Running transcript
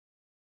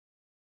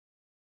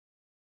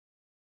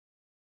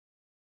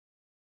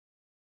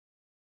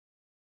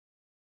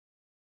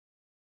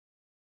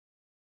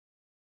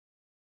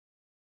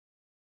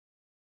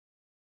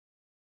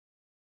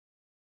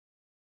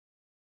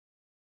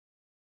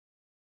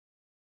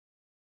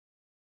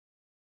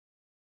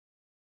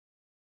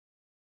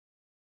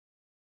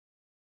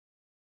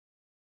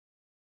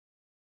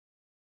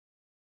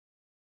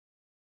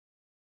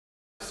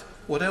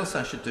what else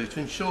I should do to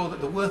ensure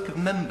that the work of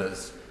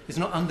members is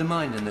not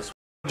undermined in this way.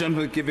 The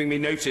gentleman giving me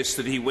notice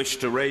that he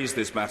wished to raise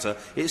this matter.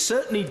 It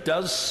certainly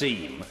does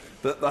seem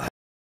that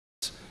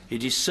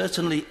it is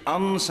certainly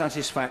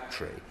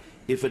unsatisfactory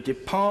if a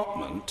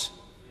department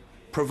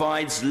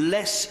provides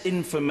less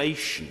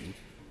information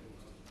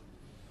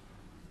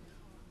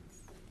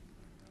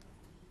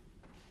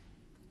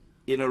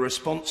in a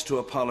response to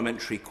a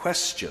parliamentary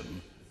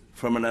question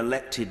from an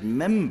elected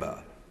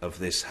member of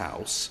this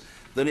House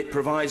than it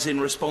provides in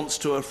response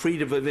to a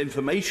freedom of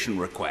information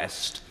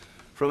request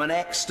from an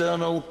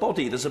external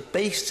body. There's a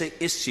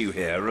basic issue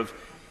here of,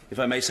 if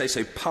I may say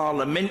so,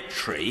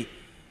 parliamentary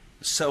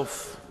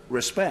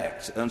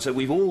self-respect. And so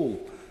we've all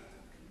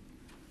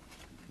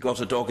got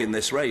a dog in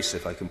this race,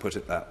 if I can put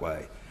it that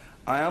way.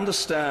 I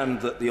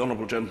understand that the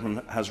honourable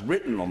gentleman has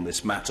written on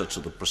this matter to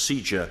the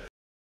Procedure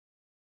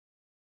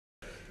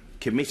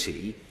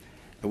Committee,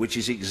 which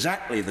is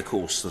exactly the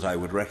course that I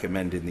would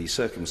recommend in these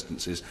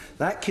circumstances.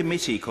 That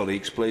committee,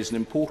 colleagues, plays an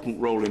important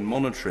role in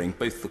monitoring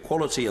both the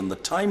quality and the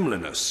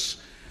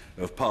timeliness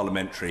of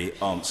parliamentary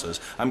answers.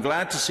 I'm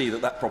glad to see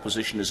that that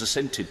proposition is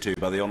assented to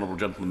by the honourable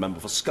gentleman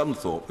member for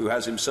Scunthorpe, who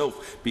has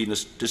himself been a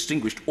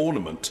distinguished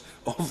ornament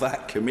of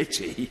that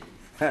committee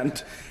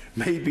and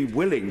may be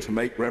willing to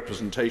make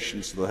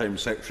representations to the Home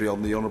Secretary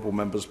on the honourable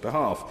member's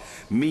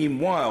behalf.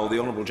 Meanwhile, the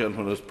honourable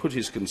gentleman has put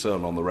his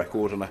concern on the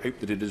record, and I hope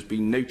that it has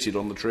been noted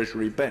on the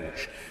Treasury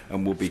bench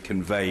and will be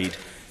conveyed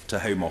to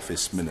Home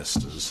Office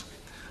ministers.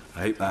 I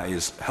hope that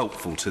is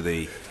helpful to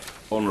the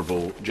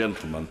honourable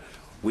gentleman.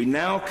 We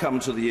now come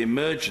to the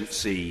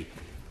emergency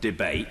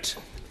debate,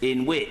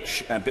 in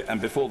which, and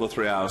before the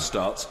 3 hours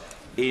starts,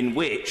 in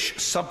which,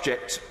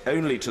 subject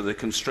only to the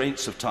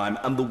constraints of time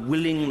and the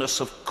willingness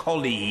of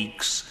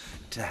colleagues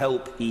to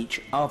help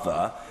each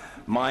other,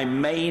 my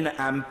main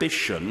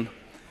ambition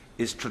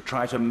is to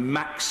try to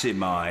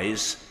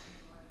maximise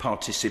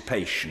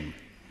participation.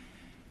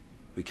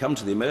 We come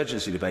to the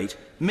emergency debate.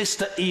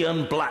 Mr.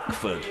 Ian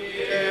Blackford.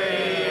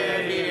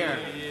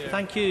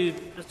 Thank you,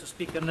 Mr.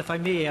 Speaker. And if I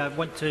may, I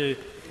want to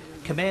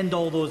commend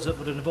all those that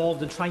were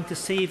involved in trying to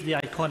save the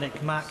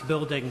iconic MAC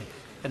building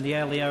in the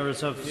early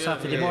hours of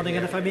Saturday morning.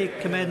 And if I may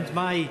commend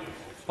my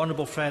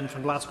honourable friend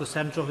from Glasgow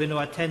Central, who I know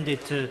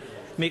attended to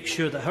make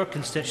sure that her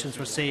constituents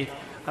were safe,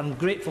 and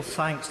grateful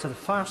thanks to the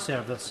fire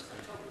service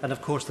and,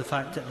 of course, the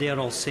fact that they are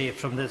all safe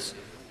from this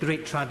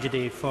great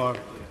tragedy for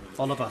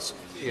all of us.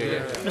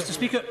 Mr.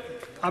 Speaker,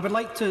 I would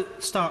like to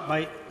start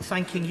by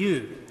thanking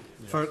you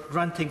for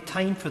granting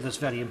time for this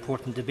very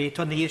important debate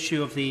on the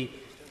issue of the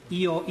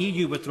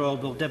EU withdrawal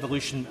bill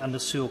devolution and the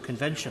Sewell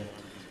Convention.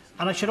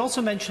 And I should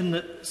also mention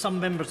that some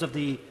members of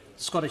the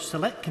Scottish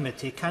Select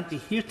Committee can't be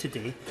here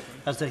today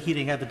as they're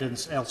hearing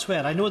evidence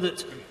elsewhere. I know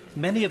that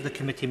many of the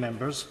committee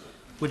members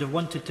would have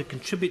wanted to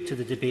contribute to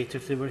the debate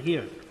if they were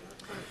here.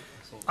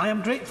 I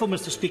am grateful,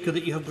 Mr. Speaker,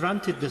 that you have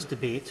granted this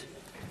debate,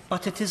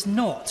 but it is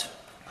not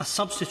a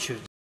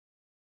substitute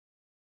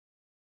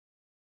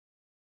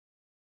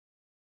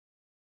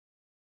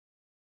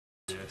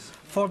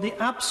for the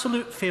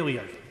absolute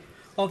failure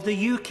of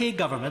the UK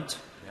Government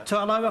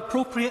to allow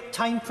appropriate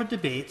time for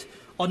debate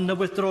on the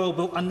withdrawal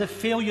bill, and the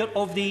failure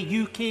of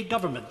the UK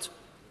Government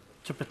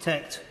to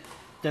protect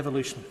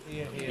devolution.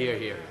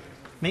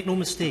 Make no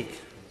mistake,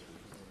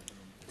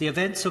 the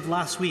events of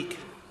last week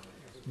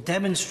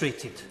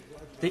demonstrated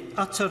the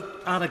utter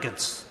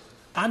arrogance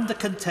and the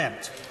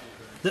contempt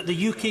that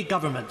the UK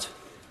Government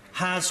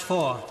has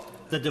for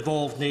the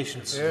devolved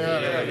nations.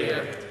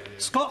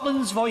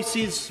 Scotland's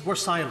voices were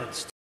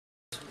silenced,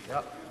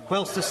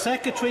 whilst the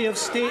Secretary of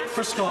State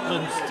for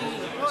Scotland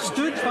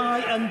stood by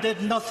and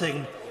did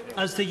nothing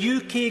as the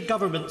UK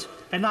Government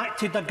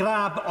enacted a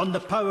grab on the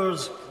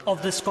powers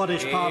of the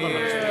Scottish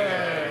Parliament.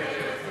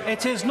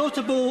 It is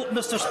notable,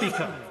 Mr.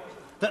 Speaker,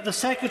 that the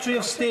Secretary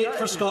of State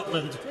for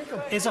Scotland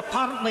is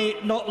apparently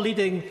not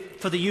leading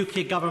for the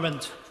UK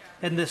Government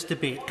in this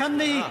debate. Can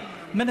the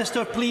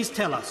Minister please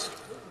tell us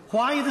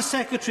why the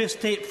Secretary of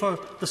State for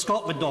the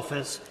Scotland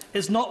Office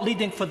is not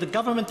leading for the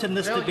Government in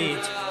this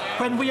debate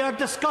when we are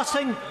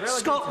discussing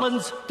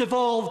Scotland's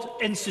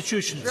devolved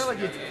institutions?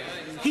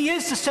 He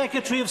is the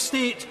Secretary of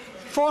State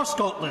for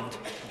Scotland.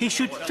 He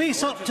should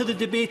face up to the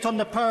debate on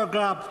the power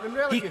grab.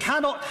 He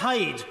cannot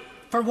hide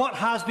from what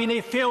has been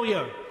a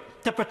failure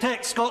to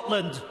protect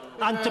Scotland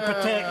and to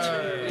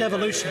protect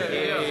devolution.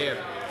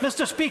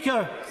 Mr.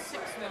 Speaker,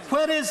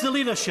 where is the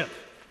leadership?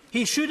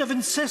 He should have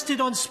insisted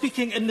on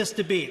speaking in this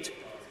debate,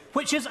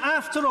 which is,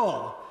 after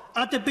all,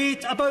 a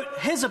debate about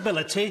his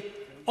ability,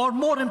 or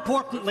more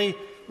importantly,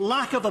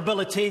 lack of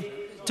ability,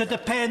 to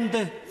defend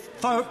the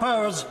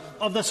powers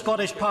of the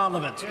Scottish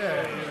Parliament.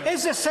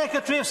 Is the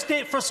Secretary of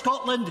State for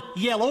Scotland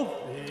yellow?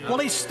 Will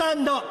he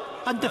stand up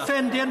and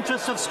defend the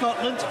interests of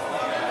Scotland?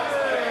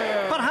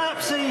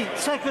 Perhaps the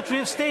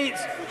Secretary of State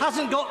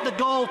hasn't got the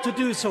gall to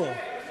do so,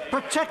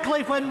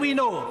 particularly when we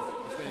know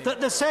that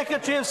the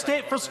Secretary of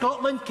State for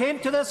Scotland came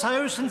to this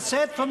House and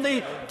said from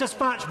the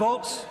dispatch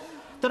box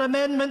that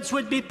amendments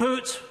would be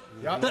put,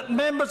 that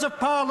members of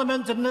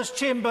Parliament in this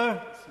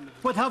chamber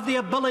would have the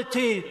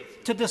ability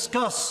to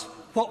discuss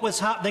what was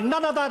happening.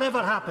 None of that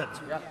ever happened.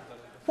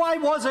 Why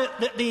was it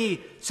that the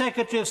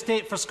Secretary of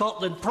State for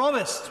Scotland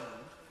promised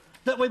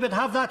that we would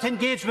have that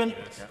engagement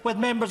with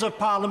members of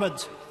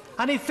Parliament,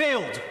 and he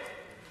failed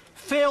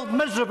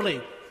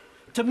miserably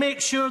to make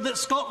sure that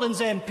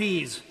Scotland's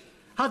MPs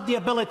had the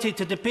ability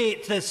to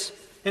debate this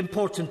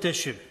important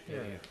issue?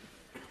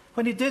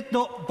 When he did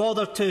not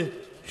bother to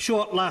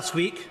show up last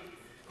week,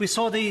 we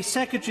saw the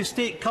Secretary of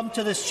State come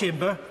to this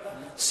chamber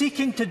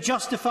seeking to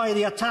justify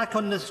the attack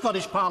on the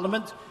Scottish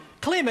Parliament,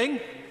 claiming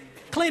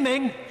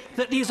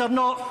that these are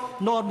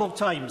not normal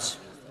times.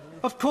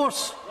 Of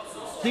course,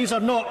 these are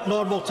not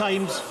normal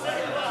times,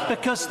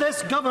 because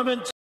this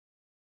government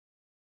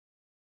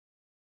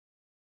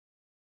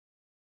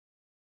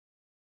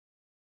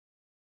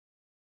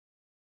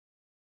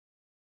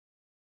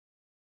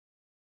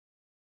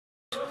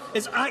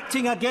is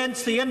acting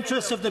against the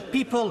interests of the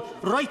people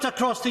right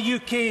across the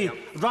UK,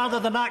 rather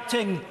than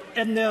acting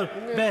in their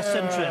best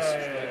interests.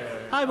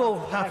 I will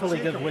happily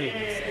give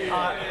way.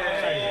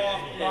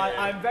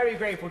 I'm very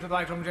grateful to the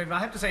right honourable gentleman.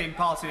 I have to say, in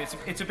passing,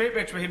 it's a bit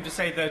rich for him to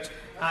say that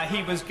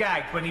he was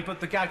gagged when he put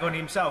the gag on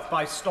himself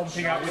by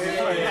stomping out with his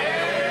foot.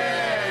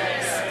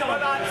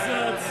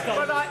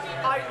 But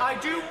I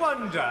do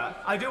wonder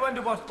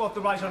what the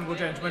right honourable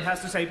gentleman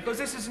has to say, because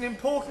this is an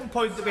important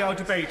point that we are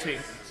debating.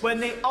 When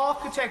the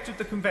architect of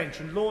the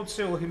convention, Lord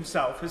Sewell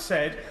himself, has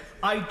said,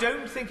 "I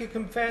don't think it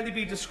can fairly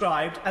be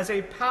described as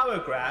a power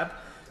grab,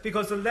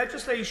 because the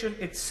legislation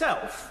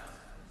itself,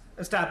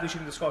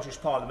 establishing the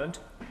Scottish Parliament,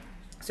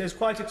 says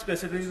quite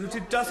explicitly that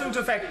it doesn't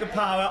affect the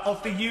power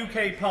of the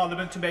UK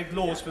Parliament to make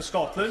laws for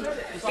Scotland.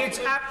 It's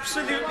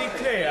absolutely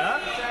clear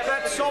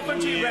that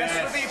sovereignty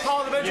rests with the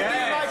Parliament of the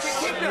United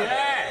Kingdom."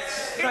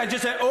 Can I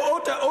just say,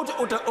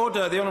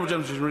 order, the honourable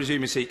gentleman should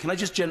resume his seat. Can I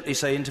just gently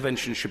say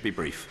interventions should be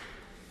brief?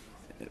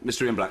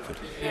 Mr Ian Blackford.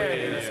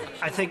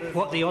 I think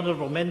what the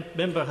honourable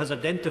member has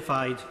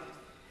identified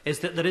is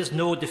that there is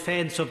no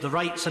defence of the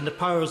rights and the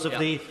powers of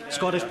the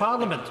Scottish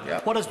Parliament.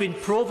 What has been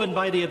proven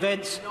by the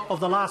events of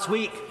the last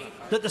week,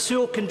 that the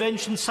Sewell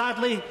Convention,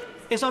 sadly,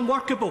 is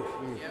unworkable.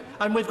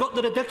 And we've got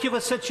the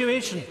ridiculous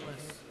situation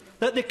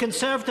that the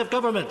Conservative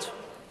government,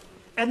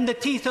 in the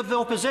teeth of the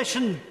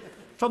opposition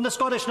from the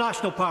Scottish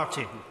National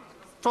Party,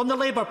 from the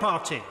Labour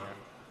Party,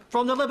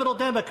 from the Liberal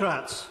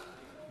Democrats,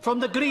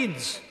 from the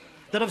Greens,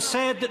 that have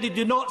said that they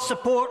do not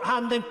support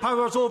handing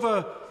powers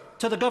over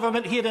to the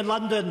government here in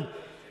London,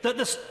 that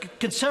the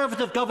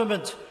Conservative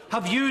government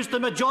have used the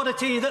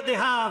majority that they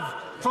have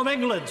from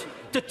England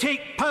to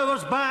take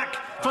powers back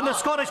from the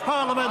Scottish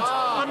Parliament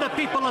and the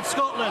people of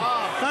Scotland.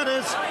 That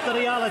is the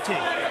reality.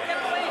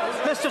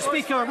 Mr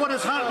Speaker, what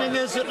is happening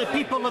is that the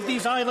people of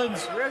these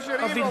islands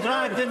have been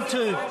dragged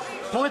into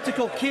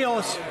political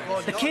chaos,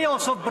 the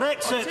chaos of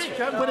Brexit,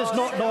 but is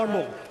not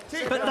normal.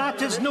 But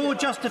that is no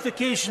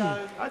justification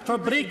for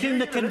breaking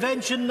the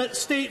convention that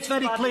states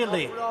very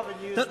clearly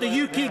that the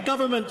UK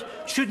government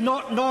should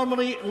not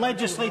normally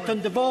legislate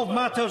and devolve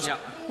matters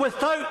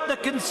without the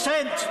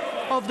consent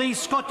of the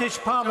Scottish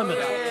Parliament.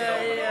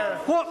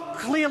 What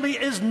clearly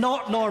is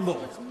not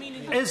normal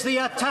is the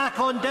attack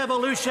on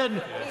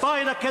devolution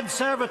by the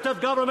Conservative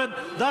government.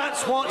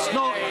 That's what's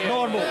not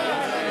normal.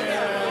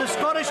 The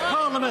Scottish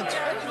Parliament,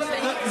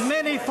 that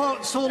many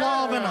fought so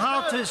long and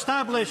hard to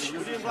establish,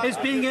 is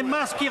being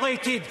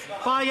emasculated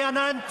by an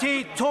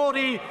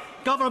anti-Tory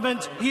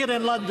government here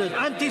in London,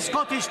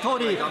 anti-Scottish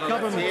Tory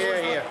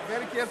government.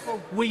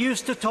 We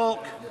used to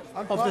talk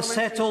of the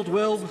settled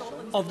will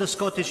of the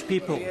Scottish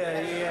people,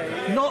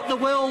 not the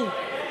will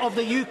of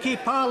the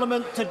UK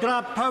Parliament to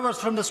grab powers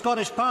from the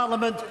Scottish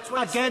Parliament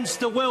against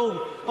the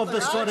will of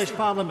the Scottish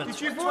Parliament.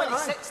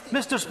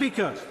 Mr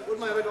Speaker,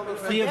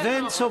 the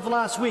events of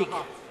last week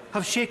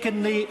have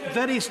shaken the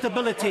very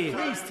stability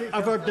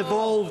of our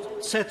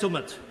devolved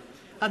settlement.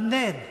 And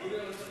then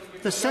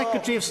the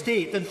Secretary of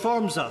State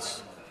informs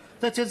us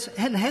that,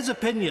 in his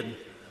opinion,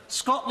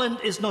 Scotland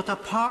is not a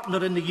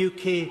partner in the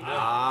UK,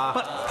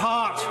 but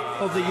part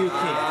of the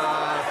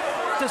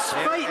UK.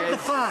 Despite the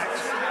fact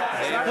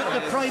that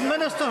the Prime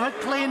Minister had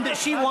claimed that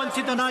she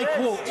wanted, and I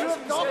quote,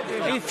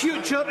 a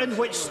future in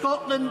which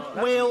Scotland,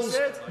 Wales,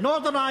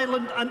 Northern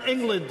Ireland and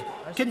England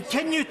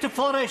continue to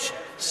flourish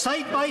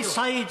side by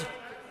side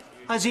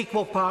as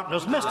equal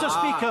partners. Mr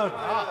Speaker,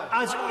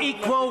 as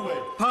equal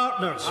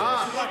partners.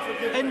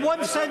 In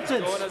one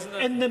sentence,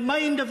 in the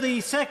mind of the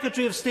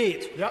Secretary of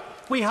State,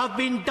 we have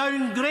been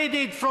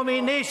downgraded from a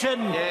nation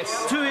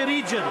to a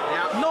region.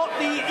 Not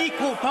the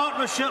equal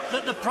partnership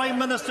that the Prime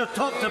Minister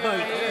talked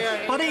about,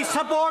 but a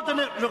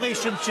subordinate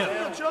relationship.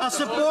 A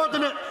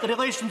subordinate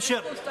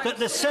relationship that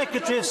the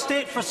Secretary of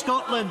State for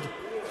Scotland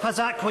has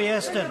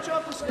acquiesced in.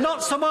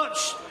 Not so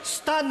much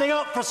standing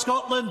up for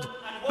Scotland,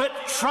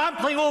 but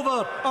trampling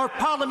over our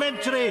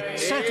parliamentary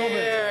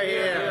settlement.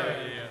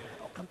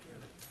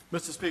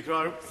 Mr Speaker,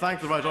 I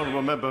thank the right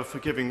honourable member for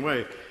giving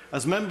way.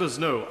 As members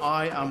know,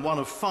 I am one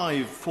of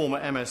 5 former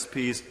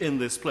MSPs in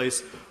this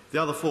place,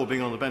 the other 4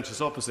 being on the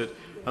benches opposite,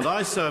 and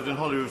I served in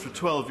Holyrood for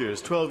 12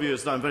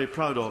 years that I'm very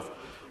proud of.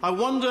 I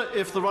wonder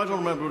if the right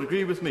honourable member would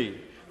agree with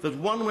me that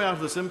one way out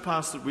of this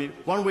impasse,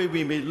 one way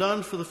we may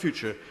learn for the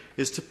future,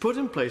 is to put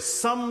in place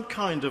some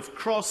kind of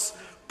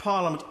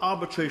cross-parliament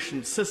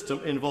arbitration system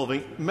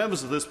involving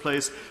members of this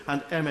place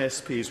and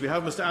MSPs. We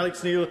have Mr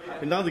Alex Neil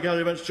in now the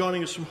gallery bench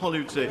joining us from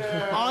Holyrood today.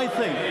 I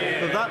think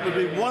that that would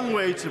be one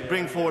way to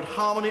bring forward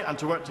harmony and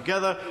to work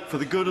together for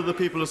the good of the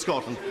people of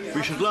Scotland.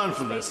 We should learn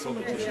from this.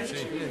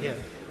 Yeah.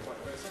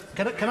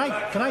 Can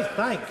I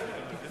thank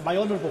my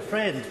honourable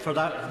friend for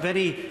that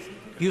very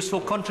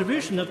useful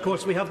contribution? Of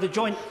course, we have the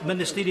Joint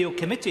Ministerial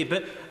Committee,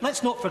 but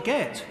let's not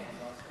forget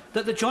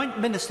that the Joint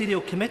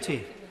Ministerial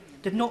Committee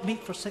did not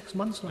meet for 6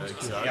 months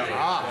last year.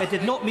 It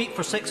did not meet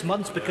for 6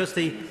 months because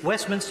the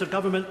Westminster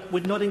Government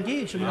would not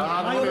engage. And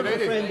my honourable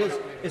friend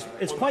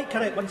is quite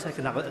correct. One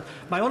second now.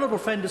 My honourable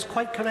friend is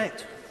quite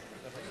correct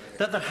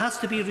that there has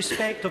to be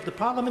respect of the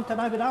Parliament,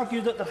 and I would argue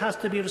that there has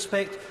to be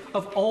respect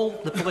of all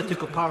the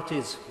political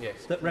parties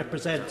that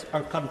represent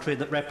our country,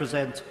 that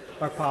represent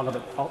our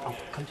Parliament. I'll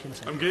continue.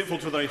 I'm grateful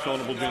to the Right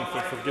Honourable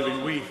Gentleman for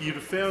giving way. He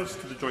refers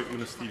to the Joint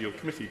Ministerial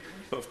Committee,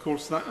 but of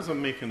course that is a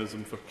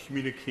mechanism for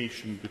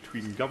communication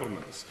between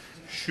governments.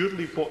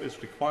 Surely what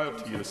is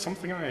required here is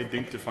something I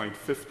identified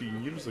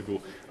 15 years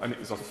ago, and it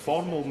is a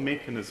formal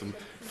mechanism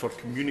for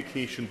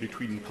communication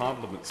between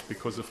parliaments,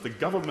 because if the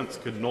governments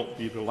could not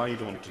be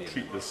relied on to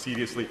treat this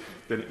seriously,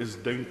 then it is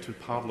down to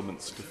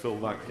parliaments to fill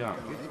that gap.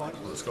 Well,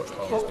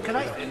 can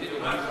I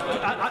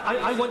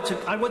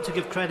want to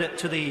give credit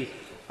to the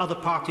other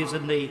parties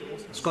in the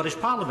Scottish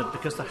Parliament,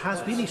 because there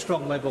has been a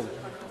strong level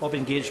of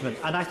engagement,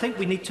 and I think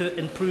we need to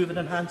improve and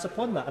enhance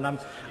upon that. And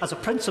as a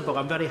principle,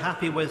 I'm very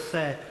happy with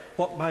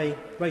what my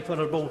Right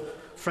Honourable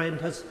friend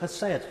has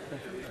said.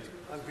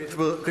 I'm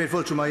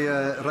grateful to my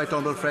Right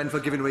Honourable friend for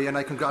giving way, and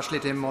I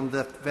congratulate him on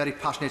the very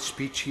passionate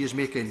speech he is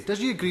making. Does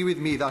he agree with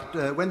me that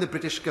when the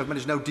British Government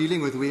is now dealing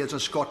with Wales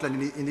and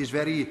Scotland in these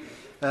very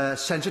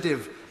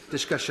sensitive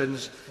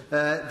discussions,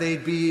 they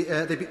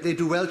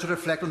do well to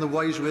reflect on the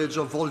wise words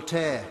of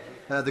Voltaire,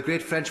 the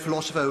great French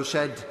philosopher, who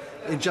said,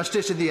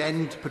 "Injustice in the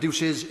end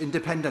produces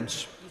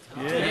independence"?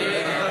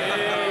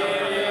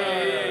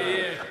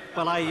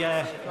 Well,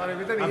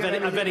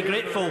 I'm very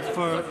grateful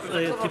for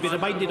to be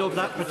reminded of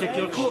that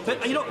particular quote.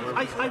 But you know,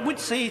 I would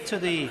say to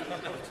the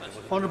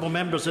honourable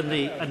members in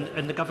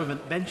the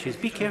government benches,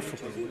 be careful.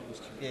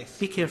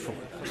 Be careful,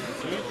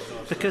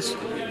 because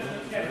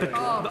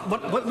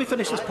let me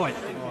finish this point.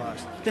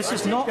 This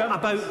is not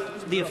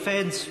about the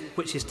offence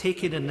which is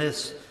taken in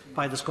this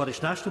by the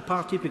Scottish National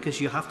Party,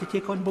 because you have to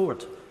take on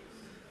board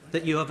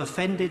that you have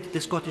offended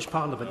the Scottish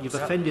Parliament. You've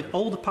offended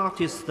all the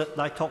parties that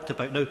I talked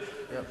about. Now,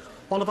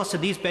 all of us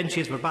in these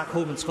benches were back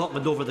home in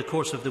Scotland over the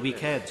course of the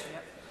weekend.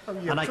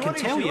 And I can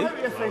tell you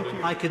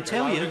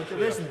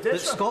that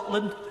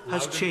Scotland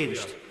has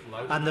changed.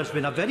 And there's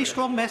been a very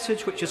strong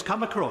message which has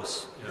come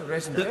across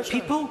that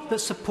people that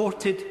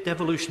supported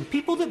devolution,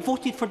 people that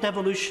voted for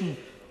devolution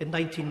in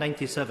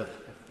 1997,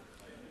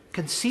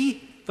 can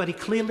see very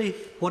clearly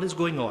what is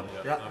going on.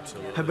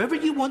 However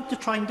you want to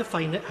try and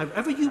define it,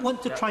 however you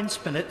want to try and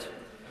spin it,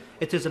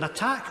 it is an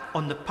attack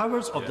on the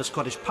powers of the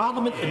Scottish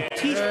Parliament and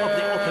teeth of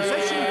the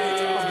opposition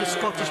of the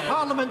Scottish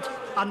Parliament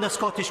and the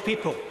Scottish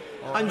people.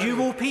 And you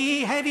will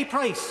pay a heavy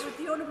price,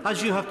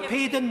 as you have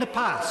paid in the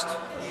past,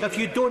 if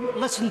you don't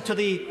listen to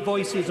the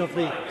voices of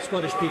the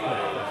Scottish people.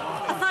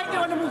 I thank the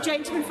honourable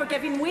gentleman for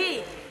giving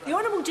way. The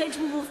honourable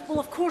gentleman will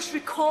of course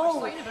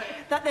recall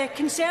that the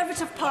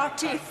Conservative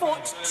Party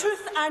fought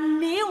tooth and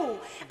nail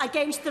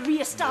against the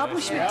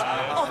re-establishment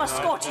of a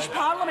Scottish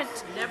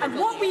Parliament. And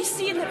what we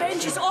see in the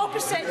benches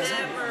opposite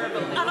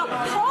are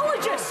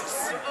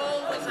apologists.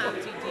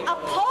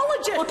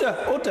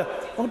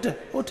 Order.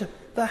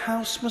 The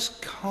House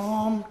must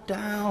calm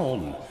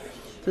down.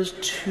 There's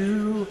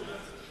too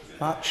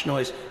much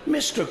noise.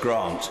 Mr.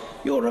 Grant,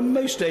 you're a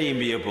most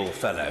amiable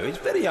fellow. It's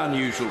very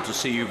unusual to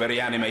see you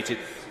very animated,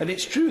 and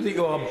it's true that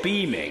you are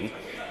beaming,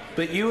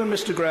 but you and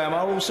Mr. Graham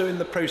are also in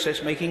the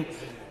process making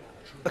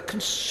a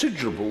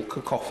considerable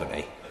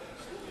cacophony,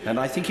 and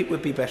I think it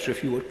would be better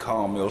if you would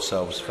calm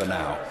yourselves for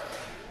now.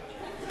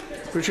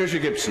 Patricia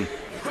Gibson.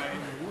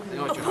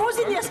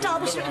 Opposing the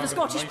establishment of the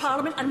Scottish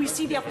Parliament, and we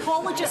see the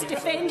apologists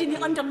defending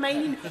the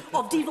undermining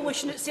of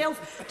devolution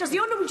itself. Does the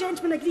honourable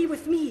gentleman agree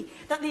with me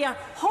that they are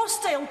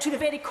hostile to the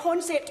very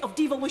concept of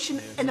devolution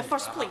in the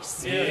first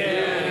place?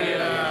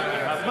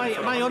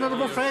 My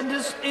honourable friend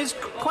is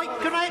quite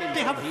correct.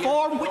 They have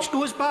form which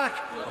goes back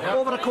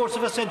over the course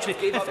of a century.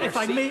 If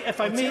I may,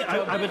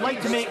 I would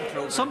like to make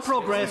some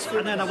progress,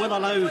 and then I will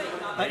allow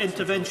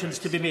interventions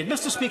to be made.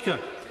 Mr. Speaker,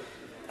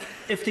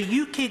 if the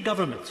UK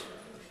Government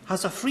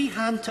has a free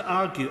hand to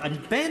argue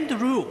and bend the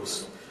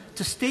rules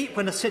to state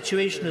when a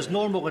situation is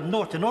normal and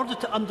not in order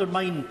to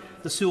undermine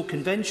the Sewell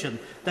Convention,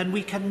 then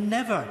we can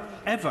never,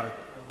 ever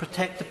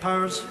protect the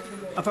powers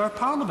of our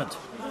Parliament.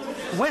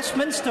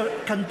 Westminster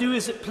can do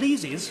as it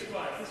pleases,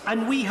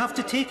 and we have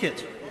to take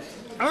it.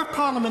 Our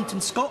Parliament in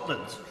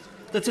Scotland,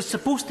 that is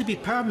supposed to be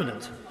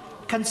permanent,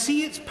 can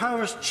see its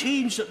powers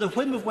changed at the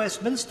whim of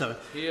Westminster,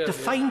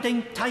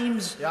 defining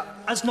times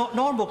as not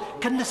normal.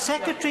 Can the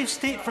Secretary of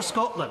State for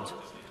Scotland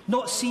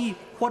not see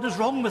what is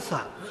wrong with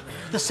that?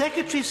 The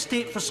Secretary of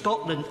State for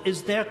Scotland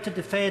is there to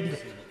defend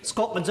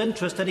Scotland's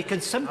interest, and he can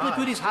simply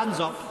put his hands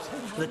up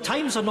that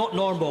times are not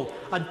normal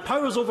and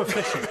powers over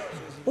fishing,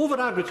 over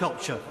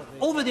agriculture,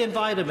 over the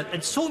environment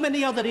and so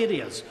many other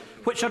areas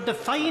which are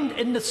defined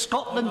in the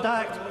Scotland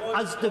Act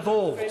as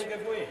devolved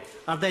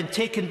are then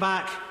taken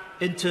back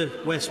into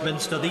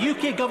Westminster. The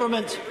UK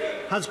Government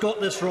has got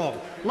this wrong.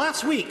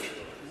 Last week,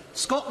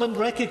 Scotland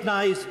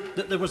recognised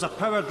that there was a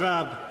power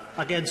grab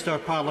against our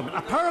Parliament.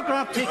 A power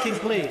grab taking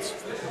place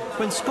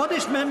when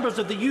Scottish members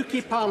of the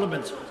UK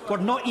Parliament were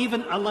not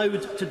even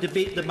allowed to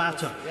debate the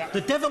matter.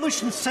 The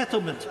devolution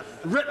settlement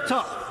ripped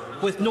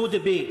up with no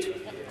debate.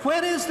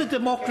 Where is the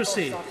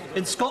democracy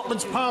in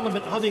Scotland's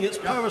Parliament having its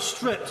power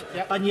stripped,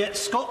 and yet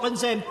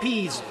Scotland's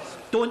MPs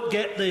don't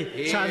get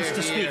the chance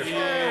to speak?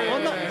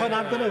 On that point,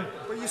 I'm going to...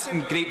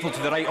 I'm grateful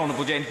to the right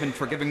honourable gentleman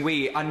for giving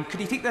way, and could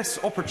he take this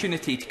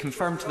opportunity to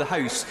confirm to the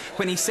House,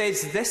 when he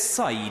says this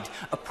side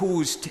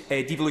opposed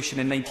devolution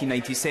in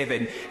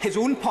 1997, his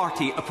own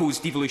party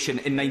opposed devolution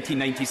in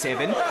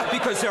 1997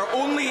 because their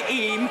only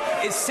aim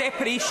is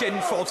separation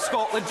of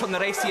Scotland from the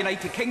rest of the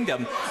United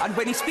Kingdom? And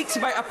when he speaks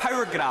about a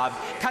power grab,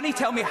 can he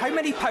tell me how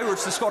many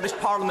powers the Scottish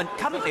Parliament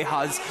currently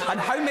has and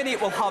how many it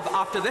will have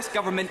after this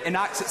government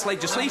enacts its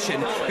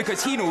legislation,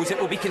 because he knows it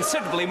will be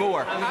considerably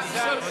more.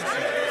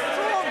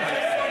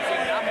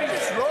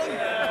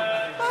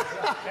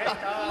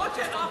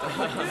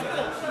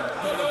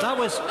 That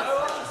was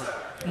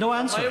no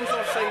answer.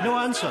 No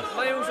answer.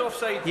 Miles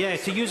offside. Yeah,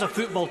 to use a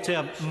football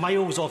term,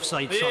 miles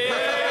offside. If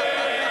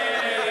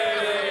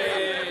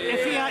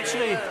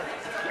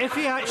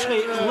he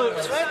actually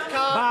looked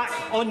back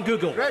on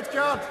Google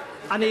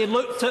and he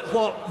looked at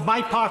what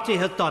my party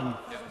had done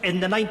in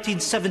the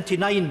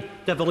 1979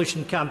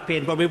 devolution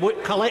campaign, where we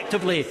worked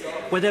collectively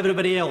with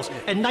everybody else,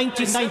 in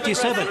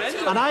 1997,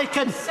 and I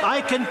can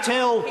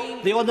tell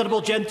the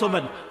honourable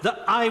gentleman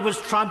that I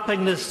was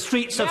tramping the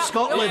streets of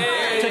Scotland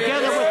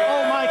together with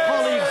all my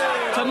colleagues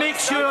to make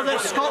sure that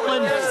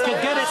Scotland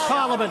could get its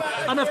Parliament.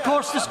 And of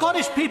course the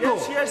Scottish people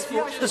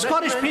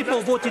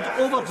voted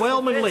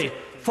overwhelmingly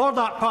for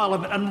that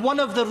Parliament, and one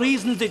of the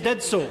reasons they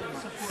did so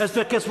is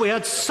because we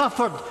had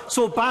suffered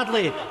so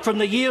badly from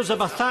the years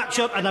of a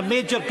Thatcher and a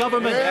Major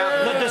government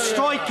that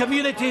destroyed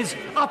communities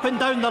up and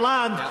down the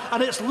land,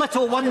 and it's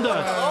little wonder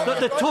that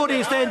the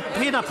Tories then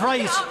paid a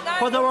price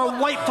when they were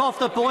wiped off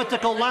the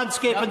political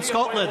landscape in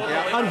Scotland.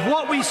 And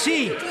what we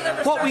see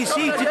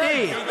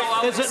today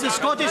is that the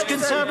Scottish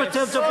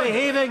Conservatives are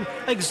behaving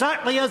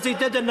exactly as they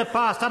did in the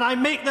past, and I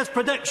make this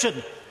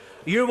prediction: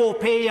 you will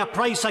pay a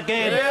price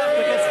again,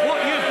 because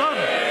what you've done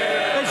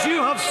is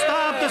you have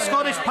stabbed the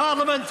Scottish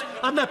Parliament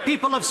and the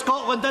people of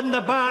Scotland in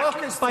the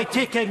back by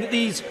taking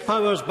these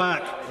powers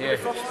back.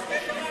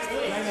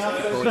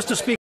 Mr.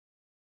 Speaker.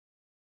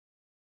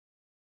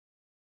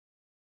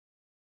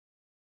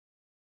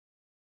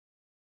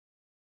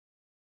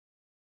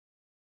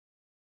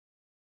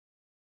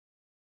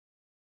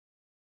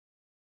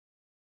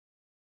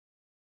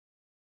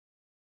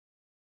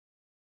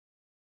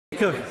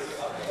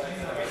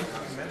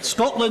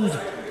 Scotland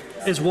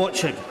is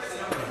watching,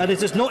 and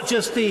it is not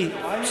just the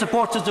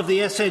supporters of the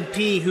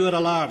SNP who are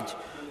alarmed.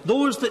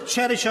 Those that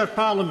cherish our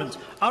Parliament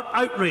are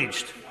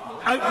outraged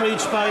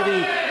by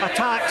the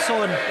attacks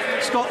on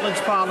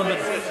Scotland's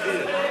Parliament.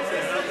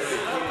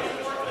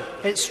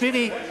 It's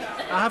really,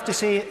 I have to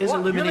say, it is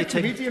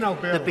illuminating,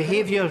 the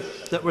behaviour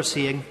that we're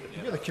seeing.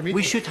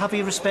 We should have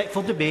a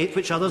respectful debate,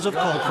 which others have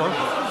called for.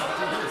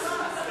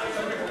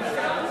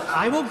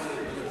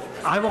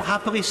 I will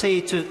happily say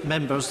to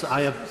members that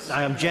I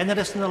am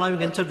generous in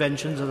allowing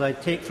interventions, as I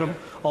take from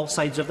all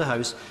sides of the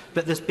House,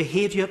 but this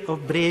behaviour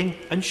of braying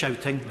and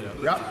shouting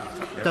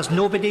does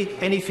nobody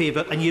any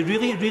favour, and you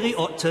really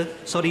ought to,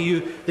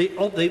 the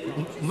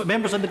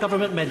members on the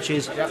government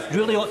benches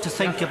really ought to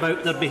think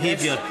about their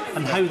behaviour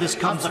and how this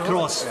comes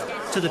across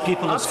to the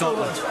people of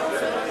Scotland.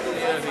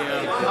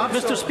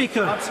 Mr.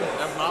 Speaker,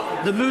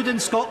 the mood in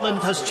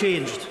Scotland has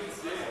changed.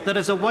 There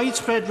is a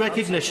widespread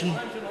recognition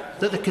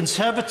that the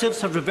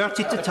Conservatives have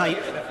reverted to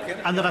type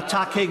and they're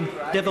attacking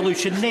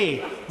devolution.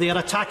 Nay, they are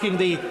attacking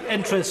the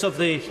interests of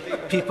the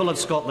people of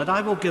Scotland.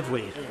 I will give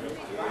way.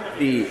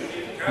 The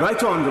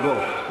right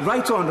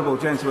honourable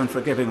gentleman for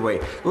giving way.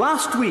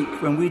 Last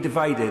week, when we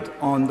divided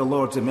on the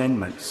Lord's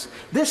amendments,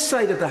 this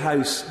side of the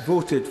House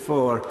voted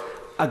for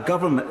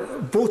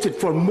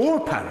more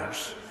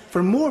powers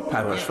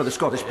for the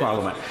Scottish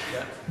Parliament.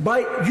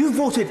 You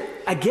voted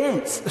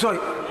against.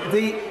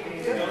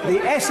 The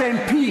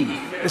SNP,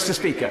 Mr.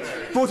 Speaker,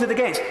 voted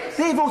against.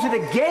 They voted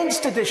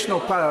against additional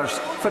powers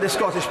for the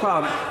Scottish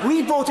Parliament.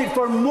 We voted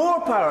for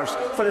more powers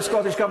for the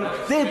Scottish Government.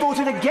 They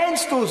voted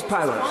against those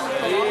powers.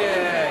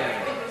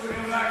 Dear.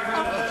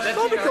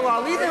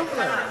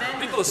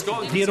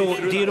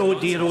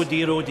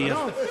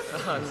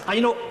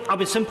 I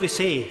would simply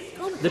say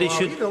that he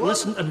should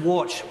listen and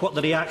watch what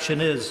the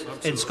reaction is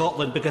in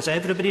Scotland, because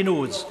everybody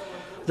knows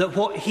that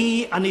what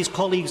he and his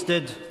colleagues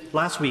did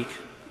last week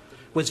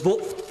was go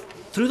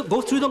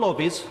through the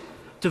lobbies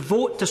to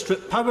vote to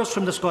strip powers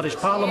from the Scottish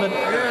Parliament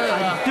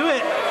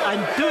and and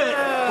do it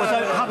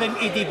without having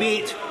a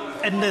debate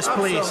in this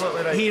place.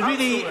 Right. He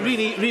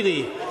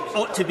really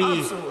ought to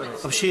be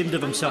ashamed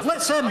of himself.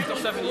 Let's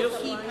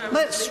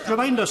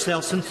remind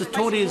ourselves, since the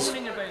Tories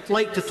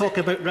like to talk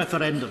about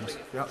referendums,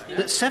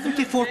 that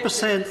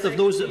 74% of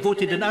those that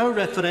voted in our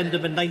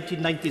referendum in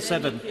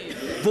 1997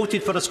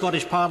 voted for a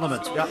Scottish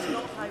Parliament.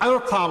 Our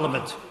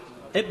Parliament,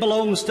 it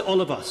belongs to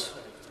all of us.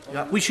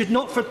 We should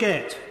not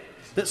forget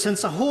that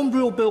since a Home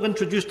Rule Bill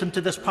introduced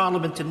into this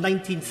Parliament in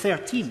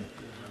 1913,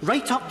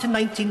 right up to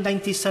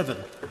 1997,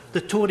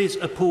 the Tories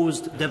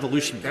opposed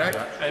devolution.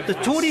 The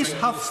Tories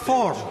have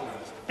form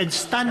in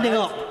standing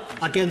up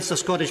against the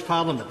Scottish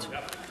Parliament.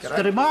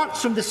 The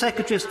remarks from the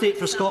Secretary of State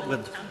for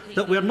Scotland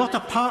that we are not a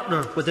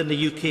partner within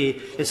the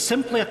UK is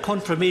simply a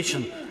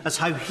confirmation as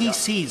how he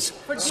sees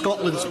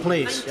Scotland's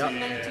place.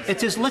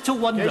 It is little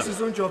wonder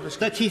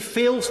that he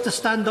fails to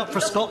stand up for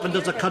Scotland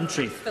as a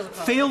country,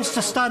 fails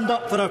to stand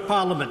up for our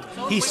Parliament.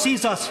 He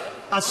sees us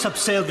as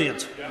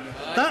subservient.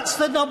 That's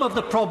the nub of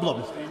the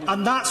problem,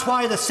 and that's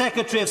why the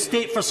Secretary of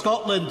State for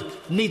Scotland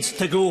needs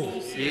to go.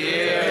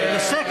 The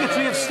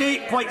Secretary of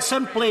State, quite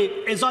simply,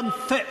 is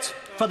unfit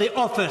for the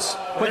office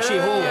which he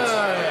holds.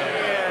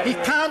 He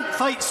can't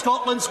fight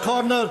Scotland's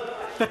corner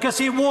because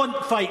he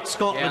won't fight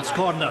Scotland's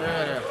corner.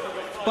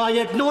 By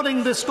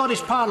ignoring the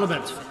Scottish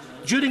Parliament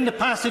during the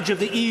passage of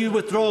the EU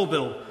withdrawal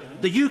bill,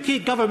 the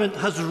UK Government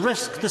has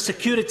risked the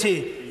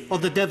security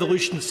of the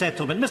devolution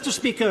settlement. Mr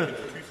Speaker,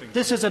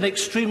 this is an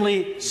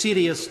extremely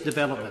serious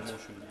development.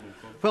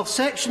 Well,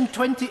 Section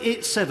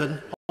 28(7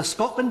 of the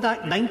Scotland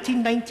Act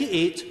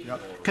 1998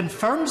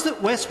 confirms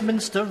that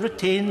Westminster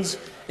retains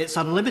its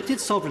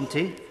unlimited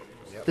sovereignty.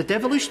 The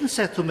devolution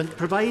settlement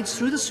provides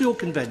through the Sewell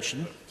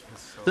Convention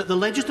that the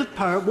legislative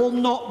power will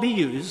not be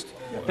used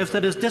if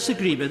there is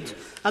disagreement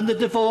and the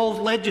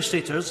devolved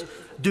legislators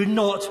do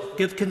not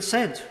give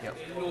consent.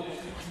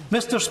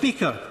 Mr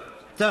Speaker,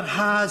 there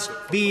has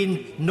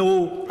been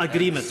no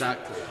agreement.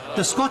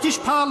 The Scottish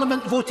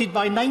Parliament voted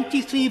by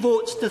 93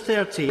 votes to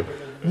 30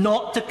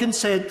 not to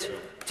consent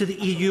to the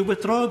EU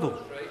withdrawal bill.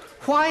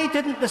 Why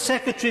didn't the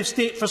Secretary of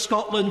State for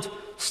Scotland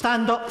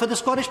stand up for the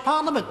Scottish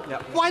Parliament?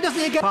 Why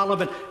doesn't he get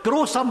Parliament,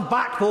 grow some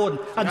backbone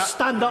and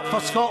stand up for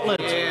Scotland?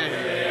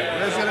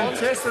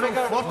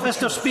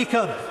 Mr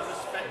Speaker,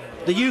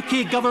 the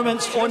UK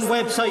Government's own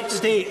website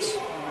states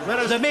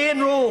the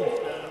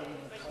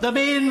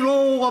main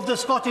role of the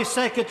Scottish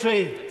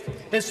Secretary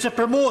is to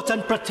promote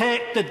and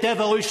protect the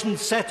devolution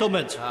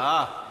settlement.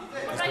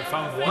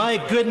 My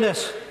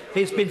goodness,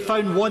 he's been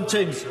found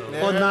wanting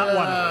on that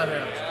one.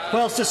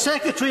 Whilst the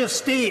Secretary of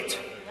State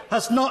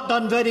has not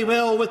done very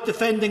well with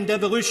defending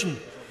devolution,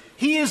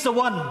 he is the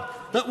one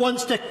that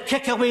wants to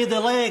kick away the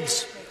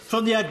legs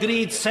from the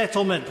agreed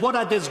settlement. What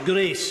a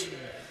disgrace.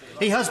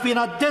 He has been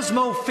a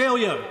dismal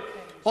failure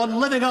on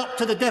living up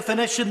to the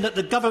definition that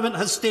the Government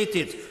has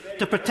stated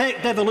to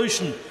protect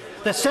devolution.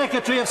 The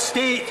Secretary of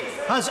State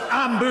has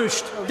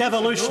ambushed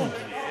devolution.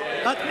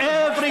 At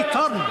every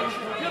turn,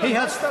 he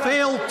has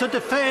failed to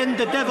defend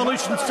the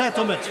devolution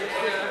settlement.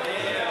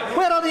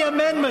 Where are the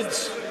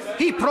amendments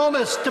he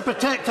promised to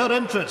protect our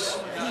interests?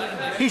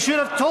 He should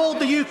have told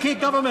the UK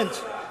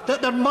Government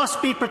that there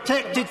must be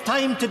protected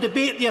time to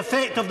debate the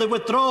effect of the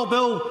withdrawal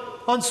bill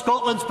on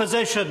Scotland's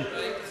position.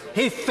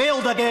 He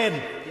failed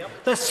again.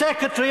 The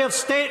Secretary of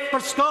State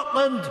for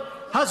Scotland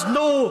has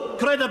no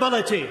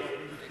credibility.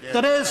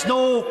 There is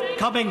no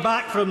coming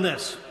back from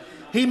this.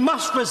 He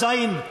must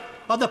resign,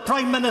 or the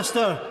Prime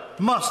Minister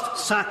must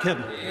sack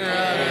him.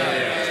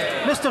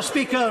 Mr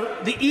Speaker,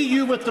 the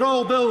EU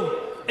withdrawal bill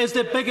is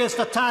the biggest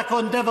attack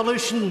on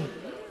devolution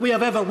we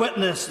have ever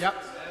witnessed.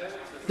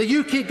 The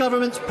UK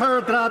Government's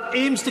power grab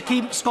aims to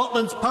keep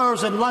Scotland's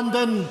powers in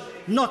London,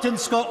 not in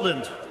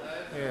Scotland.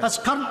 As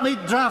currently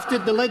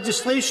drafted, the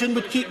legislation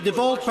would keep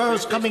devolved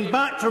powers coming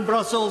back from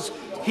Brussels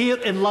here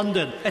in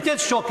London. It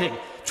is shocking.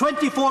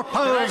 24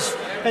 powers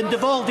in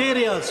devolved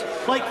areas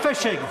like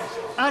fishing,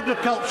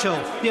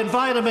 agriculture, the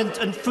environment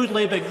and food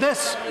labelling.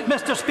 This,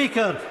 Mr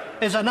Speaker,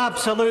 is an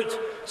absolute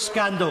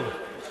scandal.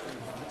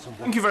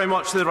 Thank you very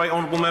much to the right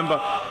honourable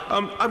member.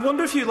 I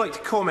wonder if you'd like to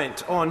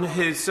comment on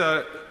his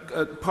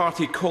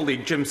party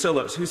colleague Jim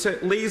Sillars, who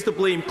lays the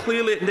blame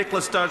clearly at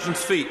Nicola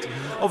Sturgeon's feet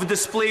of a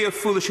display of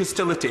foolish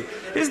hostility.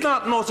 Is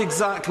that not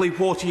exactly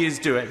what he is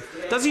doing?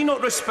 Does he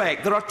not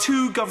respect there are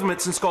two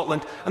governments in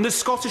Scotland and the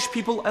Scottish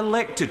people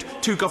elected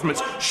two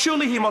governments?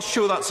 Surely he must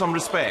show that some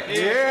respect.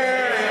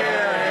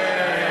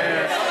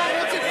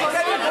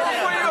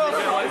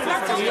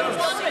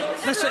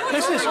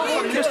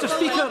 Mr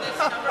Speaker,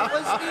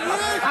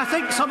 I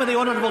think some of the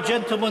honourable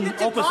gentlemen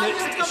opposite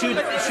should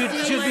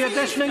be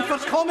auditioning for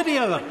Comedy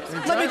Hour.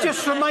 Let me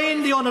just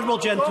remind the honourable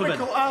gentlemen,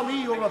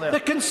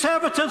 the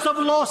Conservatives have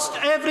lost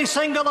every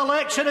single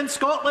election in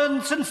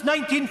Scotland since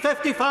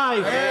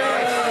 1955.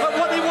 But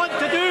what they want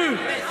to do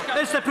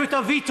is to put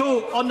a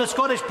veto on the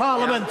Scottish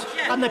Parliament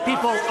and the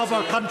people of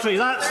our country.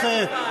 That's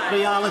the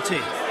reality.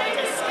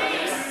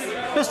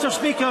 Mr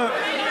Speaker,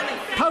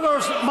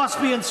 powers must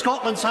be in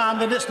Scotland's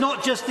hand, and it's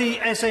not just the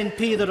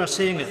SNP that are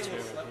saying it.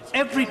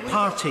 Every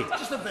party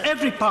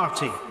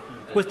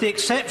with the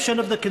exception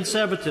of the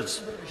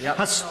Conservatives,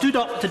 has stood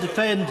up to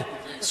defend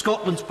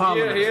Scotland's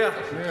Parliament.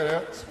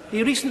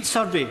 A recent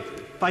survey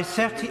by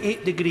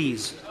 38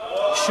 Degrees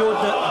showed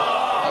that...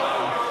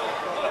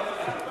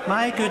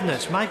 My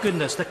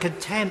goodness, the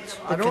contempt.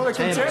 The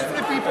contempt for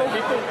the people.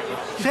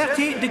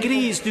 38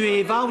 Degrees do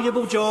a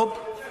valuable job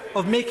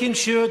of making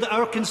sure that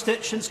our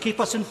constituents keep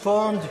us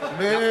informed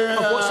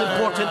of what's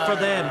important for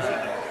them.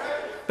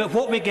 But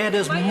what we get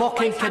is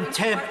mocking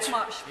contempt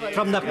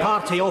from the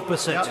party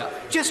opposite.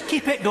 Just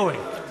keep it going.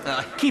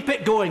 Keep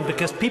it going,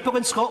 because people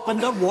in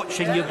Scotland are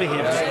watching your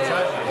behaviour.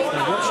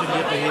 They're watching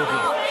your behaviour.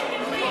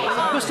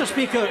 Mr.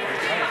 Speaker,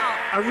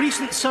 a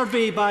recent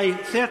survey by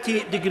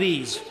 38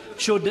 Degrees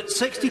showed that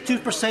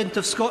 62%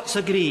 of Scots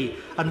agree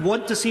and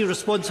want to see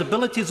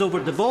responsibilities over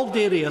devolved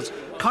areas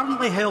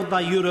currently held by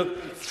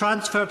Europe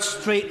transferred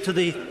straight to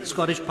the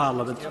Scottish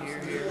Parliament.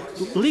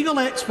 Legal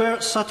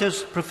experts such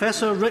as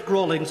Professor Rick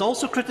Rawlings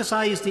also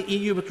criticised the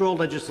EU withdrawal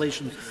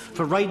legislation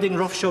for riding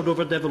roughshod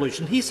over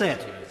devolution. He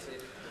said,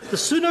 "The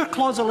sooner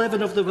Clause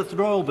 11 of the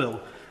withdrawal bill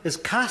is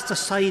cast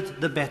aside,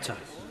 the better.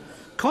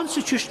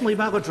 Constitutionally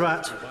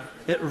maladroit,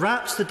 it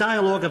wraps the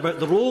dialogue about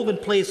the role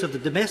and place of the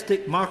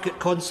domestic market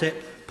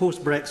concept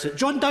post-Brexit."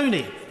 John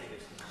Downey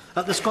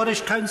at the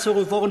Scottish Council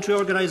of Voluntary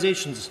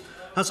Organisations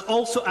has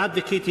also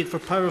advocated for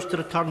powers to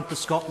return to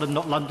Scotland,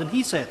 not London.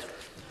 He said,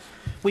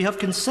 "We have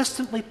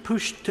consistently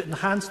pushed to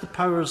enhance the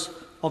powers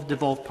of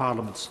devolved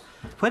parliaments,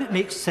 where it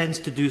makes sense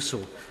to do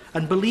so,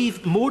 and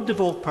believe more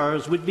devolved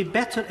powers would be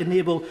better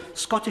enable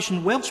Scottish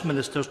and Welsh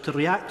ministers to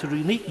react to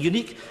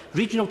unique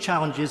regional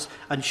challenges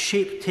and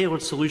shape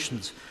tailored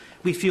solutions.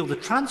 We feel the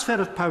transfer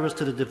of powers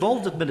to the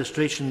devolved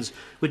administrations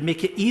would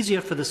make it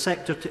easier for the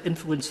sector to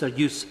influence their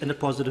use in a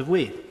positive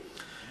way."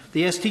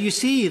 The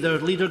STUC, their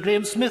leader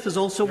Graham Smith, has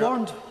also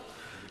warned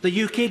the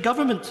UK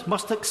Government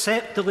must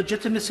accept the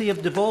legitimacy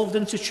of devolved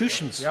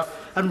institutions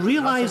and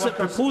realise that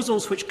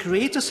proposals which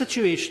create a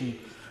situation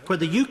where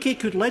the UK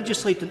could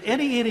legislate in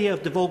any area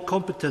of devolved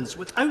competence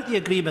without the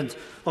agreement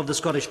of the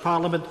Scottish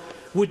Parliament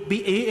would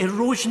be an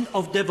erosion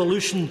of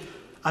devolution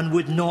and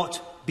would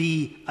not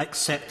be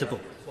acceptable.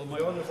 Will my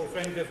honourable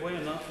friend give way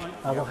on that point?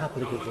 I will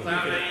happily give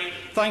way.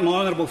 Thank my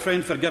honourable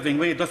friend for giving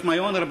way. Does my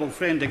honourable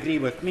friend agree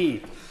with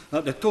me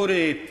that the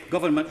Tory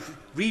government's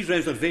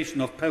re-reservation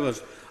of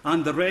powers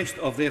and the rest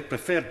of their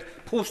preferred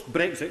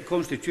post-Brexit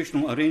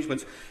constitutional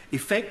arrangements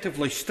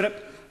effectively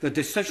strip the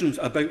decisions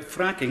about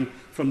fracking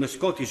from the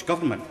Scottish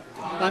Government?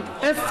 And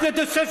if the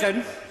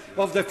decision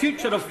of the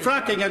future of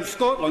fracking in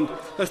Scotland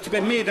is to be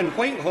made in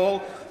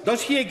Whitehall,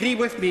 does he agree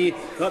with me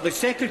that the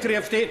Secretary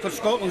of State for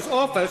Scotland's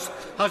office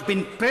has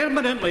been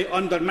permanently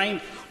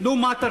undermined, no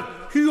matter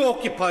who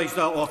occupies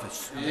that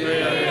office?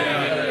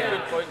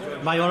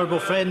 My honourable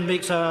friend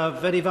makes a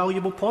very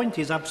valuable point.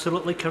 He is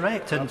absolutely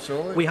correct. And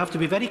we have to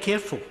be very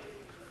careful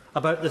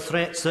about the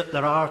threats that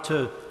there are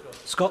to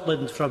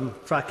Scotland from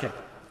fracking.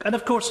 And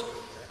of course,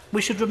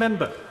 we should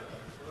remember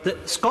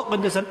that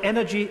Scotland is an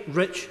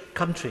energy-rich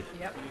country.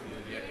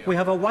 We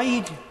have a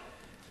wide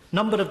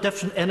number of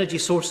different energy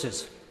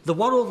sources, the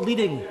world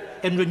leading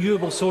in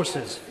renewable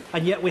sources,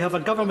 and yet we have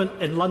a government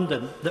in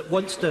London that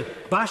wants to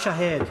bash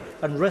ahead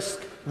and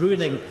risk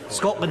ruining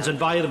Scotland's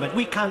environment.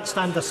 We can't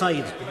stand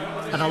aside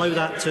and allow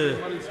that to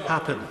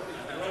happen.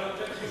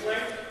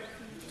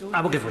 I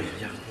will give way.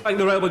 Thank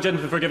the Honourable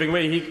Gentleman for giving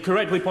way. He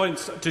correctly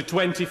points to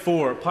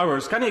 24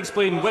 powers. Can he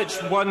explain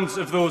which ones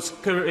of those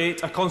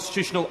create a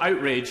constitutional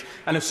outrage?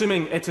 And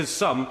assuming it is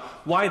some,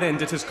 why then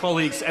did his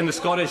colleagues in the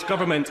Scottish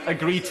Government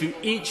agree to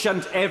each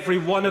and every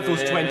one of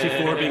those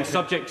 24 being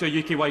subject to a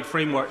UK-wide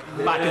framework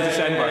back in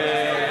December?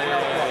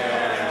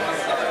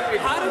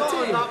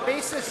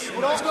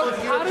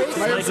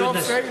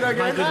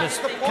 My goodness.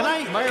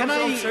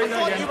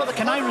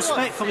 Can I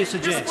respectfully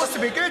suggest... It's supposed to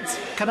be good.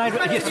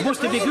 It's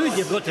supposed to be good,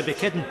 you've got to be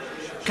kidding.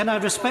 Can I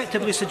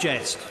respectably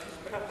suggest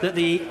that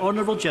the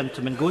honourable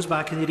gentleman goes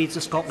back and he reads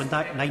the Scotland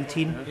Act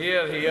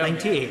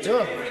 1998?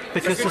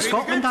 Because the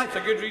Scotland Act...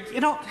 You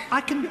know, I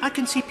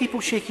can see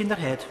people shaking their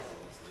head.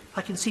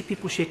 I can see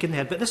people shaking their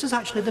head, but this is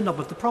actually the nub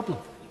of the problem.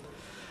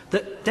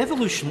 That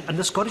devolution in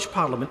the Scottish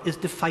Parliament is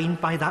defined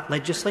by that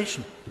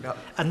legislation.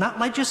 And that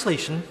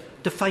legislation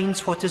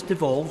defines what is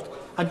devolved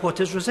and what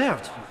is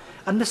reserved.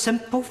 And the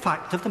simple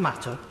fact of the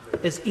matter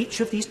is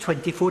each of these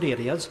 24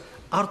 areas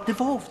are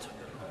devolved.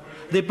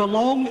 They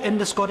belong in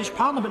the Scottish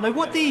Parliament. Now,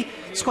 what the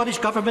Scottish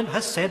Government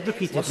has said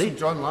repeatedly,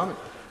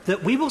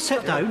 that we will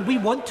sit down, we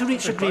want to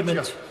reach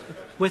agreement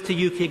with the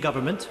UK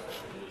Government,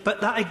 but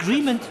that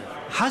agreement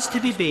has to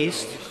be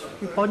based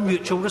on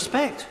mutual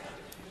respect.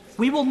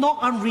 We will not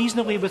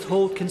unreasonably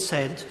withhold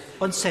consent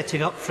on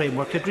setting up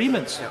framework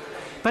agreements,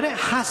 but it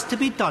has to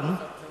be done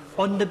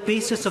on the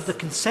basis of the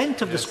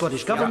consent of the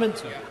Scottish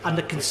Government and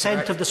the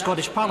consent of the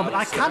Scottish Parliament.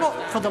 I cannot,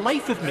 for the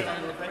life of me,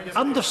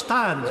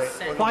 understand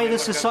why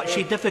this is such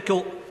a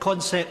difficult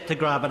concept to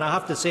grab, and I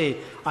have to say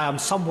I am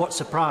somewhat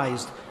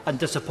surprised and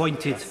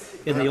disappointed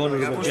in the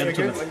honourable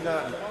gentleman.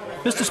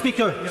 Mr.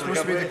 Speaker,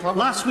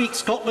 last week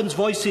Scotland's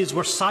voices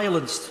were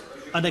silenced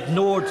and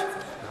ignored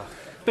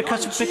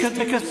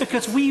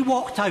because we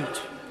walked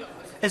out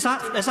Is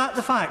that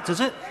the fact, is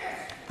it?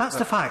 That's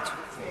the fact.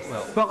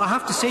 Well, I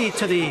have to say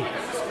to the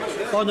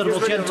honourable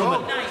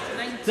gentleman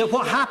that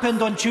what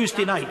happened on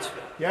Tuesday night,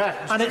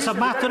 and it's a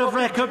matter of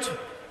record,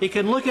 he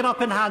can look it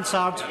up in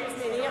Hansard,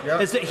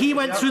 is that he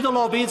went through the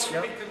lobbies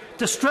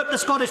to strip the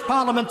Scottish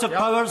Parliament of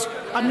powers,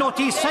 and not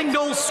a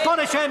single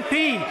Scottish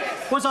MP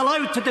was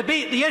allowed to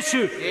debate the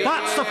issue.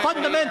 That's the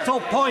fundamental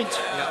point.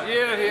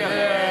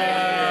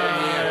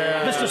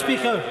 Mr.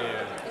 Speaker,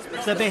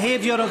 the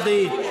behaviour of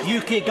the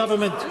UK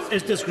government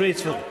is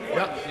disgraceful.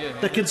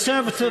 The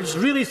Conservatives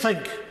really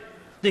think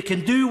they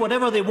can do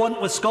whatever they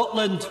want with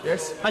Scotland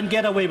and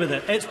get away with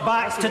it. It's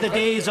back to the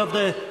days of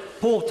the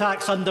poll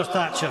tax under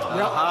Thatcher.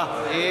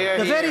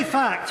 The very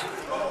fact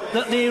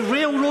that they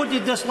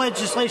railroaded this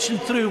legislation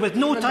through with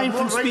no time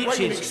for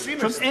speeches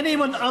from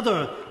anyone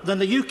other than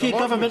the UK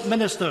Government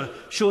Minister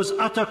shows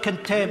utter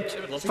contempt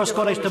for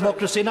Scottish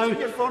democracy. Now,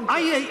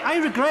 I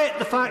regret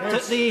the fact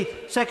that the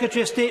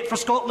Secretary of State for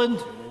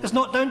Scotland is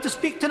not down to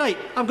speak tonight.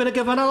 I'm going to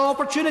give him another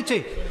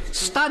opportunity.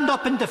 Stand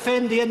up and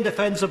defend the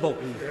indefensible.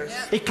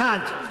 He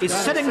can't. He's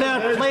sitting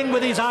there playing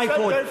with his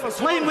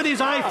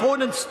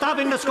iPhone, and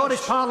stabbing the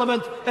Scottish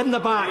Parliament in the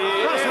back.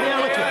 That's the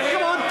reality.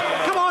 Come on,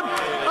 come on,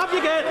 up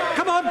you get.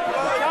 Come on,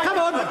 come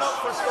on,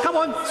 come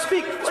on.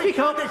 Speak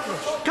up.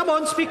 Come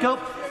on, speak up.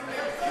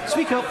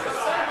 Speak up.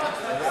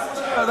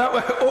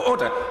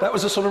 Order. That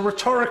was a sort of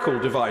rhetorical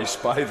device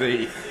by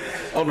the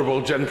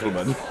honourable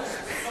gentleman.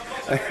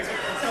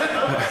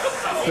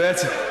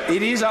 But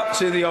it is up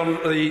to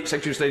the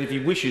Secretary of State if he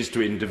wishes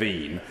to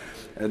intervene.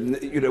 And,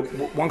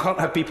 one can't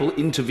have people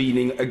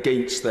intervening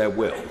against their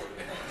will.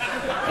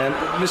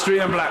 Mr.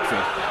 Ian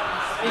Blackford.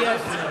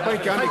 Yes,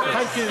 thank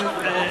you,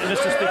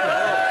 Mr.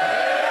 Speaker.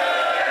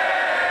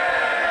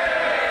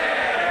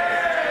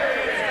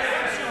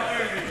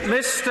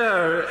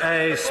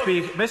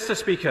 Mr.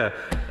 Speaker,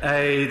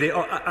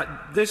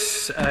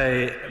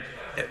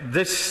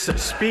 this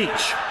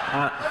speech,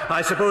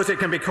 I suppose it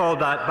can be called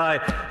that by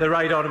the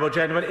right honourable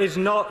gentleman, is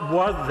not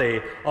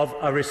worthy of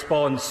a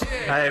response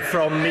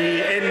from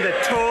me in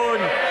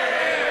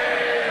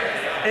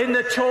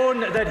the tone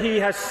that he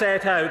has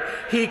set out.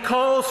 He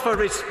calls for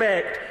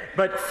respect,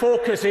 but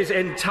focuses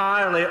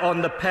entirely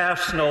on the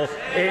personal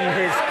in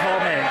his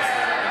comments.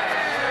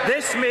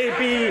 This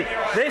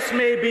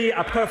may be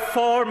a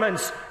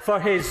performance for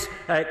his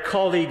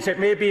colleagues. It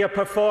may be a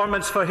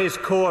performance for his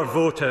core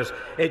voters.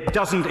 It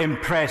doesn't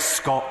impress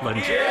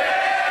Scotland.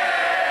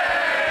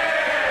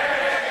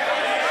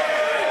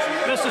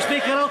 Mr.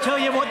 Speaker, I'll tell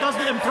you what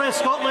doesn't impress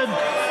Scotland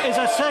is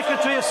a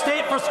Secretary of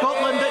State for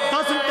Scotland that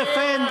doesn't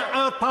defend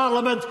our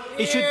Parliament.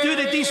 He should do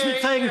the decent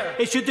thing,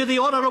 he should do the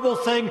honourable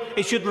thing,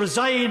 he should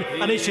resign,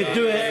 and he should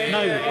do it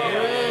now.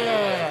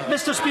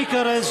 Mr. Speaker,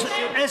 as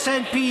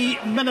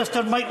SNP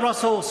Minister Mike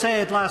Russell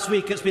said last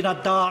week, it's been a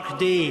dark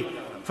day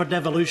for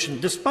devolution.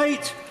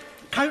 Despite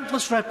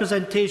countless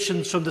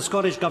representations from the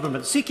Scottish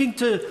Government seeking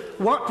to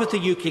work with the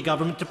UK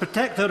Government to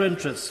protect their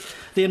interests,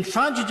 the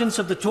intransigence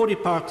of the Tory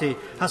party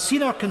has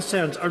seen our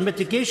concerns, our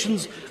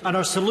mitigations and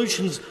our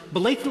solutions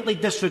blatantly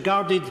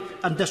disregarded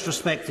and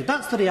disrespected.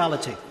 That's the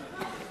reality.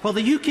 While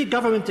the UK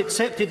Government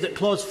accepted that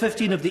Clause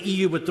 15 of the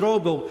EU Withdrawal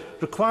Bill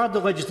required the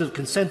legislative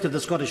consent of the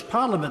Scottish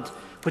Parliament,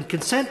 when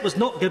consent was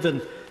not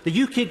given,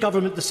 the UK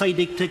Government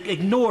decided to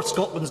ignore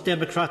Scotland's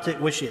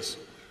democratic wishes.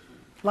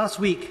 Last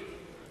week,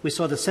 we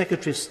saw the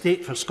Secretary of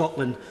State for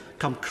Scotland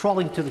come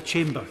crawling to the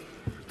chamber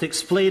to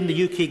explain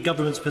the UK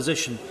Government's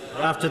position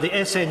after the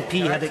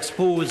SNP had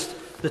exposed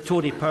the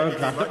Tory power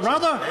grab. But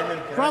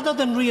rather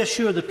than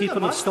reassure the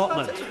people of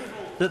Scotland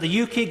that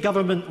the UK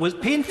Government was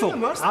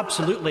painful,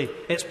 absolutely,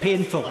 it's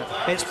painful.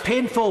 It's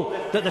painful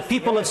that the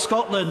people of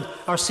Scotland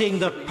are seeing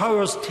their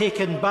powers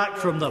taken back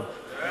from them.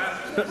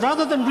 But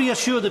rather than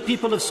reassure the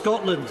people of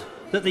Scotland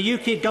that the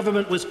UK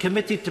Government was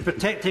committed to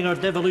protecting our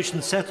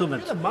devolution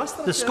settlement,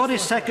 the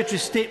Scottish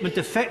Secretary's statement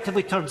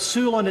effectively turned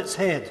Sewell on its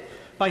head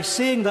by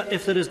saying that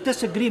if there is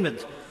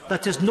disagreement,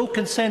 that is no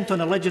consent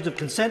on a legislative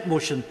consent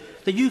motion,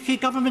 the UK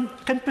Government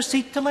can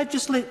proceed to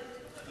legislate.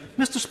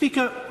 Mr.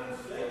 Speaker,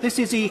 this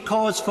is a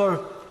cause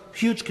for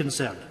huge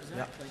concern,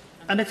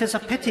 and it is a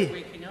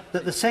pity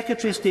that the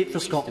Secretary of State for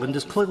Scotland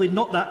is clearly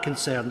not that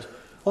concerned,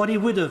 or he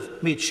would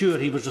have made sure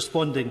he was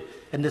responding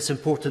in this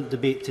important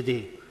debate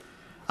today.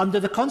 Under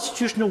the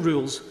constitutional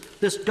rules,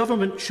 this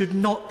government should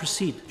not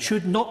proceed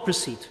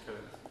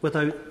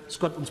without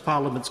Scotland's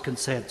Parliament's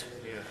consent.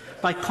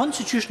 By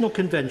constitutional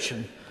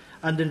convention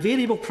and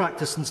invariable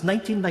practice since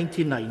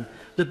 1999,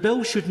 the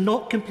bill should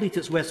not complete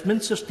its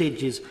Westminster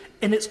stages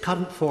in its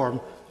current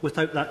form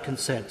without that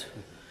consent.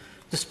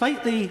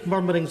 Despite the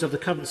murmurings of the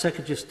current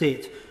Secretary of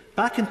State,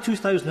 back in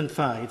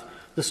 2005,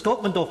 the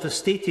Scotland Office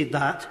stated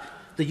that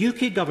the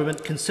UK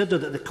Government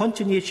considered that the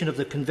continuation of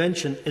the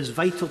Convention is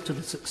vital to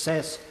the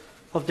success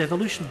of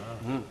devolution.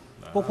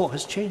 Well, what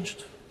has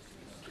changed?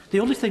 The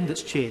only thing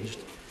that's changed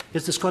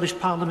is the Scottish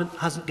Parliament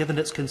hasn't given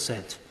its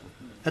consent,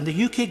 and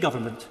the UK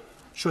Government,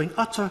 showing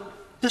utter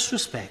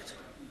disrespect,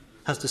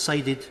 has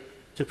decided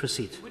to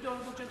proceed.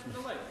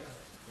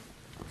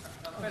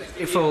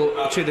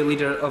 Grateful to the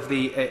Leader of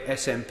the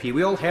SNP.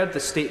 We all heard the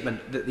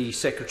statement that the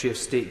Secretary of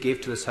State gave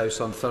to this House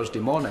on Thursday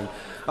morning.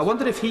 I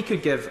wonder if he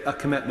could give a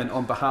commitment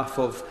on behalf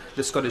of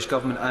the Scottish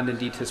Government and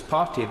indeed his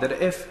party that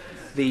if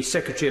the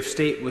Secretary of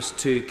State was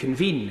to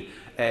convene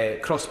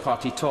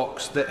cross-party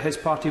talks, that his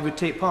party would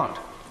take part.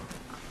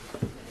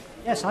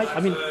 Yes, I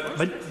mean,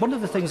 one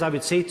of the things I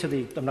would say to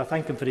the, and I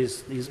thank him for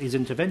his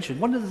intervention,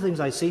 one of the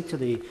things I say to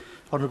the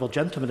honourable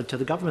gentleman and to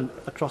the government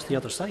across the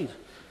other side,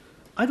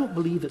 I don't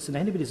believe it's in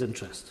anybody's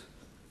interest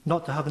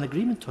not to have an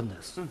agreement on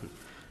this.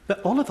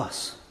 But all of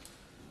us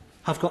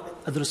have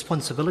got the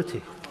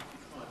responsibility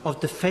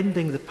of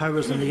defending the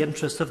powers and the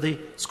interests of the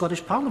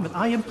Scottish Parliament.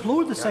 I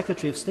implore the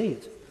Secretary of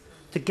State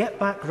to get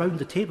back round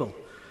the table.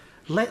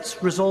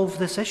 Let's resolve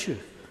this issue.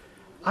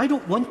 I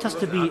don't want us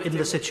to be in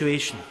the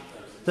situation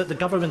that the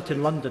government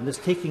in London is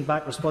taking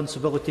back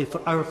responsibility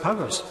for our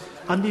powers,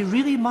 and they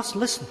really must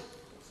listen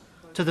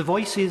to the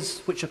voices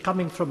which are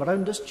coming from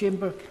around this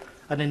chamber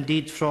and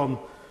indeed from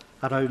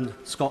around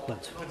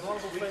Scotland.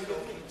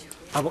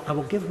 I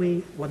will give way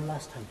one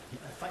last time.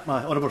 Thank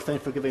my honourable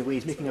friend for giving way.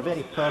 He's making a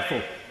very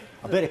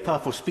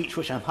powerful speech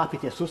which I'm happy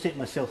to associate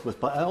myself with,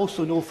 but I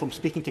also know from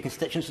speaking to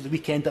constituents of the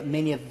weekend that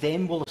many of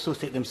them will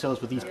associate themselves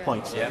with these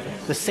points.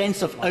 The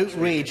sense of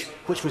outrage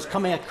which was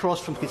coming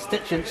across from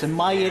constituents in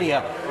my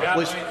area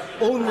was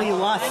only the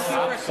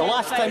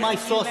last time I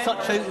saw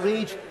such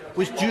outrage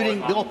was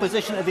during the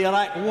opposition to the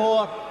Iraq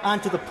War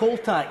and to the poll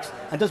tax.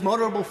 And does my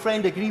honourable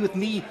friend agree with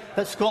me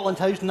that Scotland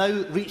has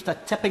now reached a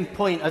tipping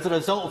point as a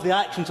result of the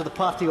actions of the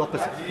party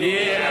opposite?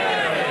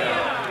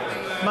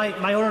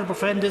 My honourable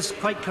friend is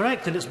quite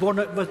correct, and it's borne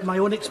out with my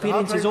own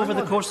experiences over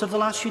the course of the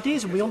last few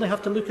days. And we only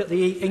have to look at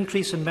the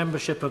increase in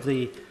membership of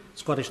the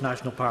Scottish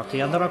National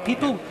Party. And there are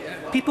people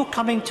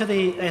coming to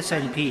the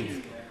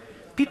SNP,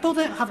 people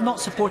that have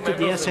not supported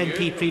the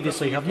SNP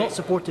previously, have not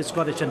supported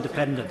Scottish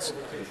independence,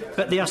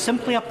 but they are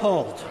simply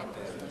appalled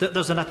that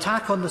there's an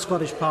attack on the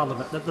Scottish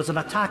Parliament, that there's an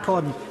attack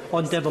on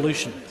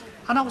devolution.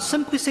 And I'll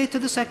simply say to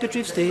the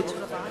Secretary of State,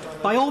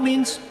 by all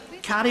means,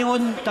 carry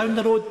on down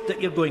the road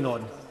that you're going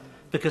on,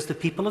 because the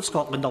people of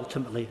Scotland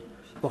ultimately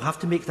will have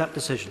to make that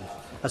decision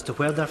as to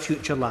where their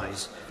future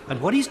lies.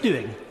 And what he's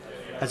doing,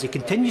 as he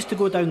continues to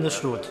go down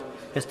this road,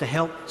 is to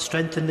help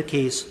strengthen the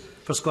case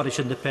for Scottish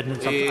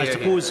independence. I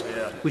suppose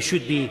we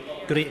should be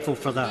grateful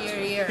for that.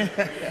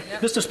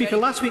 Mr. Speaker,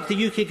 last week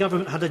the UK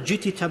Government had a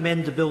duty to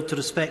amend the bill to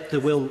respect the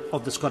will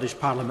of the Scottish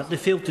Parliament. They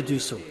failed to do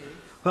so.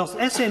 Whilst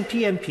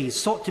SNP MPs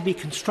sought to be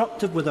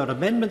constructive with our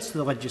amendments to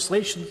the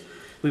legislation,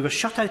 we were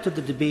shut out of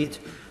the debate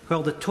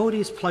while the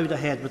Tories ploughed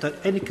ahead without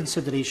any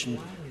consideration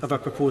of our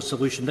proposed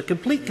solution. The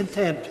complete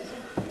contempt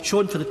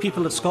shown for the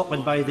people of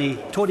Scotland by the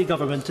Tory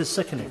government is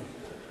sickening.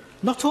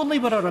 Not only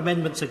were our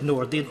amendments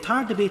ignored, the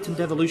entire debate on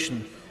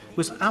devolution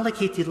was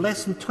allocated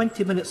less than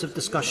 20 minutes of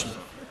discussion,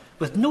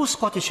 with no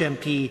Scottish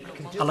MP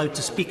allowed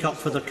to speak up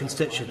for their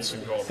constituents.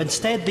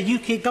 Instead, the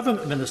UK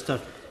Government Minister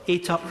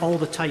ate up all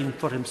the time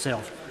for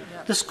himself.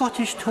 The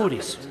Scottish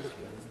Tories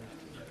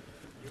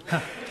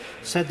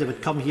said they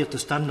would come here to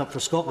stand up for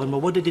Scotland.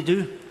 Well, what did they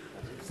do?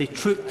 They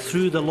trooped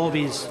through the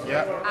lobbies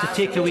to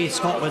take away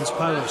Scotland's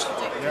powers.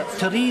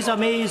 Theresa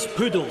May's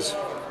poodles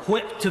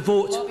whipped to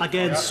vote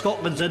against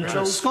Scotland's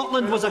interests.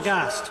 Scotland was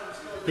aghast.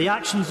 The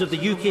actions of the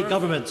UK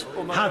Government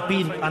have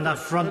been an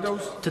affront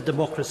to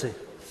democracy.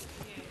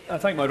 I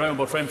thank my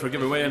honourable friend for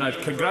giving way, and I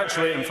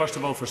congratulate him first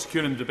of all for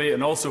securing the debate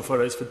and also for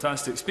his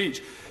fantastic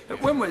speech.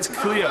 When it's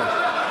clear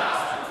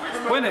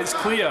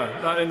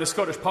that in the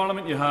Scottish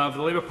Parliament you have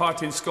the Labour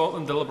Party in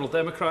Scotland, the Liberal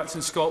Democrats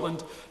in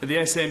Scotland, the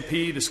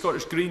SNP, the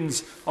Scottish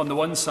Greens on the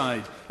one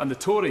side and the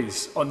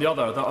Tories on the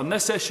other, that on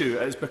this issue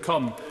it has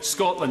become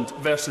Scotland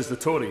versus the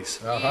Tories.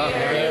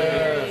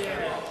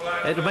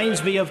 It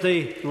reminds me of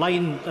the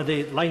line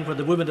where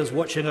the woman is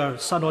watching her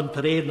son on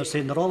parade and they're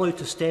saying they're all out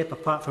to step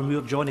apart from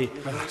your Johnny,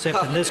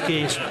 except in this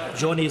case,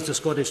 Johnny is the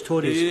Scottish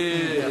Tories.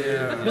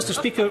 Mr.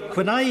 Speaker,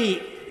 when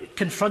I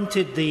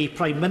confronted the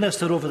Prime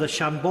Minister over the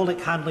shambolic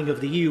handling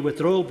of the EU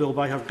withdrawal bill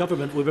by her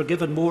government, we were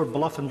given more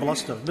bluff and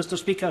bluster. Mr.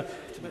 Speaker,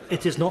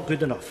 it is not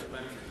good enough.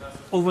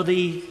 Over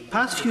the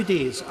past few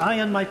days, I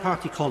and my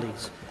party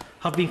colleagues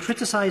have been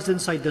criticised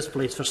inside this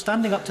place for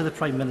standing up to the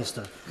Prime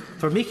Minister,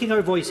 for making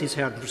our voices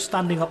heard, and for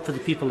standing up for the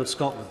people of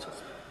Scotland.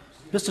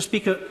 Mr.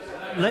 Speaker,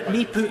 let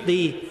me put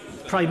the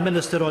Prime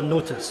Minister on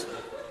notice.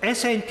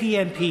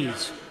 SNP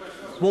MPs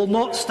will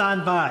not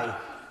stand by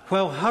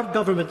while her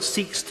government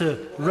seeks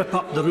to rip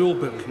up the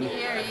rulebook.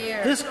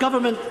 This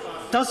government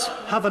does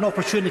have an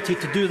opportunity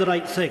to do the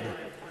right thing.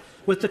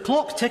 With the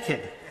clock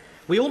ticking,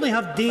 we only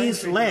have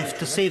days left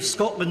to save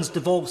Scotland's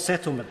devolved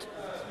settlement.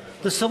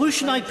 The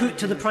solution I put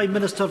to the Prime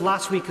Minister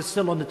last week is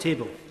still on the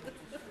table.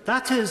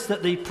 That is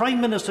that the Prime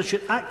Minister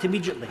should act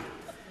immediately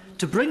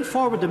to bring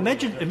forward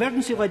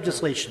emergency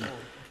legislation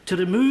to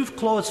remove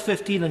Clause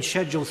 15 and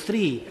Schedule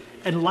 3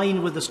 in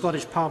line with the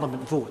Scottish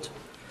Parliament vote.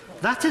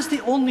 That is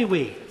the only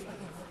way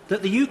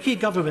that the UK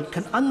Government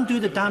can undo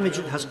the damage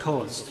it has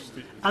caused,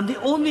 and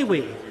the only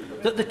way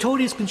that the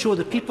Tories can show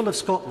the people of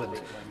Scotland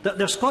that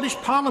their Scottish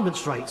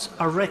Parliament's rights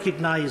are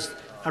recognised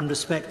and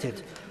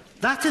respected.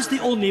 That is the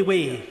only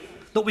way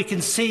that we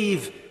can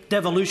save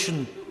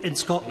devolution in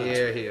Scotland.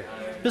 Hear, hear.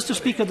 Mr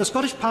Speaker, the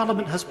Scottish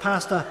Parliament has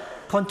passed a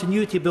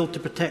continuity bill to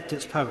protect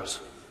its powers.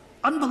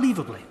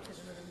 Unbelievably,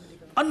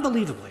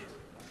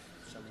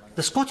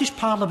 the Scottish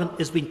Parliament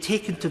is being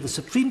taken to the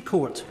Supreme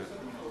Court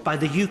by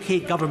the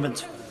UK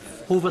Government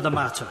over the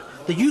matter.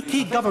 The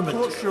UK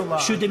Government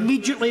should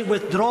immediately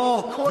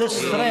withdraw this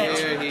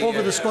threat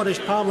over the Scottish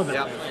Parliament.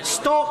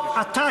 Stop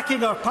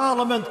attacking our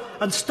Parliament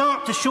and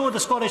start to show the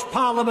Scottish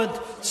Parliament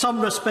some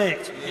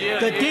respect.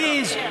 The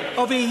days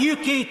of a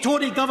UK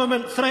Tory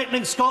government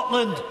threatening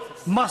Scotland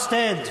must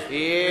end.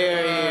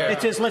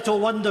 It is little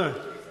wonder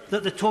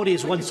that the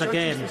Tories once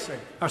again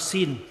are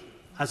seen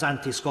as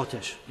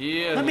anti-Scottish.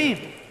 Let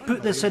me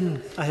put this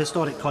in a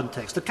historic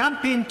context. The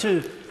campaign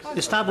to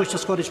establish the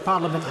Scottish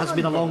Parliament has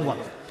been a long one.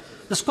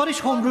 The Scottish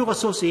Home Rule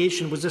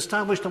Association was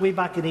established way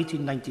back in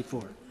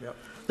 1894.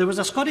 There was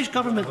a Scottish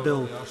Government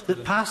bill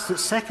that passed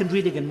its second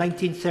reading in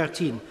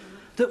 1913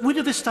 that would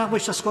have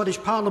established a Scottish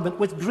Parliament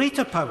with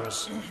greater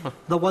powers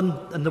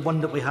than the one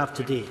that we have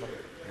today.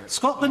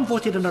 Scotland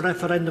voted in a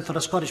referendum for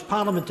a Scottish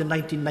Parliament in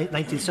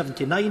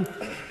 1979,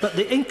 but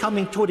the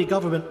incoming Tory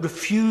government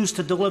refused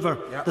to deliver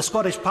the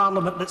Scottish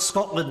Parliament that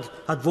Scotland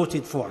had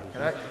voted for.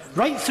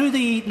 Right through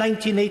the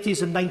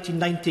 1980s and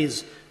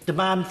 1990s,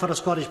 demand for a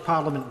Scottish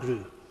Parliament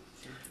grew.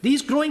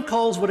 These growing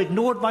calls were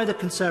ignored by the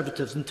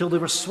Conservatives until they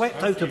were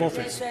swept out of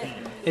office.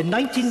 In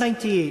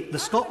 1998, the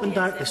Scotland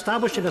Act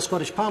establishing a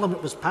Scottish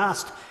Parliament was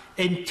passed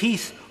in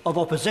teeth of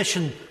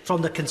opposition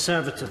from the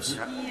Conservatives.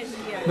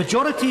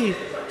 Majority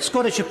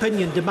Scottish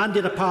opinion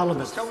demanded a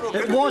Parliament.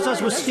 It was, as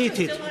was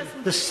stated,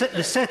 the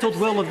settled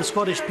will of the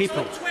Scottish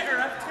people.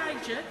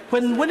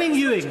 When Winnie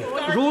Ewing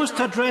rose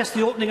to address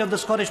the opening of the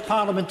Scottish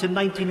Parliament in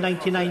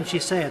 1999, she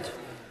said,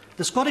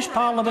 "The Scottish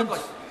Parliament,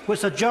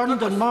 which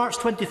adjourned on March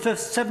 25,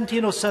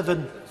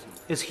 1707,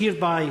 is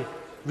hereby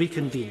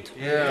reconvened."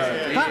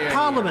 That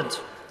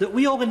Parliament that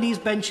we all in these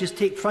benches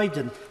take pride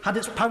in had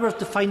its powers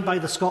defined by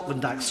the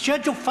Scotland Act.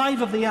 Schedule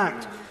 5 of the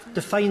Act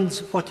defines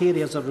what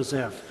areas are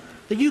reserved.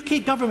 The UK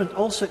Government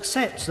also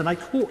accepts, and I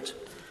quote,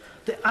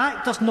 "The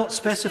Act does not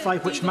specify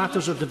which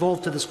matters are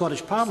devolved to the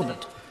Scottish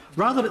Parliament.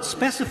 Rather, it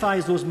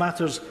specifies those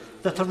matters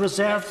that are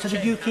reserved to the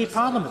UK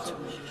Parliament.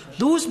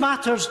 Those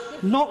matters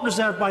not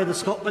reserved by the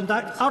Scotland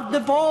Act are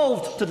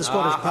devolved to the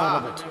Scottish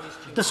Parliament.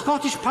 The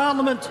Scottish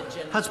Parliament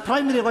has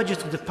primary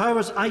legislative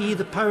powers, i.e.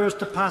 the powers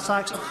to pass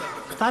acts."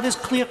 That is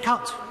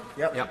clear-cut.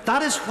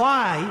 That is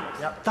why,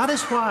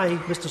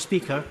 Mr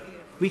Speaker,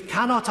 we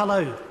cannot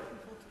allow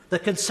the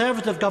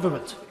Conservative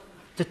Government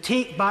to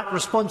take back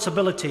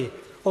responsibility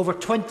over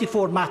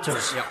 24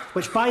 matters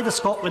which, by the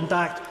Scotland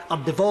Act, are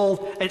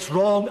devolved. It's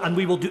wrong, and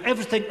we will do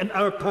everything in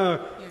our power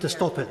to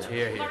stop it.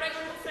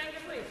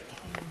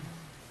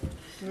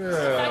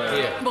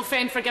 Honourable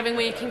friend for giving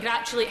way and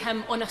congratulate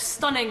him on a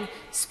stunning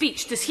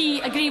speech. Does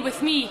he agree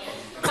with me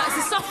that, as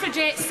the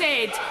suffragette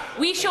said,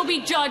 we shall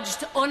be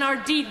judged on our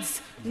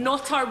deeds,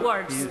 not our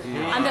words,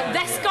 and that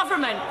this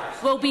government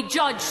will be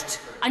judged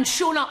and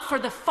shown up for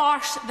the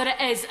farce that it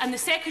is, and the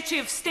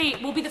Secretary of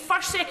State will be the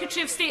first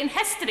Secretary of State in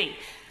history,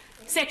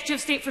 Secretary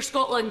of State for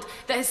Scotland,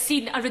 that has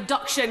seen a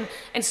reduction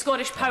in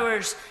Scottish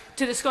powers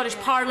to the Scottish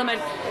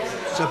Parliament,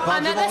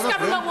 and that this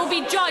government will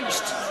be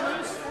judged,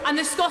 and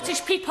the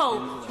Scottish people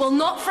will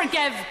not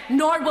forgive,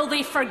 nor will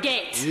they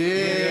forget.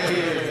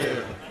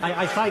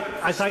 I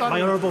thank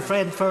my honourable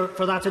friend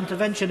for that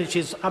intervention.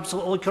 She's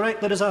absolutely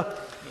correct. There is a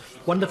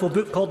wonderful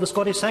book called The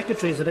Scottish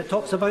Secretaries, and it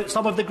talks about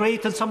some of the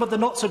great and some of the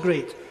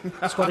not-so-great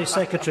Scottish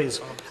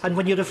secretaries. And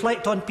when you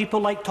reflect on people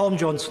like Tom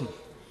Johnson,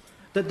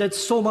 that did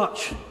so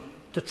much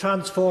to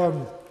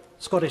transform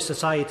Scottish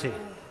society,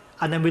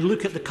 and then we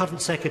look at the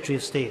current Secretary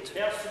of State.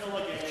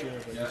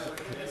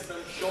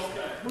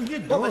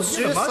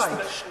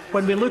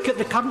 When we look at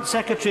the current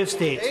Secretary of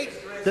State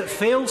that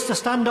fails to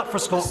stand up for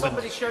Scotland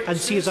and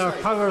sees our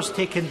powers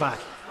taken back.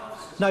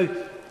 Now,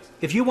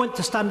 if you want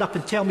to stand up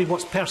and tell me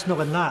what's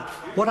personal in that,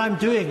 what I'm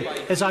doing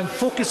is I'm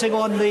focusing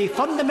on the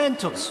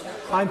fundamentals.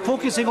 I'm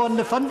focusing on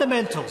the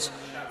fundamentals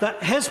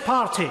that his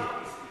party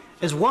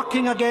is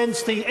working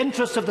against the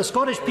interests of the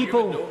Scottish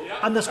people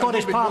and the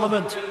Scottish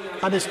Parliament,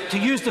 and is, to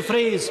use the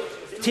phrase,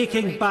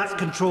 taking back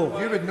control.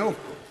 You would know.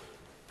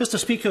 Mr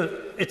Speaker,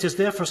 it is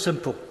therefore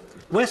simple.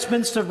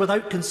 Westminster,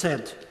 without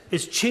consent,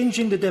 is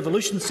changing the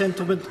devolution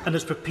sentiment and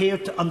is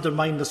prepared to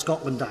undermine the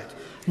Scotland Act.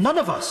 None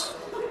of us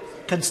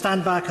can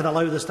stand back and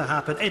allow this to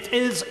happen. It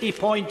is a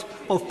point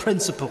of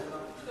principle.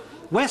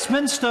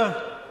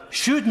 Westminster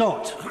should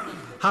not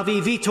have a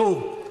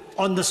veto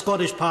on the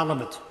Scottish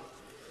Parliament.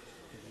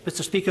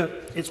 Mr Speaker,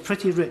 it's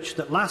pretty rich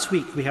that last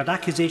week we heard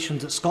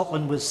accusations that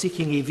Scotland was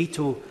seeking a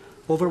veto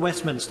over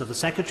Westminster. The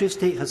Secretary of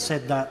State has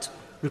said that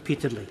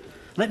repeatedly.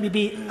 Let me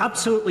be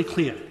absolutely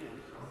clear.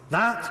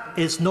 That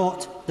is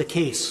not the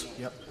case.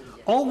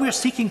 All we are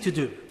seeking to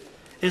do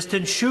is to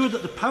ensure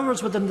that the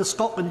powers within the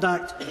Scotland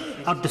Act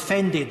are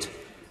defended,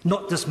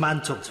 not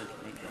dismantled.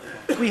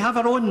 We have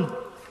our own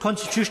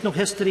constitutional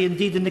history,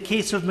 indeed, in the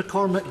case of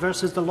McCormick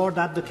versus the Lord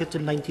Advocate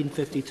in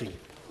 1953.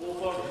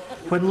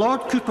 When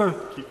Lord Cooper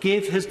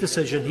gave his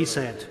decision, he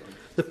said,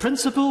 "The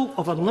principle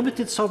of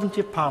unlimited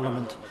sovereignty of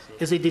Parliament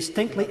is a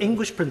distinctly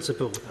English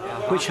principle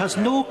which has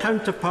no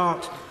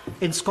counterpart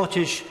in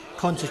Scottish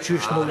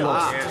constitutional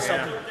law.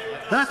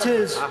 That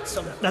is,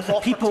 that the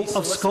people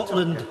of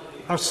Scotland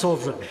are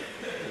sovereign.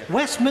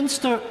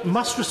 Westminster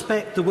must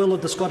respect the will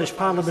of the Scottish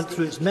Parliament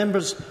through its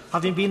members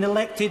having been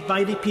elected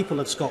by the people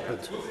of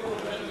Scotland.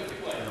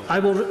 I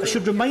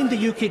should remind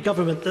the UK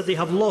Government that they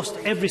have lost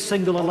every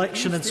single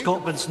election in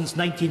Scotland since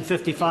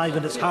 1955,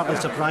 and it's hardly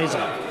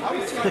surprising.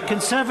 The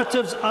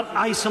Conservatives are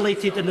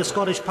isolated in the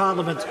Scottish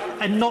Parliament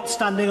and not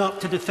standing up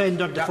to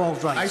defend our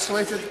devolved rights.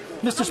 Isolated.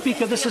 Mr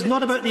Speaker, this is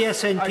not about the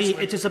SNP,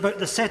 it is about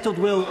the settled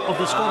will of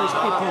the Scottish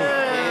people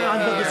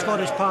and of the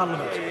Scottish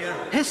Parliament.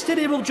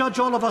 History will judge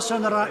all of us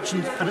on our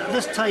actions, and at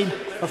this time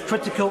of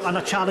critical and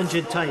a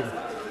challenging time.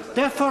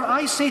 Therefore,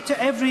 I say to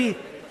every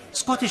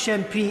Scottish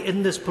MP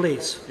in this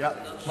place,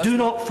 do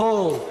not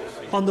fall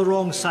on the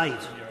wrong side.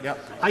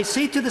 I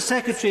say to the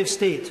Secretary of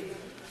State,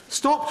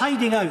 stop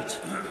hiding out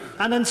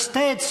and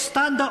instead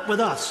stand up with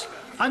us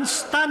and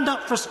stand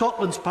up for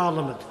Scotland's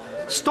Parliament.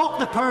 Stop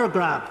the power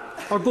grab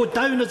or go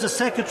down as the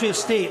Secretary of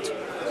State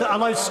that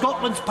allows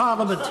Scotland's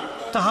Parliament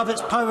to have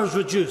its powers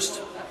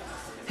reduced.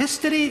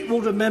 History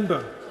will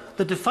remember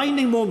the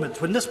defining moment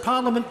when this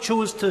Parliament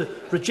chose to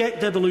reject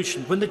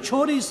devolution, when the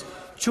Tories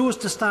chose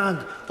to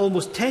stand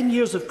almost 10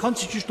 years of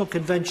constitutional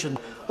convention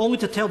only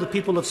to tell the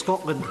people of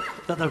Scotland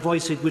that their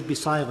voices would be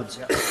silenced.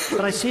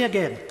 But I say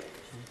again,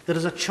 there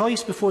is a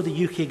choice before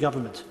the UK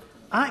Government.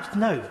 Act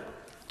now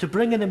to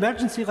bring in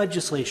emergency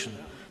legislation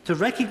to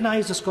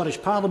recognise the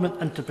Scottish Parliament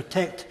and to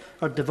protect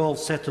our devolved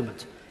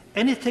settlement.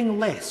 Anything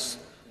less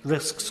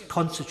risks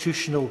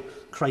constitutional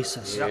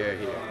crisis.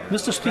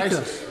 Mr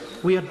Speaker,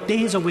 we are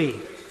days away.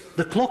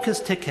 The clock is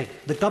ticking.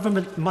 The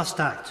Government must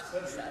act.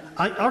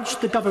 I urge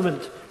the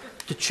Government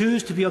to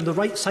choose to be on the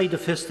right side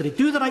of history,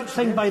 do the right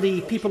thing by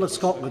the people of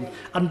Scotland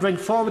and bring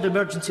forward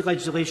emergency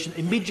legislation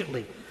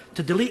immediately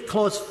to delete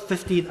Clause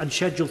 15 and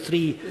Schedule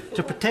 3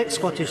 to protect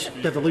Scottish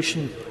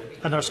devolution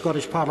and our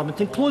Scottish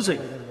Parliament. In closing,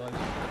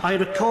 I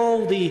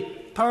recall the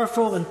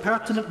powerful and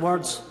pertinent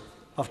words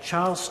of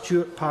Charles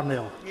Stewart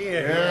Parnell.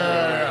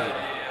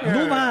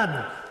 No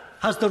man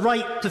has the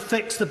right to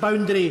fix the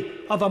boundary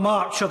of a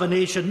march of a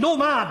nation. No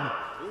man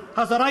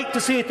has the right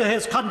to say to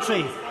his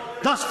country,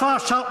 thus far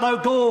shalt thou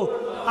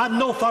go and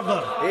no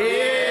further.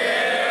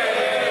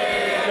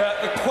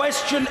 The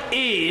question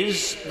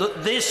is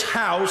that this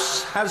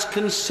House has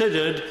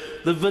considered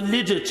the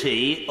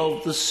validity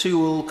of the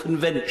Sewell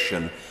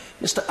Convention.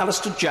 Mr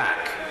Alistair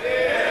Jack.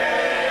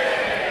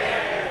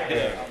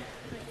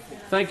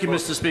 Thank you,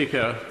 Mr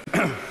Speaker.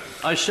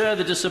 I share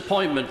the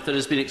disappointment that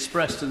has been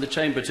expressed in the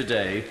Chamber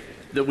today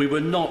that we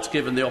were not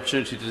given the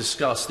opportunity to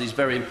discuss these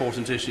very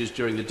important issues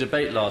during the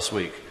debate last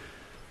week.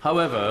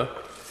 However,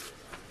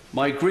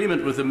 my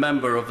agreement with the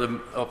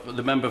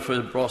member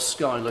for Ross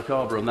Sky and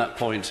Lochaber on that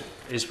point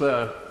is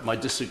where my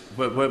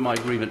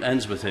agreement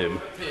ends with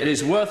him. It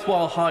is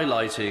worthwhile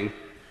highlighting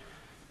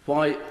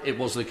why it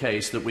was the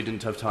case that we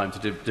didn't have time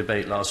to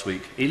debate last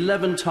week.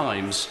 11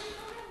 times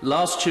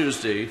last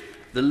Tuesday,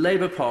 the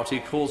Labour Party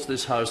caused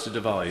this House to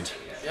divide.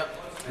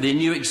 They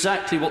knew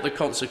exactly what the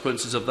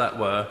consequences of that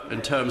were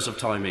in terms of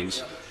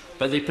timings,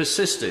 but they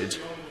persisted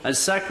and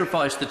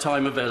sacrificed the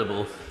time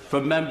available for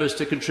members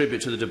to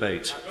contribute to the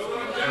debate.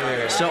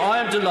 So I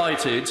am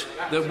delighted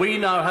that we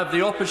now have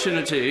the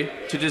opportunity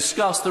to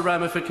discuss the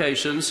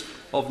ramifications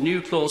of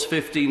new Clause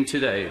 15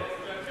 today.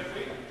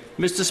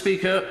 Mr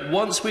Speaker,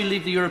 once we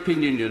leave the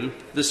European Union,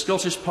 the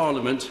Scottish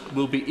Parliament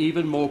will be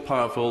even more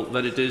powerful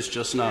than it is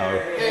just now.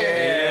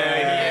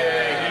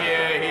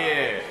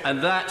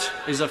 And that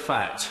is a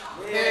fact.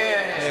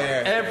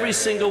 Every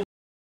single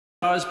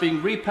powers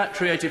being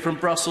repatriated from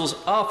Brussels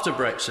after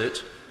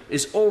Brexit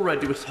is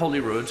already with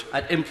Holyrood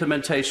at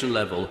implementation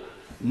level.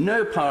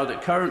 No power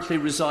that currently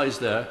resides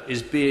there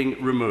is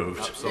being removed.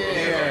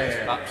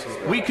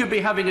 Absolutely. We could be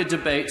having a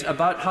debate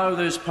about how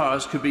those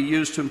powers could be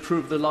used to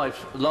improve the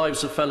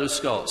lives of fellow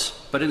Scots.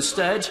 But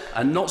instead,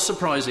 and not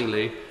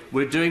surprisingly,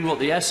 we're doing what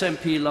the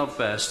SNP love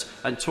best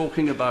and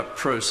talking about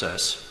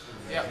process.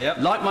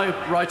 Like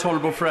my right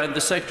honourable friend,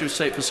 the Secretary of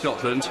State for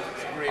Scotland,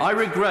 I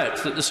regret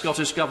that the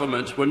Scottish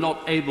Government were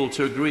not able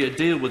to agree a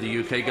deal with the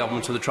UK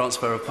Government on the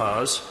transfer of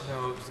powers.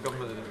 No, the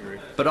Government didn't agree.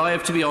 But I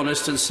have to be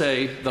honest and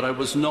say that I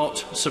was not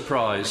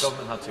surprised. The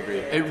Government had to agree.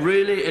 It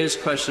really is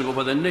questionable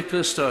whether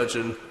Nicola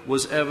Sturgeon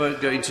was ever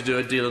going to do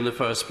a deal in the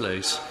first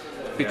place.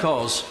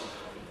 Because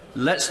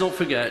let's not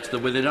forget that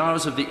within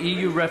hours of the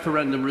EU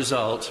referendum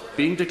result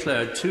being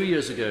declared 2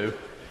 years ago,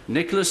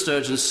 Nicola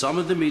Sturgeon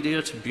summoned the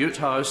media to Bute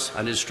House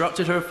and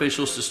instructed her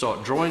officials to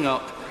start drawing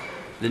up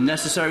the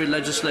necessary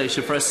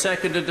legislation for a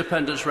second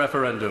independence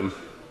referendum.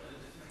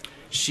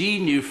 She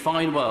knew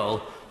fine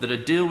well that a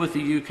deal with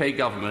the UK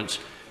Government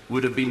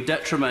would have been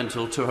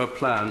detrimental to her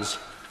plans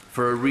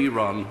for a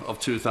rerun of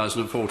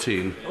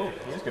 2014. Oh,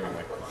 he's giving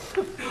way.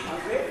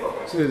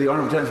 So the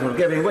honourable gentleman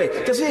giving way.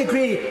 Does he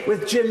agree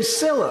with Jim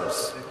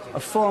Sillars a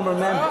former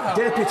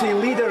deputy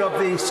leader of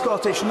the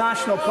Scottish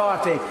National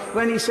Party,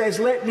 when he says,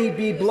 let me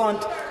be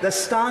blunt, the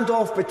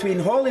standoff between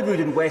Holyrood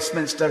and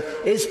Westminster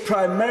is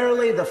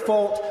primarily the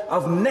fault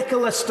of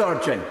Nicola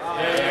Sturgeon.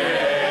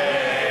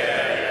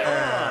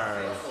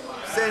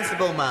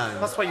 Sensible man.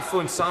 That's why you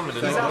phoned Salmon.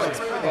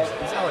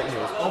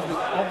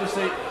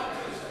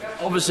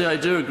 Obviously, I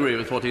do agree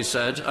with what he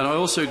said, and I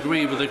also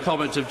agree with the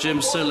comment of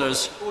Jim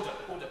Siller's.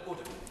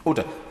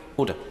 Order.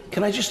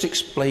 Can I just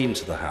explain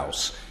to the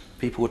House,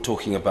 people were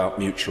talking about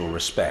mutual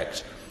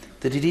respect,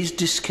 that it is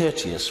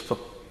discourteous for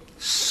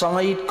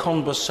side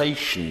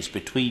conversations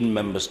between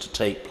members to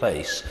take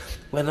place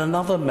when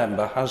another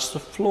member has the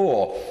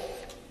floor.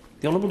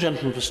 The Honourable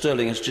Gentleman for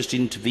Stirling has just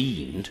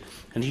intervened,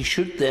 and he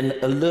should then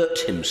alert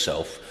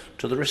himself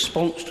to the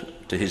response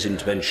to his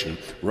intervention,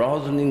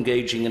 rather than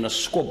engaging in a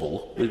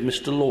squabble with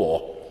Mr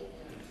Law.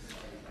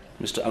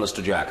 Mr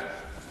Alistair Jack.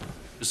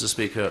 Mr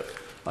Speaker,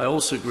 I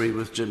also agree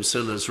with Jim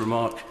Siller's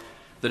remark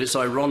that it's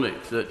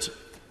ironic that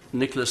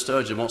Nicola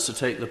Sturgeon wants to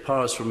take the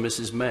powers from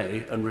Mrs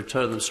May and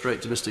return them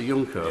straight to Mr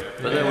Juncker.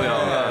 But there we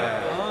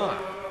are.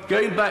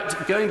 Going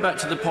back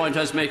to the point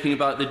I was making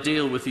about the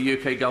deal with the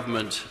UK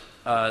government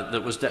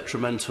that was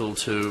detrimental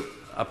to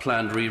a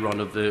planned rerun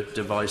of the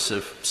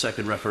divisive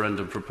second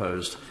referendum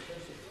proposed.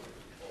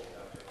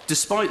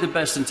 Despite the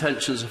best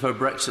intentions of her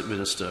Brexit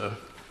minister,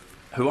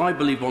 who I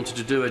believe wanted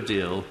to do a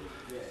deal,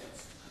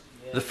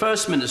 the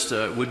First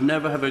Minister would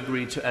never have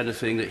agreed to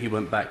anything that he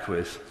went back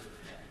with.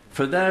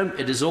 For them,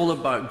 it is all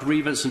about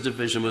grievance and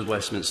division with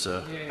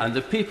Westminster, and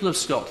the people of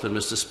Scotland,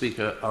 Mr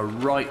Speaker, are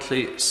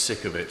rightly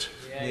sick of it.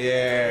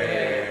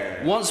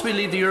 Once we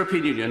leave the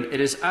European Union,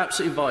 it is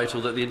absolutely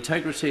vital that the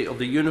integrity of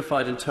the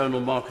unified internal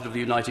market of the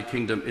United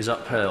Kingdom is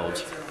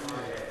upheld.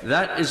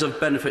 That is of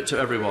benefit to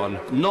everyone,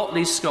 not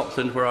least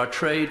Scotland, where our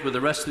trade with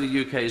the rest of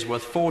the UK is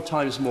worth 4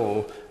 times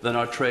more than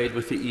our trade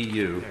with the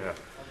EU.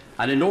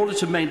 And in order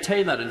to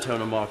maintain that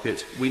internal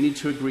market, we need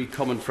to agree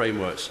common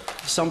frameworks,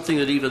 something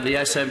that even the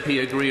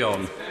SNP agree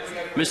on.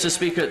 Mr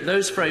Speaker,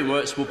 those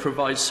frameworks will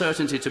provide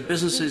certainty to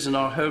businesses in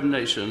our home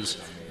nations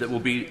that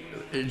will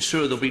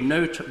ensure there will be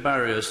no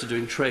barriers to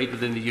doing trade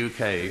within the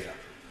UK.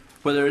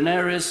 Whether in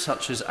areas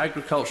such as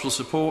agricultural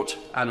support,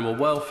 animal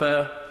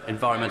welfare,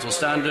 environmental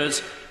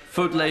standards,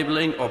 food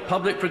labelling or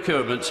public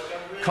procurement,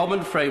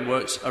 common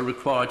frameworks are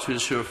required to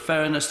ensure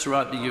fairness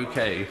throughout the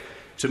UK,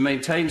 to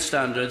maintain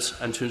standards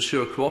and to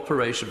ensure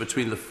cooperation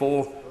between the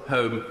 4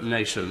 home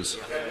nations.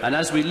 And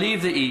as we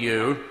leave the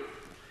EU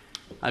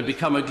and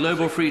become a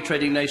global free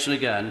trading nation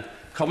again,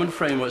 common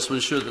frameworks will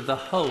ensure that the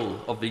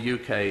whole of the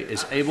UK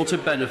is able to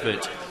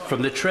benefit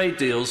from the trade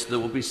deals that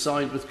will be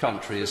signed with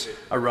countries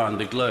around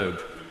the globe.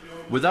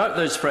 Without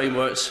those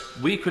frameworks,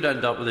 we could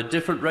end up with a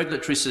different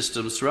regulatory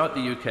systems throughout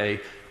the UK,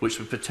 which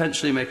would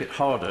potentially make it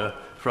harder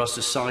for us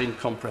to sign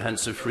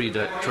comprehensive free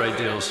trade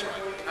deals.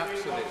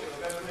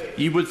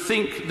 You would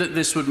think that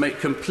this would make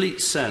complete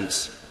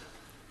sense,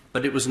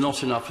 but it was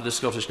not enough for the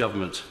Scottish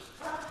Government.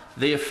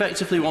 They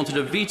effectively wanted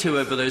a veto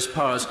over those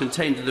powers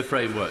contained in the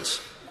frameworks,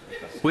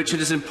 which it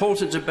is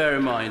important to bear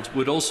in mind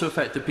would also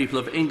affect the people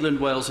of England,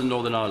 Wales and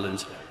Northern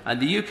Ireland.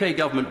 And the UK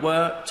Government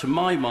were, to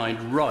my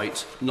mind,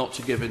 right not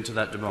to give in to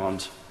that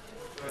demand.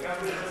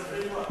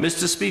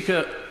 Mr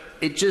Speaker,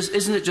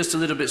 isn't it just a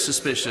little bit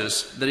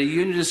suspicious that a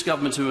unionist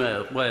government in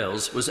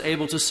Wales was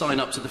able to sign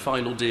up to the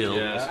final deal,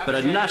 but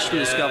a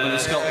nationalist government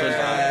in Scotland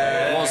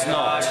was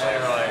not?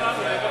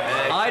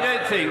 I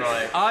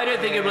don't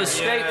think it will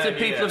escape the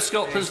people of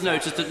Scotland's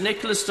notice that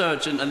Nicola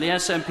Sturgeon and the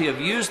SNP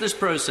have used this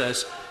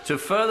process to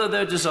further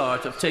their desire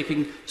of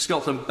taking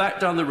Scotland back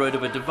down the road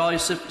of a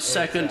divisive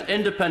second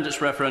independence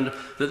referendum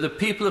that the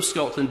people of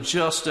Scotland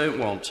just don't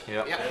want.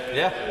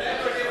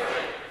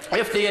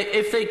 If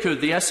they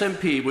could, the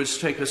SNP would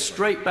take us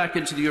straight back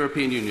into the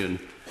European Union,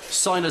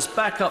 sign us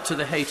back up to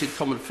the hated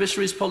common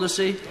fisheries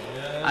policy,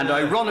 and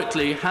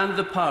ironically hand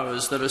the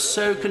powers that are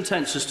so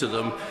contentious to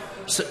them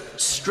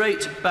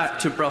straight back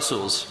to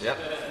Brussels.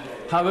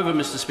 However,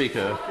 Mr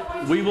Speaker,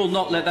 we will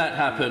not let that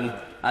happen,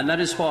 and that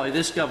is why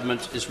this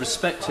government is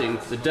respecting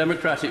the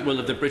democratic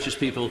will of the British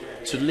people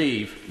to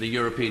leave the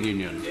European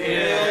Union.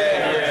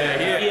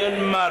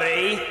 Ian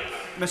Murray.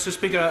 Mr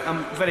Speaker,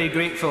 I'm very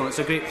grateful. It's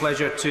a great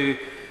pleasure to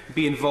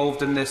be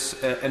involved in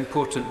this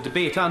important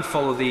debate and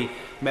follow the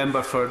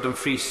member for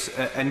Dumfries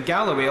and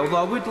Galloway, although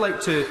I would like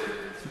to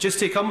just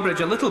take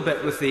umbrage a little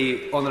bit with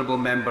the honourable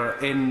member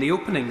in the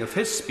opening of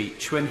his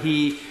speech when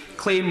he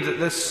claimed that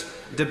this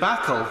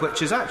debacle, which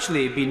has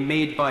actually been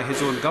made by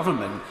his own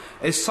government,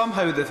 is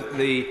somehow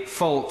the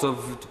fault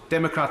of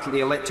democratically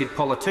elected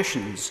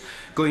politicians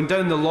going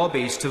down the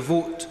lobbies to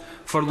vote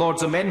for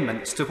Lord's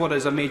amendments to what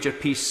is a major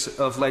piece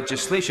of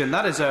legislation.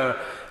 That is our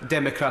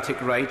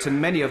democratic right, and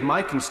many of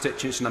my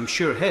constituents, and I'm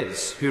sure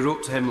his, who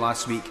wrote to him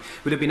last week,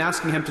 would have been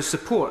asking him to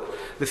support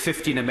the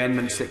 15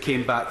 amendments that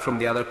came back from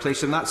the other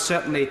place, and that's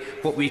certainly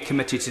what we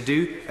committed to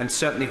do, and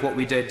certainly what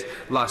we did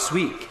last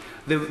week.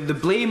 The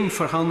blame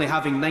for only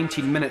having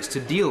 19 minutes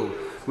to deal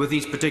with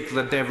these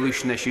particular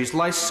devolution issues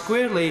lies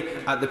squarely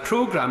at the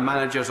programme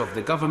managers of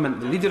the government,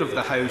 the leader of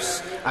the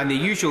House and the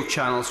usual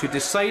channels who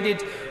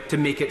decided to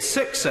make it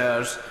 6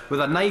 hours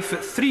with a knife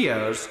at 3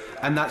 hours,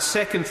 and that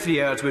second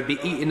 3 hours would be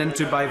eaten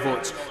into by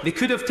votes. They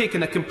could have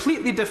taken a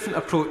completely different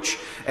approach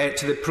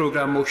to the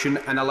programme motion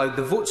and allowed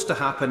the votes to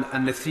happen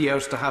and the 3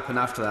 hours to happen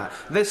after that.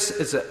 This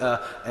is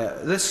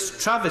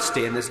this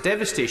travesty and this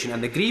devastation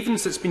and the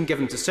grievance that's been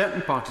given to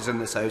certain parties in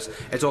this House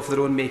is of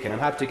their own making. I'm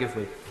happy to give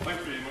way. Thank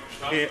you very much.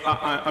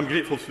 I'm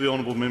grateful to the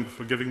honourable member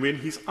for giving way, and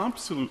he's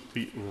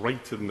absolutely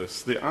right in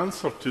this. The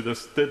answer to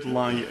this did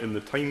lie in the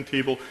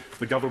timetable.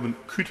 The government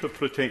could have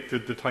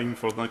protected the time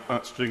for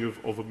that string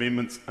of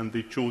amendments, and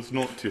they chose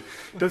not to.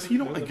 Does he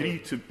not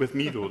agree with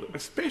me, though, that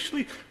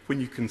especially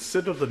when you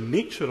consider the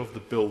nature of the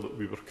bill that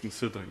we were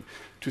considering,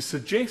 to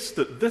suggest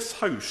that this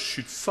House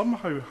should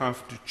somehow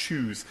have to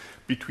choose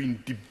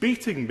between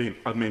debating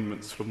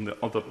amendments from the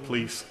other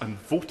place and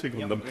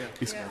voting on them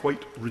is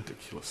quite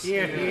ridiculous.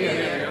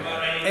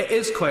 It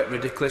is quite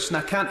ridiculous, and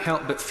I can't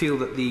help but feel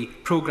that the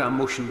programme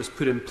motion was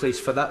put in place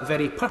for that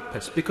very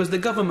purpose, because the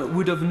government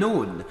would have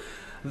known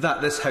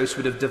that this House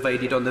would have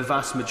divided on the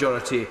vast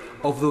majority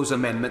of those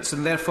amendments,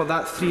 and therefore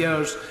that 3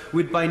 hours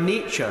would, by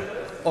nature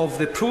of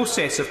the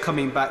process of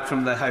coming back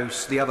from the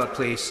House, the other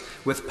place,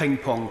 with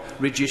ping-pong,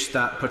 reduce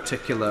that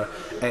particular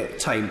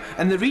time.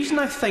 And the reason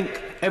I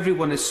think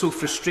everyone is so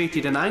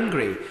frustrated and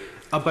angry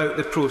about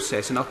the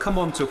process, and I'll come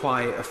on to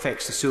why it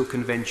affects the Sewell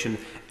Convention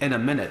in a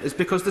minute, is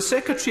because the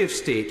Secretary of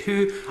State,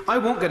 who, I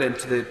won't get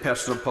into the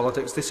personal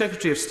politics, the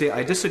Secretary of State,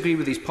 I disagree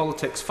with his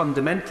politics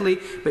fundamentally,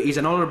 but he's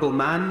an honourable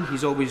man,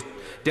 he's always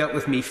dealt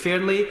with me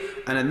fairly,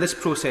 and in this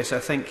process I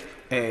think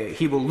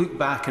he will look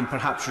back and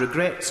perhaps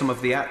regret some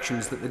of the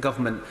actions that the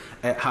government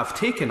have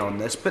taken on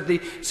this. But the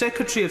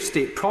Secretary of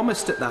State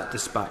promised at that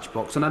dispatch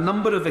box on a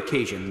number of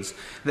occasions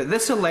that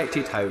this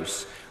elected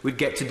House would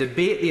get to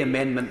debate the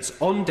amendments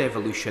on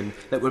devolution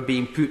that were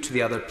being put to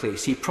the other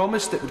place. He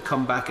promised it would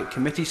come back at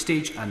committee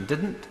stage and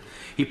didn't.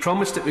 He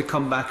promised it would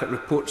come back at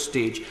report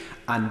stage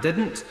and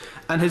didn't.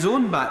 And his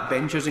own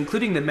backbenchers,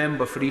 including the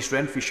member for East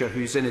Renfrewshire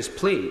who's in his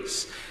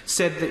place,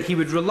 said that he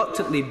would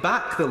reluctantly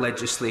back the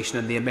legislation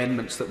and the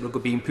amendments that were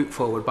being put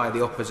forward by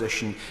the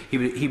opposition.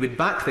 He would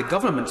back the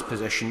government's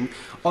position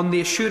on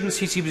the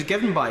assurances he was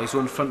given by his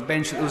own front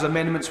bench that those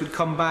amendments would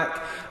come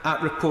back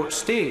at report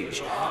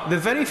stage. The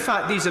very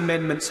fact these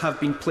amendments have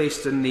been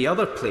placed in the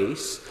other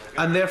place,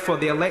 and therefore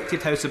the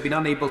elected House have been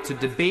unable to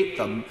debate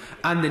them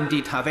and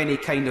indeed have any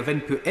kind of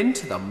input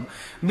into them,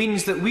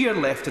 means that we are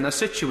left in a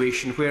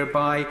situation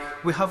whereby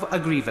we have a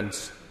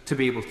grievance to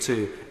be able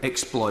to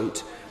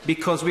exploit,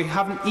 because we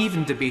haven't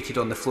even debated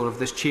on the floor of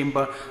this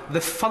chamber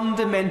the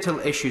fundamental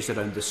issues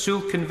around the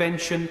Sewell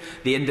Convention,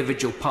 the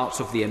individual parts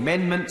of the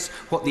amendments,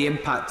 what the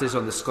impact is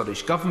on the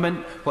Scottish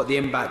Government, what the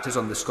impact is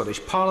on the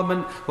Scottish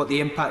Parliament, what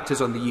the impact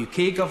is on the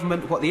UK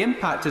Government, what the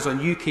impact is on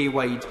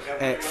UK-wide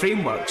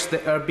frameworks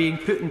that are being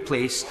put in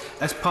place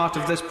as part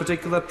of this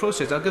particular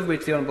process. I'll give way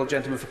to the honourable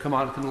gentleman for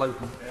Kilmarnock and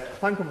Loughton.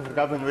 Thank you for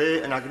giving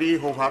way, and I agree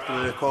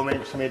wholeheartedly with the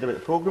comments made about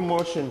the programme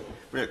motion.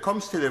 When it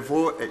comes to the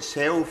vote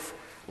itself,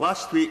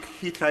 last week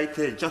he tried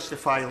to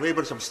justify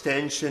Labour's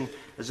abstention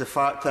as the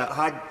fact that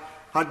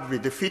had we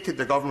defeated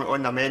the government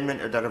on the amendment,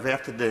 it would have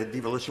reverted the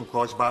devolution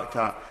clause back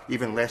to an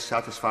even less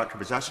satisfactory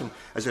position.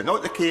 Is it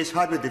not the case?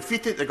 Had we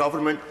defeated the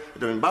government, it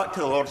would have been back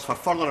to the Lords for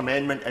further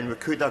amendment, and we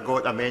could have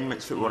got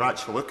amendments that we were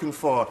actually looking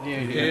for.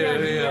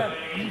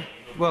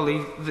 Well,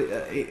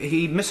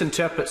 he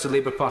misinterprets the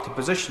Labour Party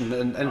position,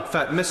 and in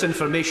fact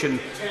misinformation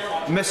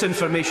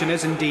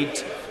is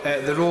indeed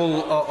the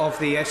role of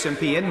the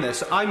SNP in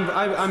this.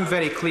 I'm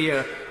very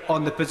clear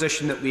on the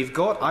position that we've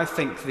got. I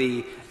think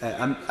the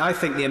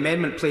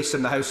amendment placed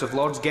in the House of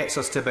Lords gets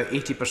us to about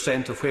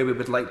 80% of where we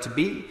would like to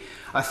be.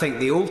 I think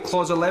the old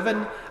Clause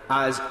 11,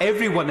 as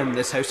everyone in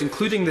this House,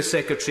 including the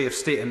Secretary of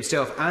State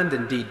himself and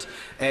indeed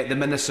the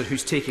Minister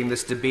who's taking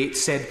this debate,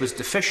 said was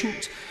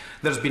deficient.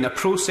 There's been a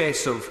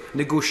process of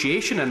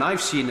negotiation, and I've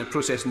seen in a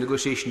process of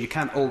negotiation you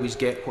can't always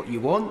get what you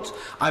want.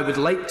 I would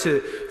like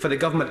for the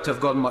government to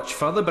have gone much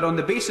further, but on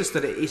the basis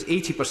that it is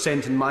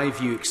 80% in my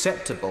view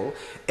acceptable,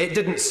 it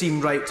didn't seem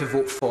right to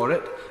vote for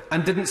it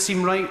and didn't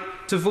seem right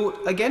to vote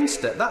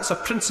against it. That's a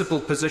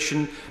principled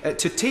position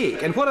to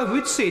take. And what I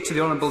would say to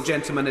the honourable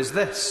gentleman is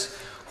this.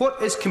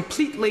 What is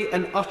completely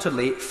and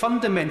utterly,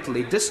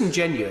 fundamentally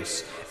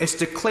disingenuous is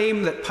to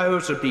claim that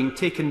powers are being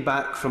taken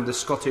back from the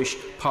Scottish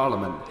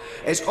Parliament.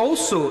 It's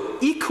also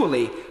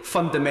equally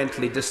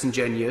fundamentally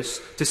disingenuous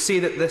to say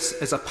that this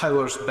is a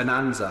powers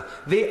bonanza.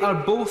 They are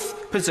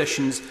both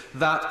positions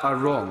that are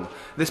wrong.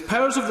 The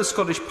powers of the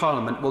Scottish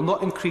Parliament will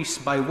not increase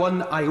by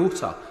 1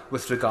 iota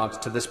with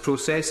regard to this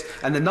process,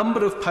 and the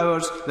number of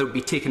powers that will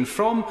be taken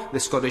from the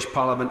Scottish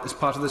Parliament as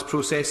part of this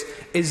process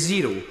is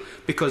 0,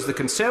 because the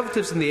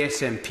Conservatives and the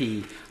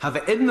SNP have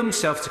it in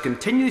themselves to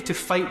continue to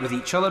fight with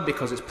each other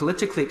because it's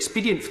politically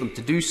expedient for them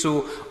to do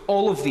so.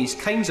 All of these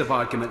kinds of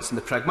arguments and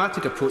the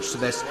pragmatic approach to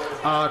this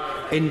are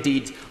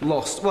indeed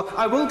lost. Well,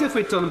 I will give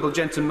way to the honourable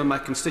gentleman, my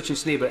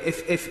constituency neighbour,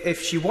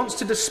 if she wants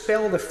to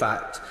dispel the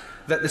fact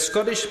that the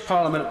Scottish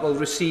Parliament will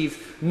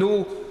receive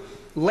no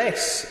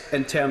less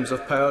in terms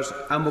of powers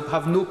and will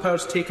have no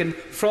powers taken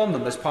from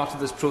them as part of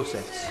this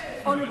process.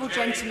 honourable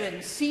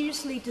gentleman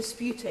seriously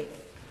disputing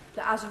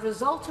that as a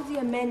result of the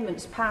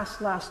amendments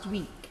passed last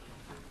week,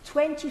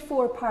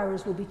 24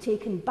 powers will be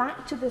taken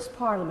back to this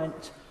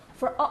Parliament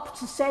for up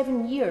to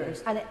 7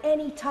 years, and at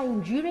any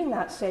time during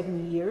that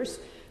 7 years,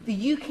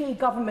 the UK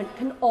Government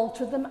can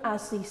alter them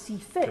as they see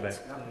fit?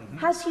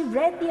 Has he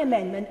read the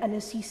amendment, and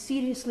is he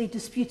seriously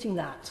disputing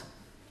that?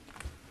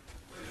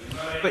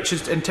 Which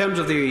is, in terms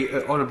of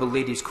the honourable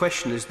lady's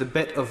question, is the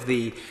bit of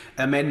the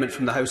amendment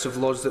from the House of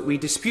Lords that we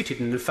disputed.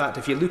 And in fact,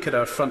 if you look at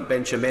our front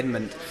bench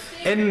amendment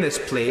in this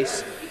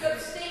place,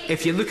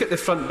 if you look at the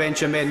front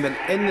bench amendment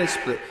in this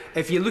place,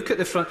 if you look at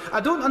the front,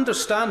 I don't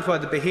understand why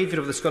the behaviour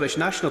of the Scottish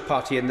National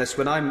Party in this,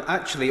 when I'm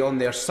actually on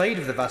their side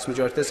of the vast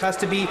majority of this, has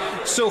to be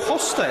so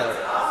hostile.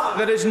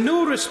 There is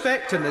no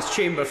respect in this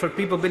chamber for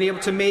people being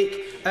able to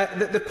make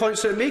the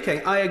points they're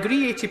making. I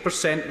agree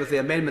 80% with the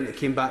amendment that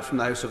came back from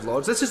the House of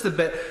Lords. This is the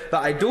bit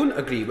that I don't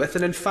agree with,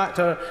 and in fact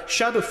our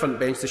shadow front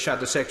bench, the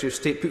Shadow Secretary of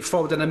State, put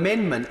forward an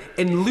amendment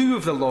in lieu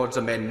of the Lords'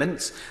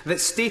 amendments that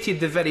stated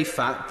the very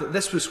fact that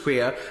this was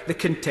where the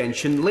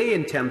contention lay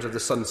in terms of the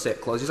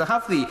sunset clauses. I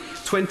have the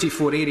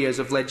 24 areas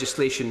of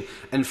legislation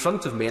in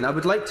front of me, and I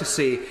would like to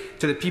say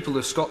to the people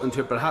of Scotland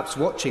who are perhaps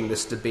watching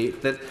this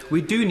debate that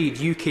we do need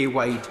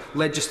UK-wide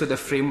legislative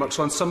frameworks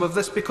on some of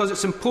this, because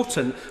it's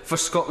important for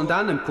Scotland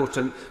and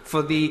important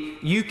for the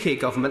UK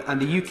Government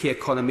and the UK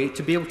economy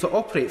to be able to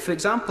operate. For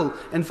example,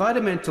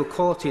 environmental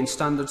quality and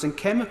standards in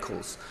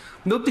chemicals.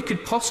 Nobody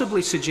could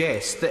possibly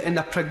suggest that in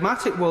a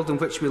pragmatic world in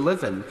which we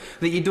live in,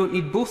 that you don't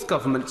need both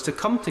governments to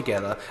come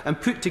together and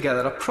put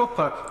together a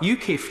proper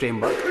UK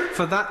framework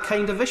for that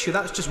kind of issue.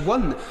 That's just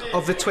one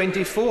of the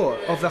 24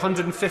 of the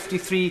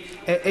 153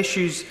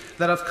 issues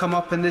that have come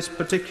up in this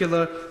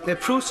particular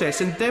process.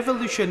 And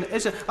devolution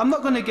is I'm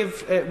not going to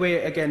give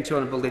way again to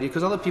Honourable Lady,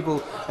 because other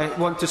people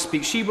want to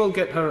speak. She will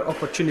get her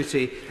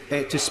opportunity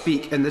to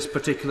speak in this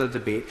particular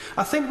debate.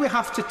 I think we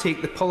have to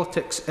take the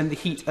politics and the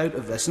heat out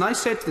of this. And I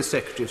said to the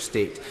Secretary of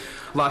State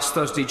last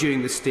Thursday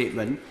during the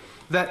statement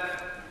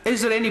that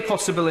is there any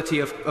possibility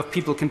of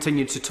people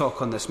continuing to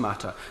talk on this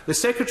matter? The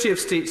Secretary of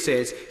State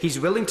says he's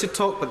willing to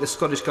talk, but the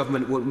Scottish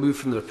Government won't move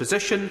from their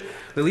position.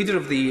 The leader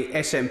of the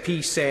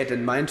SNP said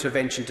in my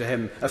intervention to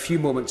him a few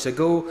moments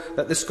ago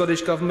that the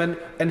Scottish Government,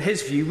 in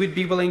his view, would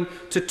be willing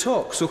to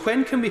talk. So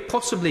when can we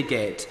possibly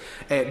get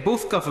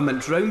both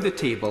governments round the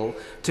table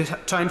to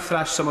try and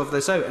thrash some of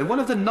this out? And one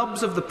of the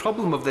nubs of the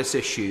problem of this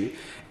issue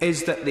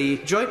is that the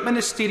Joint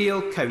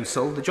Ministerial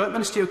Council, the Joint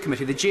Ministerial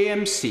Committee, the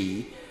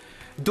JMC,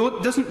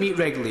 doesn't meet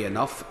regularly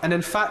enough, and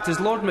in fact, as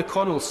Lord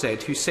McConnell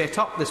said, who set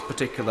up this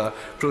particular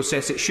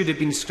process, it should have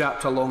been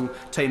scrapped a long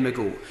time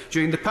ago.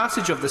 During the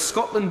passage of the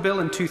Scotland Bill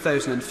in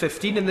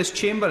 2015 in this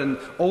chamber, and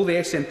all the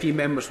SNP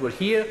members were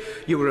here,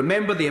 you will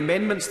remember the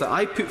amendments that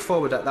I put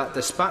forward at that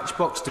dispatch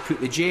box to put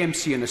the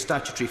JMC on a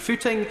statutory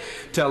footing,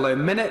 to allow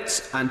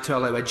minutes and to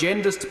allow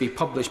agendas to be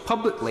published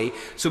publicly,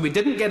 so we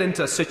didn't get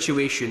into a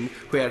situation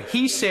where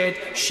he said,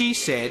 she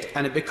said,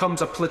 and it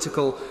becomes a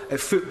political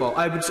football.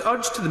 I would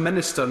urge to the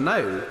Minister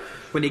now,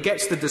 when he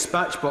gets the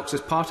dispatch box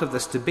as part of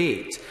this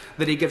debate,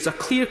 that he gives a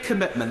clear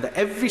commitment that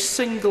every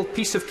single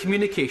piece of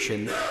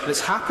communication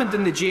that's happened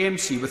in the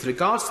JMC with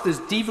regards to these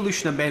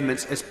devolution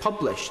amendments is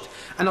published.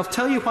 And I'll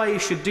tell you why he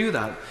should do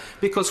that.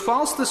 Because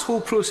whilst this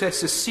whole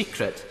process is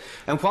secret,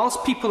 and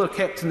whilst people are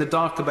kept in the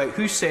dark about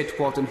who said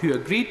what and who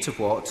agreed to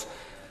what,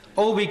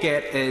 all we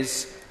get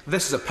is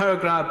this is a power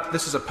grab,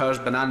 this is a powers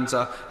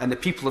bonanza, and the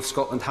people of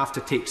Scotland have to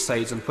take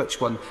sides on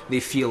which one they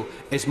feel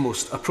is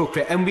most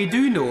appropriate. And we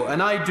do know,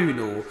 and I do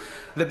know,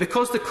 that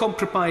because the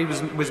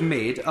compromise was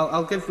made,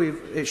 I'll give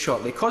it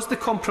shortly, because the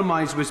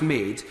compromise was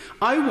made,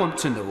 I want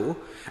to know,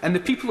 and the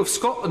people of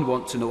Scotland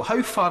want to know,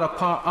 how far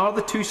apart are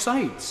the two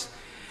sides?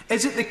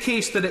 Is it the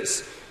case that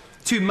it's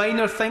two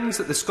minor things,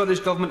 that the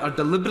Scottish Government are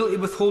deliberately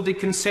withholding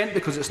consent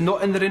because it's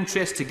not in their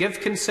interest to give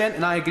consent?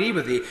 And I agree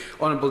with the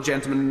honourable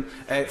gentleman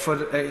for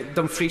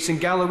Dumfries and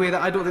Galloway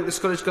that I don't think the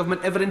Scottish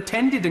Government ever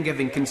intended in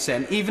giving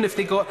consent, even if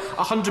they got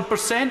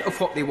 100%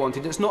 of what they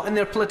wanted. It's not in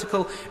their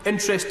political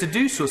interest to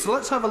do so. So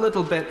let's have a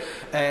little bit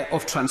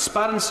of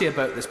transparency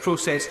about this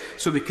process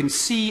so we can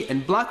see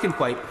in black and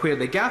white where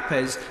the gap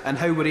is and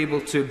how we're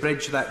able to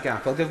bridge that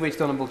gap. I'll give way to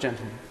the honourable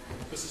gentleman.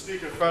 Mr.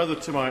 Speaker, further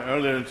to my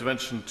earlier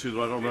intervention to the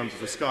right honourable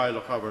members of Skye,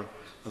 Lochaber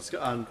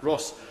and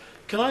Ross,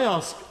 can I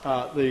ask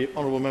the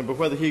honourable member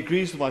whether he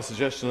agrees with my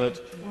suggestion that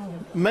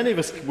many of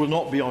us will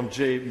not be on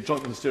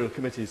joint ministerial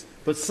committees,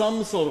 but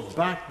some sort of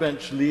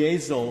backbench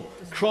liaison,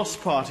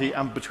 cross-party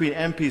and between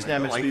MPs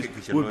and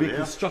MSPs would be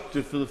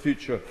constructive for the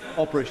future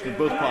operation of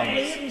both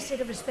parliaments?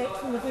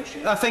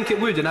 I think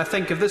it would, and I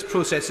think if this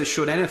process has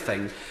shown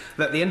anything,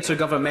 that the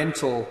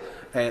intergovernmental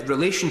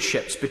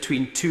relationships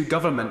between two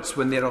governments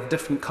when they're of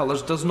different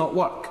colours does not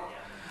work.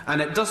 And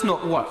it does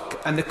not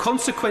work. And the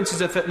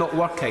consequences of it not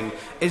working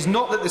is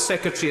not that the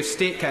Secretary of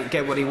State can't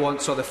get what he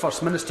wants or the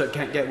First Minister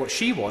can't get what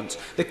she wants.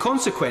 The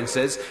consequence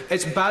is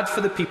it's bad for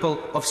the people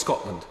of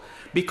Scotland.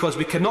 because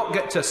we cannot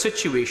get to a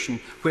situation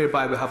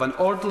whereby we have an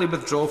orderly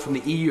withdrawal from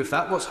the EU if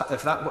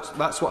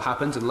that's what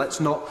happens, and let's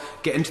not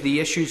get into the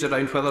issues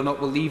around whether or not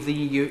we'll leave the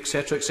EU,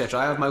 etc., etc.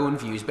 I have my own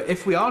views, but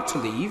if we are to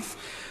leave,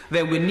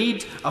 then we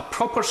need a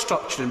proper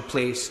structure in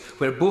place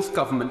where both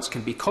governments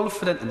can be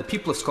confident and the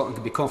people of Scotland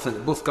can be confident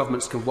that both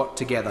governments can work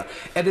together.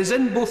 It is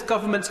in both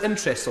governments'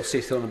 interests, I'll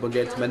say to the honourable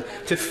gentleman,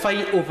 to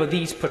fight over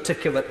these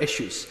particular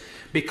issues,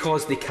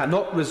 because they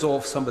cannot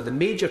resolve some of the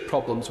major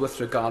problems with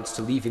regards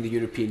to leaving the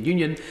European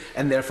Union,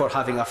 and therefore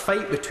having a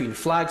fight between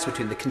flags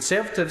between the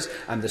Conservatives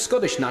and the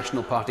Scottish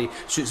National Party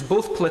shoots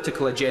both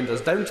political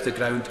agendas down to the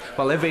ground,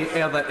 while every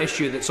other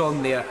issue that's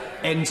on there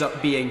ends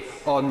up being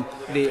on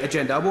the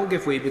agenda. I won't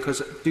give way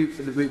because we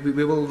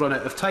will run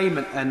out of time,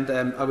 and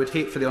I would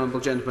hate for the honourable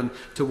gentleman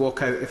to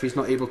walk out if he's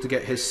not able to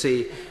get his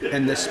say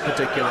in this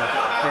particular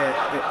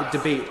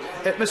debate.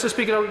 Mr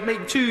Speaker, I'll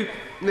make two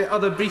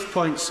other brief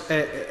points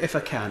if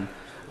I can.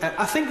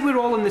 I think we're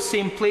all in the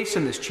same place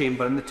in this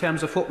chamber in the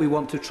terms of what we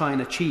want to try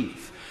and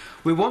achieve.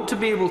 We want to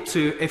be able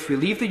to, if we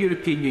leave the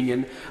European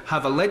Union,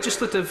 have a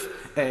legislative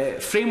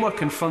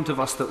framework in front of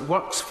us that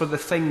works for the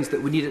things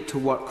that we need it to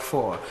work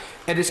for.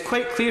 It is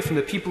quite clear from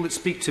the people that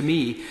speak to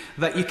me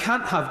that you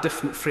can't have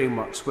different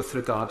frameworks with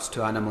regards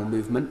to animal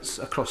movements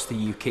across the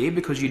UK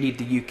because you need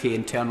the UK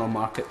internal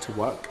market to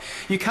work.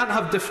 You can't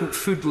have different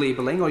food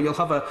labelling, or you'll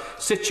have a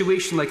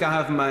situation like I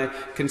have in my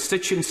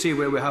constituency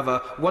where we have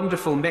a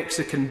wonderful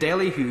Mexican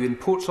deli who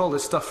imports all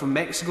this stuff from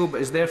Mexico but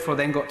has therefore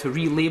then got to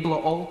relabel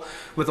it all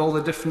with all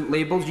the different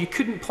labels. You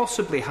couldn't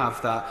possibly have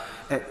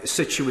that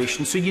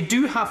situation. So you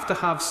do have to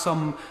have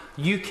some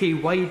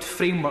UK-wide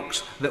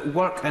frameworks that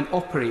work and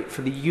operate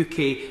for the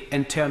UK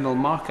internal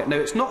market. Now,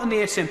 it's not in the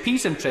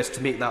SNP's interest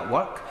to make that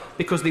work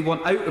because they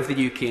want out of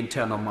the UK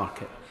internal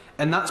market.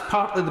 And that's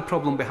partly the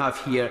problem we have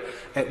here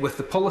with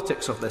the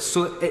politics of this.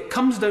 So it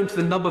comes down to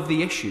the nub of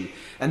the issue.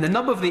 And the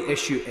nub of the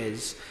issue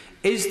is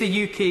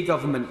the UK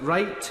government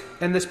right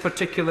in this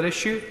particular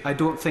issue? I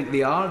don't think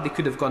they are. They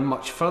could have gone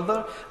much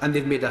further, and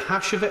they've made a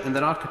hash of it, and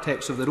they're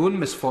architects of their own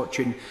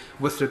misfortune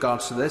with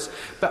regards to this.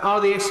 But are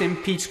the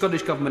SNP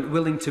Scottish Government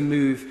willing to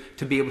move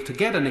to be able to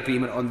get an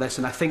agreement on this?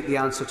 And I think the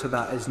answer to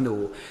that is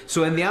no.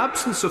 So in the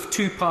absence of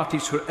two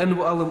parties who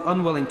are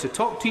unwilling to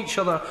talk to each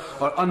other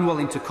or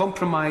unwilling to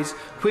compromise,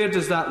 where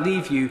does that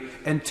leave you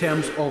in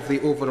terms of the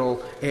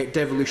overall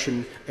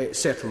devolution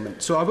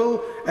settlement? So I will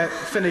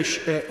finish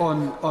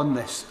on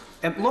this.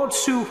 Lord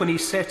Sewell, when he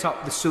set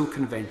up the Sewell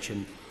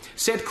Convention,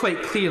 said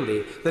quite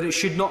clearly that it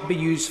should not be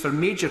used for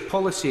major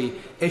policy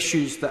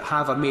issues that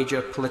have a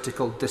major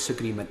political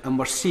disagreement, and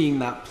we're seeing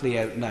that play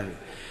out now.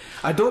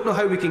 I don't know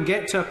how we can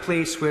get to a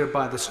place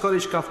whereby the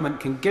Scottish Government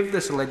can give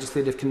this a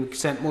legislative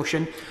consent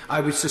motion.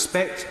 I would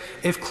suspect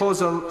if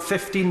Clause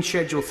 15,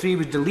 Schedule 3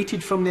 was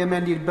deleted from the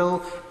amended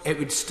bill, it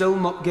would still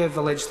not give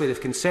a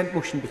legislative consent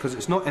motion because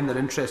it's not in their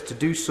interest to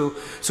do so.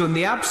 So in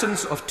the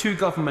absence of two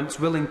governments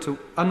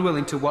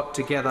unwilling to work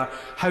together,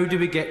 how do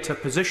we get to a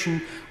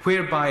position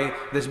whereby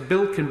this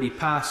bill can be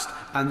passed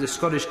and the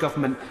Scottish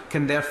Government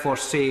can therefore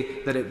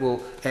say that it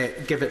will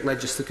give it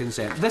legislative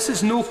consent? This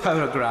is no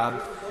power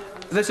grab.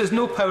 This is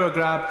no power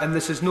grab and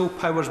this is no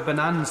powers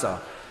bonanza,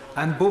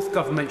 and both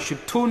governments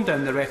should tone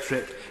down the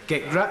rhetoric,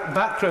 get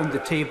back round the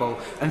table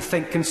and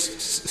think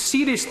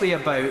seriously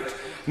about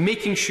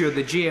making sure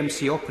the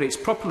JMC operates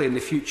properly in the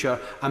future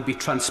and be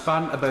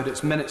transparent about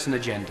its minutes and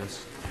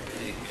agendas.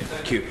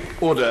 Thank you.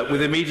 Order.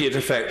 With immediate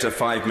effect, a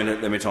 5-minute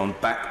limit on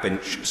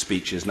backbench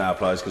speeches now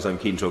applies because I'm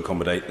keen to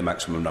accommodate the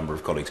maximum number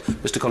of colleagues.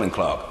 Mr Colin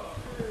Clark.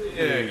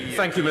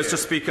 Thank you, Mr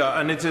Speaker,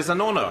 and it is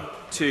an honour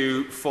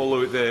to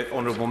follow the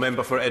honourable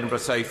member for Edinburgh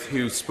South,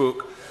 who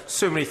spoke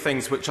so many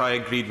things which I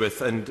agreed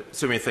with and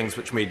so many things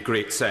which made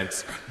great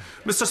sense.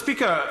 Mr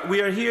Speaker,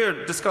 we are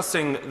here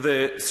discussing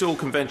the Sewell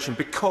Convention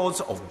because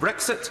of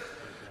Brexit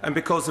and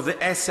because of the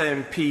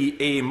SNP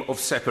aim of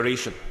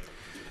separation.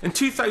 In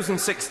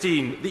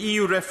 2016, the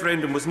EU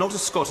referendum was not a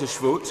Scottish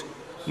vote,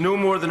 no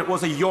more than it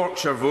was a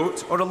Yorkshire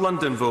vote or a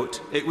London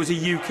vote. It was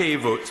a UK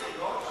vote.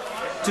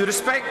 To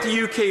respect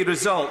the UK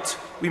result,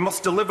 we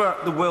must deliver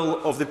the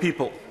will of the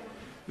people.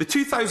 The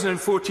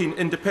 2014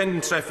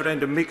 independence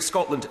referendum makes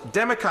Scotland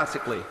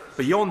democratically,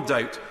 beyond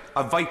doubt,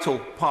 a vital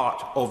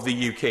part of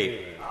the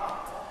UK.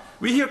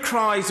 We hear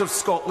cries of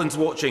Scotland's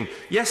watching.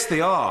 Yes, they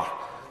are.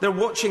 They're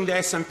watching the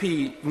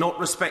SNP not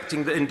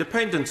respecting the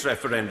independence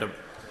referendum.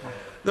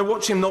 They're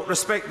watching not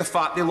respect the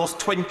fact they lost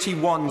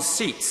 21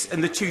 seats in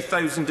the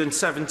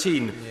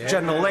 2017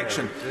 general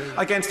election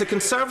against the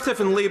Conservative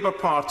and Labour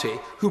Party,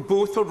 who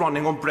both are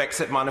running on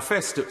Brexit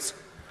manifestos.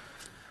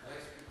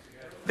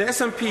 The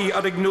SNP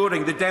are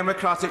ignoring the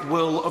democratic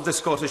will of the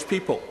Scottish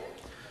people.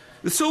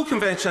 The Sewell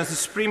Convention, as the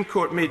Supreme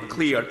Court made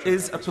clear,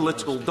 is a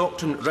political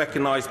doctrine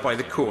recognised by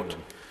the Court.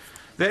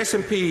 The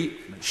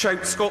SNP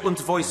shout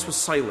Scotland's voice was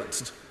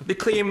silenced. They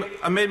claim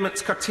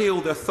amendments curtail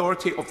the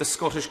authority of the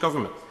Scottish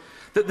Government,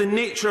 that the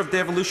nature of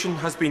devolution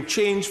has been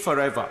changed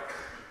forever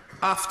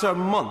after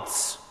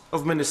months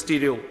of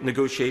ministerial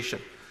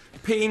negotiation.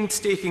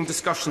 painstaking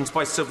discussions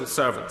by civil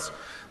servants.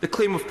 The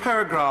claim of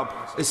power grab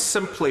is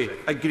simply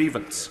a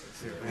grievance.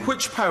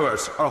 Which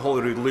powers are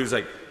Holyrood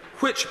losing?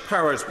 Which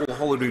powers will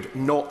Holyrood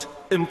not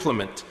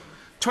implement?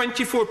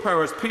 24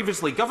 powers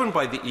previously governed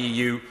by the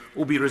EU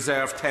will be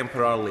reserved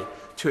temporarily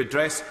to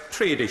address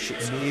trade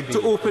issues,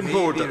 to open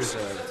borders.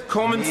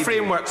 Common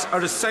frameworks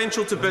are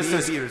essential to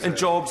business and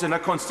jobs in a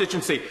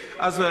constituency,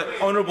 as the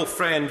honourable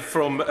friend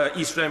from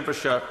East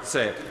Renfrewshire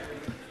said.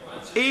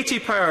 80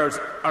 powers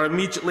are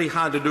immediately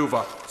handed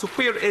over. So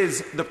where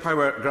is the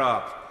power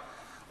grab?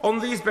 On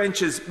these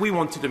benches, we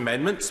wanted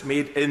amendments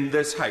made in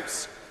this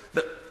House.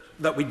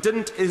 That we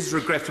didn't is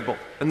regrettable,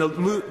 and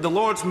the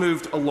Lords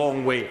moved a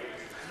long way.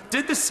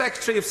 Did the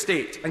Secretary of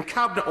State and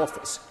Cabinet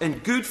Office, in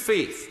good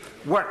faith,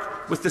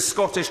 work with the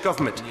Scottish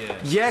Government?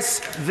 Yes,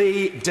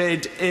 they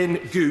did in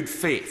good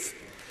faith.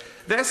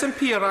 The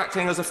SNP are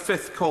acting as a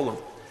fifth column.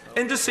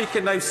 Industry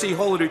can now see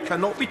Holyrood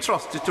cannot be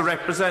trusted to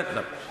represent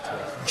them.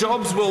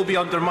 Jobs will be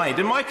undermined.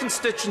 In my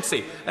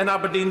constituency in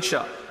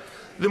Aberdeenshire,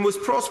 the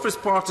most prosperous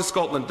part of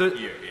Scotland,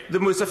 the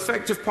most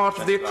effective part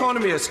of the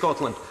economy of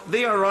Scotland,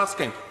 they are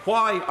asking,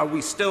 why are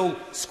we still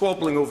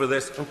squabbling over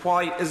this and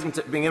why isn't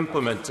it being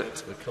implemented?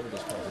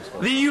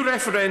 The EU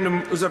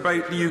referendum was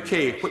about the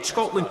UK, which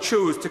Scotland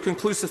chose to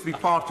conclusively be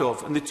part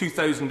of in the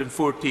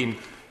 2014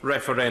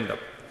 referendum.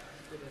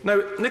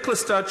 Now, Nicola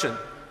Sturgeon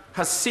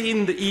has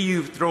seen the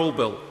EU withdrawal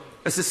bill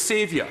as a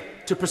saviour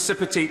to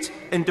precipitate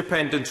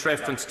independence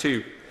reference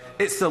to.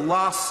 It's the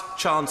last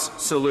chance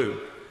saloon.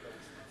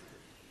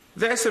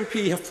 The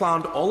SNP have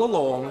planned all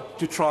along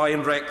to try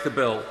and wreck the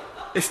bill.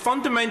 If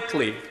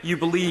fundamentally you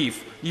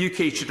believe the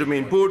UK should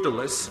remain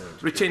borderless,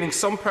 retaining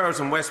some powers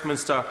in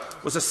Westminster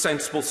was a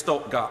sensible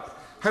stopgap.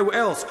 How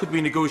else could we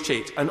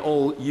negotiate an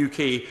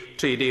all-UK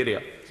trade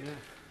area?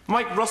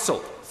 Mike Russell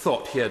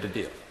thought he had a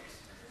deal.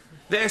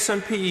 The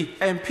SNP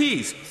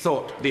MPs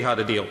thought they had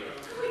a deal.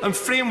 And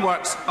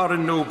frameworks are a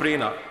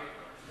no-brainer.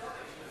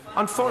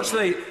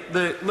 Unfortunately,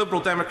 the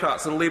Liberal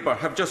Democrats and Labour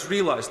have just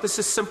realised this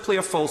is simply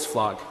a false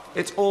flag.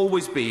 It's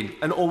always been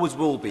and always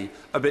will be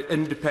about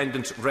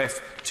independence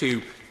ref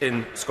 2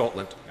 in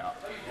Scotland.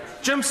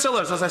 Jim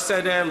Sillars, as I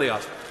said earlier,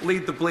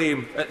 laid the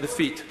blame at the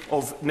feet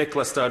of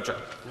Nicola Sturgeon.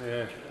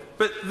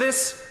 But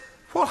this,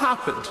 what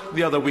happened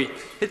the other week,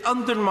 it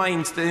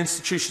undermines the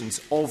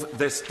institutions of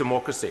this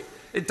democracy.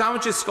 It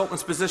damages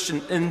Scotland's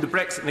position in the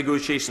Brexit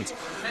negotiations,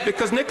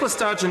 because Nicola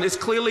Sturgeon is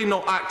clearly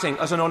not acting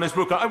as an honest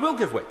broker. I will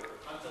give way.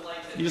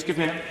 You just give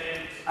me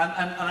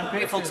and I'm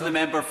grateful to the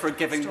member for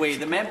giving way.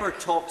 The member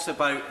talks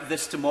about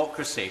this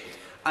democracy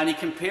and he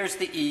compares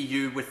the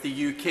EU with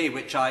the UK,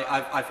 which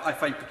I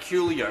find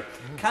peculiar.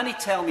 Can he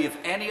tell me of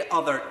any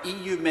other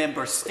EU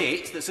member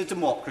state that's a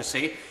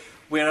democracy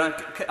where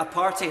a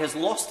party has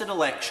lost an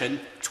election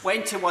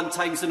 21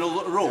 times in a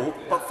row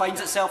but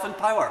finds itself in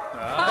power?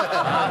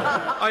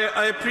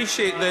 I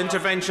appreciate the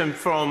intervention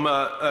from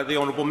the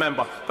honourable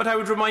member, but I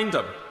would remind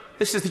him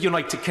this is the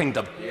United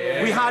Kingdom.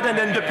 We had an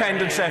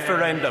independence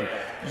referendum.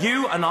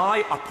 You and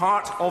I are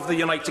part of the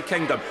United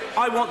Kingdom.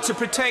 I want to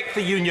protect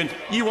the Union.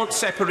 You want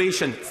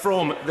separation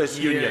from this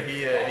Union.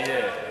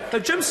 Now,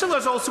 Jim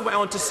Sillars also went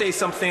on to say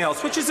something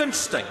else, which is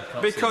interesting,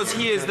 because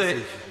he is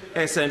the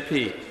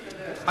SNP.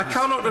 I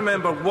cannot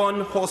remember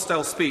one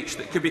hostile speech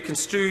that could be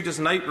construed as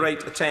an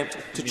outright attempt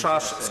to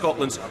trash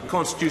Scotland's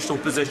constitutional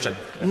position.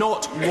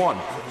 Not one.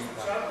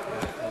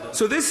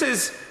 So this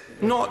is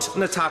not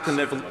an attack on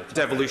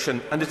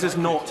devolution, and it is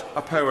not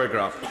a power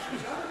grab.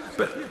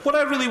 But what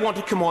I really want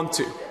to come on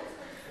to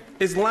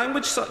is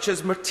language such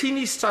as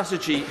Martini's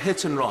strategy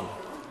hit and run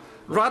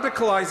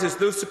radicalises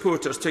those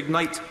supporters to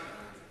ignite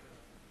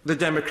the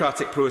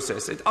democratic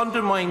process. It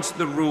undermines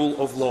the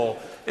rule of law.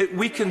 It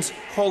weakens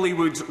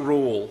Holywood's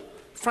role.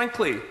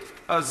 Frankly,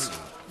 as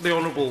the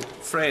honourable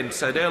friend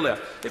said earlier,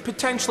 it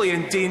potentially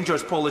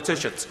endangers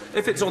politicians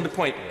if it's on the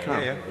point.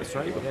 That's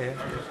right. The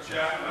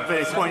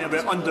very point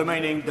about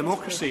undermining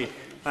democracy.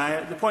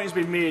 The point has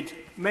been made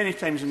many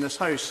times in this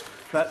House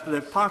that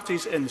the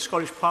parties in the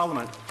Scottish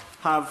Parliament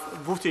have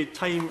voted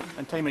time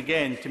and time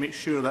again to make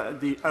sure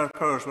that our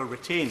powers were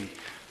retained.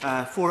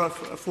 Four out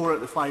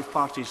of the 5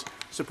 parties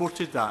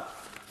supported that.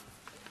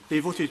 They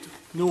voted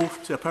no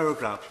to a power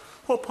grab.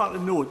 What part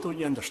of no don't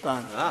you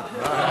understand?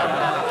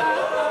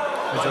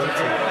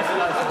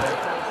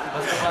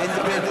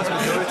 Independence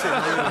majority.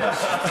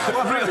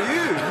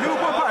 You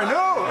what part?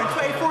 No, in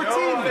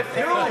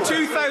 2014. No.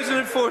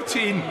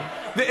 2014,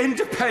 the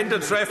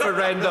independence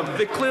referendum.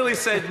 They clearly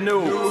said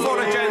no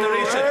for a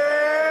generation.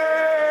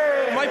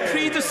 My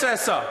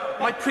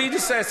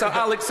predecessor,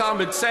 Alex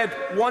Salmond, said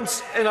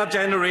once in a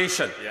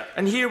generation.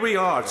 And here we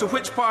are. So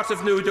which part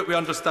of no do we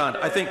understand?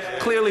 I think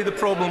clearly the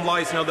problem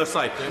lies on the other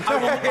side.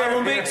 I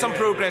will make some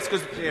progress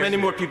because many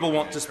more people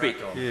want to speak.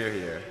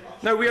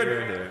 Now,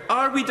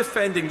 are we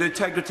defending the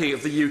integrity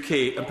of the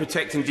UK and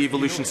protecting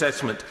devolution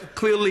settlement?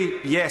 Clearly,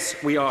 yes,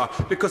 we are,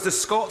 because the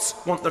Scots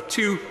want their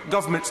two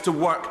governments to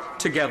work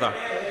together.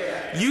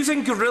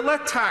 using guerrilla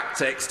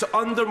tactics to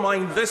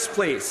undermine this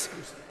place,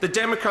 the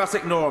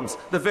democratic norms,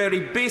 the very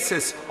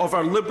basis of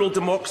our liberal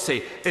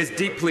democracy, is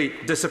deeply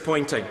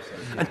disappointing.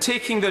 And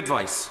taking the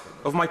advice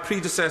of my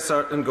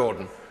predecessor in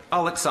Gordon,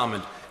 Alex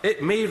Salmond,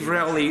 it may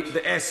rally the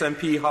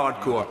SNP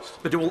hardcore,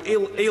 but it will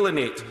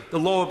alienate the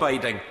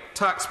law-abiding,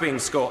 tax-paying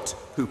Scots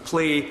who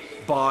play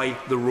by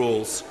the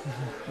rules.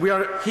 We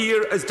are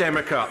here as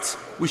Democrats.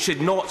 We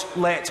should not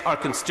let our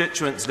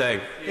constituents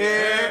down.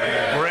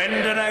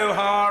 Brendan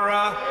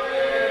O'Hara.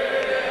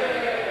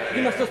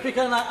 Mr.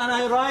 Speaker, and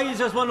I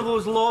rise as one of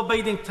those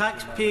law-abiding,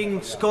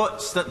 tax-paying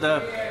Scots that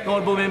the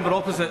honourable member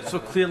opposite so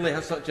clearly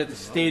has such a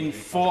disdain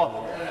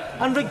for.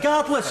 And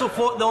regardless of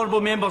what the honourable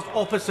members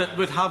opposite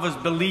would have us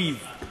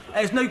believe,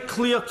 it is now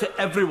clear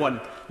to everyone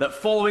that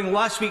following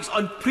last week's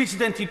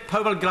unprecedented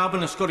power grab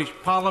in the Scottish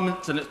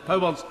Parliament and its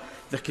powers,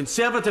 the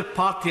Conservative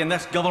Party and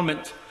this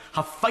government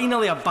have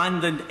finally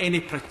abandoned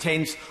any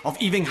pretence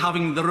of even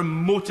having the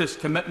remotest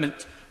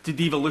commitment to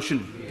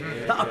devolution.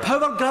 That a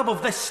power grab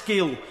of this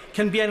scale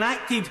can be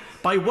enacted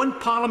by one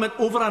Parliament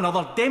over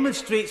another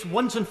demonstrates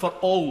once and for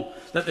all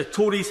that the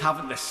Tories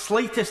haven't the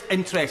slightest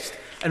interest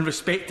in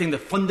respecting the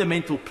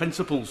fundamental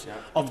principles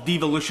of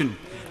devolution.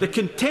 The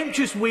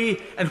contemptuous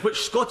way in which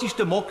Scottish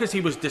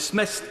democracy was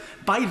dismissed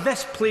by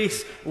this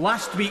place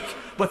last week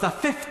with a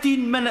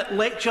 15-minute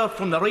lecture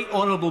from the Right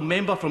Honourable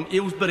Member from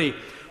Aylesbury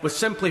was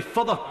simply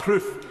further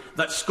proof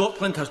that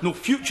Scotland has no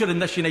future in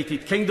this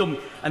United Kingdom,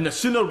 and the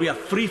sooner we are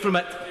free from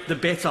it, the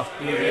better.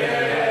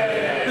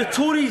 The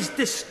Tories'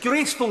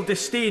 disgraceful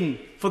disdain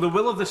for the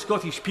will of the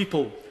Scottish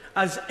people,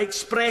 as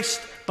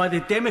expressed by the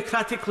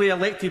democratically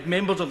elected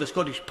members of the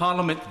Scottish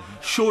Parliament,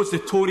 shows the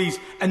Tories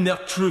in their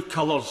true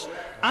colours.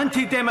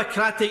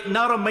 Anti-democratic,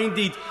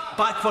 narrow-minded,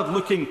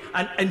 backward-looking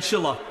and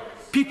insular.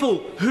 People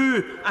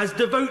who, as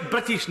devout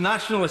British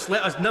nationalists,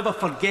 let us never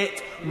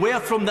forget, were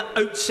from the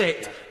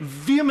outset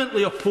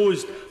vehemently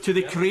opposed to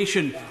the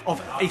creation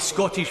of a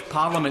Scottish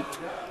Parliament.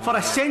 For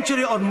a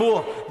century or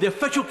more, the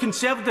official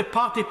Conservative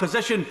Party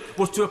position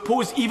was to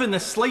oppose even the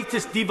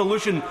slightest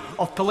devolution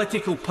of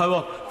political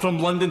power from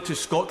London to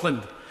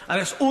Scotland. And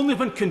it's only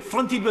when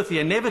confronted with the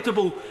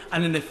inevitable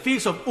and in the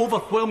face of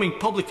overwhelming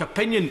public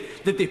opinion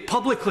did they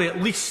publicly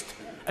at least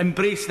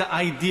embrace the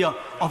idea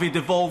of a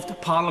devolved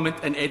Parliament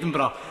in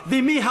Edinburgh.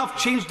 They may have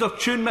changed their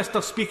tune,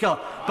 Mr. Speaker,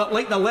 but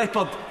like the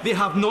leopard, they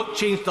have not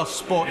changed their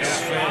spots.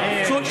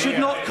 So it should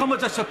not come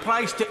as a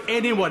surprise to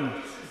anyone.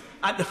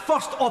 At the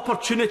first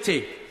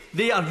opportunity,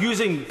 they are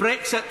using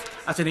Brexit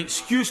as an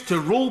excuse to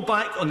roll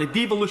back on the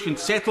devolution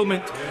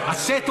settlement, a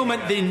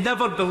settlement they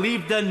never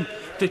believed in,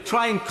 to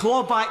try and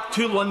claw back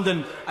to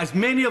London as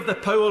many of the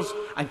powers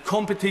and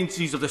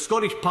competencies of the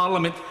Scottish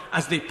Parliament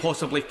as they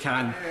possibly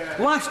can.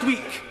 Last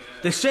week,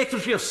 the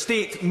Secretary of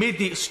State made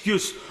the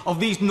excuse of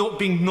these not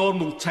being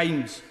normal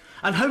times,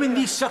 and how in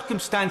these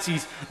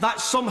circumstances that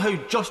somehow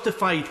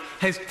justified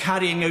his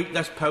carrying out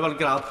this power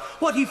grab.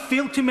 What he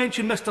failed to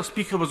mention, Mr.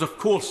 Speaker, was of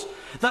course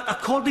that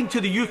according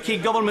to the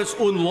UK Government's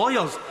own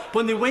lawyers,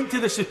 when they went to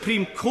the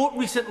Supreme Court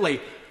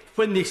recently,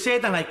 when they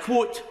said, and I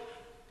quote,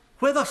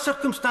 "Whether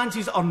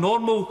circumstances are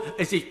normal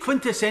is a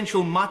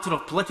quintessential matter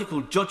of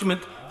political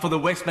judgment for the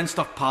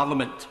Westminster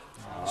Parliament."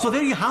 So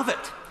there you have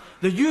it.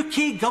 The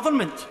UK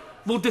Government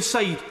will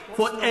decide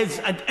what is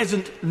and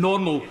isn't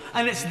normal,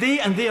 and it's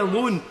they and they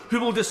alone who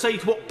will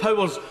decide what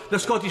powers the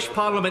Scottish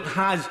Parliament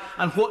has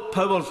and what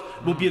powers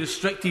will be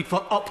restricted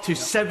for up to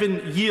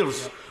 7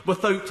 years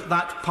without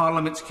that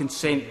Parliament's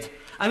consent.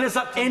 And is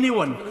there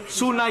anyone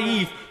so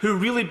naive who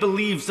really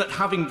believes that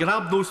having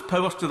grabbed those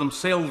powers to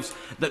themselves,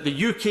 that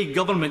the UK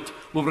Government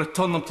will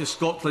return them to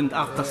Scotland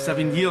after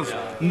 7 years?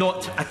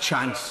 Not a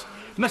chance.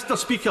 Mr.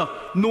 Speaker,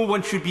 no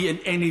one should be in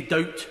any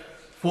doubt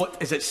what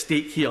is at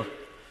stake here.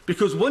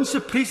 Because once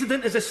the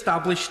precedent is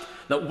established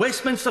that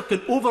Westminster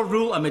can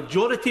overrule a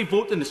majority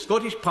vote in the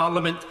Scottish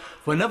Parliament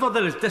whenever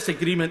there is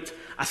disagreement,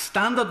 a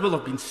standard will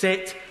have been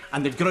set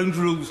and the ground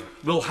rules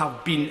will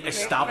have been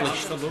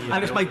established.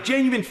 And it's my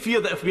genuine fear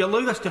that if we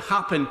allow this to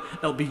happen,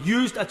 it will be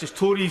used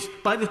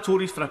by the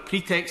Tories for a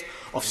pretext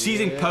of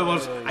seizing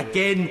powers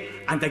again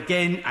and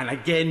again and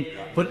again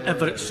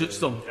whenever it suits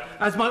them.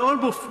 As my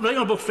right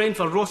honourable friend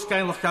for Ross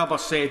Scanlon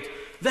said,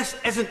 this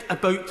isn't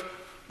about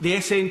the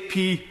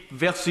SNP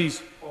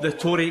versus the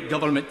Tory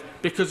government,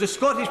 because the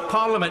Scottish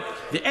Parliament,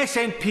 the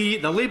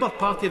SNP, the Labour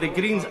Party, the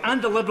Greens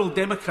and the Liberal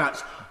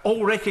Democrats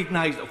all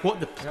recognised that what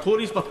the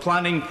Tories were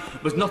planning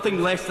was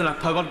nothing less than a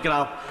power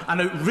grab,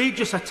 an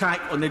outrageous attack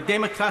on the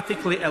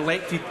democratically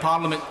elected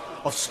Parliament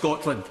of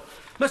Scotland.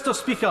 Mr.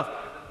 Speaker,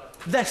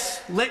 this,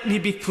 let me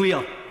be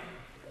clear,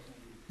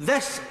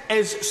 this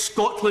is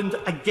Scotland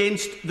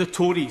against the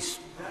Tories.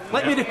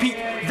 Let me repeat,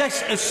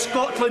 this is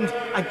Scotland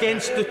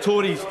against the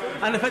Tories.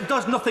 And if it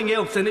does nothing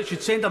else, then it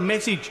should send a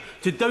message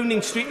to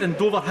Downing Street and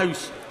Dover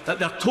House that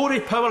their Tory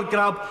power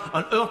grab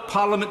on our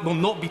Parliament will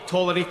not be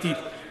tolerated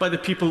by the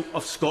people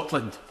of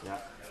Scotland.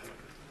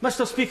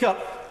 Mr. Speaker,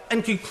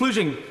 in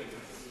conclusion,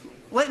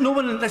 let no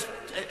one in this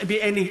be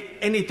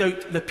any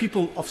doubt the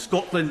people of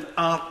Scotland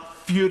are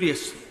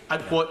furious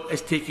at what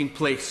is taking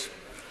place.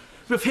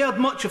 We've heard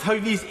much of how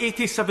these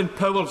 87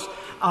 powers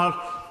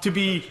are to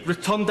be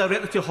returned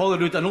directly to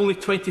Holyrood and only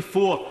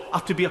 24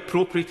 are to be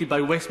appropriated by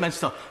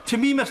Westminster. To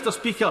me, Mr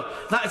Speaker,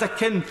 that is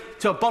akin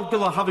to a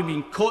burglar having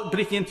been caught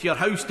breaking into your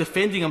house,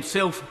 defending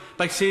himself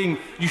by saying,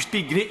 "You should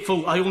be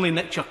grateful I only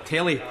nicked your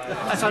telly."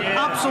 It's an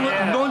absolute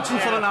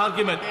nonsense for an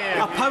argument.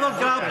 A power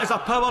grab is a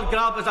power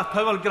grab is a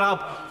power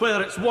grab,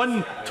 whether it's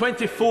 1,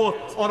 24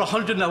 or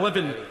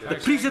 111. The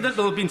precedent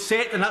will have been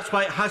set, and that's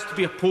why it has to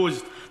be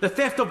opposed. The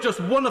theft of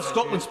just one of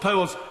Scotland's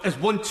powers is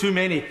one too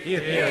many.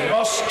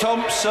 Ross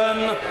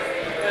Thompson.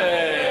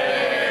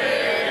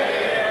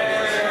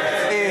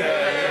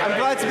 I'm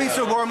glad to be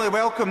so warmly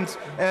welcomed.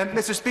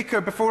 Mr Speaker,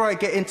 before I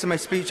get into my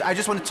speech, I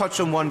just want to touch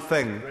on one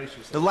thing.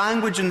 The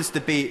language in this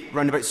debate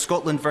round about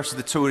Scotland versus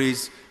the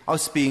Tories,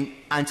 us being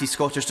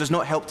anti-Scottish, does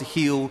not help to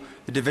heal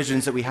the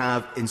divisions that we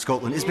have in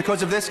Scotland. It's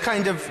because of this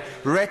kind of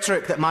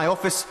rhetoric that my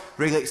office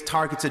regulates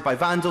targeted by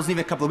vandals. And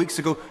even a couple of weeks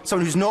ago,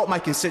 someone who's not my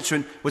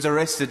constituent was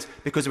arrested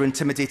because they were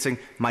intimidating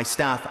my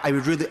staff. I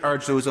would really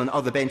urge those on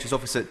other benches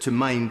opposite to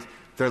mind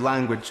their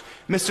language.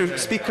 Mr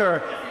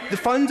Speaker, the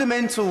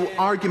fundamental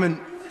argument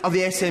of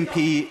the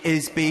SNP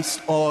is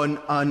based on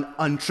an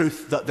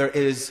untruth that there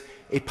is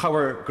a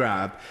power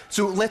grab.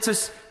 So let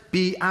us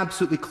be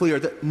absolutely clear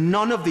that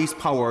none of these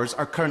powers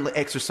are currently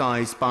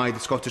exercised by the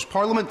Scottish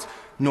Parliament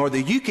nor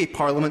the UK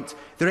Parliament.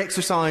 They're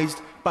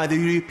exercised by the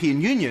European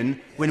Union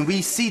when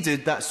we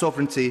ceded that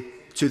sovereignty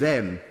to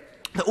them.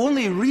 The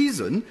only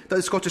reason that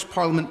the Scottish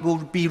Parliament will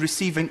be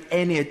receiving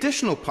any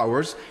additional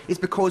powers is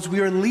because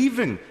we are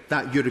leaving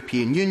that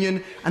European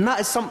Union, and that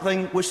is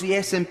something which the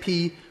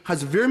SNP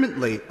has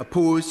vehemently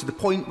opposed to the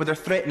point where they're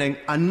threatening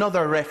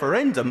another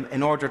referendum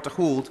in order to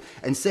hold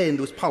and send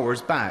those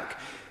powers back.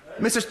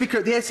 Mr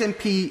Speaker, the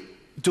SNP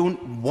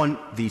don't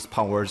want these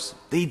powers.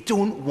 They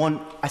don't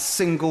want a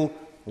single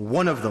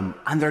one of them,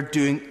 and they're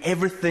doing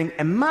everything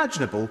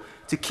imaginable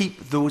to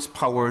keep those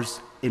powers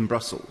in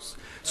Brussels.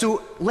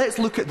 So let's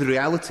look at the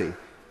reality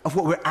of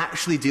what we're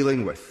actually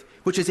dealing with,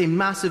 which is a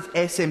massive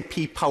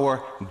SNP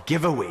power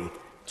giveaway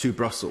to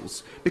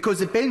Brussels. Because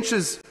the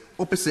benches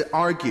opposite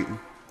argue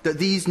that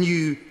these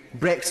new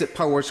Brexit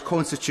powers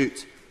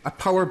constitute a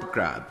power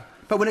grab.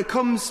 But when it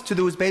comes to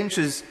those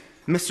benches,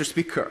 Mr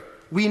Speaker,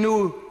 we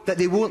know that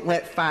they won't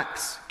let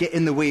facts get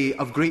in the way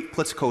of great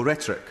political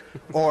rhetoric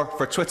or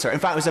for Twitter. In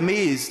fact, I was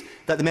amazed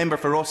that the member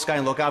for Ross Skye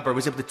and Lochaber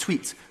was able to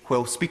tweet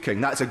while speaking.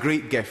 That's a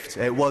great gift,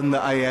 one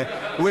that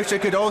I wish I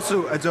could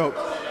also adopt.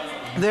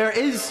 There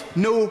is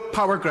no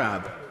power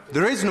grab.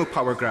 There is no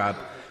power grab,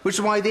 which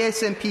is why the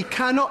SNP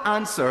cannot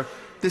answer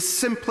the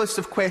simplest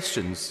of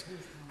questions,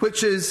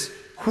 which is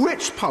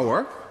which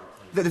power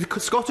that the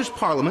Scottish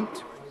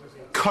Parliament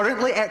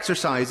currently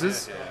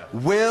exercises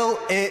will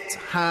it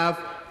have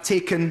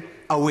taken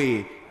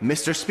away?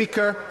 Mr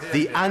Speaker,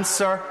 the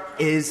answer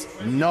is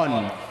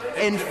none.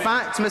 In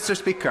fact, Mr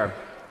Speaker,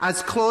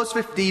 as Clause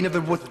 15 of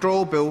the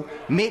Withdrawal Bill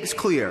makes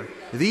clear,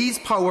 these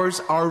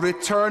powers are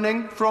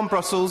returning from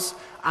Brussels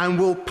and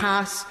will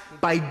pass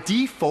by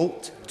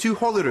default to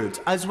Holyrood,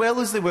 as well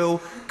as they will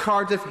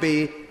Cardiff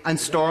Bay and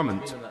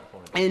Stormont.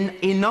 In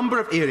a number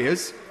of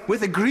areas,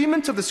 with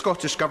agreement of the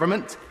Scottish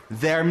Government,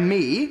 there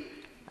may,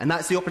 and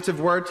that's the operative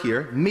word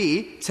here,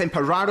 may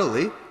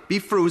temporarily be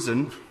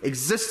frozen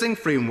existing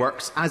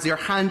frameworks as they are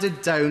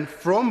handed down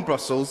from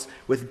Brussels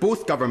with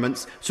both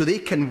governments so they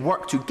can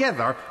work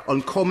together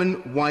on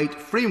common-wide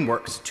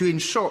frameworks to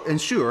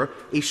ensure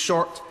a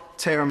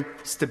short-term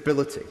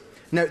stability.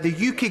 Now, the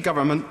UK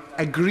Government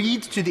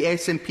agreed to the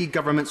SNP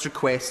Government's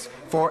request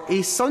for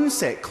a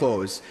sunset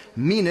clause,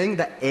 meaning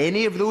that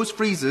any of those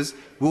freezes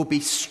will be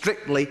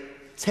strictly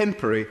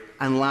temporary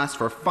and last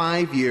for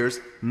 5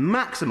 years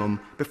maximum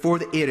before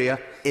the area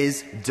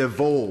is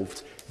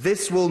devolved.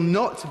 This will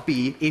not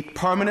be a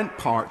permanent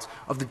part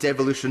of the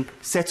devolution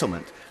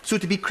settlement. So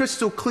to be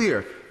crystal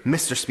clear,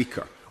 Mr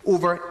Speaker,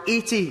 over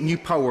 80 new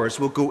powers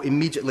will go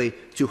immediately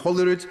to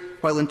Holyrood,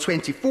 while in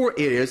 24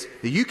 areas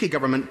the UK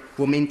Government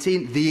will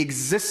maintain the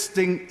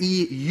existing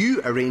EU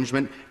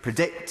arrangement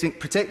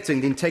protecting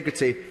the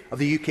integrity of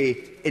the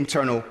UK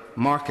internal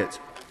market.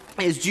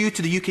 It is due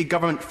to the UK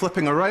Government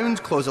flipping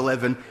around Clause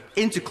 11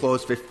 into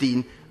Clause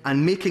 15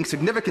 and making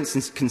significant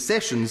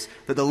concessions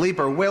that the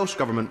Labour Welsh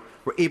Government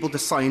were able to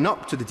sign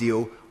up to the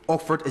deal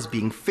offered as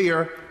being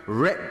fair,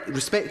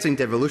 respecting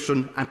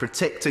devolution and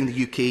protecting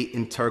the UK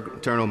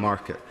internal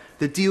market.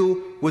 The deal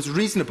was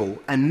reasonable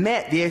and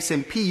met the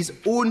SNP's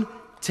own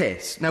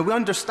tests. Now, we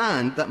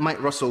understand that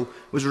Mike Russell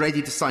was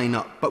ready to sign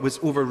up but was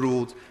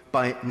overruled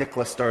by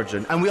Nicola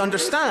Sturgeon. And we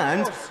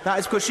understand that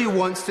is because she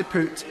wants to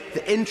put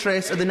the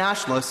interests of the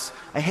nationalists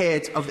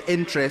ahead of the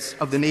interests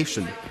of the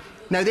nation.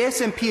 Now, the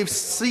SNP have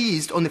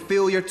seized on the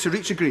failure to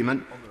reach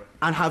agreement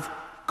and have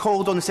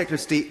called on the Secretary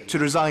of State to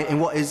resign in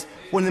what is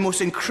one of the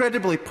most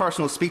incredibly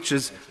personal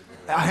speeches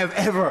I have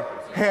ever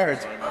heard.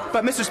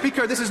 But, Mr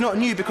Speaker, this is not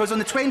new, because on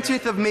the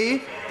 20th of May,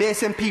 the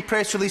SNP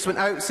press release went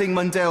out saying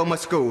Mundell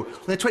must go.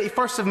 On the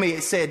 21st of May,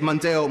 it said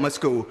Mundell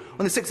must go.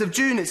 On the 6th of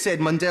June, it said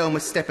Mundell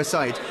must step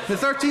aside. On the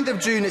 13th of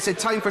June, it said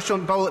time for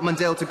Sean Bowlett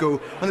Mundell to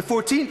go. On the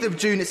 14th of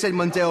June, it said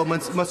Mundell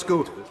must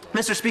go.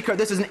 Mr Speaker,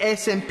 this is an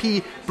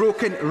SNP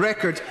broken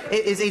record.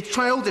 It is a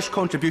childish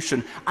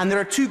contribution, and there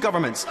are two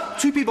governments.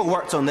 Two people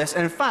worked on this,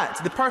 and in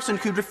fact, the person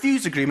who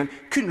refused agreement,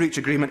 couldn't reach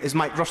agreement, is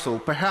Mike Russell.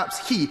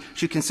 Perhaps he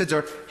should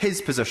consider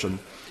his position.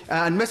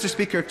 And Mr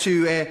Speaker,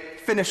 to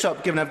finish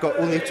up, given I've got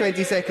only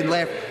 20 seconds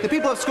left, the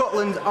people of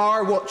Scotland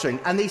are watching,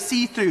 and they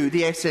see through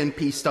the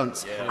SNP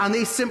stunts, and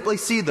they simply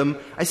see them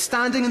as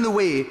standing in the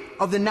way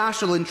of the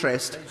national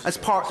interest as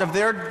part of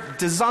their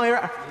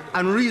desire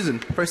and reason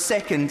for a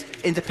second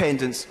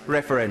independence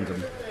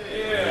referendum.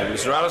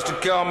 Mr Alistair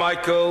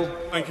Carmichael.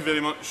 Thank you very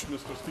much,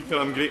 Mr Speaker.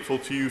 I'm grateful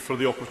to you for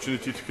the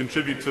opportunity to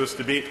contribute to this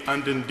debate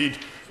and indeed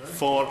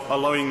for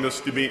allowing this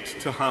debate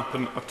to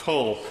happen at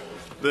all.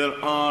 There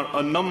are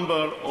a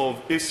number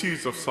of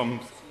issues of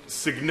some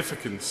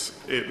significance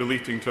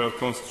relating to our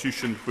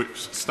Constitution which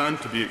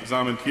stand to be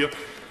examined here.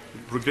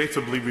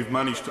 Regrettably, we've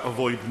managed to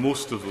avoid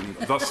most of them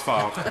thus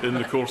far in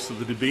the course of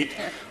the debate,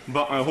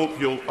 but I hope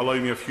you'll allow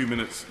me a few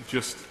minutes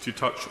just to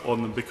touch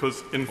on them,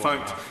 because, in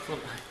fact,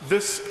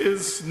 this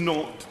is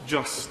not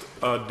just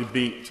a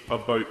debate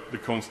about the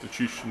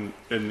Constitution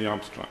in the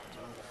abstract.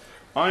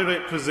 I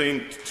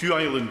represent two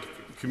island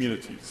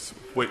communities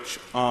which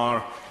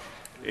are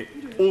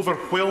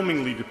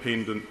overwhelmingly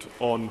dependent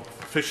on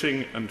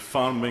fishing and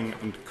farming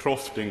and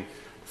crofting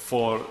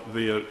for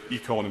their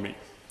economy.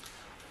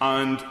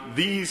 And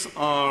these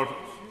are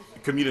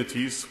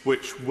communities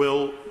which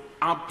will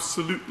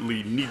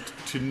absolutely need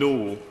to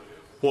know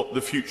what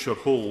the future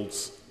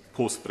holds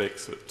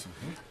post-Brexit.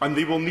 And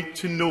they will need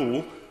to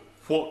know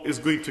what is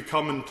going to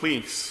come in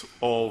place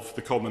of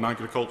the Common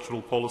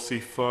Agricultural Policy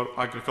for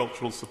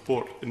agricultural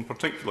support in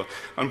particular.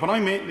 And when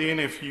I met the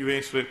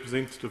NFUS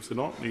representatives in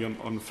Orkney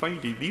on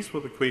Friday, these were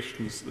the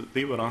questions that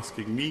they were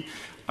asking me,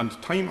 and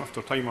time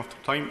after time after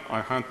time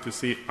I had to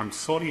say, I'm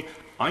sorry,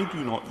 I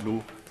do not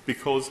know,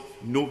 because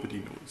nobody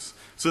knows.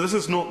 So this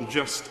is not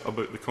just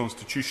about the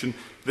Constitution,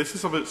 this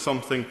is about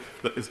something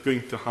that is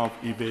going to have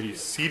a very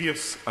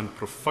serious and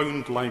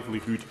profound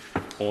livelihood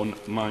on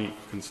my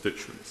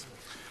constituents.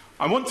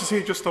 I want to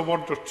say just a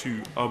word or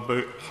two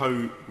about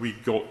how we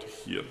got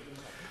here.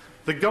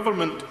 The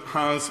Government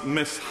has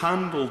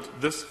mishandled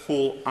this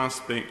whole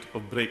aspect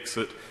of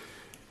Brexit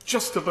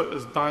just about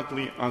as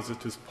badly as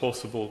it is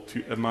possible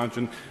to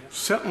imagine.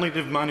 Certainly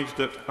they've managed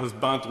it as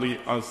badly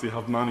as they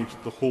have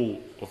managed the whole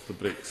of the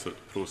Brexit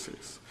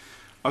process.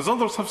 As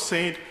others have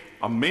said,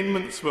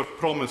 amendments were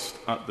promised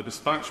at the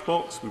dispatch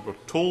box. We were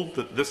told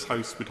that this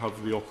House would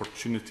have the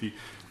opportunity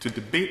to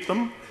debate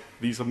them.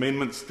 These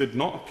amendments did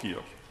not appear.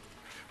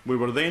 We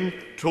were then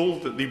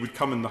told that they would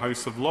come in the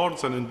House of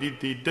Lords, and indeed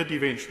they did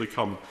eventually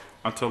come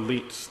at a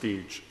late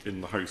stage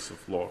in the House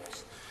of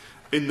Lords.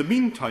 In the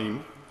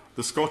meantime,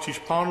 the Scottish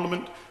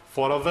Parliament,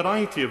 for a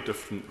variety of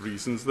different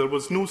reasons, there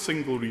was no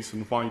single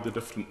reason why the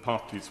different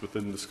parties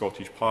within the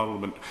Scottish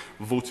Parliament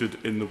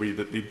voted in the way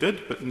that they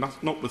did, but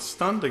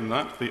notwithstanding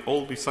that, they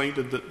all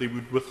decided that they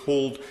would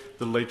withhold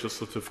the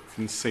legislative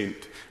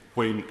consent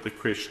when the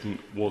question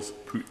was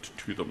put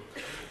to them.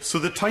 So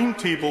the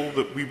timetable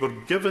that we were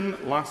given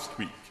last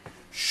week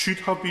should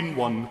have been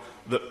one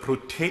that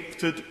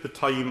protected the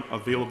time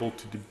available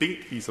to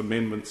debate these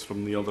amendments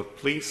from the other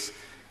place.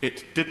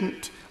 It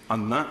didn't,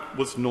 and that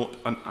was not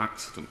an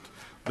accident.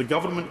 The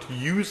Government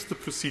used the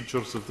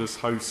procedures of this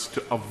House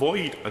to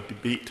avoid a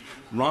debate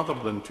rather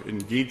than to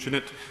engage in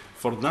it.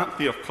 For that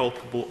they are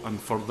culpable, and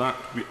for that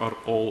we are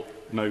all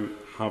now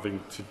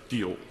having to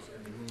deal.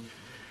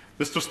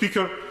 Mr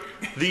Speaker,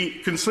 the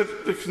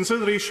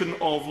consideration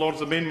of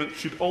Lord's amendment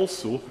should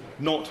also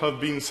not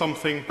have been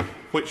something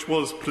which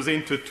was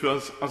presented to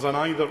us as an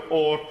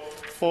either-or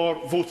for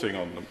voting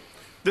on them.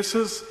 This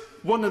is,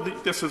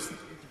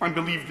 I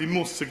believe, the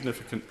most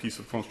significant piece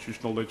of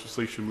constitutional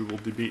legislation we will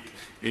debate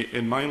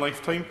in my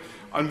lifetime,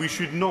 and we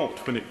should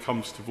not, when it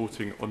comes to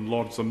voting on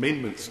Lord's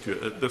amendments to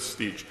it at this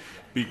stage,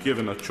 be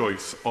given a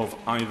choice of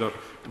either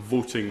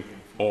voting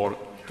or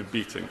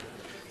debating.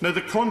 Now,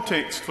 the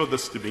context for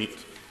this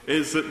debate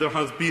is that there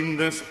has been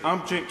this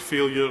abject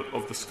failure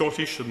of the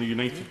Scottish and the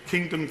United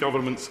Kingdom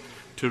governments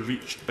to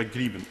reach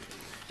agreement.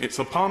 It's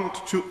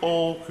apparent to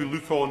all who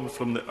look on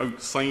from the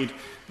outside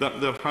that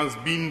there has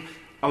been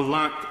a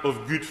lack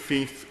of good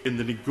faith in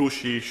the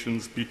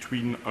negotiations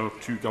between our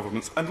two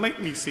governments. And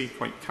let me say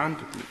quite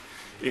candidly,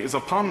 it is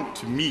apparent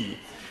to me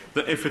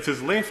that if it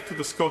is left to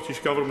the Scottish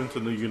Government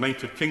and the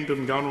United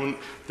Kingdom Government,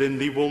 then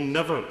they will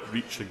never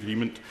reach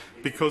agreement,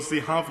 because they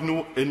have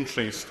no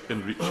interest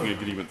in reaching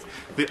agreement.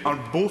 They are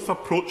both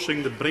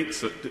approaching the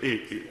Brexit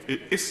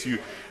issue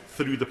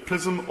through the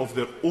prism of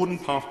their own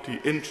party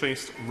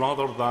interest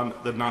rather than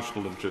the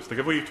national interest. I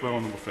give way to my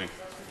honourable friend.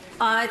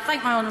 I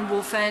thank my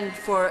honourable friend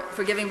for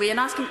giving way and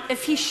ask him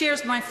if he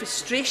shares my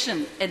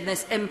frustration in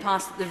this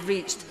impasse that they've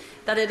reached,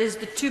 that it is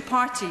the two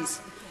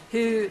parties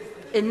who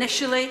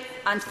initially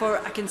and for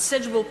a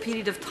considerable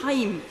period of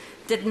time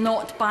did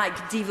not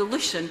back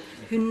devolution,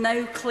 who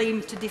now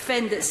claim to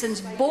defend it, since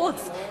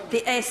both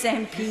the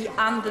SNP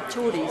and the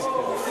Tories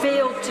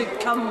failed to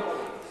come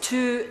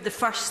to the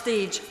first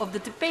stage of the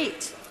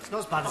debate. It's not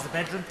as bad as the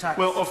bedroom tax.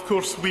 Well, of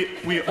course,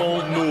 we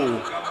all know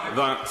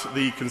that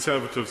the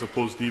Conservatives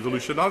opposed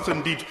devolution, as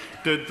indeed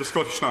did the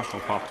Scottish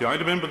National Party. I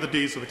remember the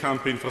days of the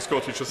campaign for a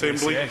Scottish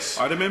Assembly. Yes.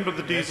 I remember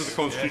the days of the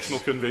Constitutional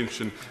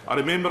Convention. I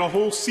remember a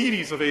whole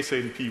series of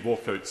SNP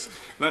walkouts.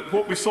 That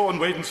what we saw on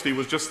Wednesday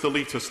was just the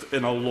latest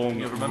in a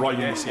long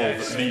run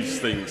of these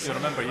things.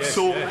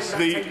 So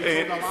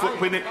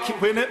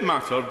when it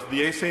mattered,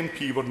 the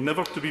SNP were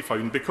never to be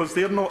found because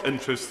they are not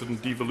interested in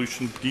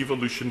devolution.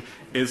 Devolution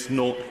is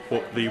not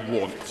what they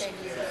want.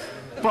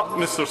 But,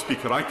 Mr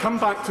Speaker, I come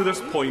back to this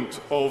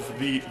point of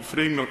the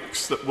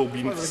frameworks that will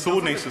be so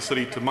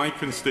necessary to my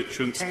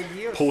constituents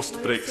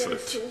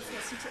post-Brexit.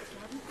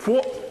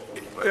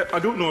 I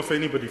don't know if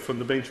anybody from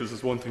the benches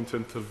is wanting to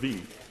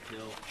intervene.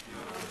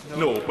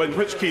 No, in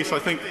which case I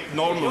think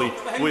normally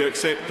we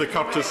accept the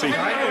courtesy.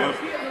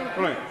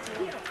 Right.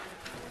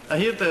 I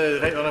hear the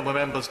right honourable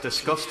members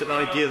discussed an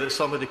idea that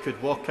somebody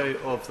could walk out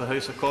of the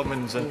House of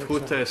Commons and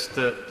protest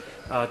a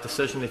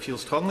decision they feel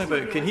strongly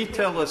about. Can he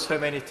tell us how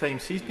many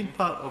times he's been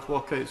part of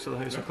walkouts of the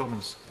House of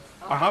Commons?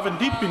 I have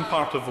indeed been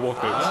part of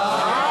walkouts.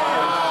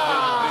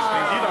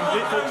 Indeed, I'm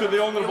grateful to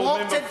the honourable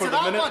member for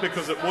the minute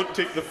because it won't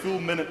take the full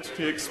minute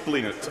to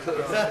explain it.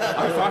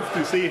 I have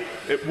to say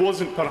it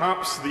wasn't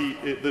perhaps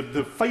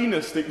the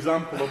finest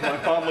example of my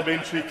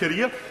parliamentary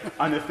career,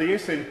 and if the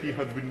SNP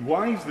had been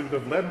wise, they would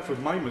have learned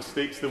from my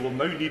mistakes. They will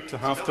now need to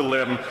have to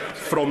learn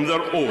from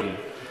their own.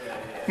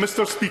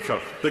 Mr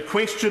Speaker, the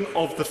question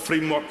of the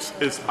frameworks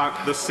is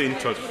at the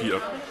centre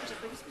here.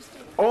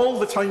 All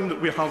the time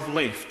that we have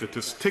left, it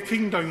is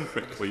ticking down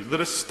quickly.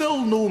 There is still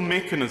no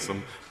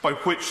mechanism by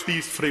which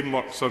these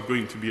frameworks are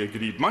going to be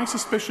agreed. My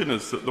suspicion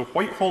is that the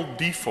Whitehall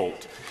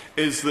default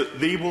is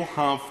that they will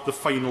have the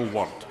final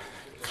word.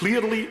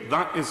 Clearly,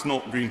 that is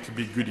not going to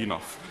be good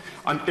enough.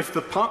 And if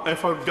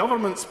our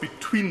governments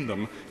between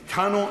them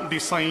cannot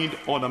decide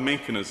on a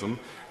mechanism,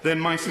 then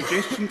my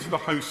suggestion to the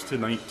House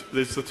tonight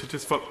is that it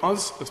is for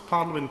us as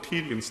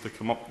parliamentarians to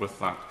come up with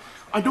that.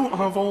 I don't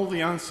have all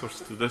the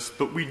answers to this,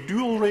 but we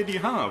do already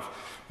have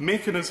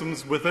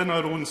mechanisms within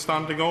our own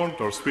standing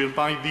orders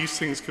whereby these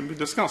things can be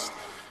discussed.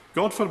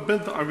 God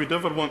forbid that I would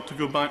ever want to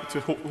go back to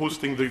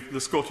hosting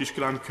the Scottish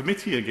Grand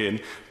Committee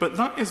again, but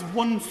that is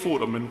one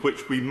forum in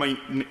which we might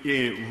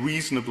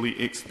reasonably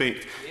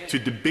expect to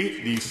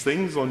debate these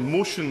things on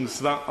motions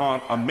that are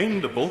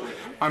amendable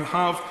and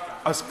have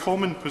as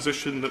common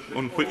position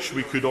on which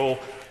we could all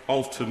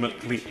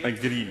ultimately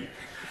agree.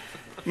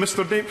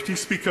 Mr Deputy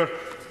Speaker,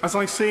 as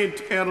I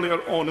said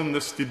earlier on in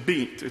this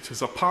debate, it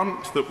is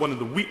apparent that one of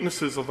the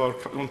weaknesses of our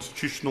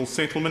constitutional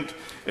settlement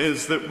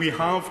is that we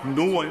have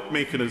no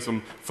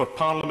mechanism for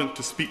Parliament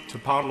to speak to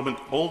Parliament.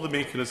 All the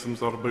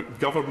mechanisms are about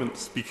government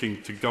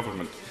speaking to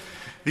government.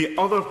 The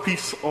other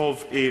piece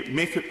of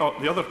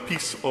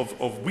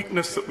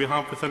weakness that we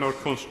have within our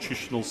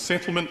constitutional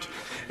settlement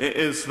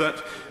is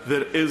that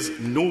there is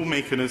no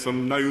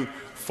mechanism now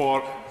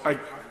for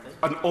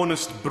an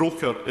honest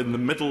broker in the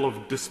middle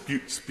of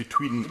disputes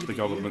between the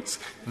governments.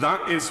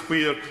 That is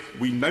where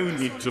we now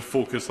need to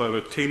focus our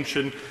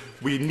attention.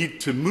 We need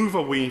to move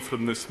away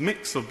from this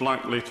mix of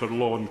black letter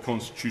law and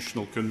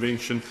constitutional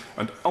convention,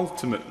 and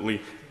ultimately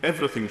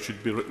everything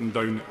should be written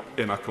down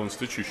in a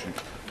constitution.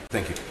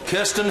 Thank you.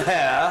 Kirsten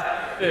Hare.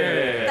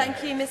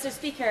 Thank you, Mr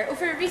Speaker.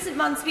 Over recent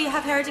months, we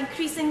have heard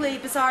increasingly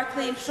bizarre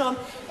claims from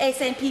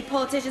SNP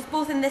politicians,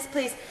 both in this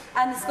place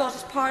and the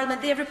Scottish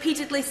Parliament. They have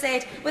repeatedly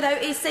said,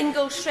 without a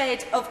single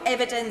shred of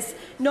evidence,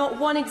 not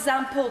one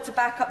example to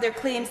back up their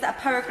claims, that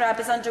a power grab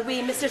is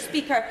underway. Mr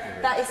Speaker,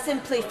 that is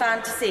simply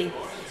fantasy.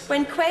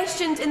 When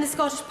questioned in the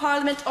Scottish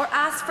Parliament or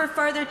asked for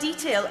further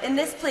detail in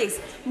this place,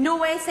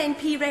 no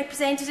SNP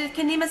representative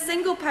can name a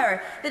single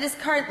power that is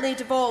currently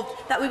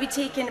devolved that will be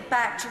taken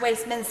back to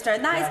Westminster.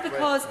 And that is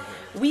because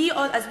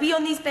as we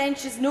on these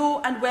benches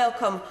know and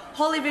welcome,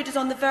 Holyrood is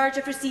on the verge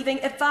of receiving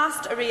a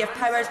vast array of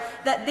powers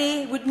that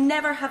they would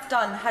never have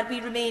done had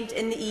we remained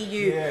in the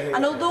EU.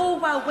 And although,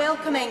 while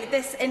welcoming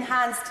this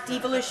enhanced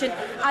devolution,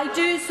 I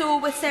do so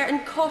with certain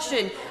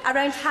caution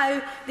around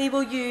how they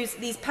will use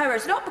these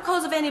powers. Not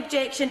because of any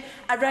objection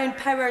around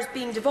powers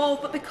being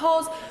devolved, but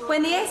because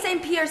when the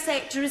SNP are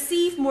set to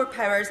receive more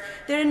powers,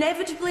 there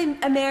inevitably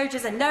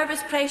emerges a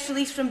nervous press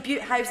release from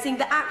Butte House saying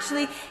that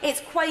actually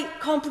it's quite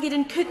complicated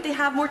and could they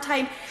have more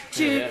time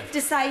to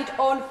decide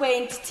on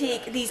when to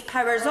take these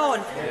powers on.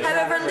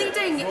 However,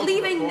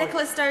 leaving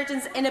Nicola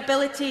Sturgeon's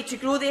inability to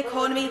grow the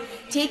economy,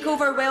 take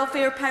over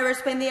welfare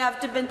powers when they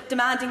have been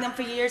demanding them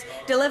for years,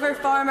 deliver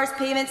farmers'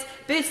 payments,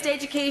 boost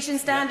education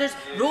standards,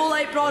 roll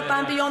out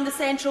broadband beyond the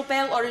central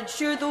belt, or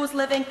ensure those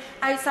living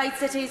outside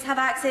cities have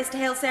access to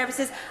health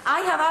services, I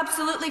have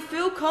absolutely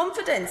full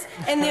confidence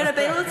in their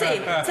ability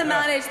to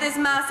manage this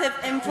massive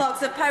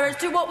influx of powers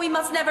to what we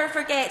must never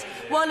forget,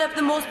 one of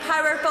the most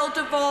powerful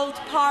devolved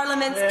parliaments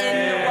in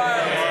the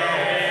world.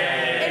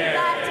 In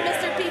fact,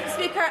 Mr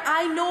Speaker, I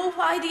I know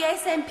why the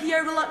SNP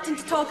are reluctant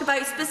to talk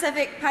about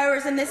specific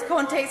powers in this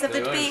context of the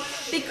debate,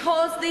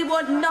 because they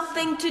want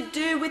nothing to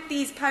do with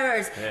these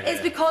powers.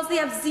 It's because they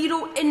have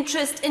zero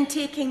interest in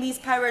taking these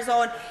powers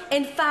on.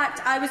 In fact,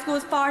 I would go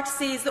as far to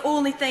say is the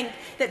only thing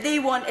that they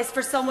want is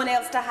for someone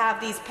else to have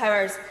these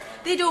powers.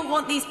 They don't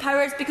want these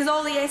powers because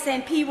all the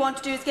SNP want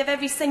to do is give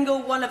every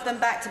single one of them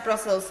back to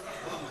Brussels.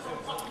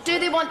 Do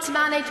they want to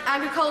manage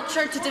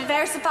agriculture to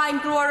diversify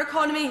and grow our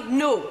economy?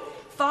 No.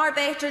 Far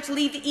better to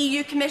leave the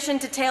EU Commission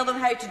to tell them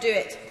how to do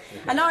it.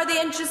 And are they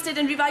interested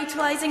in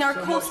revitalising our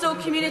coastal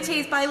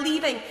communities by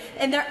leaving,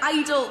 in their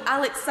idol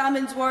Alex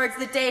Salmond's words,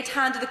 the dead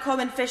hand of the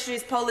common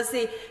fisheries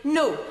policy?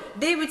 No.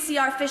 They would see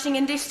our fishing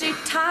industry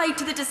tied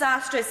to the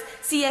disastrous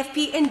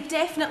CFP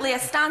indefinitely, a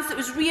stance that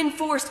was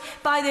reinforced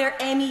by their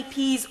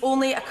MEPs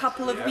only a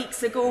couple of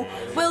weeks ago.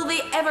 Will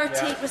they ever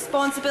take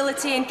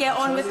responsibility and get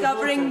on with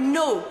governing?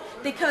 No,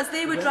 because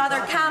they would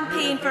rather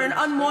campaign for an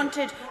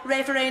unwanted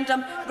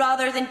referendum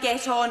rather than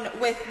get on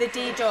with the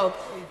day job.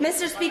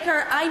 Mr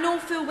Speaker, I know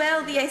full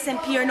well the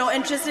SNP are not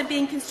interested in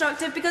being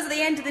constructive because at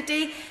the end of the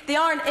day they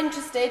aren't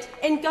interested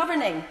in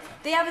governing.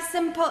 They have a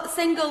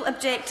single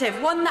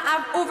objective, one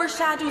that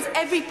overshadows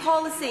every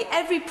policy,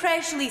 every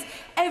press release,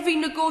 every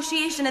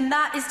negotiation, and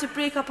that is to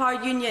break up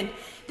our union.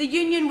 The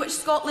union which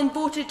Scotland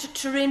voted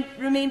to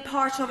remain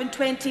part of in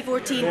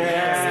 2014.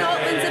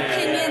 Scotland's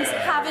opinions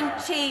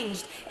haven't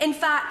changed. In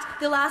fact,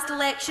 the last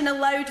election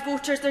allowed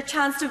voters their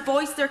chance to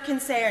voice their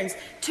concerns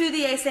to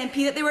the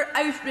SNP, that they were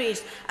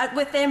outraged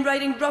with them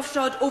riding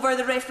roughshod over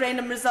the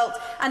referendum result,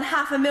 and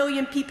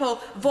 500,000 people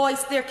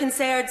voiced their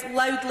concerns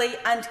loudly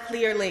and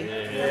clearly.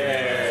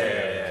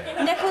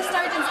 Nicola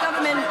Sturgeon's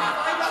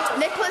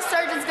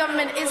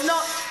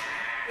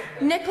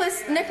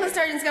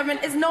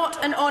government is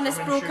not an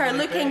honest broker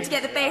looking to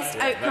get the best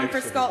outcome for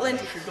Scotland.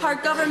 Her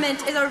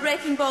government is a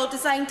wrecking ball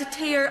designed to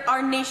tear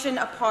our nation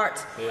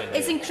apart.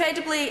 It's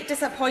incredibly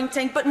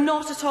disappointing, but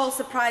not at all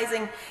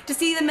surprising, to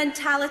see the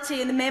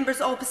mentality in the members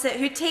opposite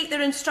who take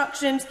their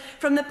instructions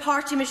from the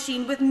party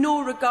machine with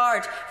no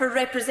regard for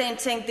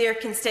representing their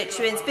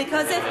constituents.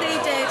 Because if they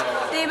did,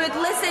 they would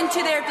listen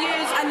to their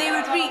views and they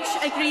would reach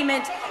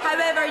agreement.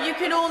 However, you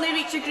can only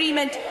reach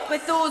agreement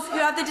with those who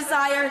have the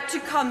desire to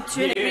come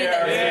to an agreement.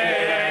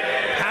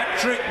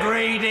 Patrick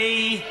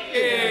Grady.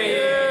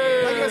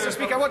 Thank you, Mr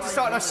Speaker. I want to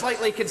start on a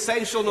slightly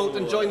consensual note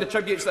and join the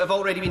tributes that have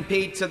already been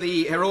paid to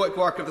the heroic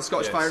work of the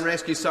Scottish Fire and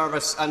Rescue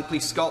Service and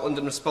Police Scotland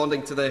in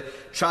responding to the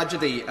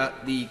tragedy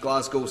at the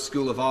Glasgow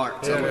School of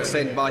Art. I want to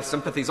send my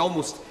sympathies,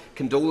 almost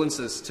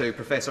condolences, to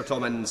Professor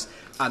Tom Innes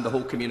and the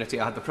whole community.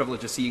 I had the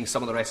privilege of seeing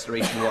some of the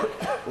restoration work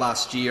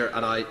last year,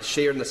 and I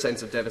share in the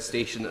sense of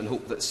devastation and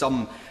hope that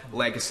some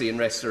legacy and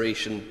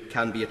restoration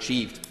can be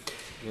achieved.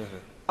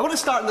 I want to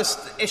start on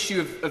this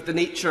issue of the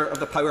nature of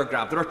the power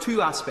grab. There are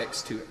two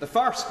aspects to it. The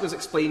first was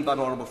explained by an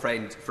honourable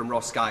friend from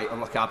Rossguy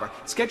on Lochaber.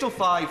 Schedule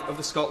 5 of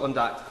the Scotland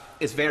Act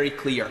is very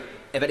clear.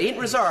 If it ain't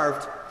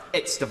reserved,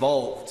 it's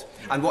devolved.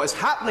 And what is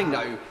happening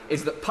now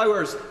is that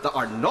powers that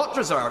are not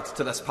reserved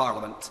to this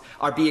Parliament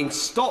are being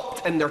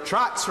stopped in their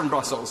tracks from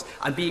Brussels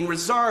and being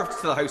reserved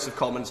to the House of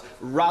Commons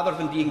rather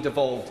than being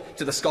devolved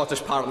to the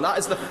Scottish Parliament. That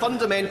is the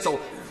fundamental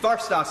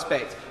first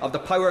aspect of the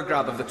power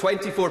grab, of the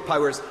 24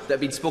 powers that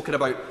have been spoken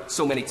about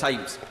so many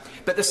times.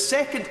 But the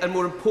second and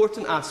more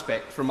important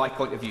aspect, from my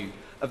point of view,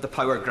 of the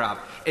power grab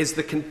is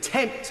the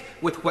contempt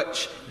with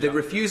which the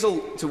refusal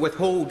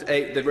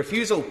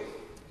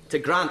to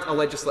grant a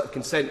legislative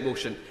consent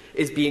motion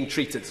is being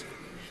treated.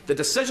 The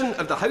decision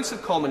of the House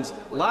of Commons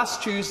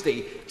last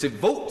Tuesday to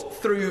vote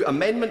through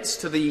amendments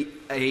to the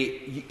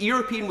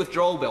European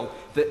Withdrawal Bill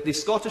that the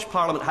Scottish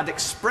Parliament had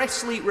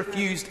expressly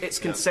refused its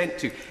consent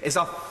to is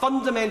a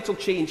fundamental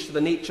change to the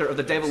nature of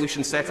the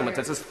devolution settlement.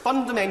 It is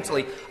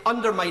fundamentally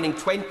undermining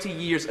 20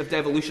 years of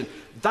devolution.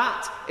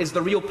 That is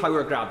the real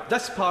power grab.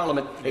 This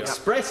Parliament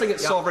expressing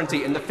its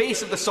sovereignty in the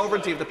face of the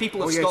sovereignty of the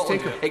people of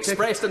Scotland,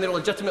 expressed in their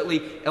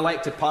legitimately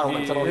elected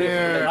Parliament.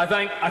 I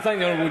thank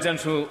the honourable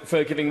gentleman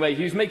for giving way.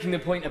 He was making the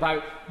point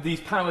about these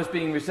powers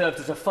being reserved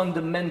as a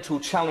fundamental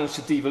challenge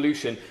to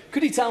devolution.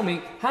 Could he tell me,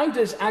 how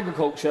does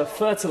agriculture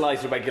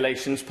fertiliser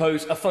regulations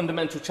pose a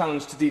fundamental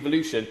challenge to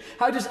devolution?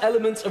 How does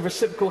elements of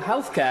reciprocal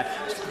healthcare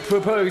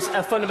propose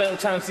a fundamental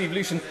challenge to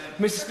devolution?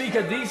 Mr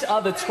Speaker, these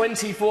are the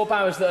 24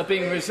 powers that are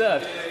being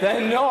reserved.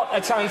 They're not a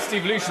challenge to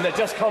devolution, they're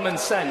just common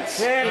sense.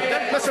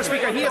 Mr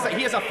Speaker, he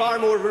has a far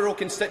more rural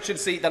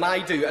constituency than I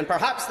do, and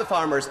perhaps the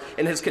farmers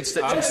in his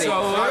constituency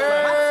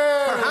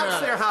perhaps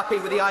they're happy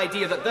with the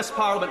idea that this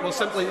Parliament will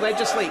simply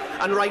legislate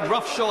and ride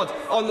roughshod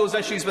on those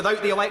issues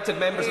without the elected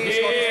members of the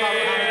Scottish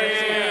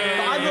Parliament.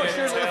 But I'm not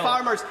sure that the farmers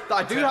farmers that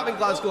I do have in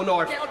Glasgow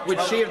North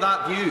would share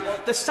that view.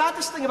 The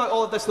saddest thing about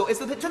all of this, though, is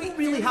that it didn't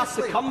really have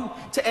to come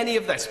to any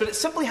of this, but it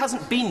simply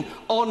hasn't been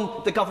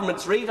on the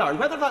government's radar. And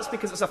whether that's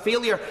because it's a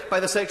failure by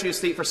the Secretary of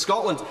State for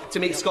Scotland to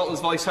make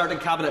Scotland's voice heard in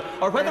Cabinet,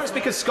 or whether it's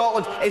because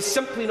Scotland is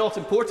simply not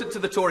important to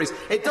the Tories,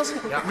 it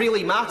doesn't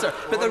really matter.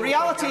 But the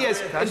reality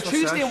is, on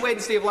Tuesday and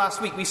Wednesday of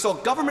last week, we saw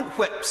government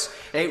whips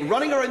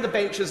running around the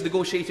benches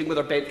negotiating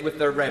with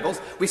their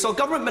rebels. We saw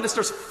government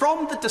ministers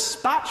from the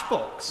dispatch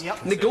box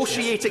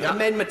negotiating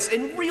amendments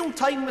in real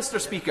time, Mr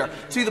Speaker,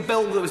 to the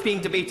bill that was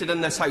being debated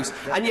in this House.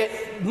 And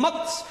yet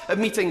months of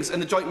meetings in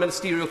the Joint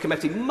Ministerial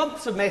Committee,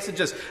 months of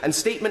messages and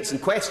statements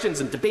and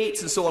questions and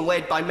debates and so on,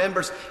 led by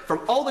members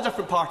from all the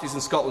different parties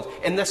in Scotland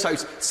in this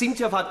House, seem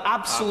to have had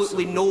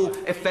absolutely no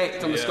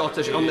effect on the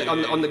Scottish, on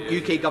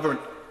the UK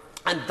government.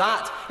 And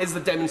that is the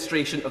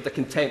demonstration of the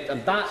contempt,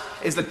 and that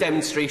is the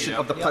demonstration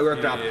of the power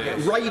grab,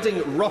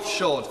 riding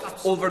roughshod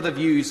over the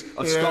views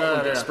of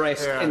Scotland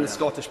expressed in the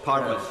Scottish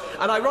Parliament.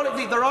 And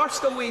ironically, there are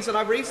still ways, and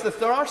I've raised this,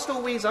 there are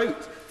still ways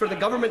out for the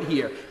government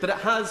here, but it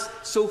has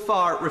so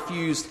far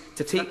refused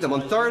to take them.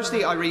 On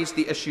Thursday, I raised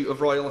the issue of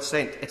royal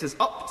assent. It is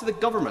up to the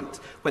government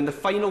when the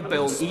final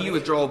bill, EU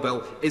withdrawal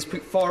bill, is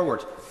put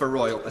forward for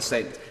royal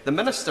assent. The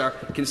Minister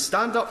can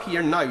stand up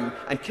here now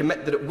and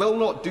commit that it will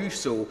not do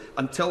so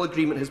until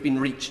agreement has been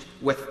reached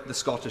with the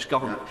Scottish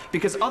Government.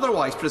 Because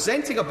otherwise,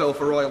 presenting a bill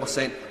for royal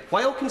assent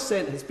while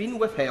consent has been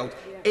withheld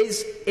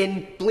is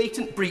in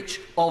blatant breach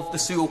of the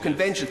Sewell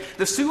Convention.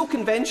 The Sewell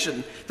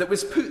Convention that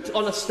was put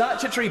on a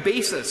statutory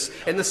basis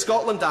in the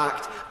Scotland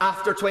Act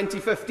after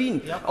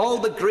 2015. All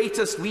the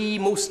greatest,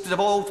 most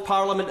evolved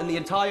Parliament in the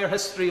entire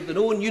history of the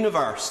known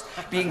universe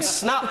being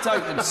snapped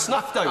out and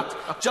snuffed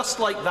out just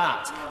like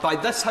that by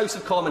this House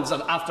of Commons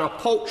after a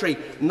paltry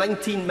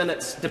 19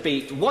 minutes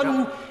debate.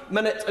 1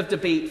 minute of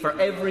debate for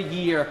every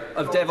year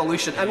of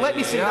devolution. And let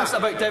me say this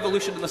about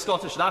devolution in the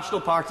Scottish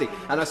National Party,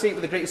 and I say it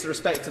with the greatest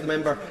respect to the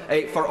member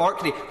for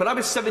Orkney. When I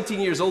was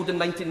 17 years old in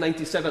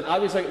 1997, I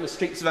was out in the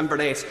streets of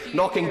Inverness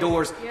knocking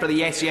doors for the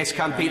Yes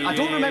campaign. I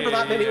don't remember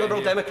that many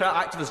Liberal Democrat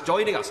activists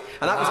joining us,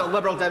 and that was a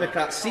Liberal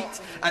Democrat seat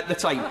at the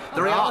time.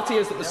 The reality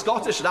is that the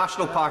Scottish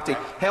National Party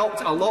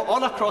helped a lot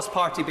on a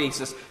cross-party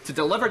basis to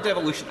deliver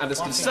devolution and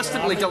has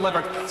consistently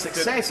delivered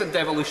success in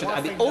devolution,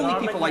 and the only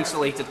people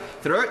isolated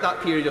throughout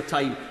that period of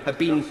time have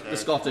been the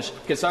Scottish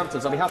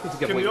Conservatives. I'll be happy to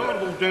give way. Can the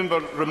honourable member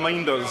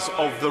remind us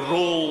of the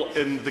role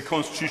in the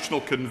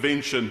Constitutional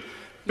Convention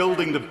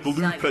building the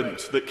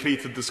blueprint that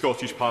created the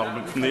Scottish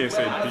Parliament from the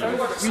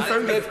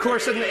SNP? Of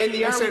course, in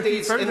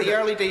the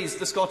early days,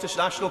 the Scottish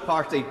National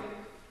Party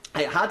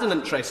had an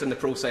interest in the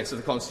process of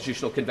the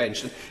Constitutional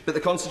Convention, but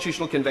the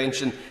Constitutional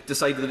Convention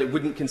decided that it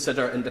wouldn't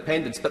consider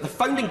independence. But the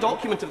founding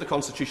document of the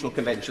Constitutional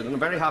Convention, and I'm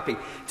very happy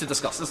to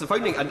discuss this,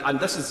 and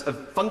this is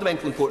of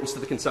fundamental importance to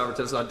the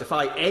Conservatives, and I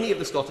defy any of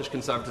the Scottish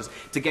Conservatives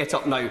to get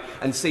up now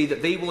and say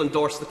that they will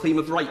endorse the Claim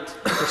of Right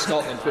for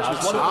Scotland, which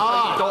was one of the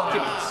founding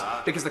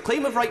documents. Because the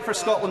Claim of Right for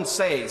Scotland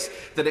says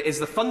that it is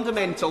the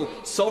fundamental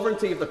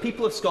sovereignty of the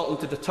people of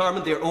Scotland to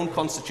determine their own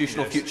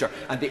constitutional future,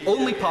 and the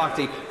only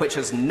party which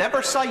has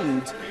never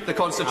signed the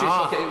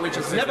Constitutional, which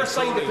has never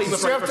signed the Claim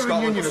of Right for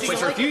Scotland,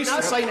 which refused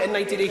to sign it in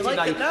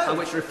 1989 and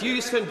which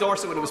refused to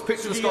endorse it when it was put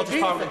to the Scottish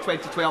Parliament in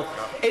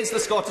 2012, is the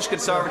Scottish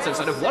Conservatives.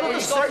 And if one of the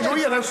Scottish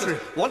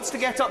Conservatives wants to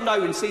get up now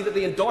and say that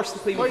they endorse the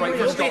Claim of Right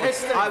for Scotland,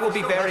 I will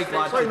be very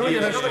glad to do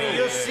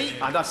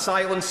it. And a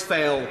silence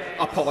fell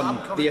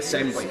upon the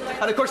Assembly.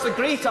 And of course, the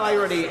great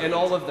irony in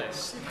all of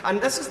this, and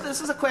this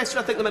is a question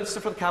I think the Minister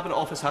for the Cabinet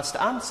Office has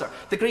to answer,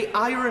 the great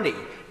irony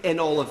in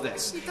all of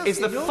this is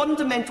the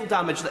fundamental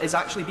damage that is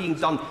actually being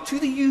done to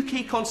the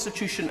UK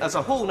Constitution as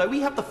a whole. Now, we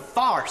have the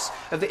farce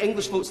of the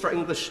English Votes for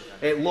English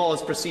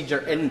Laws procedure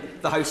in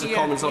the House of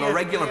Commons on a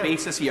regular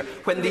basis here,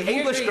 when the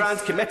English Grand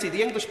Committee,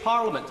 the English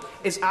Parliament,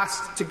 is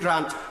asked to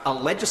grant a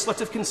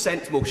legislative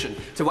consent motion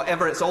to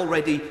whatever it's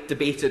already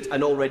debated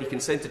and already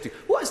consented to.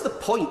 What is the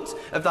point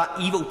of that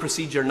evil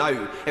procedure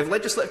now if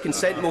legislative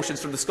consent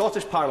motions from the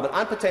Scottish Parliament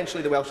and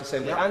potentially the Welsh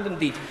Assembly and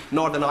indeed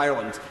Northern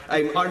Ireland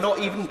are not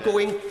even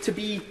going to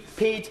be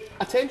paid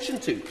attention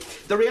to?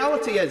 The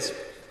reality is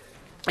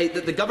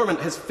that the government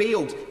has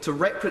failed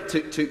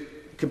to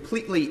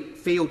completely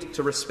failed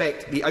to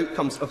respect the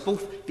outcomes of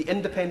both the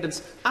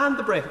independence and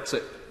the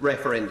Brexit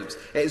referendums.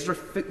 It has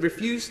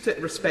refused to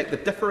respect the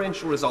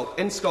differential result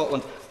in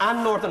Scotland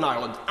and Northern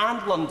Ireland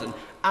and London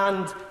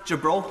and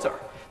Gibraltar.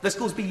 This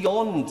goes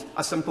beyond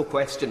a simple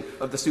question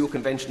of the Sewell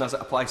Convention as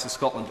it applies to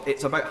Scotland.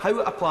 It's about how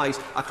it applies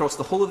across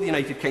the whole of the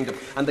United Kingdom.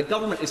 And the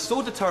government is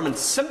so determined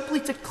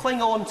simply to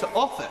cling on to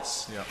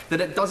office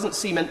that it doesn't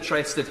seem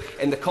interested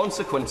in the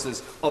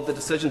consequences of the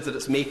decisions that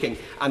it's making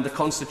and the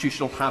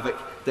constitutional havoc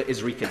that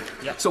is wreaking.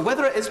 So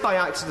whether it is by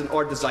accident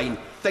or design,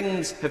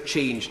 things have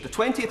changed. The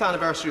 20th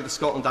anniversary of the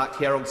Scotland Act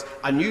heralds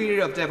a new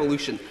era of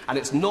devolution, and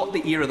it's not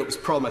the era that was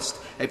promised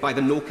by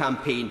the No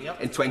campaign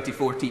in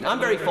 2014. I'm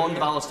very fond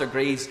of Alistair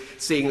Gray's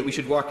saying that we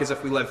should work as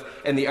if we live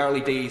in the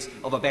early days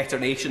of a better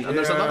nation. And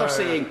there's another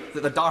saying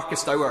that the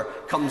darkest hour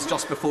comes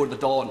just before the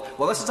dawn.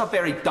 Well, this is a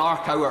very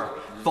dark hour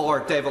for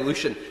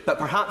devolution. But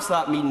perhaps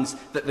that means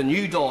that the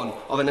new dawn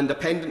of an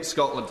independent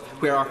Scotland,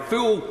 where our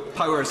full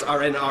powers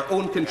are in our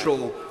own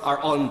control, are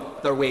on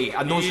their way.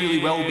 And those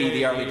really will be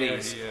the early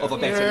days of a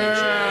better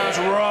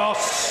nation.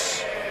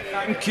 Ross.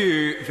 Thank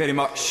you very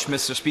much,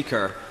 Mr.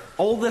 Speaker.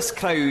 All this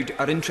crowd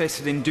are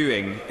interested in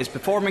doing is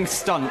performing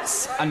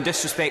stunts and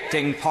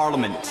disrespecting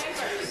Parliament.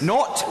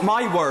 Not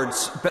my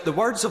words, but the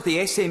words of the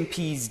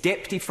SNP's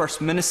Deputy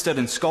First Minister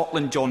in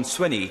Scotland, John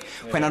Swinney,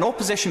 when an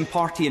opposition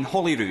party in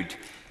Holyrood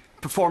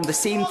performed the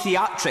same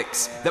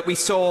theatrics that we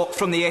saw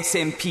from the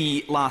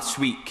SNP last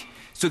week.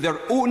 So their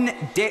own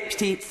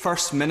Deputy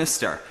First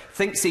Minister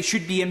thinks they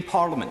should be in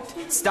Parliament,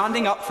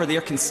 standing up for their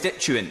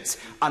constituents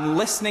and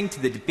listening to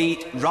the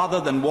debate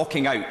rather than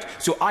walking out.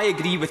 So I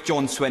agree with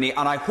John Swinney,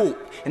 and I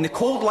hope, in the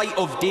cold light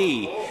of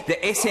day,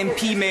 that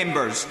SNP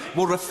members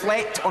will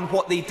reflect on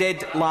what they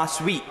did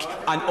last week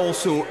and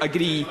also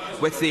agree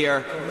with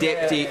their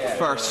Deputy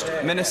First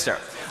Minister.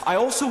 I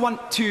also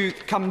want to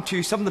come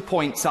to some of the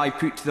points I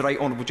put to the Right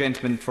Honourable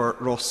Gentleman for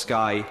Ross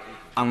Skye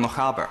and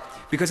Lochaber,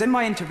 because in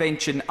my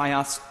intervention I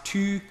asked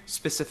two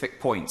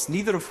specific points,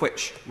 neither of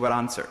which were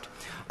answered.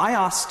 I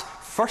asked,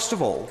 first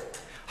of all,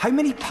 how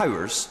many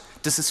powers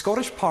does the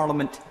Scottish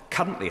Parliament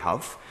currently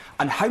have,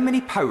 and how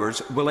many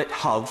powers will it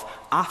have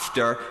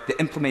after the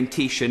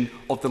implementation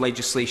of the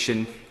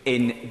legislation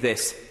in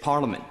this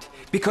Parliament?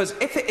 Because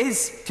if it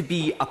is to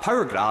be a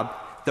power grab,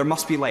 there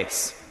must be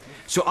less.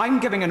 So I'm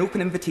giving an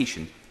open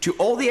invitation to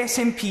all the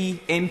SNP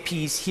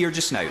MPs here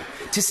just now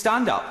to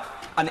stand up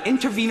and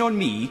intervene on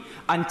me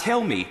and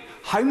tell me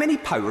how many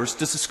powers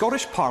does the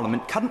Scottish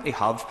Parliament currently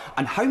have,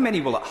 and how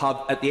many will it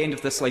have at the end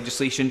of this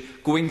legislation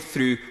going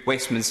through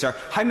Westminster?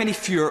 How many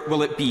fewer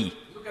will it be?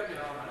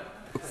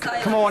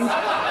 Come on,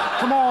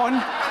 come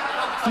on.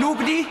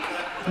 Nobody?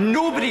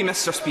 Nobody,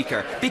 Mr.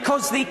 Speaker,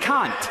 because they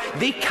can't.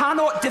 They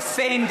cannot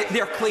defend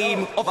their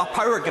claim of a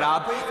power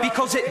grab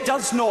because it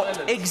does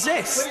not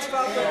exist.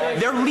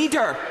 Their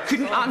leader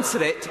couldn't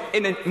answer it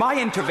in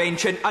my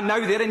intervention, and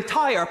now their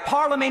entire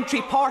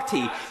parliamentary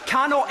party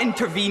cannot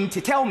intervene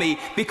to tell me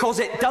because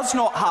it does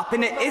not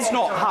happen, it is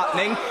not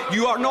happening.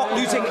 You are not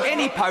losing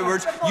any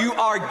powers, you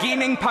are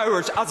gaining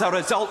powers as a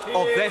result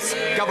of this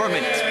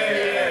government.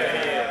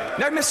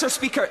 Now, Mr.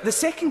 Speaker, the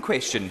second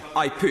question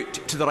I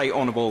put to the Right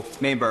Honourable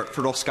Member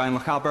for Ross Skye and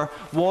Lochaber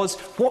was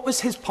what was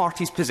his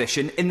party's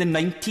position in the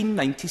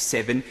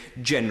 1997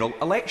 general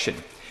election?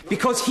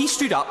 Because he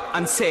stood up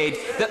and said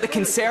that the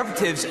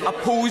Conservatives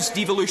opposed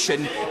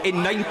devolution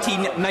in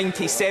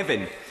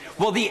 1997.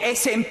 Well, the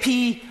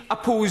SNP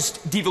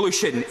opposed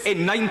devolution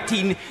in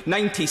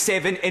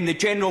 1997 in the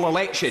general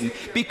election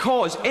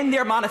because in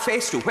their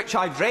manifesto, which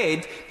I've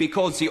read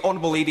because the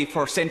Honourable Lady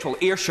for Central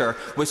Ayrshire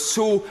was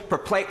so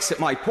perplexed at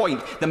my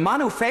point, the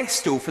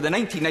manifesto for the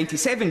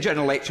 1997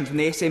 general election from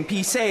the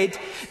SNP said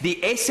the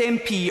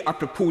SNP are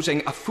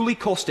proposing a fully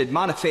costed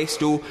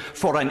manifesto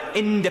for an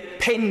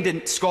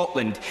independent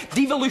Scotland.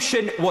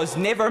 Devolution was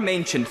never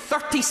mentioned.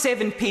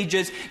 37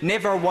 pages,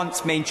 never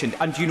once mentioned.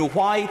 And do you know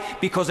why?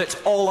 Because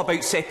it's all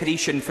about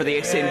separation for the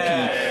SNP.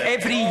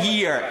 Every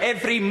year,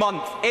 every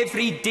month,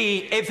 every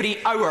day,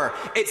 every hour,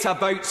 it's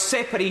about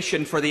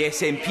separation for the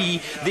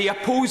SNP. They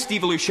opposed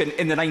devolution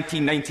in the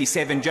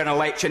 1997 general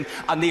election,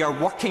 and they are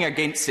working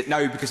against it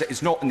now because it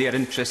is not in their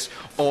interests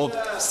of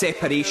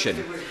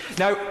separation.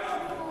 Now,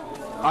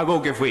 I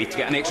will give way to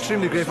get an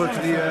extremely grateful to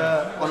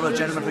the honourable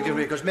gentleman for giving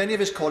way, because many of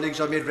his colleagues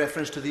have made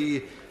reference to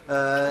the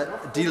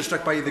deal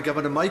struck by the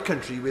government of my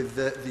country with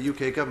the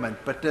UK government.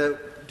 But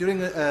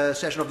during a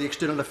session of the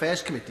External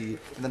Affairs Committee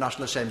in the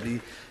National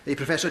Assembly,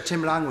 Professor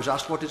Tim Lang was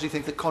asked what does he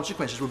think the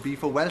consequences would be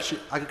for Welsh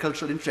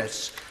agricultural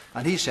interests,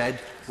 and he said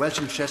Welsh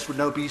interests would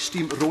now be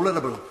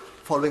steamrollerable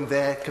following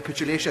their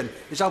capitulation.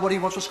 Is that what he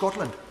wants for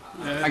Scotland?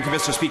 Thank you,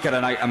 Mr. Speaker,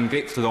 and I am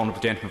grateful to the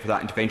honourable gentleman for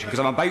that intervention, because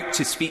I'm about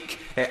to speak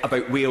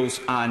about Wales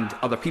and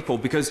other people,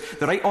 because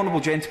the Right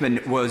Honourable Gentleman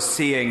was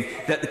saying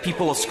that the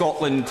people of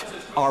Scotland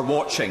are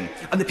watching,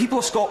 and the people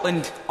of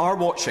Scotland are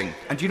watching,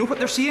 and do you know what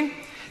they're seeing?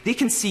 They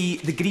can see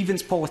the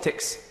grievance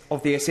politics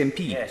of the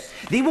SNP. Yes.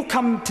 They will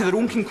come to their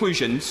own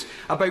conclusions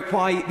about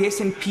why the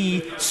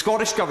SNP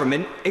Scottish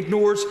Government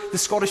ignores the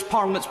Scottish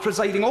Parliament's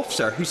presiding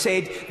officer, who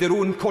said their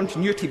own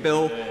continuity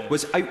bill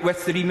was out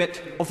with the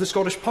remit of the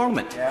Scottish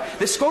Parliament. Yeah.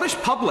 The Scottish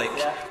public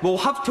will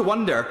have to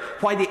wonder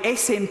why the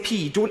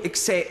SNP don't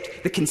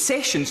accept the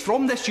concessions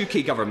from this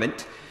UK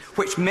Government,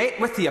 which met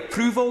with the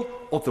approval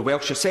of the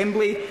Welsh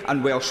Assembly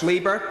and Welsh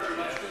Labour.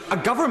 A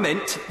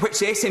government which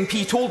the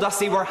SNP told us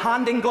they were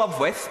hand in glove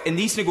with in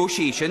these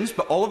negotiations,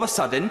 but all of a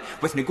sudden,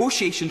 with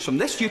negotiations from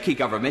this UK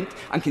government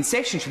and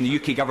concessions from the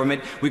UK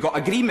government, we got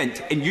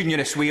agreement in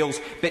Unionist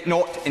Wales, but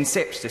not in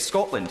separatist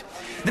Scotland.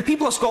 The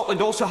people of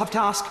Scotland also have to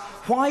ask,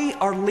 why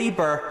are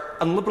Labour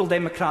and Liberal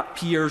Democrat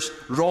peers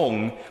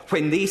wrong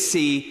when they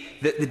say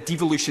that the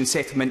devolution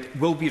settlement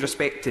will be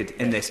respected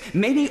in this?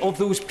 Many of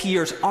those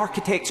peers are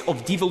architects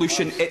of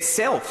devolution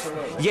itself,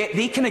 yet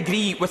they can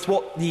agree with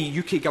what the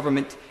UK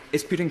government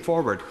is putting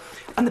forward.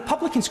 And the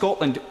public in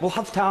Scotland will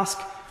have to ask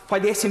why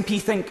the SNP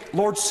think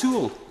Lord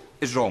Sewell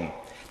is wrong.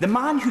 The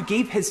man who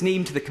gave his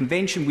name to the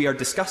convention we are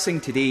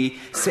discussing today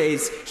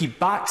says he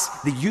backs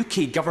the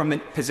UK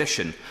government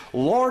position.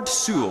 Lord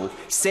Sewell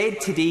said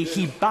today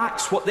he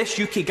backs what this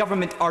UK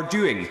government are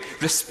doing,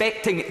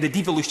 respecting the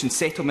devolution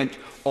settlement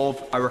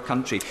of our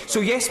country.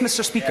 So yes,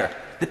 Mr Speaker,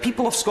 the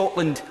people of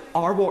Scotland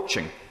are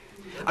watching.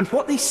 And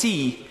what they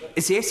see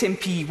is the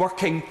SNP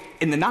working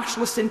in the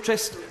nationalist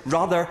interest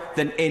rather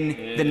than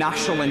in the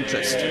national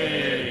interest.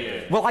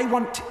 Well, I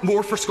want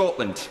more for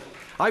Scotland.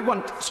 I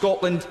want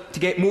Scotland to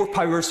get more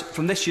powers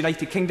from this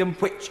United Kingdom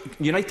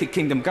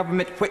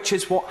government, which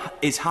is what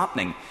is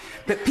happening.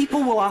 But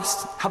people will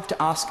have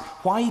to ask,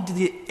 why do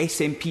the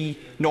SNP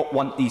not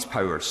want these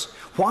powers?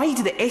 Why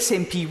do the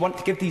SNP want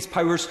to give these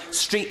powers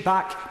straight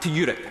back to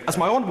Europe? As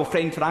my honourable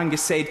friend for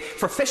Angus said,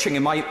 for fishing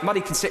in my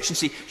Murray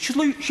constituency,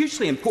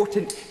 hugely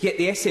important, yet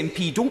the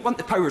SNP don't want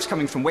the powers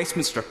coming from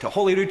Westminster to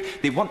Holyrood,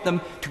 they want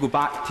them to go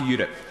back to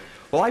Europe.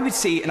 Well, I would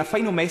say, in a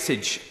final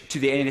message to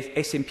the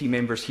SNP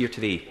members here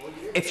today,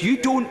 if you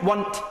don't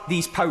want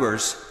these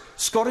powers,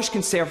 Scottish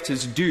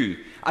Conservatives do.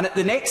 And at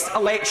the next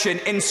election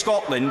in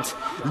Scotland,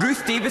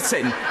 Ruth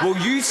Davidson will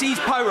use these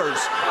powers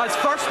as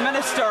First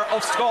Minister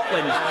of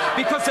Scotland,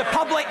 because the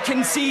public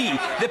can see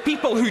the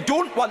people who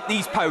don't want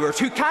these powers,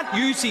 who can't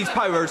use these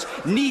powers,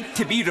 need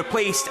to be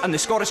replaced, and the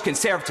Scottish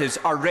Conservatives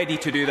are ready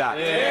to do that.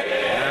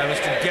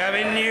 Mr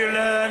Gavin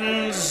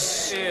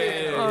Newlands.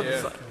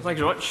 Thank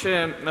you very much,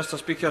 Mr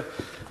Speaker.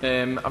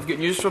 I've got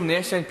news from the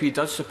SNP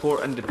does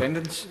support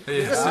independence.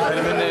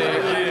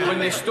 When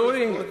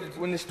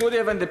the story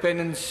of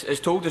independence is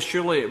told, as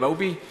surely it will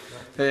be,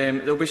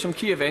 there will be some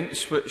key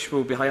events which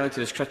will be highlighted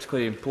as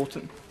critically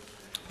important.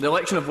 The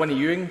election of Winnie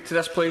Ewing to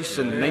this place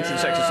in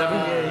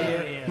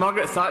 1967,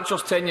 Margaret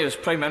Thatcher's tenure as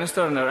Prime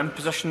Minister and her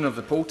imposition of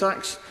the poll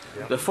tax,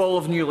 the fall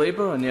of New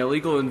Labour and the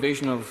illegal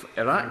invasion of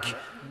Iraq,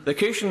 the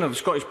creation of the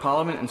Scottish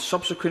Parliament and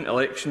subsequent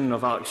election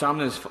of Alex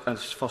Salmond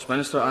as First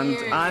Minister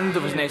and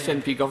of an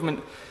SNP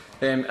government,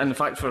 and in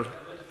fact for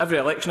every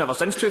election ever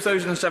since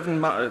 2007,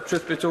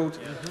 truth be told.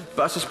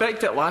 But I suspect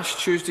that last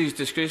Tuesday's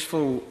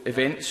disgraceful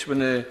events, when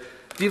the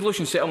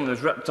devolution settlement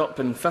was ripped up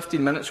in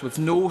 15 minutes with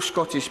no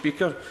Scottish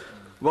Speaker,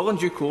 will in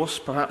due course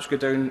perhaps go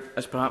down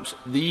as perhaps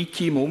the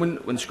key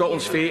moment when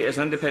Scotland's fate as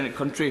an independent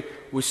country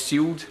was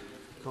sealed.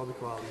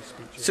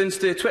 Since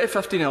the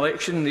 2015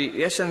 election, the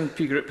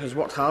SNP group has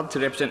worked hard to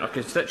represent our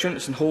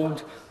constituents and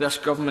hold this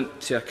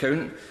government to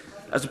account.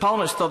 As the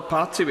Parliament's third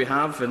party, we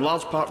have in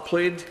large part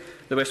played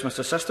the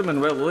Westminster system, and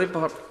while the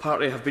Labour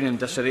Party have been in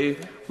disarray,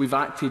 we've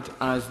acted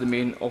as the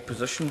main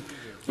opposition.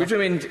 We've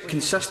remained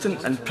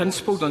consistent and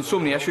principled on so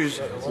many issues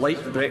like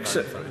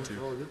Brexit.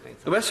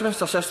 The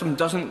Westminster system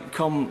doesn't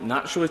come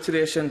naturally to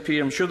the SNP.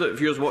 I'm sure that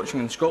viewers watching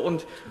in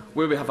Scotland,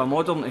 where we have a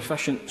modern,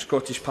 efficient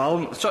Scottish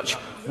Parliament, such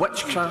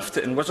witchcraft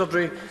and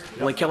wizardry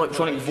like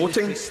electronic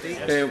voting,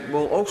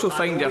 will also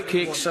find the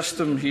archaic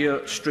system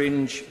here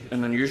strange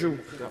and unusual.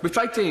 We've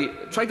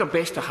tried our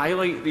best to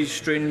highlight these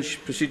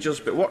strange procedures,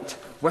 but worked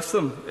with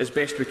them as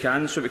best we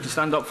can, so we can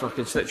stand up for our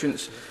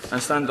constituents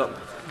and stand up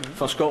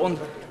for Scotland.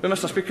 But,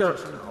 Mr Speaker,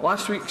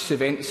 last week's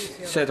events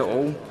said it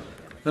all.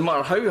 No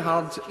matter how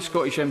hard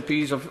Scottish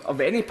MPs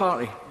of any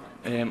party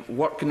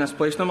work in this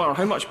place, no matter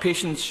how much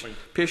patience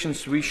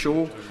we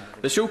show,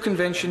 the Sewell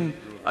Convention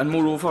and,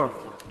 moreover,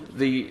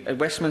 the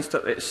Westminster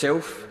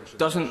itself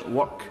doesn't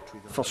work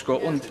for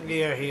Scotland.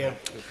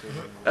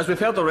 As we've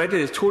heard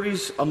already, the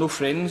Tories are no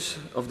friends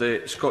of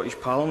the Scottish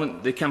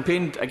Parliament. They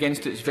campaigned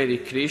against its very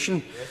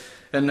creation,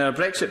 and their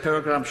Brexit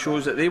programme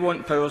shows that they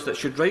want powers that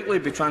should rightly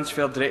be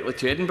transferred directly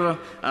to Edinburgh,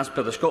 as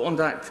per the Scotland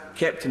Act,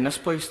 kept in this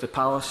place, the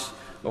Palace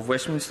of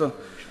Westminster.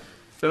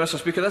 But, Mr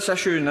Speaker, this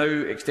issue now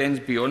extends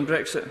beyond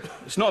Brexit.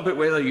 It's not about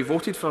whether you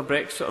voted for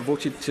Brexit or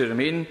voted to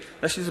remain.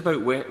 This is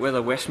about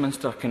whether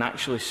Westminster can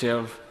actually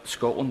serve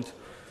Scotland.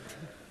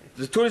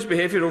 The Tories'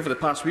 behaviour over the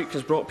past week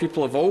has brought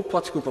people of all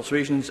political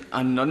persuasions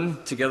and none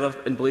together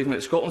in believing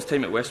that Scotland's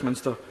time at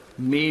Westminster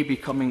may be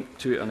coming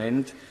to an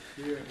end.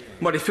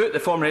 Murray Foote, the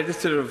former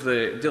editor of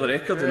the Daily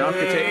Record and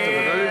architect of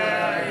the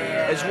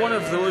Row, is one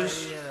of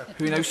those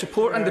who now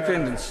support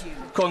independence,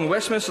 calling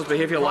Westminster's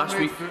behaviour last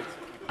week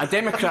a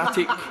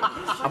democratic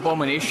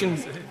abomination.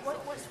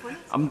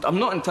 I'm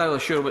not entirely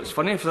sure what's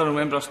funny. If I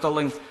remember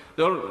Stirling,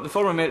 the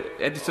former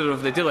editor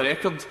of the Daily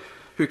Record,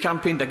 who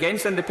campaigned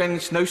against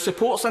independence, now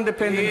supports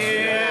independence.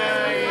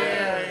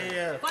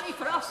 Funny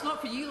for us,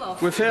 not for you,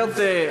 love. We've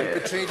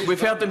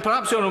heard, and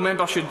perhaps the honourable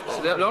member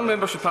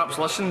should perhaps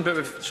listen, but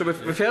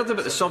we've heard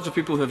about the surge of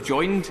people who have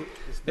joined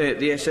the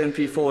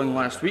SNP following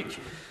last week.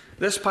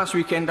 This past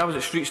weekend, I was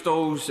at street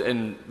stalls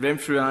in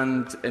Renfrew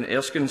and in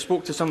Erskine and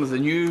spoke to some of the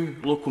new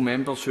local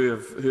members who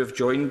have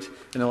joined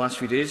in the last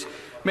few days.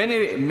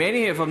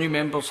 Many of our new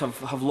members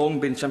have long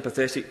been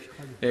sympathetic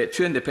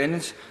to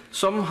independence.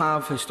 Some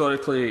have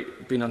historically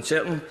been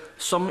uncertain.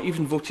 Some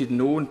even voted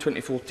no in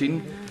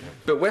 2014.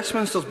 But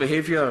Westminster's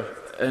behaviour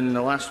in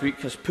the last week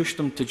has pushed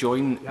them to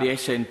join the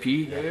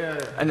SNP,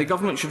 and the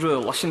government should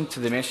really listen to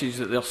the message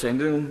that they're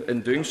sending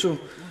in doing so.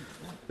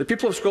 The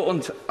people of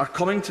Scotland are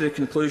coming to the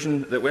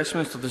conclusion that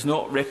Westminster does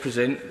not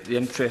represent the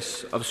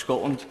interests of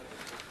Scotland.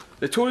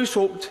 The Tories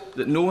hoped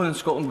that no one in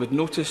Scotland would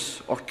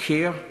notice or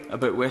care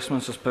about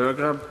Westminster's power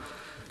grab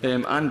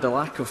and the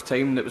lack of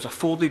time that was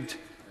afforded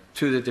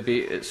to the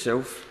debate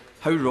itself.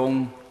 How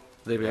wrong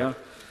they were.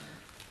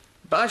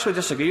 But I actually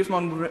disagree with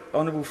my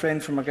honourable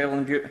friend from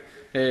Magillan Butte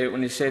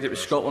when he said it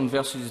was Scotland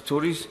versus the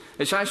Tories.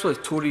 It's actually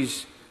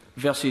Tories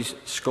versus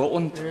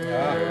Scotland.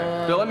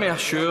 Yeah. But let me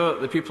assure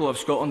the people of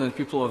Scotland and the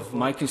people of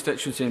my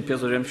constituency in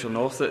Pearson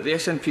North that the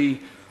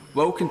SNP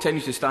will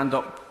continue to stand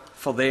up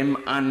for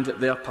them and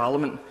their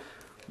Parliament.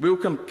 We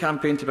will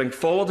campaign to bring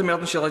forward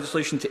emergency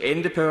legislation to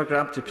end the power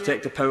grab, to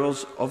protect the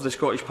powers of the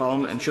Scottish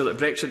Parliament and ensure that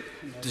Brexit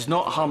does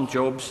not harm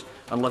jobs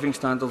and living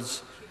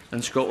standards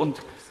in Scotland.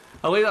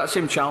 I lay that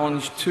same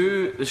challenge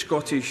to the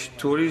Scottish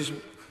Tories.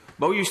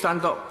 Will you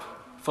stand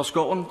up for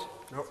Scotland?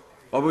 No.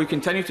 Or will you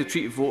continue to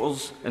treat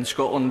voters in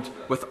Scotland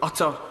with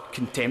utter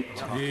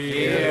contempt?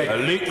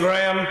 Luke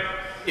Graham.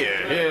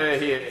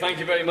 Thank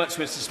you very much,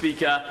 Mr.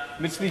 Speaker.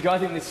 Mr. Speaker, I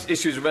think this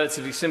issue is a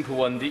relatively simple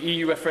one. The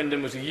EU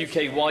referendum was a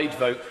UK-wide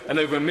vote, and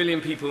over 1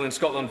 million people in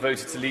Scotland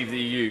voted to leave the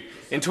EU.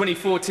 In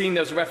 2014,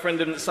 there was a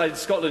referendum that decided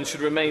Scotland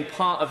should remain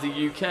part of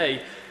the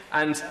UK,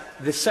 and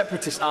the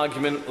separatist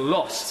argument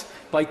lost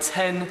by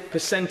 10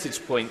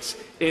 percentage points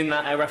in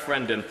that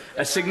referendum,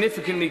 a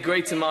significantly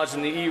greater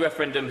margin than the EU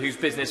referendum whose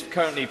business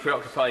currently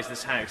preoccupies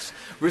this House.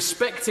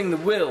 Respecting the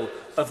will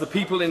of the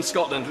people in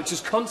Scotland, which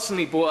is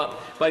constantly brought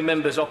up by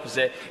members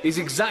opposite, is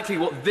exactly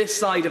what this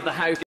side of the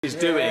House is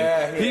doing.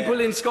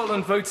 People in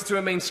Scotland voted to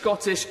remain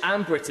Scottish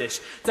and British,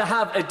 to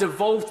have a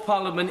devolved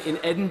Parliament in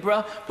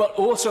Edinburgh, but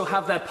also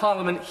have their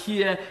Parliament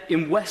here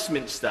in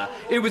Westminster.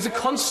 It was a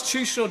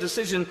constitutional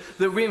decision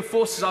that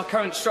reinforces our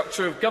current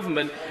structure of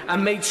government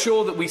and made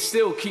sure that we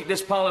still keep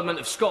this Parliament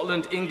of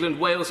Scotland, England,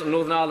 Wales and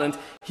Northern Ireland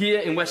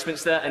here in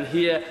Westminster and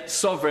here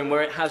sovereign,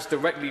 where it has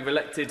directly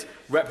elected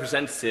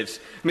representatives.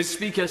 Mr.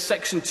 Speaker,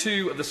 Section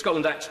 2 of the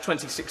Scotland Act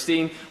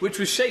 2016, which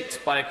was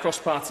shaped by a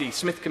cross-party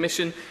Smith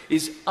Commission,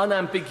 is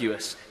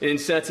unambiguous in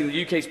inserting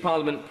the UK's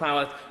Parliament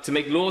power to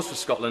make laws for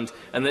Scotland,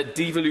 and that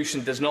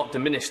devolution does not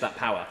diminish that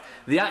power.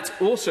 The Act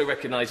also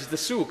recognises the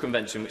Sewell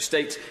Convention, which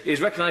states it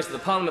is recognised that the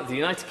Parliament of the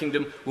United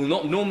Kingdom will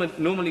not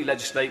normally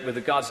legislate with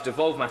regard to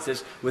devolved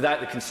matters without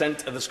the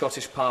consent of the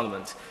Scottish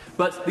Parliament.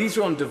 But these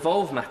are on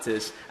devolved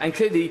matters, and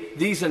clearly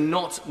these are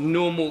not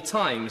normal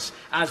times,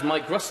 as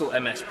Mike Russell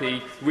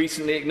MSP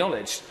recently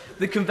acknowledged.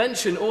 The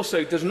Convention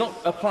also does not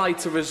apply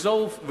to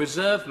resolve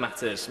reserved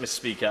matters, Mr.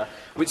 Speaker,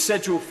 which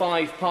Schedule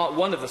 5, Part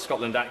 1 of the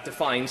Scotland Act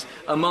defines,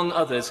 among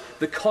others,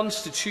 the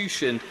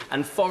Constitution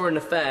and foreign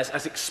affairs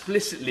as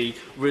explicitly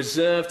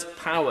reserved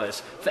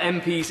powers for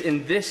MPs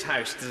in this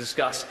House to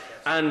discuss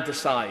and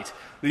decide.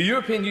 The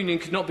European Union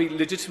could not be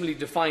legitimately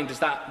defined as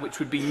that which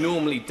would be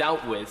normally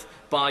dealt with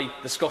by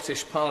the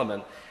Scottish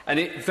Parliament, and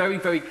it is very,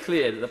 very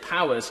clear that the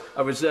powers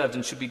are reserved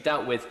and should be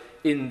dealt with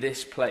in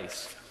this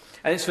place.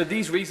 And it's for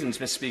these reasons,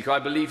 Mr. Speaker, I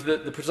believe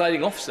that the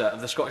presiding officer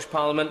of the Scottish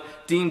Parliament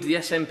deemed the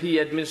SNP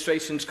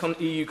administration's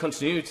EU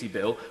continuity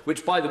bill,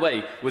 which, by the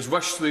way, was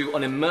rushed through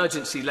on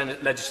emergency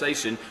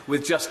legislation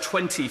with just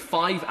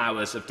 25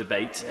 hours of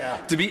debate,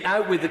 to be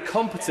out with the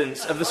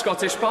competence of the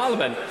Scottish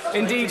Parliament.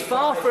 Indeed,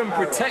 far from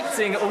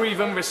protecting or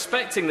even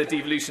respecting the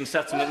devolution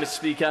settlement, Mr.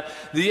 Speaker,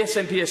 the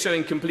SNP are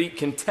showing complete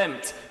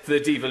contempt for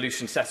the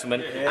devolution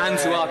settlement and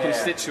to our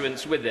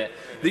constituents with it.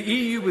 The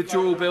EU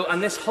withdrawal bill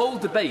and this whole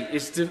debate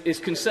is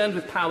concerned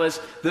with powers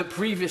that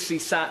previously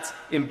sat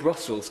in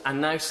Brussels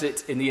and now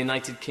sit in the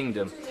United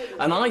Kingdom.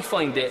 And I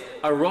find it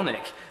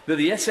ironic that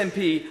the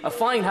SNP are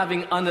fine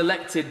having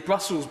unelected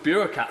Brussels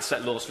bureaucrats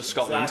set laws for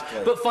Scotland,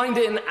 but find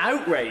it an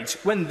outrage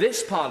when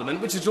this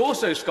Parliament, which is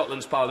also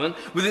Scotland's Parliament,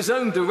 with its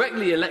own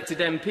directly elected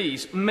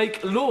MPs,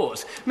 make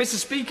laws. Mr.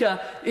 Speaker,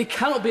 it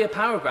cannot be a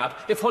power grab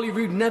if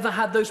Holyrood never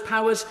had those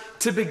powers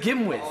to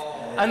begin with.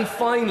 And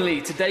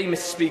finally, today, Mr.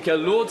 Speaker,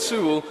 Lord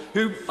Sewell,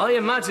 who I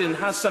imagine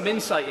has some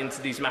insight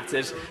into these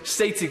matters,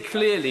 stated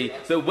clearly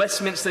that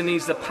Westminster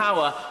needs the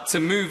power to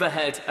move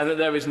ahead and that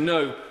there is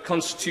no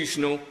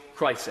constitutional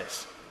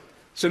crisis.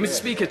 So, Mr.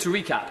 Speaker, to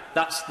recap,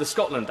 that's the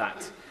Scotland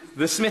Act,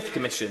 the Smith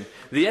Commission,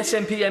 the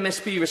SNP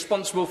MSP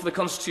responsible for the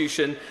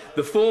Constitution,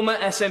 the former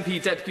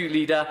SNP Deputy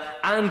Leader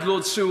and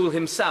Lord Sewell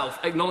himself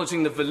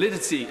acknowledging the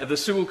validity of the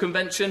Sewell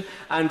Convention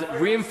and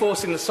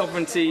reinforcing the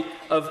sovereignty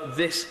of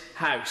this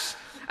House.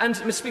 And,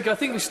 Mr. Speaker, I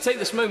think we should take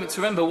this moment to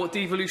remember what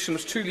devolution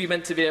was truly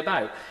meant to be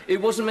about. It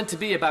wasn't meant to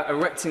be about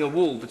erecting a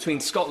wall between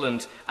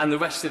Scotland and the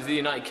rest of the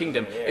United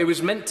Kingdom. It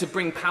was meant to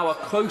bring power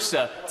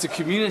closer to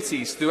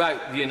communities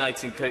throughout the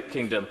United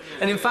Kingdom.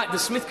 And, in fact, the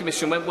Smith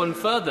Commission went one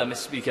further, Mr.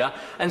 Speaker,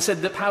 and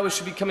said that power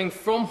should be coming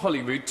from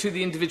Holyrood to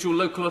the individual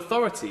local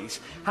authorities.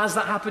 Has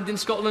that happened in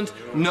Scotland?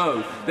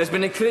 No. There's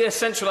been a clear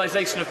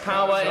centralisation of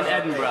power in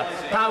Edinburgh.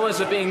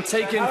 Powers are being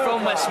taken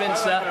from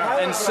Westminster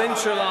and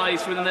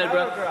centralised within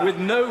Edinburgh with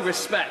no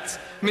respect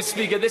Mr.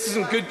 Speaker, this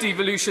isn't good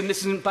devolution,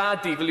 this isn't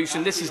bad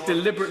devolution, this is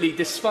deliberately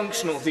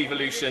dysfunctional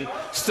devolution,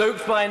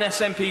 stoked by an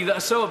SNP that are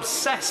so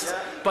obsessed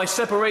by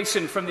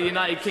separation from the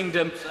United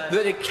Kingdom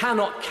that it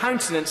cannot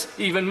countenance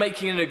even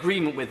making an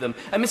agreement with them.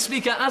 And, Mr.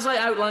 Speaker, as I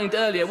outlined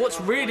earlier, what's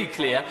really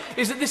clear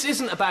is that this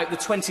isn't about the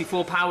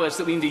 24 powers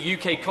that we need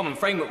a UK common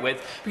framework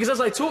with, because,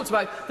 as I talked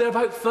about, they're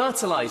about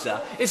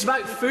fertiliser, it's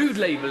about food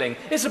labelling,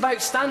 it's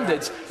about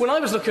standards. When I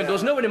was looking, there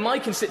was no one in my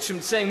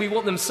constituency saying we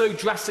want them so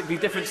drastically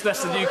different to the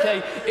rest of the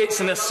UK, it's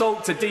an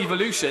assault to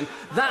devolution.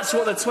 That's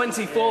what the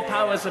 24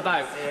 powers are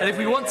about. And if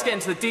we want to get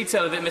into the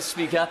detail of it, Mr.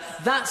 Speaker,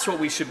 that's what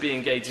we should be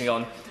engaging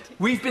on.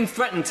 We've been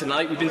threatened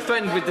tonight. We've been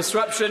threatened with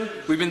disruption.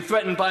 We've been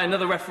threatened by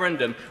another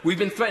referendum. We've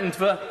been threatened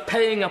for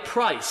paying a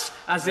price,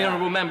 as the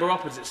honourable member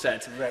opposite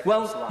said.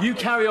 Well, you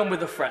carry on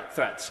with the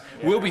threats.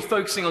 We'll be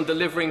focusing on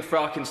delivering for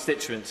our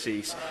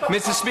constituencies.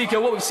 Mr.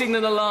 Speaker, what we've seen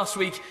in the last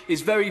week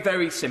is very,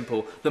 very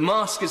simple. The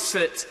mask has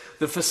slipped,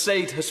 the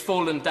facade has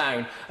fallen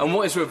down, and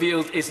what is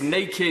revealed is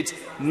naked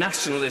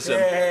nationalism.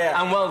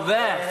 And while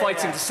they're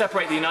fighting to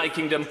separate the United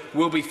Kingdom,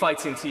 we'll be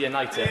fighting to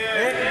unite it.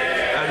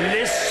 And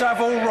Liz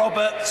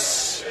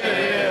Saville-Roberts.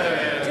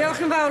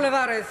 Diolch yn fawr,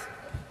 Lefarydd.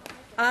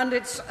 And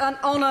it's an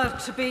honour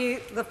to be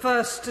the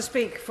first to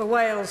speak for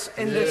Wales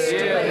in this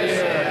debate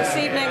this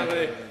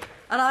evening.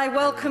 And I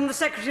welcome the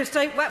Secretary of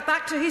State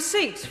back to his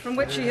seat, from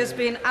which he has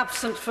been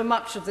absent for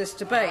much of this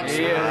debate.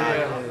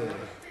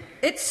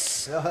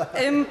 It's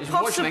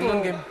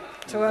impossible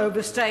to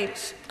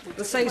overstate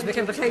the seismic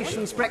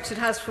implications Brexit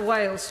has for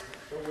Wales.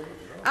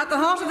 At the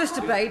heart of this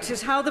debate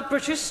is how the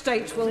British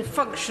state will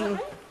function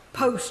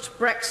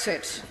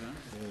post-Brexit,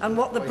 and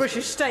what the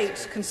British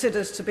state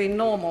considers to be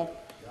normal.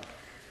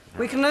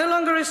 We can no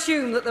longer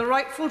assume that the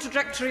rightful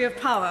trajectory of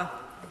power,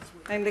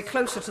 namely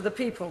closer to the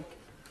people,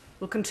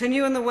 will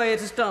continue in the way it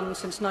has done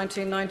since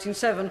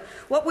 1997.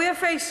 What we are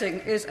facing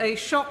is a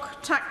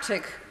shock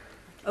tactic,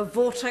 a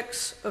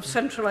vortex of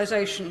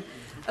centralisation,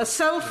 a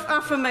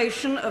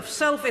self-affirmation of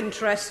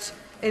self-interest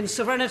in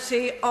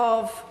sovereignty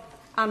of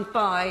and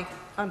by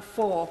and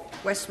for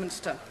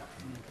Westminster.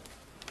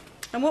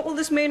 And what will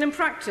this mean in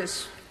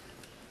practice?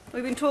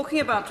 We've been talking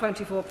about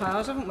 24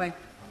 powers, haven't we?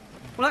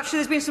 Well, actually,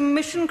 there's been some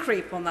mission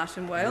creep on that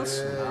in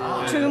Wales.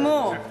 2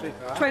 more.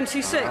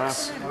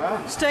 26.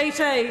 State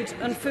aid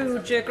and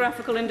food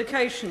geographical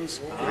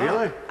indications.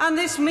 Really? And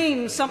this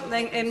means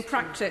something in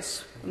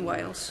practice in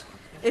Wales.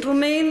 It will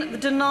mean the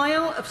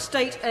denial of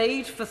state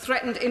aid for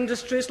threatened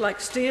industries like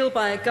steel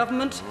by a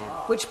government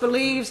which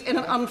believes in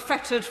an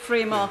unfettered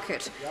free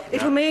market.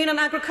 It will mean an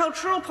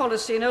agricultural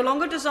policy no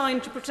longer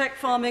designed to protect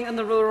farming and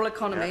the rural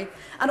economy,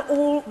 and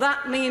all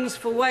that means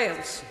for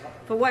Wales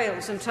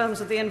in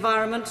terms of the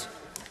environment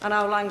and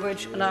our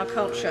language and our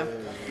culture.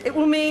 It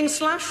will mean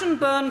slash and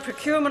burn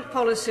procurement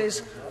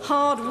policies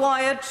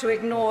hardwired to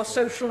ignore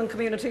social and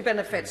community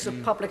benefits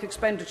of public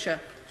expenditure.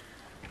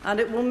 And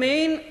it will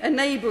mean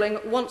enabling,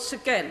 once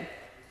again,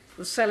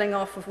 the selling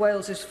off of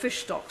Wales's fish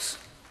stocks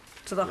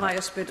to the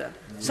highest bidder,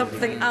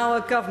 something our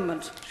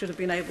government should have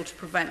been able to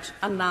prevent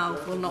and now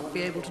will not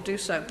be able to do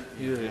so.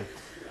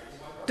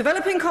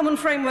 Developing common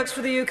frameworks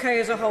for the UK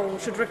as a whole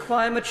should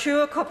require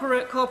mature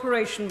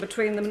cooperation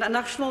between the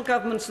national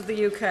governments of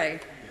the UK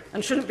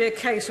and shouldn't be a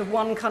case of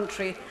one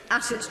country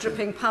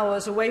asset-stripping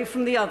powers away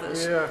from the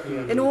others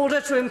in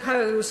order to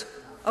impose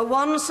a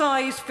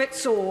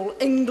one-size-fits-all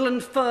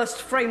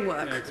England-first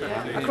framework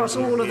across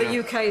all of the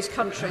UK's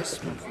countries.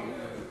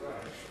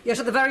 Yet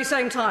at the very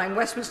same time,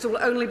 Westminster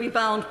will only be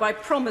bound by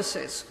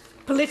promises,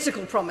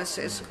 political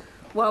promises,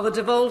 while the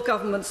devolved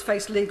governments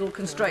face legal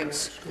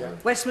constraints.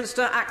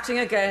 Westminster acting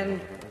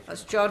again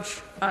as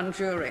judge and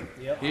jury.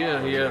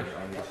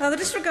 Now, the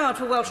disregard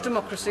for Welsh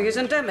democracy is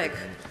endemic.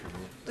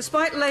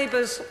 Despite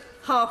Labour's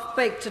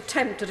half-baked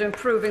attempt at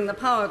improving the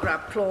power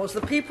grab clause, the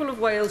people of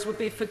Wales would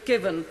be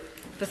forgiven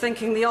for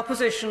thinking the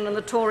opposition and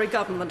the Tory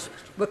government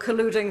were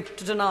colluding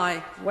to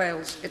deny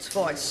Wales its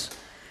voice.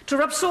 To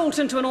rub salt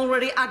into an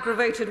already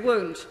aggravated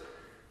wound,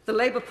 the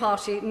Labour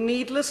Party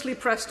needlessly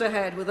pressed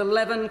ahead with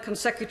 11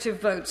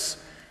 consecutive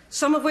votes,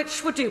 some of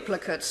which were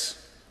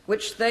duplicates,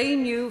 which they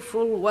knew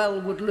full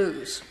well would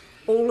lose,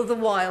 all of the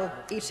while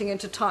eating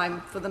into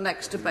time for the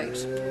next debate,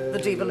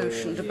 the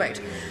devolution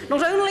debate.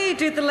 Not only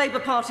did the Labour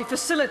Party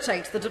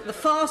facilitate the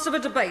farce of a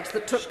debate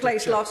that took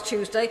place last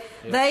Tuesday,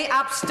 they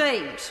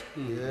abstained.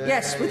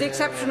 Yes, with the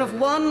exception of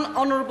one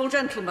honourable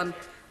gentleman,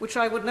 which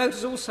I would note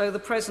is also the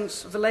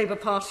presence of the Labour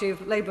Party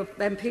of Labour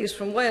MPs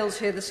from Wales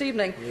here this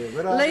evening.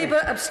 Labour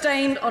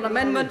abstained on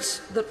amendments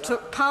that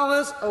took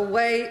powers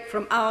away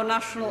from our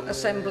National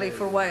Assembly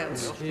for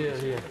Wales.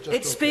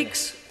 It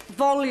speaks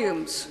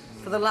volumes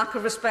for the lack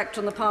of respect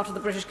on the part of the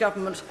British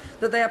Government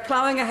that they are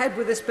ploughing ahead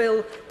with this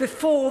bill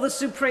before the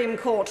Supreme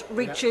Court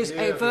reaches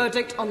a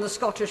verdict on the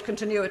Scottish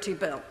Continuity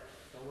Bill.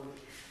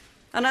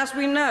 And as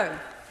we know,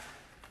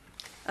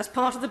 as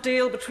part of the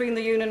deal between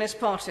the Unionist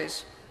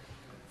parties,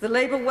 the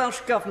Labour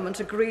Welsh Government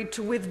agreed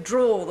to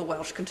withdraw the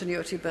Welsh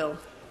Continuity Bill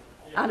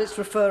and its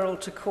referral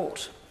to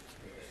court.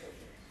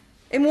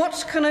 In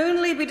what can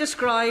only be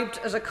described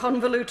as a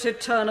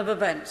convoluted turn of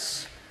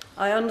events,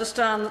 I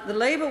understand that the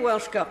Labour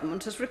Welsh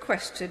Government has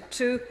requested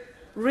to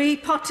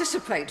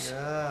re-participate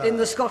in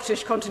the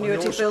Scottish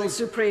Continuity Bill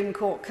Supreme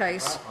Court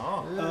case,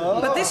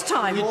 but this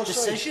time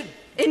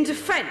in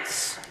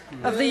defence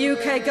of the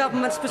UK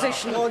Government's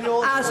position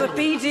as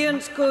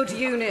obedient good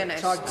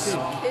unionists.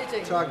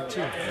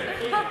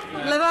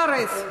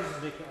 Lefarydd,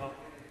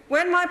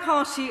 when my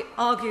party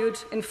argued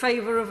in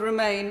favour of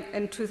Remain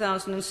in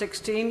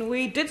 2016,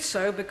 we did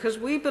so because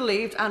we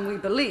believed, and we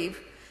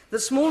believe, that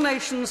small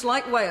nations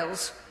like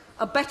Wales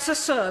are better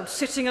served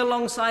sitting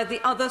alongside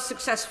the other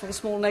successful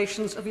small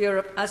nations of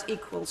Europe as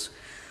equals.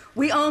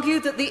 We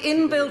argued that the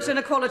inbuilt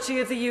inequality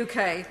of the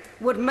UK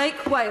would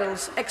make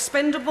Wales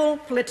expendable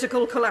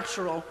political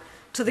collateral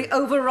to the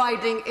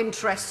overriding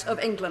interests of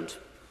England.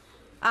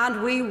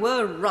 And we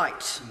were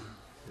right.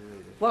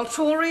 While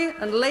Tory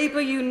and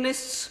Labour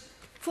unionists,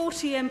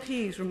 40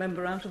 MPs,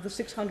 remember, out of the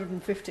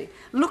 650,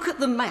 look at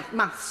the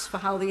maths for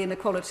how the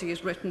inequality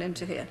is written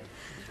into here.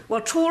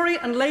 While Tory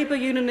and Labour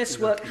unionists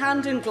work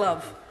hand in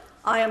glove,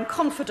 I am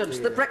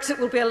confident that Brexit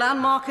will be a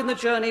landmark in the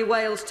journey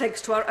Wales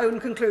takes to our own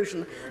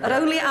conclusion, that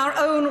only our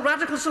own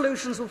radical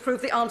solutions will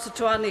prove the answer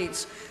to our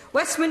needs.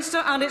 Westminster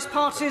and its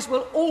parties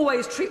will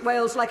always treat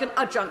Wales like an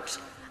adjunct,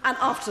 an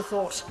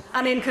afterthought,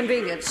 an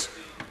inconvenience.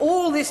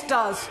 All this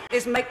does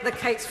is make the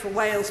case for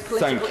Wales'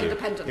 political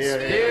independence.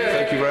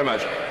 Thank you very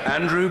much.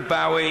 Andrew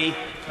Bowie.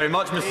 Very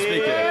much, Mr.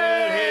 Speaker.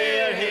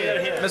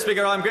 Mr.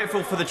 Speaker, I am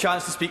grateful for the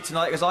chance to speak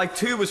tonight, as I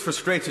too was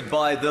frustrated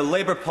by the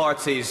Labour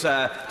Party's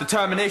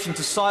determination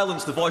to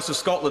silence the voice of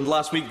Scotland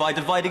last week by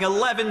dividing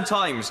 11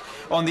 times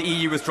on the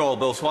EU withdrawal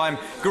bill. So I am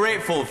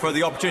grateful for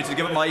the opportunity to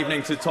give up my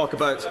evening to talk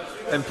about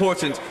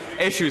important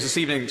issues this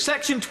evening.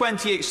 Section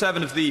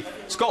 28(7) of the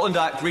Scotland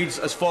Act reads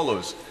as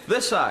follows.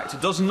 This Act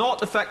does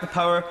not affect the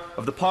power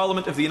of the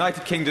Parliament of the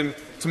United Kingdom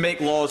to make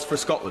laws for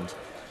Scotland.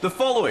 The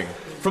following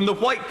from the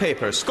White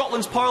Paper,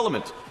 Scotland's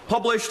Parliament,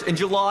 published in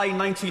July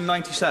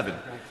 1997.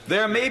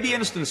 There may be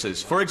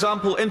instances, for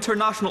example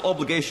international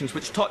obligations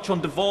which touch on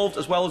devolved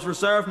as well as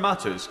reserved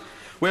matters,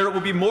 where it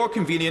will be more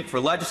convenient for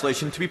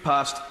legislation to be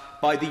passed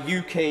by the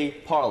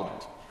UK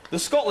Parliament. The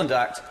Scotland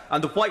Act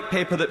and the White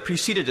Paper that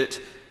preceded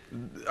it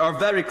are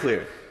very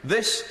clear.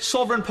 This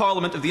sovereign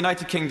Parliament of the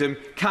United Kingdom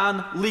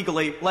can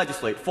legally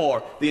legislate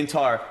for the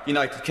entire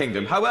United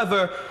Kingdom.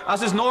 However,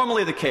 as is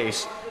normally the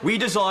case, we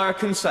desire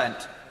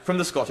consent from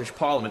the Scottish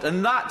Parliament,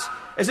 and that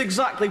is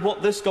exactly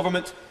what this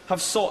government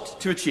have sought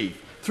to achieve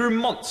through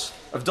months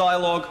of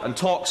dialogue and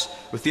talks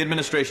with the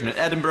administration in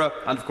Edinburgh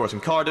and, of course, in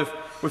Cardiff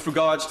with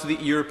regards to the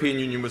European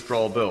Union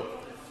withdrawal bill.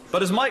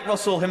 But as Mike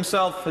Russell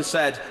himself has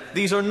said,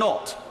 these are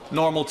not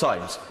normal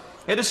times.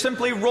 It is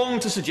simply wrong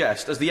to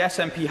suggest, as the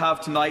SNP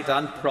have tonight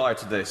and prior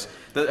to this,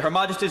 that Her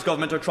Majesty's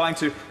Government are trying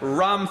to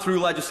ram through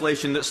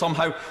legislation that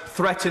somehow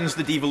threatens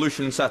the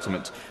devolution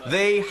settlement.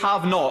 They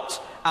have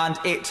not, and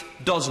it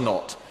does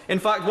not. In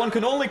fact, one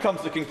can only come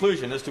to the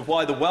conclusion as to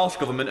why the Welsh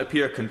Government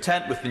appear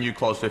content with the new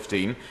Clause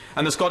 15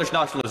 and the Scottish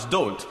Nationalists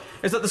don't,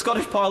 is that the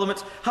Scottish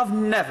Parliament have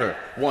never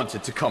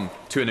wanted to come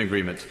to an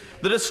agreement.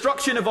 The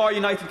destruction of our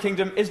United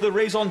Kingdom is the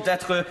raison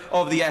d'etre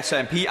of the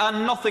SNP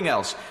and nothing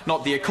else.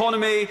 Not the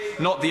economy,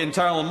 not the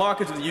internal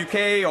market of the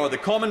UK or the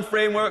common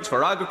frameworks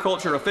for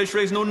agriculture or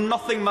fisheries. No,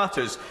 nothing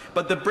matters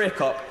but the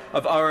break-up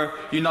of our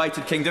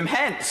United Kingdom.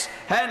 Hence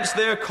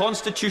their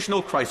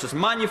constitutional crisis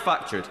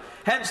manufactured.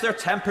 Hence their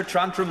temper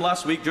tantrum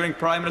last week during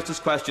Prime Minister's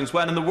questions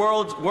when, in the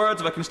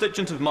words of a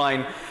constituent of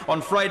mine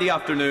on Friday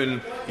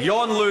afternoon,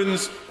 yon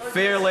loons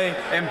fairly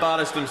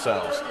embarrassed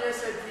themselves.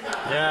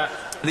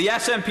 The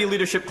SNP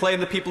leadership claim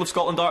the people of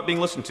Scotland aren't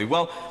being listened to.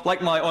 Well,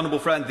 like my honourable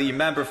friend, the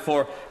member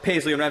for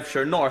Paisley and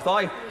Renfrewshire North,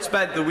 I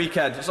spent the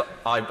weekend...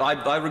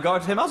 I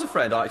regard him as a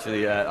friend,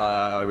 actually,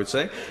 I would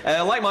say.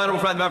 Like my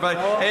honourable friend, the member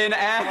in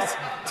Echt...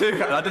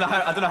 I don't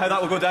know how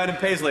that will go down in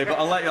Paisley, but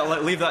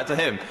I'll leave that to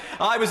him.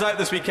 I was out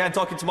this weekend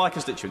talking to my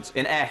constituents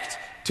in Echt,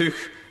 Tuch,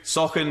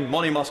 Sochen,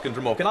 Monymusk and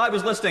Dromore, and I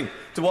was listening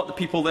to what the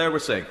people there were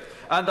saying.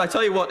 And I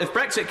tell you what, if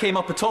Brexit came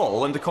up at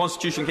all, and the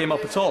Constitution came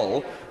up at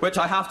all, which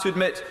I have to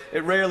admit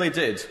it rarely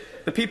did,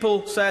 the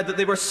people said that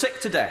they were sick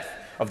to death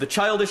of the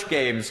childish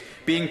games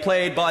being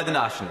played by the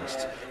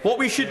nationalists. What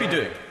we should be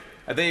doing,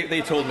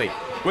 they told me,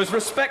 was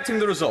respecting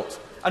the result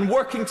and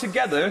working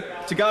together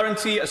to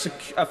guarantee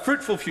a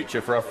fruitful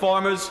future for our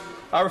farmers,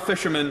 our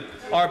fishermen,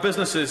 our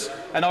businesses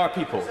and our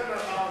people.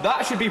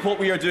 That should be what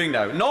we are doing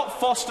now, not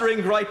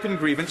fostering gripe and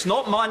grievance,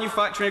 not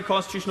manufacturing a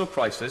constitutional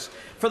crisis,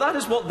 for that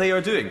is what they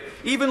are doing.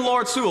 Even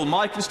Lord Sewell,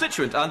 my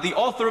constituent and the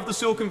author of the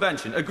Sewell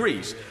Convention,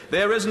 agrees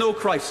there is no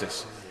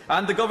crisis,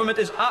 and the government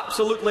is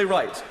absolutely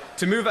right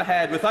to move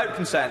ahead without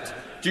consent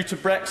due to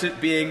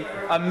Brexit being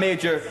a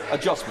major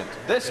adjustment.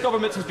 This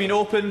government has been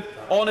open,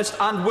 honest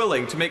and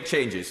willing to make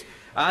changes,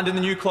 and in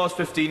the new Clause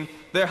 15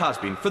 there has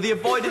been. For the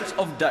avoidance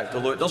of doubt,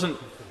 although it doesn't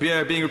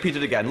bear being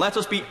repeated again, let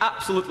us be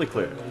absolutely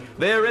clear.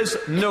 There is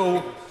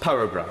no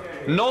power grab.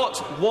 Not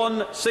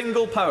one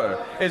single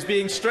power is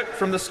being stripped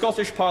from the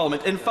Scottish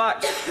Parliament. In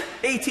fact,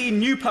 18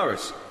 new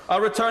powers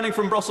are returning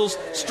from Brussels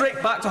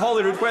straight back to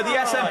Holyrood, where the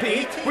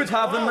SNP would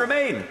have them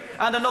remain.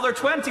 And another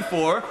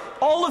 24,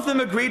 all of them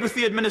agreed with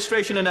the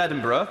administration in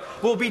Edinburgh,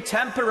 will be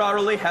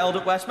temporarily held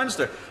at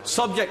Westminster,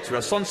 subject to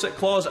a sunset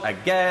clause,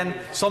 again,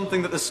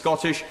 something that the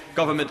Scottish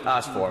Government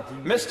asked for.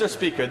 Mr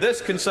Speaker,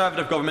 this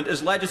Conservative Government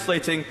is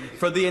legislating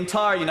for the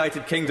entire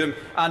United Kingdom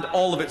and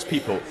all of its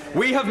people.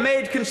 We have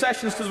made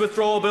concessions to the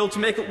withdrawal bill to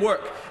make it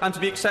work and to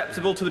be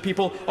acceptable to the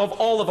people of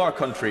all of our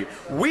country.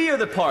 We are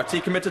the party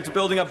committed to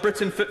building a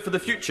Britain fit for the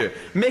future,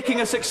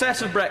 making a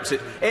success of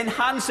Brexit,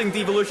 enhancing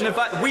devolution. In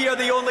fact, we are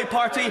the only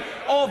party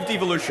of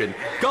devolution,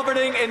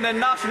 governing in the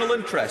national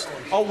interest,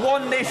 a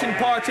one-nation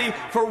party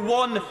for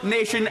one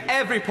nation,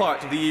 every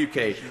part of the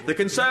UK. The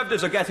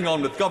Conservatives are getting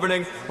on with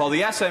governing, while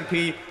the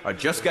SNP are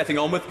just getting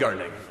on with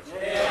gurning.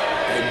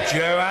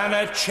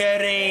 Joanna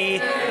Cherry.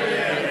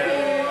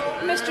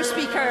 Mr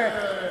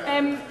Speaker,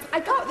 I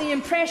got the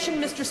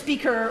impression, Mr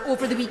Speaker,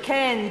 over the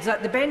weekend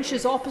that the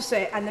benches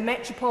opposite and the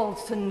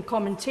Metropolitan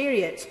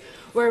Commentariat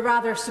were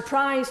rather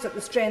surprised at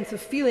the strength of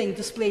feeling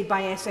displayed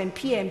by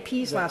SNP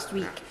MPs last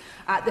week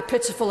at the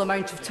pitiful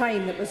amount of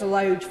time that was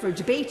allowed for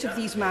debate of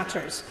these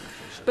matters.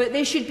 But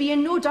they should be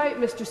in no doubt,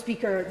 Mr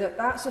Speaker, that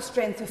that's a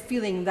strength of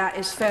feeling that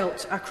is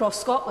felt across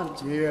Scotland.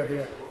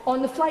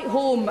 On the flight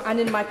home and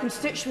in my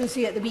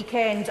constituency at the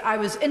weekend, I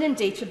was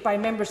inundated by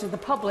members of the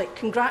public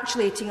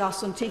congratulating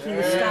us on taking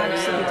the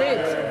stance that we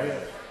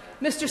did.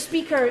 Mr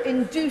Speaker,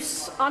 in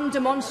douce,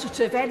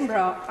 undemonstrative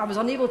Edinburgh, I was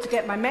unable to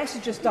get my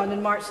messages done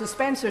in Marks and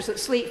Spencer's at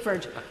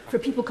Slateford for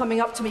people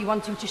coming up to me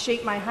wanting to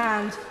shake my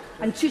hand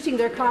and tooting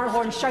their car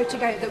horns,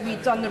 shouting out that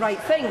we'd done the right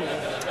thing.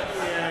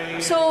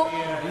 So,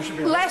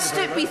 lest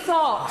it be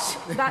thought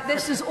that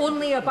this is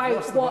only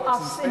about what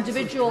us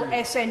individual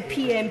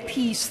SNP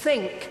MPs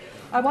think,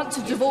 I want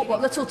to devote what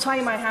little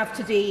time I have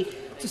today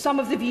to some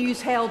of the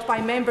views held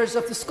by members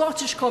of the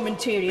Scottish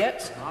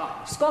Commentariat,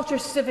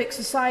 Scottish Civic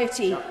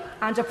Society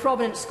and a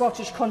prominent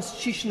Scottish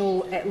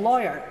constitutional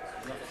lawyer.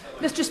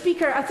 Mr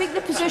Speaker, I think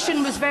the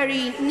position was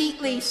very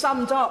neatly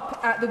summed up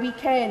at the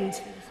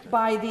weekend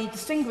by the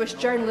distinguished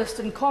journalist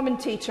and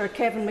commentator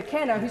Kevin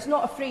McKenna, who's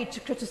not afraid to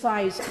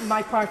criticise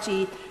my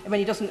party when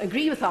he doesn't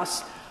agree with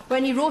us,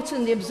 when he wrote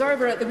in The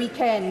Observer at the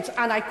weekend,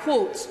 and I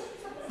quote,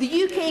 "The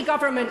UK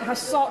government has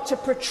sought to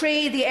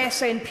portray the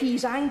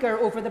SNP's anger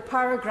over the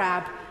power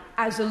grab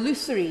as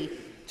illusory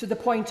to the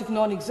point of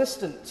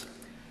non-existent.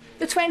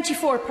 The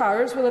 24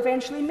 powers will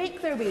eventually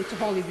make their way to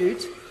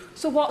Holyrood,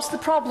 so what's the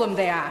problem,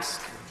 they ask."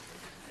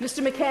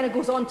 Mr McKenna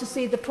goes on to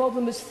say the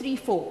problem is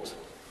threefold.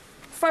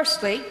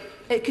 Firstly,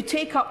 it could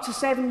take up to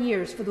 7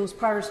 years for those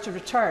powers to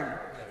return,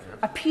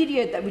 a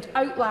period that would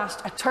outlast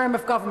a term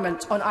of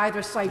government on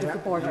either side of the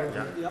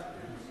border.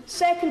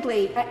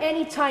 Secondly, at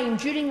any time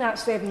during that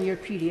 7-year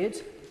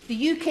period, the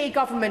UK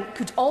government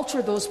could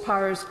alter those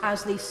powers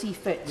as they see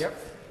fit.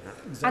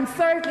 And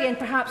thirdly, and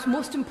perhaps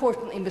most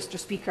importantly, Mr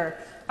Speaker,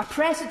 a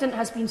precedent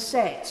has been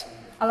set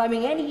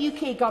allowing any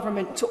UK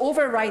government to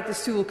override the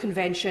Sewell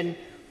Convention,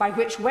 by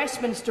which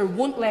Westminster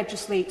won't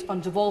legislate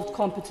on devolved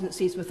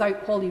competencies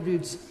without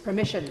Holyrood's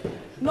permission.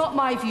 Not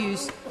my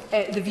views,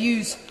 the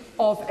views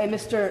of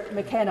Mr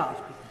McKenna.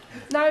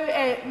 Now,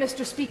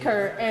 Mr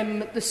Speaker,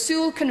 the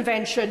Sewell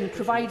Convention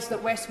provides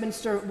that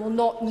Westminster will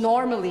not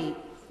normally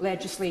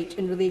legislate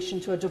in relation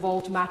to a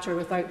devolved matter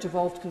without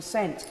devolved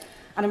consent.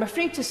 And I'm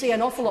afraid to say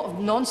an awful lot of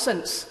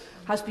nonsense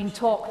has been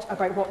talked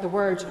about what the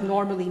word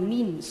normally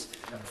means.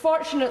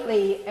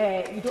 Fortunately,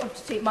 you don't have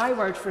to take my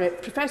word for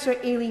it, Professor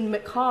Aileen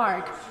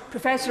McHarg,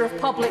 Professor of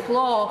Public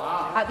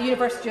Law at the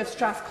University of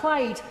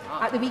Strathclyde,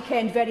 at the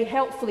weekend very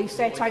helpfully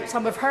set out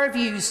some of her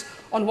views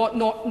on what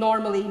not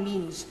normally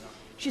means.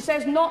 She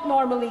says not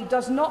normally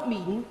does not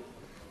mean,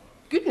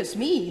 goodness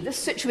me, this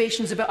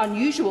situation is a bit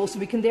unusual, so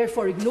we can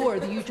therefore ignore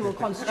the usual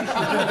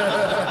constitutional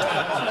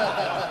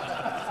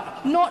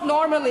Not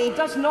normally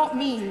does not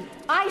mean,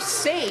 I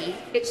say,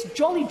 it's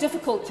jolly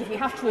difficult if we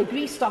have to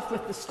agree stuff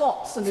with the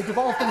Scots and the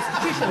devolved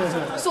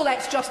institutions, so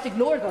let's just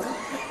ignore them.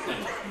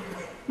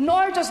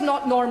 Nor does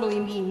not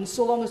normally mean,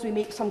 so long as we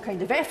make some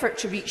kind of effort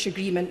to reach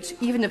agreement,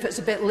 even if it's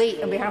a bit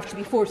late and we have to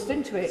be forced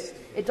into it,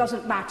 it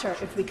doesn't matter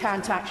if we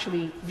can't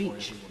actually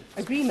reach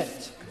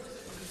agreement.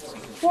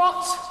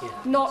 What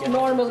not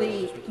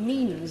normally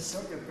means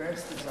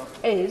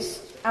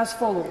is as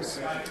follows.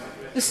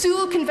 The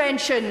Sewell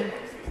Convention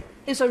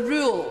is a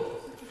rule,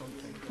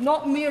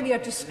 not merely a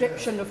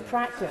description of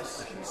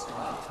practice.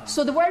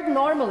 So the word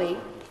normally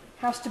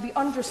has to be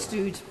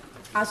understood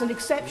as an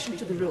exception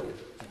to the rule.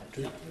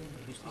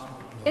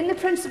 In the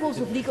principles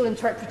of legal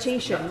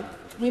interpretation,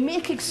 we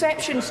make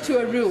exceptions to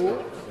a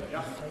rule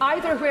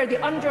either where the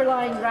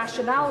underlying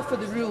rationale for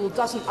the rule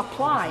doesn't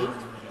apply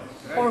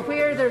or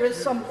where there is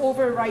some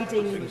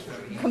overriding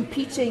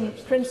competing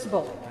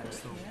principle.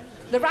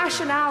 The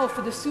rationale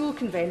for the Sewell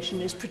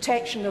Convention is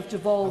protection of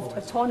devolved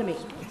autonomy.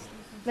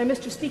 Now,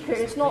 Mr Speaker,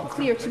 it's not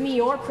clear to me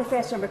or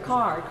Professor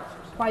McHarg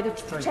why the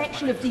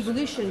protection of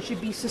devolution should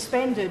be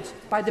suspended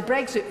by the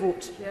Brexit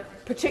vote,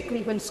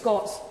 particularly when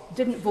Scots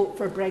didn't vote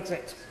for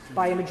Brexit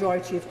by a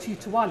majority of 2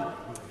 to 1.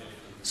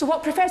 So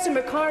what Professor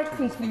McCard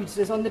concludes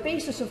is, on the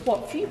basis of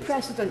what few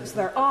precedents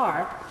there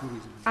are,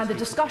 and the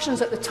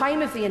discussions at the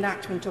time of the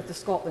enactment of the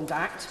Scotland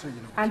Act,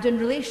 and in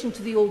relation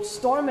to the old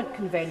Stormont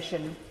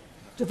Convention,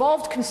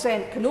 devolved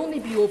consent can only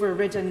be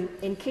overridden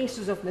in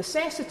cases of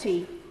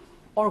necessity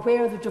or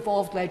where the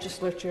devolved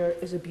legislature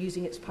is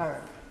abusing its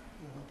power.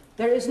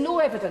 There is no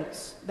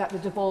evidence that the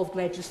devolved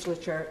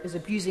legislature is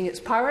abusing its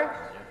power,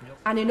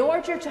 and in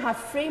order to have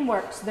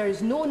frameworks, there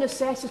is no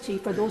necessity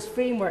for those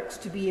frameworks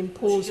to be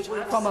imposed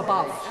from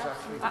above.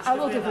 I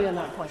will give way on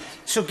that point.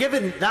 So,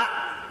 given that,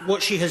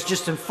 what she has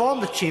just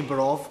informed the Chamber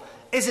of,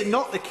 is it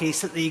not the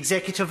case that the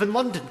executive in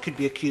London could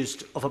be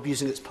accused of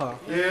abusing its power?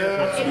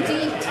 Yeah.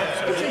 Indeed,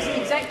 it is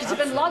the executive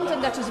in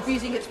London that is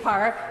abusing its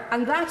power,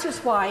 and that is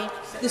why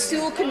the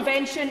Sewell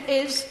Convention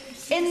is,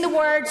 in the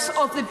words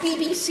of the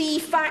BBC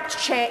fact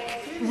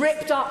check,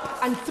 ripped up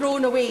and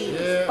thrown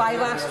away by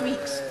last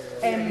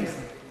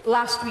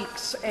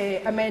week's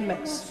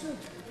amendments.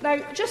 Now,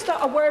 just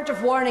a word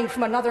of warning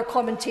from another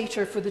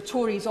commentator for the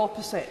Tories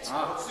opposite,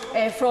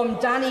 from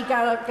Danny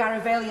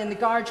Garavelli in The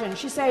Guardian.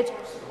 She said,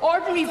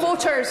 "Ordinary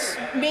voters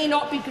may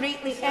not be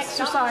greatly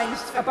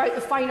exercised about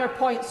the finer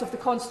points of the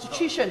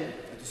Constitution,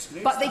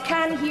 but they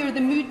can hear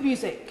the mood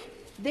music.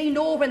 They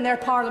know when their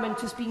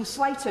Parliament is being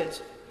slighted.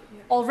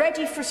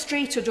 Already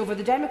frustrated over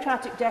the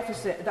democratic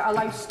deficit that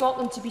allows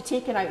Scotland to be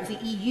taken out of the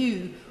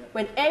EU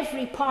when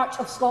every part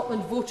of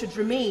Scotland voted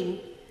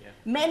Remain,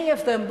 many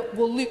of them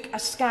will look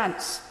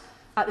askance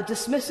at the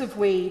dismissive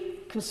way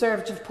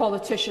Conservative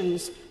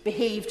politicians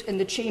behaved in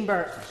the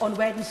Chamber on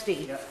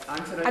Wednesday."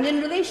 And in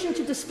relation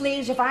to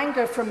displays of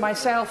anger from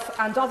myself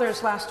and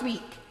others last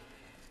week,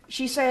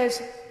 she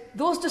says,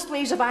 "Those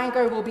displays of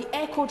anger will be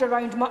echoed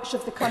around much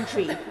of the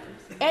country.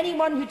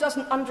 Anyone who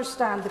doesn't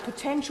understand the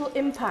potential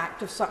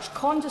impact of such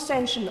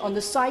condescension on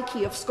the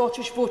psyche of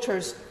Scottish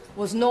voters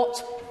was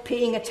not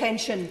paying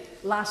attention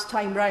last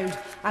time round."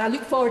 And I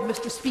look forward,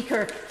 Mr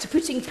Speaker, to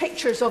putting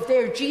pictures of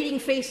their jeering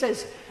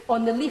faces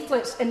on the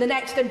leaflets in the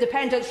next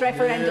independence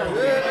referendum.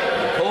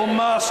 Paul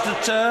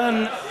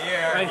Masterton.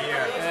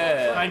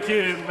 Thank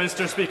you,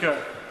 Mr Speaker.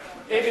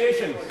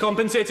 Aviation,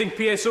 compensating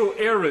PSO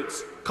air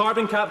routes,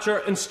 carbon capture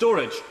and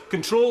storage,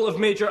 control of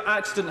major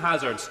accident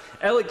hazards,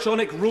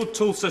 electronic road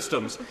toll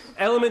systems,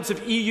 elements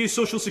of EU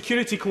social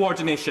security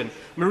coordination,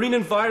 marine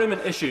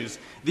environment issues,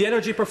 the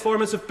Energy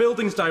Performance of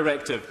Buildings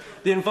Directive,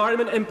 the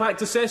Environment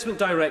Impact Assessment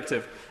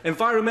Directive,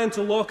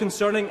 environmental law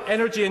concerning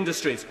energy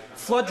industries,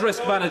 flood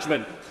risk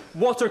management,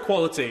 water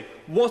quality,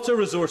 water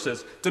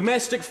resources,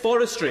 domestic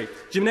forestry,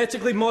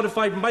 genetically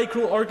modified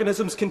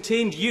microorganisms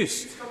contained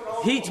use,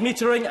 heat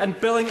metering and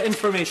billing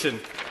information,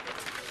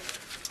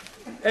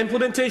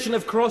 implementation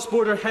of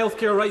cross-border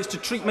healthcare rights to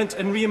treatment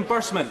and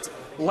reimbursement,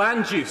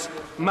 land use,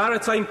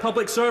 maritime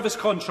public service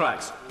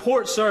contracts,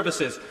 port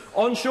services,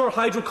 onshore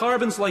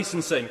hydrocarbons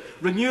licensing,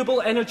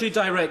 renewable energy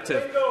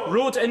directive,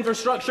 road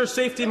infrastructure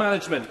safety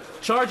management,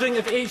 charging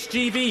of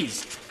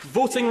HGVs,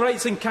 voting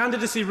rights and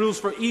candidacy rules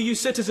for EU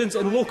citizens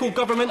in local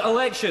government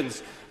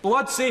elections,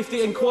 blood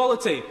safety and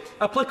quality,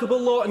 applicable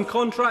law and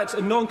contracts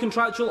and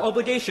non-contractual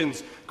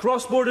obligations,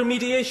 cross-border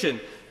mediation,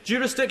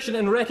 jurisdiction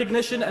and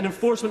recognition and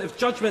enforcement of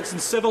judgments in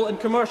civil and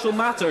commercial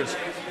matters,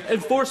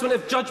 enforcement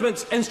of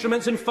judgments,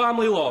 instruments in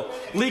family law,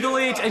 legal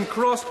aid in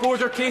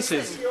cross-border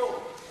cases,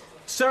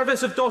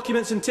 service of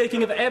documents and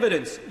taking of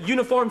evidence,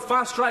 uniform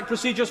fast-track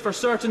procedures for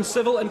certain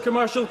civil and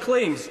commercial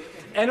claims,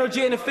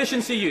 energy and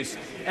efficiency use,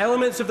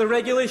 elements of the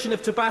regulation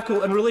of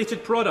tobacco and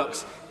related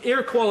products,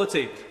 air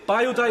quality,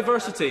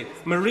 biodiversity,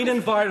 marine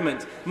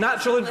environment,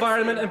 natural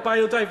environment and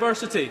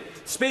biodiversity,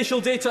 spatial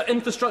data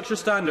infrastructure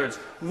standards,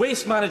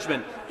 waste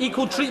management,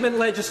 equal treatment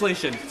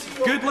legislation,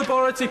 good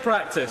laboratory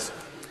practice,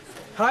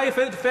 high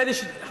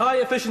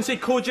efficiency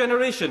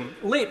cogeneration,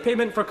 late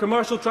payment for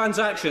commercial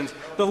transactions.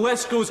 The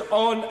list goes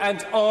on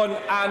and on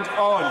and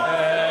on.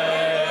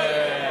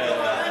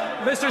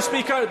 Mr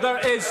Speaker, there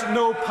is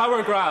no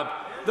power grab.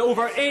 The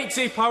over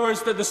 80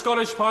 powers that the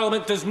Scottish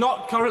Parliament does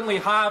not currently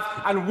have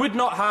and would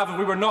not have if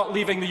we were not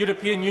leaving the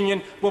European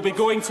Union will be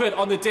going to it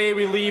on the day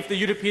we leave the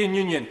European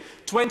Union.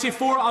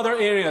 24 other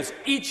areas,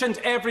 each and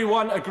every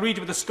one agreed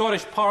with the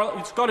Scottish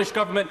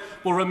Government,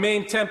 will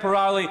remain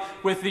temporarily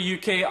with the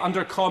UK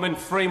under common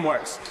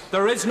frameworks.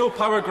 There is no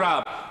power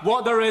grab.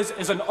 What there is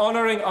an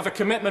honouring of a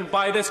commitment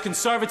by this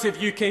Conservative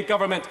UK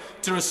Government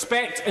to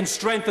respect and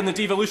strengthen the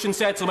devolution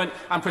settlement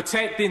and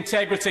protect the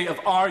integrity of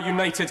our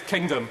United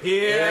Kingdom.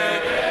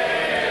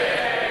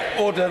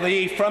 Order.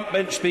 The front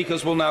bench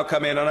speakers will now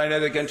come in, and I know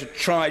they're going to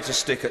try to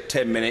stick at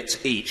 10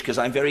 minutes each, because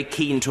I'm very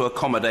keen to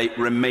accommodate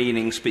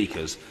remaining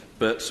speakers.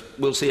 But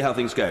we'll see how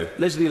things go.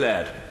 Leslie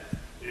Laird.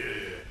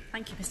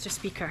 Thank you, Mr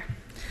Speaker.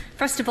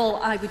 First of all,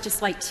 I would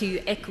just like to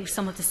echo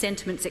some of the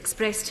sentiments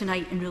expressed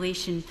tonight in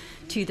relation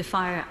to the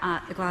fire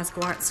at the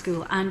Glasgow Art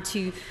School, and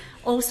to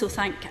also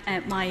thank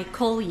my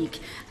colleague,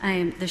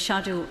 the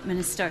Shadow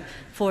Minister,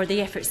 for the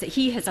efforts that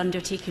he has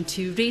undertaken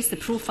to raise the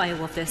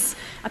profile of this,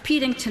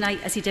 appearing tonight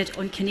as he did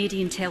on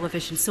Canadian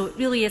television. So it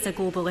really is a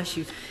global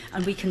issue,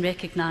 and we can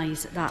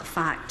recognise that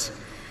fact.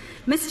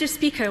 Mr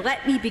Speaker,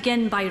 let me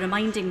begin by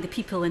reminding the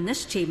people in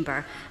this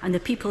chamber and the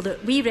people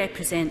that we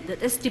represent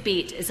that this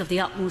debate is of the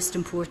utmost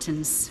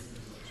importance.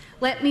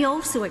 Let me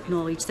also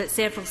acknowledge that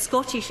several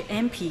Scottish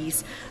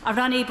MPs are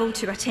unable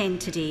to attend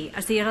today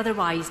as they are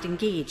otherwise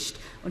engaged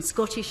on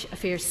Scottish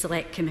Affairs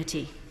Select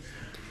Committee.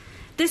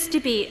 This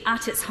debate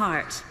at its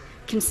heart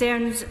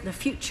concerns the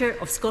future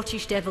of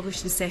Scottish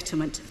devolution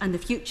settlement and the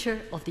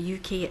future of the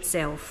UK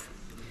itself.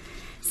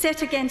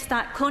 Set against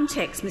that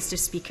context, Mr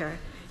Speaker,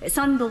 it's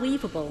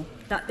unbelievable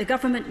that the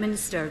Government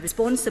Minister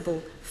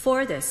responsible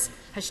for this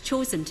has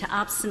chosen to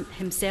absent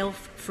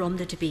himself from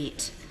the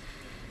debate.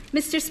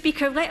 Mr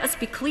Speaker, let us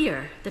be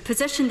clear. The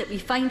position that we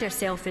find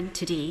ourselves in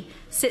today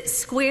sits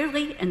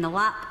squarely in the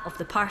lap of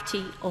the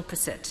party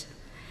opposite.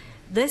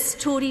 This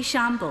Tory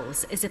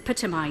shambles is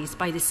epitomised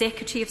by the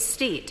Secretary of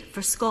State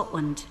for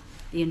Scotland,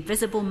 the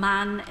invisible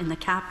man in the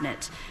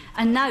Cabinet,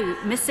 and now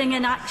missing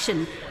in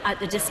action at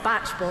the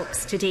dispatch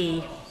box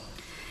today.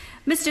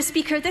 Mr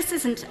Speaker, this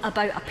isn't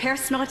about a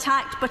personal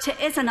attack, but it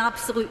is an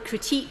absolute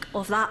critique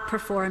of that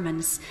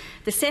performance.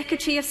 The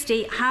Secretary of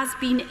State has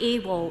been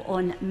AWOL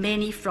on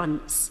many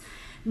fronts.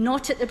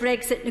 Not at the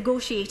Brexit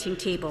negotiating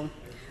table,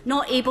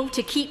 not able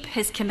to keep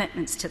his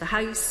commitments to the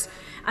House,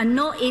 and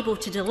not able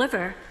to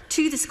deliver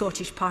to the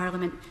Scottish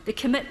Parliament the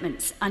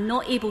commitments, and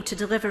not able to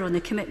deliver on the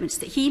commitments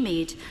that he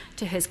made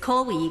to his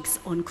colleagues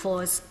on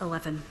Clause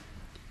 11.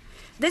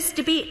 This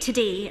debate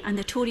today and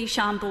the Tory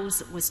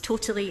shambles was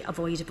totally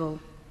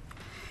avoidable.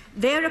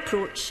 Their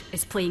approach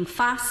is playing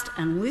fast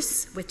and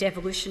loose with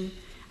devolution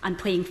and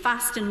playing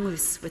fast and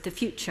loose with the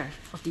future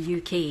of the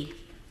UK.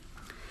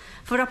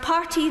 For a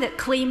party that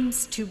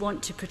claims to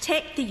want to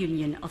protect the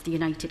union of the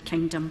United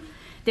Kingdom,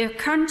 their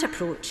current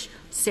approach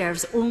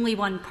serves only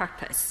one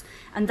purpose,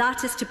 and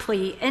that is to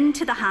play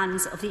into the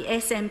hands of the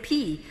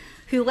SNP,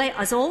 who, let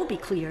us all be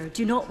clear,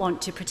 do not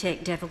want to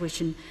protect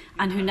devolution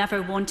and who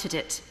never wanted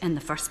it in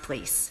the first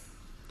place.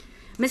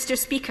 Mr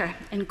Speaker,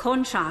 in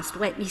contrast,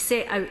 let me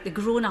set out the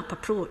grown-up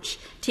approach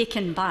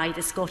taken by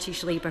the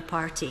Scottish Labour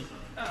Party.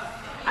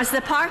 As the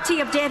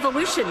party of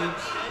devolution,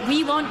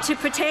 we want to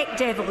protect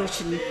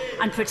devolution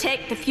and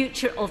protect the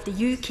future of the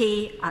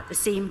UK at the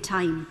same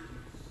time.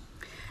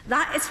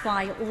 That is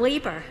why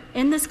Labour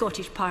in the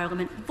Scottish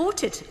Parliament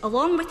voted,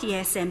 along with the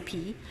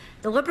SNP,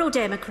 the Liberal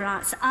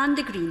Democrats and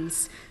the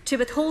Greens, to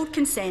withhold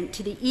consent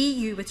to the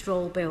EU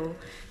withdrawal bill,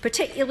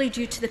 particularly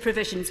due to the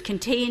provisions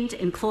contained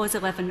in Clause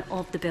 11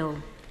 of the bill.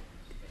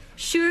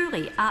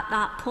 Surely, at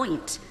that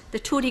point, the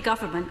Tory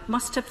government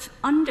must have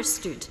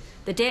understood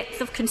the depth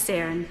of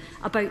concern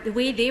about the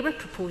way they were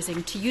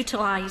proposing to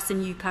utilise the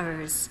new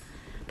powers.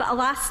 But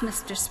alas,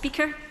 Mr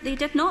Speaker, they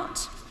did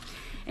not.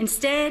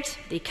 Instead,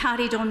 they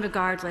carried on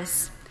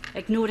regardless,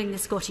 ignoring the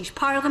Scottish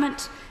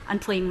Parliament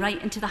and playing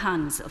right into the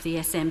hands of the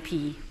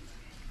SNP.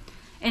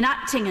 In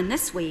acting in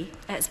this way,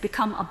 it has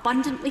become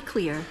abundantly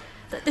clear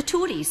that the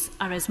Tories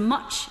are as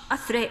much a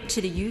threat to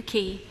the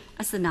UK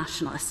as the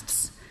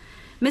Nationalists.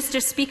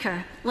 Mr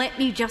Speaker, let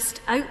me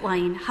just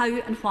outline how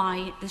and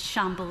why this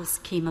shambles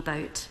came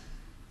about.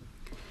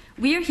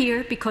 We are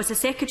here because the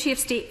Secretary of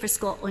State for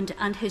Scotland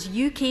and his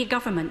UK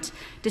government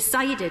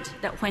decided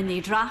that when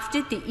they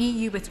drafted the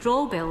EU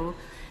withdrawal bill,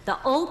 that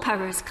all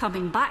powers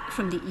coming back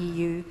from the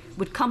EU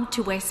would come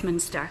to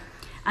Westminster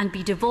and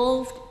be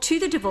devolved to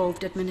the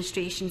devolved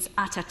administrations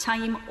at a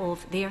time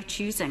of their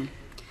choosing,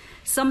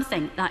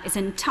 something that is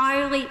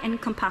entirely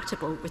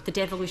incompatible with the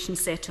devolution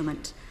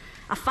settlement,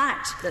 a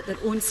fact that their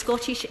own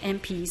Scottish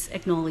MPs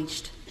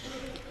acknowledged.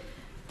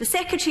 The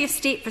Secretary of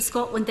State for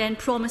Scotland then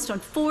promised on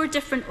 4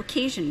 different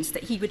occasions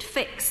that he would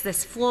fix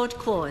this flawed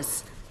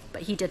clause,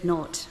 but he did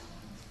not.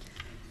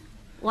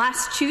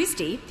 Last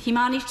Tuesday, he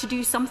managed to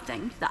do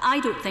something that I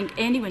don't think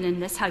anyone in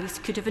this House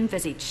could have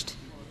envisaged.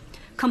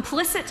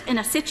 Complicit in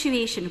a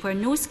situation where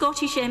no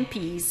Scottish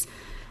MPs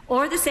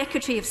or the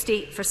Secretary of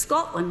State for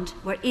Scotland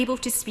were able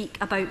to speak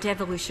about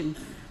devolution,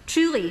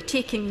 truly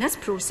taking this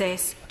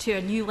process to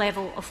a new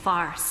level of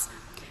farce.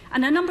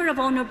 And a number of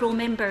honourable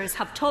members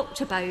have talked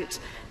about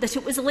that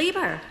it was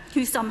Labour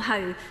who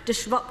somehow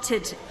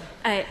disrupted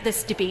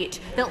this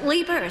debate, that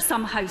Labour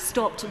somehow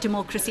stopped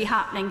democracy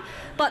happening,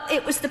 but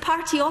it was the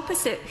party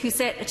opposite who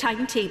set the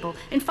timetable.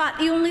 In fact,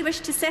 they only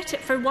wished to set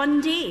it for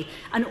 1 day,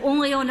 and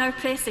only on our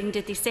pressing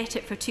did they set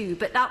it for 2,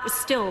 but that was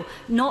still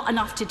not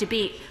enough to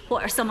debate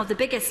what are some of the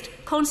biggest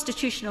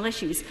constitutional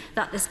issues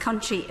that this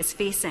country is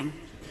facing.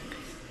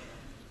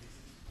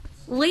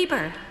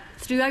 Labour,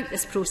 throughout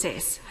this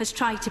process, has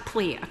tried to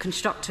play a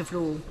constructive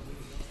role.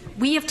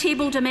 We have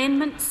tabled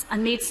amendments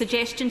and made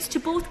suggestions to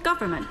both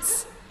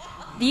governments.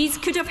 These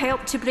could have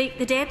helped to break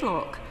the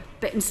deadlock,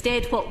 but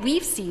instead what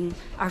we've seen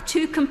are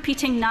 2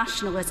 competing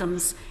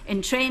nationalisms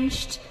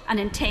entrenched and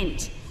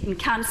intent in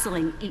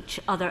cancelling each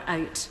other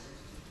out.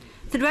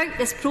 Throughout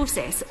this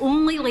process,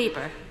 only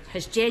Labour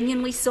has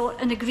genuinely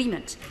sought an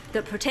agreement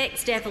that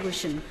protects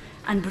devolution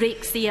and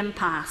breaks the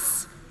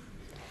impasse.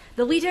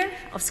 The leader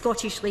of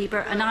Scottish Labour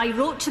and I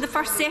wrote to the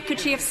First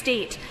Secretary of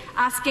State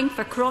asking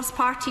for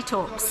cross-party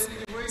talks,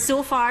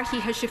 So far, he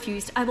has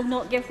refused. I will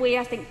not give way.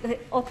 I think the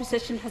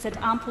opposition has had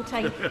ample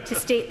time to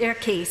state their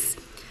case.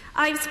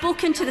 I have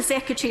spoken to the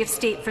Secretary of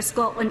State for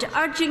Scotland,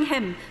 urging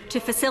him to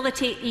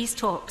facilitate these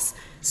talks.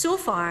 So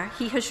far,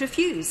 he has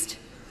refused.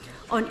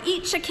 On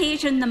each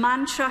occasion, the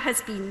mantra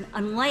has been,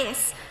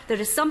 unless there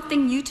is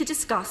something new to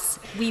discuss,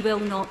 we will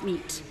not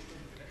meet.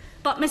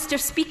 But, Mr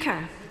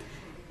Speaker,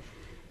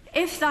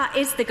 if that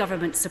is the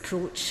government's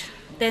approach,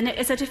 then it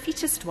is a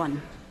defeatist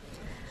one.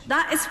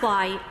 That is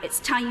why it's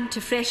time to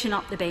freshen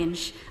up the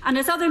bench, and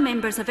as other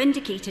members have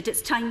indicated,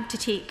 it's time to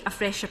take a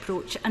fresh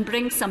approach and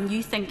bring some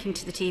new thinking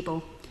to the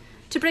table,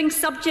 to bring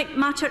subject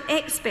matter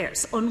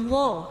experts on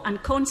law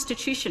and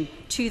constitution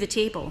to the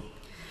table,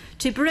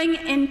 to bring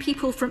in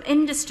people from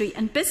industry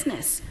and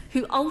business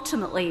who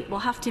ultimately will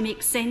have to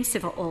make sense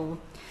of it all.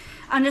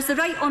 And as the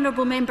Right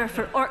Honourable Member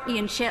for Orkney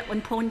and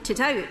Shetland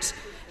pointed out,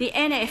 the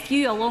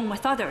NFU, along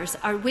with others,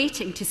 are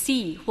waiting to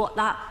see what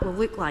that will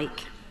look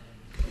like.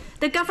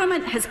 The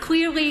Government has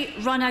clearly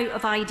run out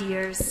of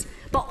ideas,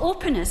 but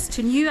openness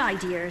to new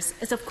ideas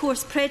is of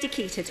course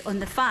predicated on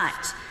the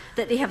fact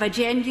that they have a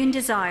genuine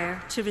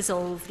desire to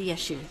resolve the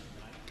issue.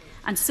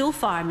 And so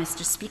far,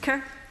 Mr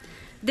Speaker,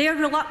 their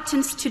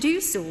reluctance to do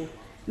so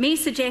may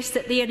suggest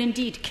that they are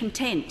indeed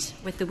content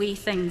with the way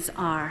things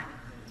are.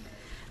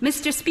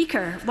 Mr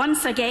Speaker,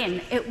 once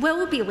again, it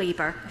will be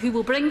Labour who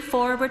will bring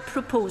forward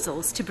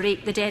proposals to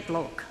break the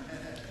deadlock.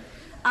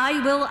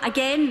 I will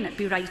again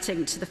be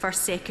writing to the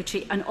First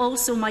Secretary and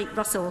also Mike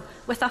Russell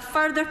with a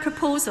further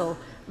proposal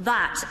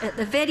that, at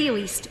the very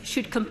least,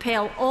 should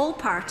compel all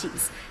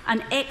parties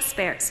and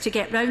experts to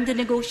get round the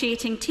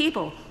negotiating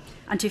table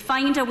and to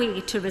find a way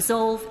to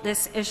resolve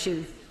this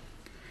issue.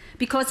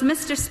 Because,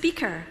 Mr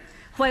Speaker,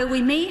 while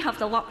we may have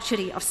the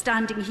luxury of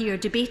standing here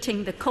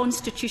debating the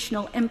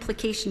constitutional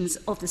implications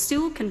of the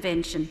Sewell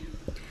Convention,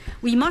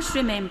 we must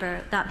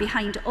remember that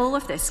behind all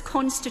of this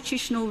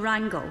constitutional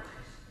wrangle,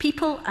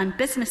 people and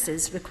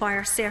businesses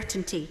require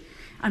certainty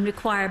and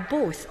require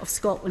both of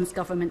Scotland's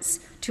governments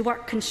to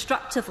work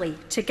constructively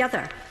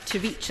together to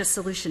reach a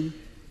solution.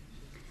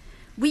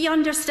 We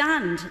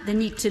understand the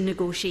need to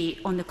negotiate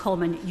on the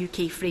common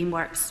UK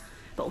frameworks,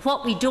 but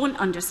what we don't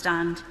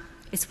understand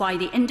is why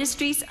the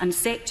industries and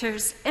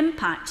sectors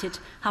impacted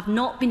have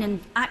not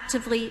been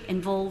actively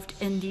involved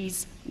in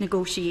these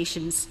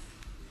negotiations.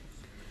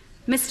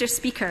 Mr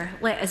Speaker,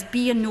 let us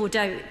be in no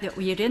doubt that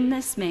we are in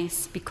this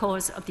mess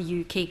because of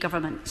the UK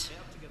Government.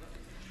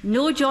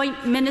 No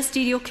joint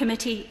ministerial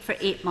committee for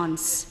 8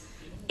 months.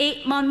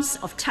 8 months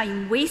of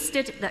time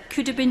wasted that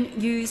could have been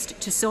used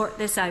to sort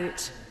this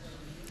out.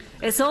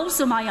 It's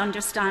also my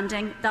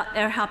understanding that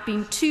there have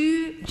been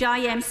 2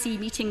 JIMC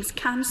meetings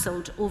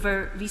cancelled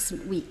over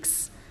recent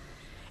weeks.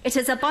 It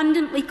is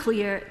abundantly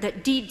clear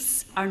that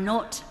deeds are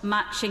not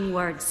matching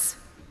words.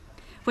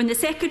 When the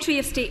Secretary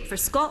of State for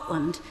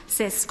Scotland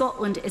says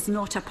Scotland is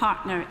not a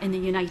partner in the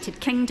United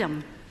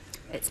Kingdom,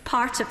 it's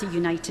part of the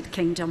United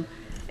Kingdom,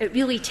 it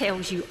really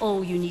tells you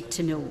all you need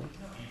to know.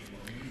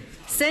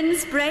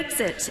 Since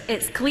Brexit,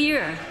 it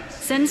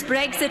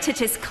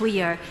is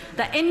clear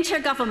that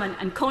intergovernment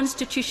and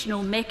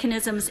constitutional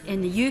mechanisms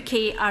in the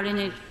UK are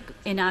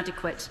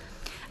inadequate,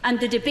 and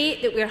the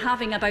debate that we are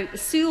having about the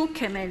Sewell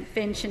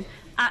Convention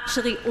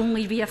actually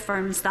only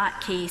reaffirms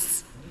that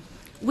case.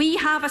 We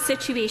have a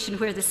situation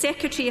where the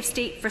Secretary of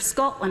State for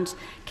Scotland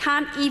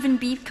can't even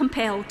be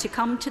compelled to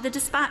come to the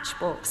dispatch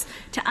box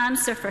to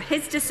answer for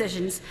his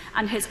decisions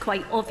and his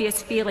quite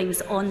obvious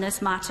failings on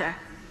this matter.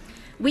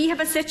 We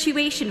have a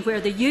situation where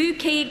the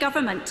UK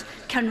Government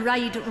can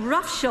ride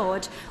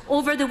roughshod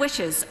over the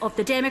wishes of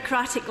the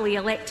democratically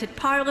elected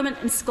Parliament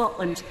in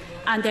Scotland,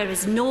 and there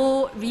is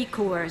no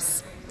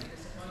recourse.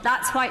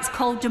 That's why it's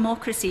called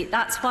democracy.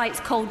 That's why it's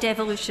called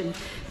devolution.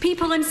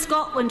 People in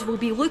Scotland will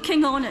be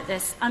looking on at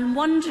this and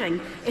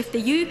wondering if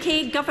the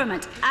UK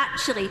Government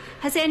actually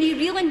has any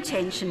real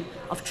intention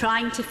of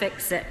trying to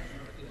fix it.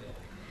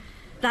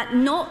 That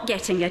not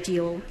getting a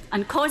deal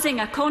and causing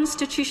a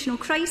constitutional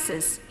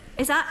crisis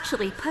is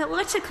actually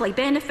politically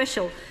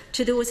beneficial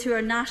to those who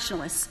are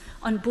nationalists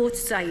on both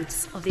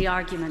sides of the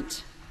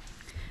argument.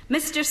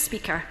 Mr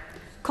Speaker,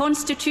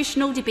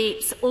 constitutional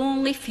debates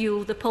only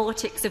fuel the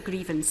politics of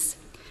grievance.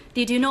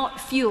 They do not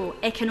fuel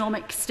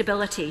economic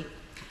stability,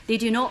 they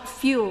do not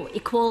fuel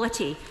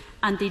equality,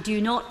 and they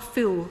do not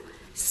fuel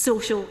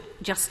social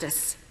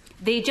justice.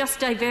 They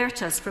just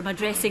divert us from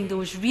addressing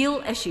those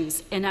real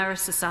issues in our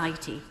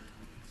society.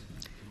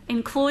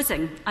 In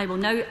closing, I will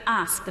now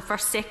ask the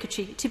First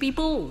Secretary to be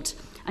bold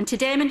and to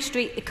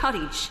demonstrate the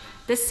courage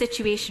this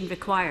situation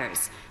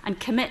requires and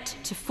commit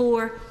to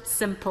 4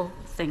 simple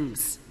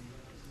things.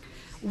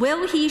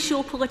 Will he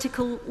show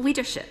political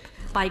leadership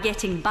by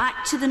getting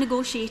back to the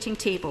negotiating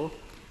table,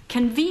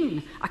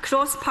 convene a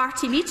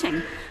cross-party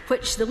meeting,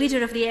 which the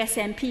leader of the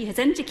SNP has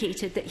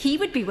indicated that he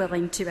would be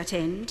willing to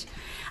attend,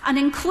 and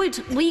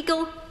include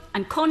legal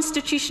and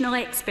constitutional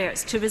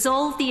experts to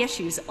resolve the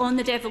issues on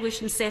the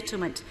devolution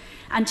settlement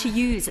and to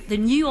use the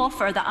new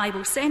offer that I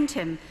will send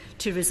him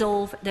to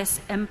resolve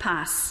this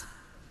impasse?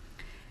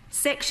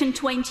 Section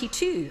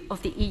 22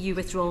 of the EU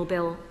Withdrawal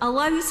Bill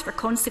allows for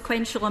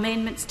consequential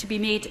amendments to be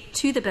made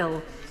to the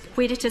bill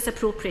where it is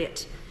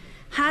appropriate.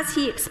 Has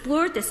he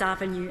explored this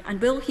avenue, and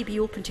will he be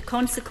open to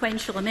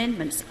consequential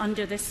amendments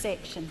under this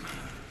section?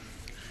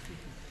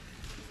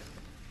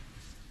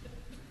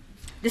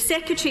 The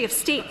Secretary of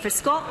State for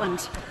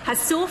Scotland has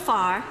so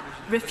far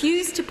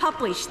refused to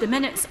publish the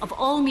minutes of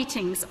all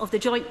meetings of the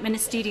Joint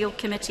Ministerial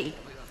Committee.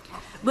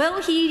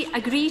 Will he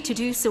agree to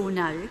do so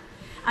now?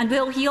 And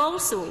will he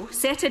also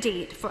set a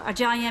date for a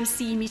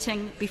JIMC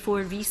meeting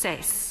before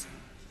recess?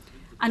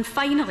 And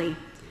finally,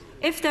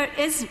 if there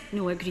is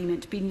no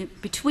agreement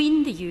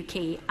between the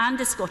UK and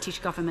the Scottish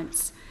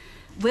Governments,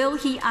 will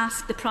he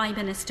ask the Prime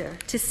Minister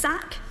to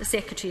sack the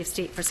Secretary of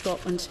State for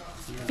Scotland?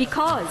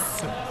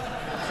 Because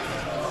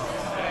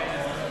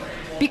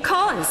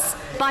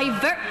by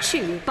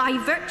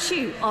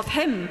virtue of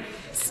him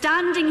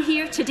standing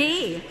here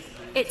today,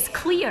 it's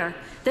clear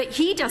that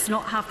he does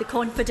not have the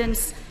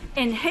confidence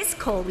in his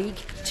colleague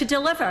to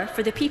deliver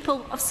for the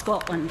people of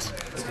Scotland.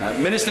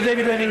 Minister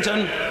David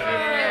Reddington.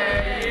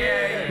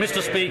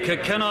 Mr. Speaker,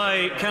 can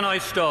I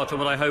start on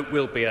what I hope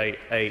will be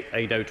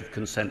a note of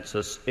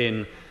consensus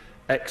in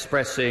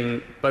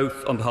expressing,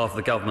 both on behalf of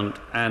the Government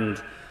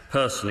and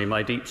personally,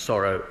 my deep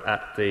sorrow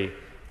at the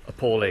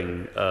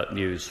appalling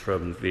news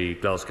from the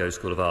Glasgow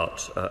School of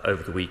Art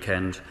over the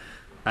weekend,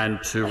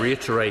 and to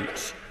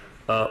reiterate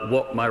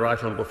what my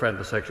right honourable friend,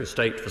 the Secretary of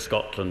State for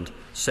Scotland,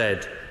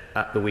 said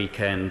at the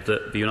weekend,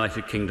 that the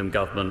United Kingdom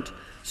Government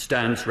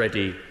stands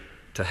ready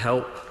to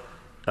help,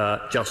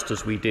 just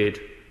as we did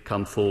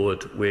come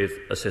forward with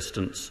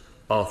assistance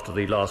after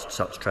the last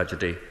such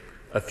tragedy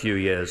a few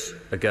years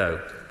ago.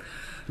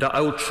 Now,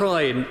 I will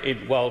try,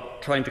 while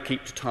trying to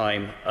keep to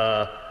time,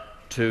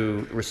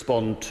 to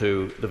respond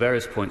to the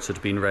various points that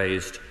have been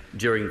raised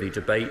during the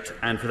debate,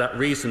 and for that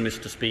reason,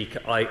 Mr.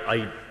 Speaker,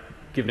 I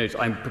give notice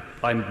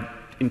I'm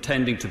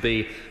intending to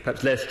be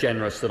perhaps less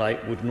generous than I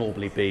would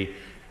normally be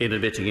in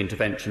admitting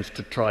interventions,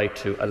 to try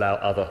to allow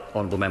other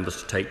honourable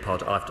members to take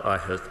part after I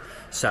have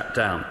sat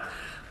down.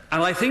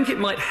 And I think it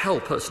might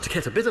help us to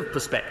get a bit of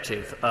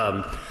perspective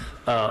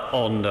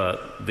on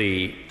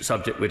the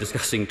subject we're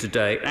discussing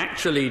today,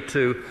 actually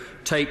to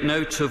take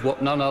note of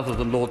what none other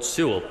than Lord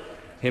Sewell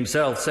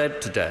himself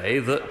said today,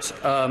 that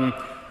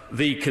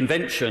the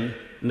convention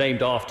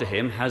named after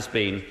him has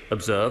been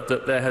observed,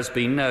 that there has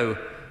been no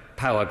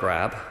power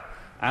grab,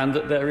 and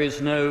that there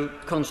is no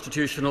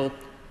constitutional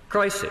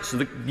crisis.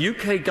 The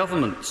UK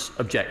government's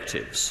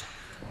objectives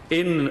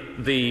in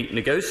the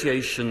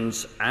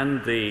negotiations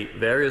and the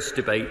various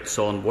debates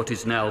on what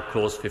is now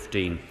Clause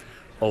 15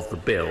 of the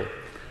bill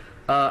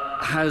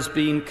has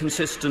been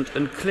consistent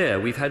and clear.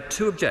 We've had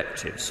two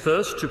objectives.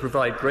 First, to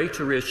provide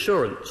greater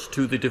reassurance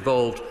to the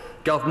devolved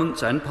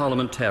governments and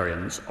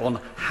parliamentarians on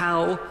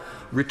how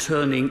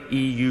returning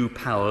EU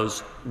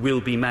powers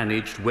will be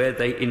managed where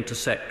they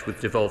intersect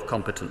with devolved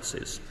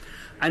competencies.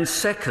 And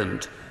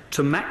second,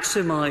 to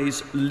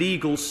maximise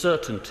legal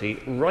certainty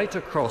right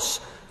across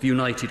the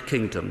United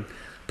Kingdom,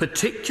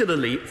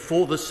 particularly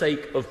for the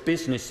sake of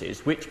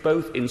businesses which,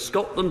 both in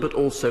Scotland but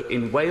also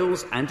in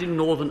Wales and in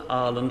Northern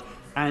Ireland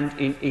and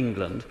in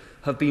England,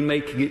 have been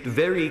making it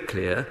very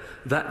clear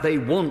that they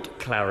want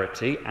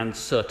clarity and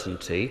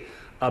certainty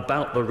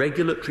about the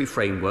regulatory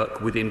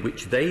framework within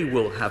which they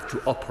will have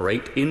to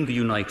operate in the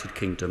United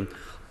Kingdom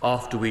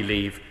after we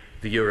leave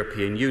the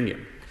European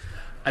Union.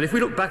 And if we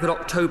look back at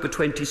October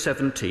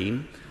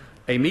 2017,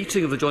 a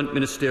meeting of the Joint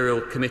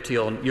Ministerial Committee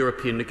on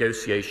European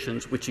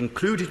Negotiations, which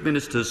included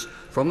ministers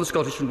from the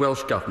Scottish and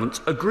Welsh governments,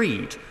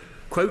 agreed,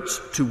 quote,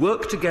 to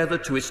work together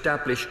to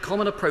establish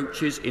common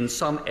approaches in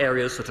some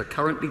areas that are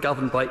currently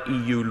governed by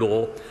EU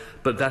law,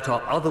 but that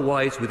are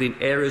otherwise within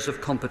areas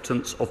of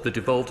competence of the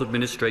devolved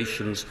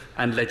administrations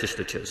and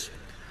legislatures.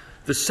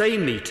 The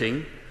same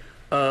meeting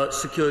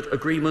secured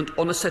agreement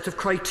on a set of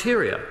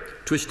criteria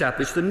to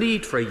establish the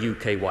need for a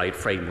UK-wide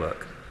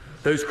framework.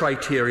 Those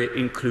criteria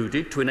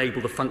included to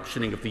enable the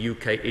functioning of the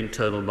UK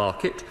internal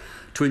market,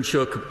 to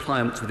ensure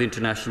compliance with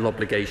international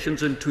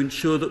obligations, and to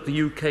ensure that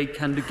the UK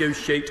can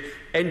negotiate,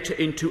 enter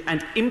into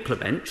and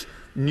implement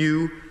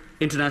new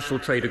international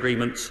trade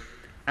agreements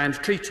and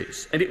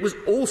treaties. And it was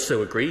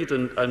also agreed,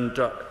 just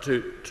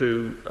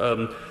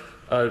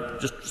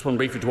respond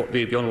briefly to what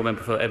the Honourable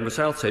Member for Edinburgh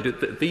South said,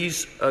 that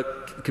these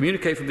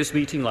communiqué from this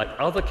meeting, like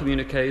other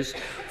communiqués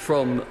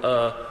from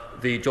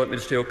the Joint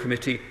Ministerial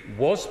Committee,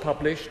 was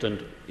published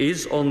and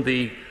is on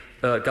the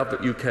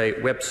Government UK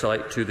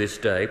website to this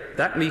day.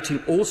 That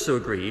meeting also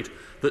agreed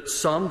that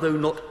some, though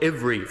not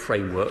every,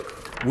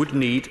 framework would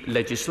need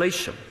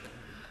legislation.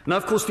 Now,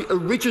 of course, the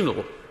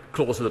original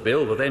clause of the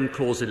bill, the then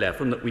Clause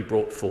 11 that we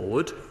brought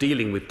forward,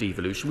 dealing with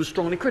devolution, was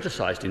strongly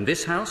criticised in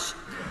this House,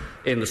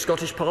 in the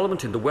Scottish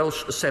Parliament, in the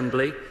Welsh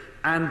Assembly,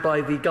 and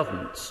by the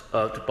governments,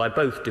 by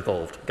both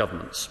devolved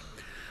governments.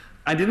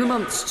 And in the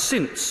months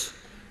since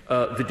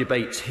the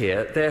debates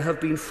here, there have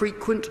been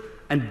frequent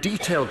and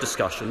detailed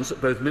discussions at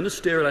both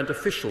ministerial and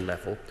official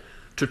level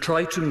to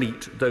try to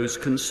meet those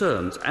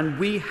concerns. And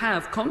we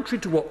have, contrary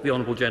to what the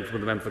Honourable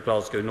Gentleman, the Member for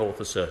Glasgow North,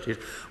 asserted,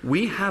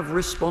 we have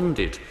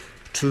responded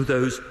to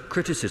those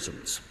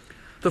criticisms.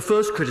 The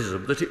first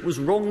criticism, that it was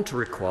wrong to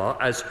require,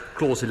 as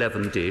Clause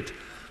 11 did,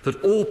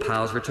 that all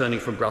powers returning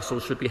from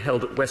Brussels should be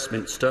held at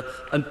Westminster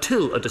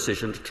until a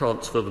decision to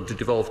transfer them to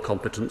devolved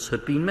competence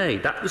had been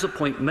made. That was a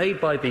point made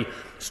by the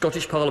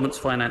Scottish Parliament's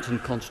Finance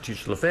and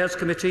Constitutional Affairs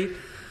Committee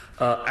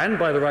and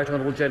by the Right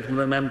Honourable Gentleman,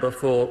 the Member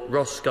for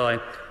Ross Skye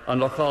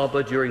and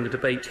Lochaber during the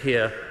debate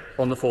here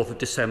on the 4th of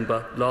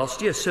December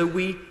last year. So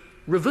we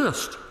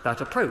reversed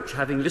that approach,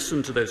 having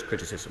listened to those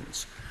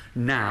criticisms.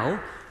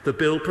 Now, the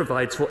bill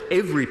provides for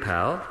every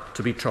power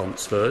to be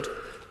transferred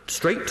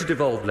straight to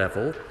devolved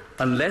level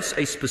unless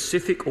a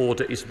specific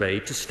order is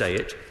made to stay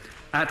it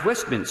at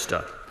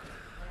Westminster.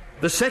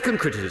 The second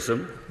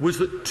criticism was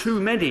that too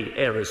many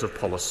areas of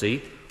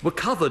policy were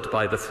covered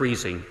by the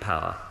freezing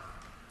power.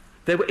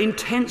 There were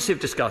intensive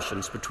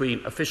discussions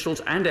between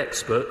officials and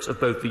experts of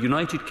both the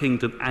United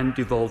Kingdom and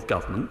devolved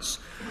governments,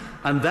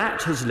 and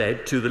that has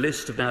led to the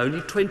list of now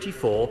only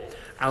 24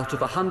 out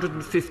of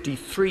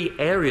 153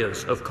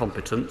 areas of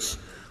competence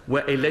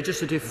where a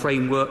legislative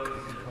framework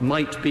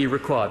might be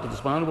required. But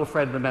as my honourable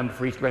friend, the member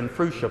for East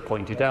Renfrewshire,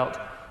 pointed out,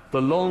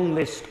 the long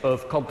list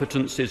of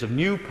competences of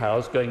new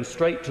powers going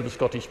straight to the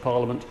Scottish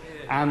Parliament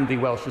and the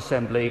Welsh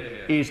Assembly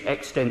is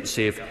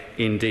extensive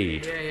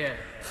indeed.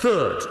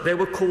 Third, there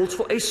were calls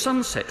for a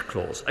sunset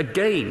clause,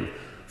 again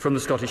from the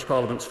Scottish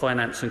Parliament's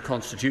Finance and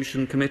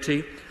Constitution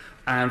Committee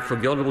and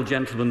from the honourable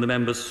gentlemen, the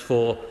members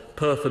for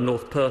Perth and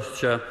North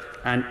Perthshire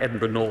and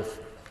Edinburgh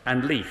North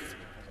and Leith.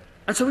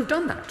 And so we've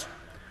done that.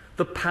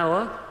 The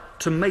power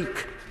to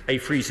make a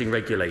freezing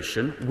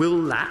regulation will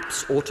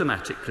lapse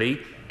automatically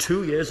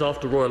 2 years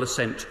after royal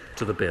assent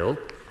to the bill,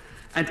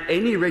 and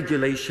any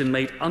regulation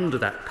made under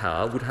that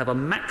power would have a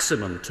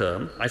maximum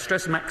term, I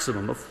stress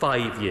maximum, of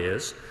 5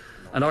 years,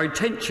 and our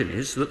intention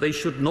is that they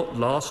should not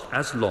last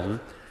as long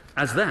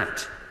as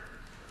that.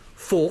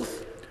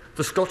 Fourth,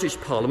 the Scottish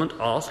Parliament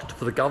asked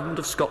for the Government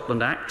of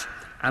Scotland Act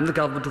and the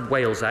Government of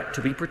Wales Act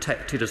to be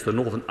protected, as the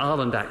Northern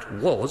Ireland Act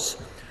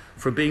was,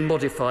 from being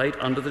modified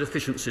under the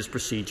deficiencies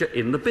procedure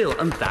in the bill,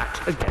 and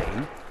that,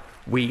 again,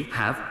 we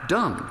have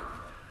done.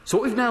 So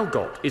what we've now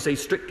got is a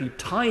strictly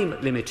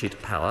time-limited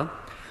power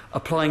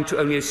applying to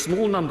only a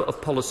small number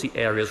of policy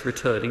areas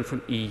returning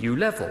from EU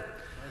level.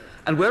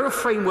 And where a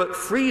framework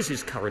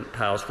freezes current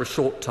powers for a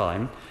short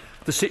time,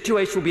 the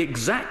situation will be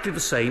exactly the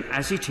same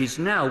as it is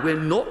now. We're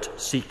not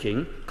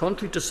seeking,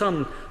 contrary to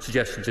some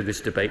suggestions in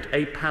this debate,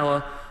 a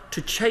power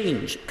to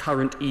change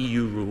current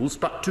EU rules,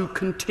 but to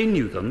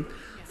continue them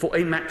for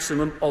a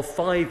maximum of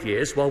 5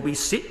 years while we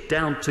sit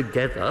down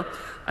together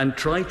and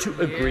try to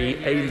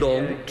agree a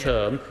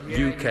long-term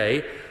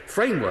UK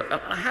framework. And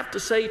I have to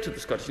say to the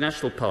Scottish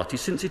National Party,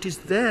 since it is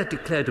their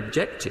declared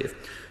objective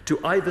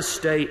to either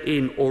stay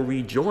in or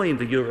rejoin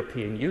the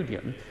European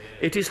Union,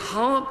 it is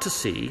hard to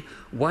see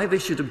why they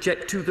should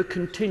object to the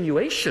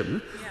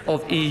continuation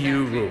of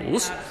EU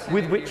rules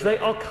with which they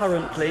are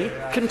currently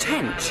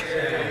content.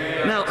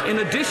 Now, in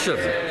addition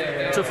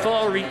to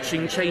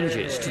far-reaching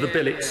changes to the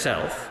bill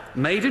itself,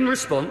 made in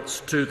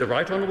response to the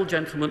Right Honourable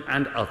Gentleman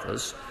and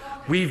others,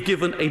 we've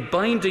given a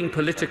binding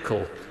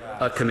political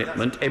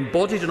commitment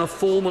embodied in a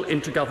formal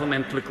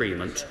intergovernmental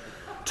agreement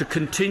to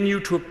continue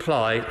to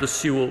apply the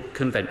Sewell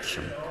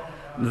Convention.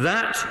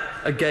 That,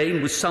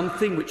 again, was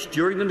something which,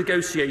 during the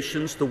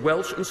negotiations, the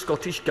Welsh and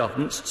Scottish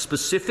governments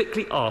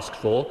specifically asked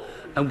for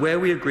and where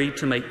we agreed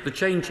to make the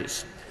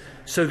changes.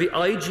 So the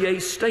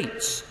IGA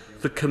states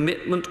the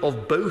commitment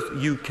of both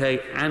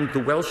UK and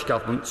the Welsh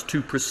governments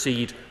to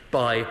proceed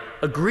by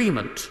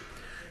agreement.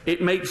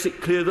 It makes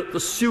it clear that the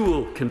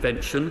Sewell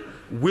Convention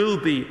will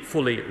be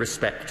fully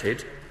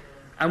respected,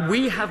 and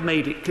we have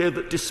made it clear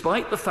that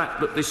despite the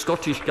fact that the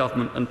Scottish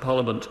Government and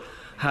Parliament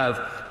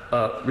have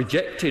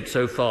rejected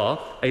so far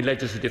a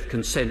legislative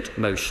consent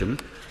motion,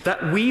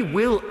 that we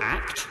will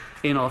act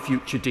in our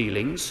future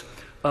dealings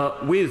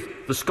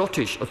with the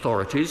Scottish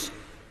authorities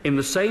in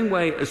the same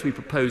way as we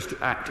propose to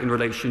act in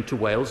relation to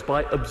Wales,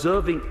 by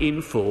observing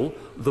in full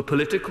the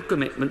political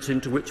commitments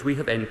into which we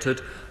have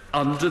entered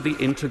under the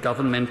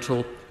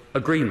intergovernmental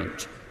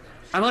agreement.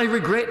 And I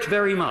regret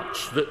very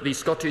much that the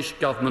Scottish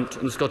Government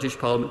and the Scottish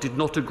Parliament did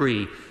not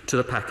agree to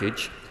the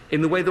package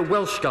in the way the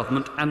Welsh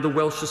Government and the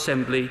Welsh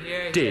Assembly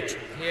did.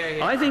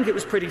 I think it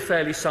was pretty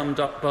fairly summed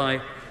up by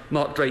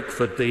Mark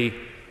Drakeford, the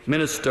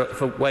Minister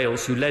for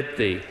Wales who led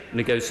the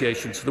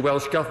negotiations for the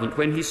Welsh Government,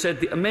 when he said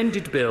the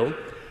amended bill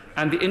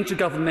and the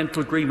intergovernmental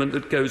agreement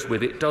that goes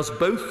with it does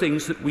both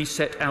things that we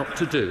set out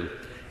to do.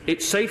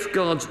 It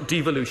safeguards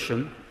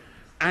devolution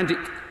and it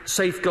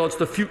safeguards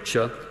the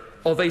future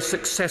of a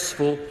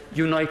successful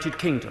United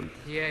Kingdom.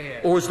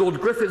 Or as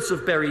Lord Griffiths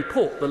of Berry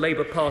Port, the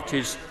Labour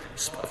Party's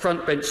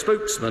frontbench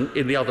spokesman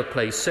in the other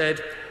place, said,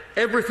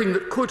 everything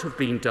that could have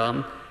been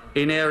done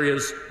in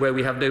areas where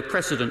we have no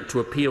precedent to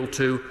appeal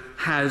to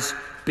has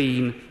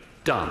been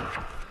done.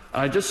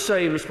 I just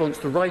say in response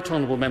to the Right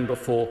Honourable Member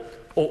for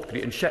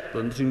Orkney and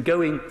Shetland that in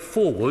going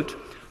forward,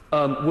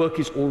 Work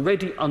is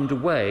already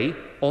underway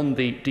on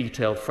the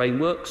detailed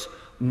frameworks.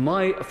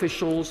 My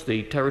officials,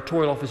 the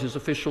territorial offices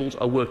officials,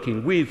 are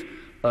working with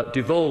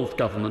devolved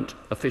government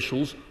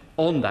officials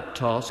on that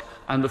task,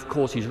 and of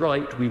course he's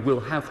right, we will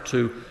have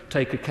to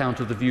take account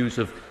of the views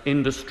of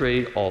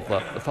industry, of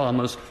the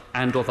farmers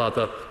and of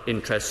other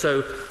interests.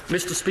 So,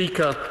 Mr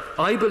Speaker,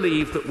 I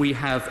believe that we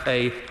have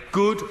a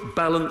good,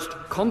 balanced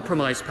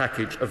compromise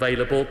package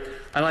available,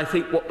 and I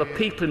think what the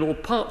people in all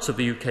parts of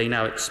the UK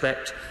now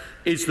expect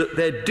is that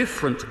their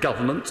different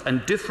governments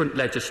and different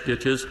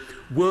legislatures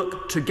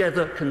work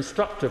together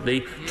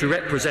constructively to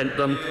represent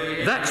them.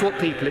 That's what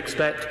people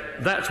expect.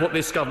 That's what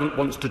this government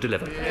wants to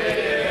deliver.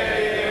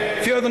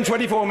 Fewer than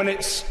 24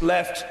 minutes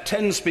left,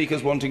 10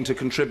 speakers wanting to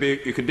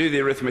contribute. You can do the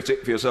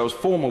arithmetic for yourselves.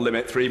 Formal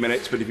limit 3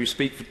 minutes, but if you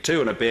speak for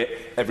 2 and a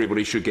bit,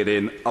 everybody should get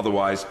in.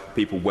 Otherwise,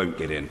 people won't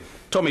get in.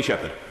 Tommy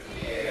Shepherd.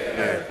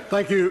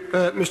 Thank you,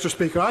 Mr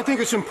Speaker. I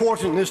think it's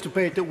important in this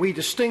debate that we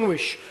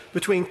distinguish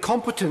between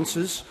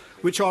competences,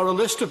 which are a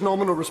list of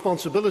nominal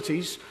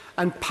responsibilities,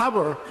 and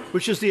power,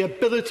 which is the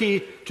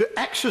ability to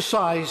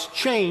exercise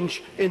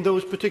change in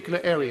those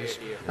particular areas.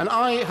 And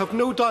I have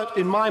no doubt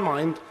in my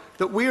mind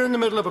that we are in the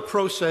middle of a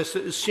process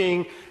that is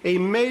seeing a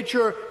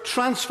major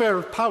transfer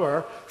of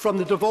power from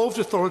the devolved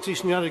authorities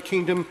in the United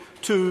Kingdom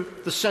to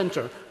the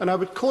centre. And I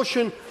would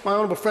caution my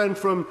honourable friend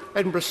from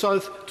Edinburgh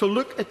South to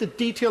look at the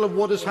detail of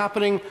what is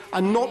happening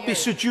and not be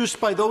seduced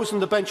by those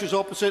on the benches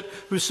opposite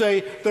who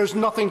say there's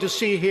nothing to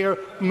see here,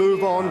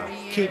 move on,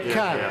 keep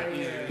calm.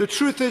 The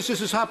truth is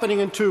this is happening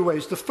in 2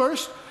 ways. The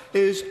first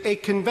is a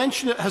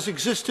convention that has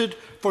existed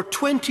for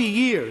 20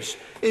 years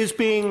is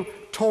being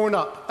torn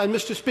up. And,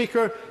 Mr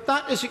Speaker,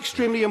 that is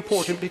extremely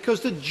important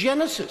because the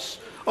genesis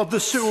of the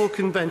Sewell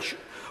Convention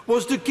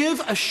was to give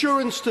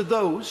assurance to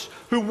those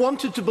who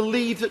wanted to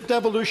believe that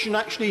devolution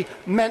actually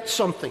meant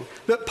something,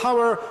 that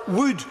power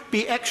would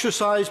be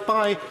exercised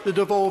by the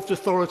devolved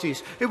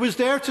authorities. It was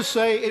there to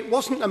say it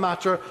wasn't a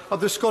matter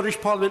of the Scottish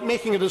Parliament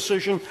making a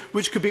decision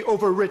which could be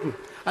overridden.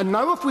 And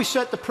now if we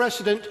set the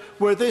precedent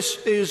where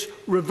this is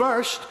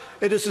reversed,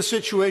 it is a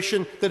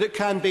situation that it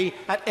can be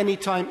at any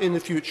time in the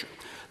future.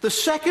 The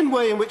second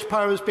way in which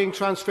power is being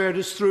transferred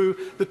is through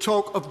the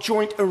talk of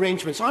joint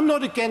arrangements. I'm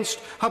not against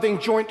having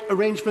joint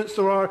arrangements.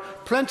 There are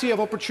plenty of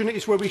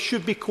opportunities where we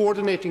should be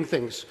coordinating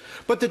things.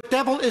 But the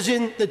devil is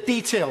in the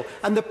detail,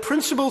 and the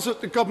principles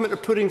that the government are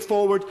putting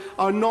forward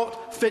are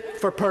not fit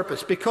for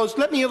purpose. Because,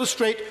 let me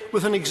illustrate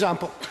with an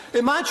example.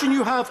 Imagine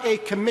you have a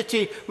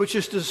committee which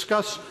is to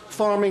discuss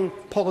farming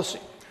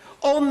policy.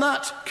 On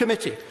that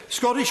committee,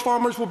 Scottish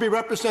farmers will be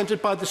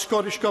represented by the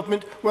Scottish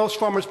Government, Welsh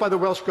farmers by the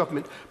Welsh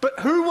Government. But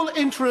who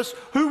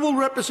will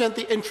represent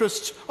the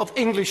interests of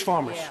English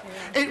farmers?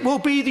 It will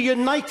be the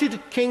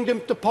United Kingdom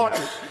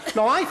Department.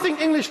 Now, I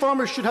think English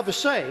farmers should have a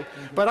say,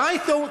 but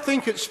I don't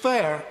think it's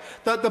fair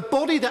that the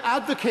body that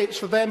advocates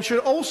for them should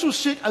also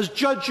sit as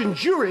judge and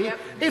jury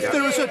if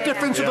there is a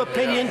difference of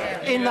opinion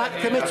in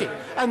that committee.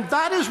 And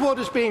that is what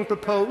is being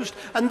proposed,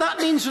 and that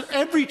means that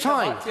every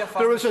time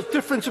there is a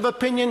difference of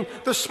opinion,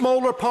 the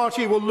smaller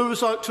party will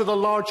lose out to the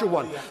larger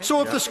one.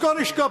 So if the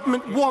Scottish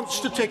Government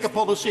wants to take a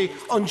policy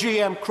on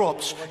GM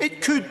crops,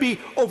 it could be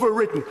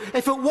overridden.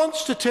 If it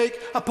wants to take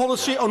a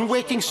policy on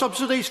weighting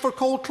subsidies for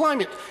cold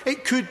climate,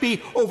 it could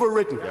be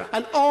overridden.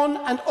 And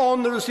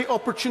on there is the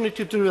opportunity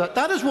to do that.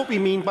 That is what we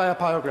mean by a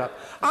power grab.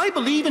 I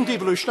believe in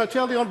devolution. I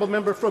tell the honourable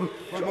member from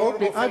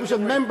Orkney, I was a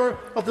member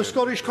of the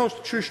Scottish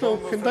Constitutional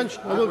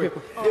Convention. My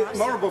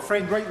honourable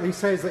friend rightly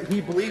says that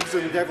he believes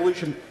in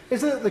devolution.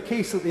 Isn't it the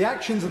case that the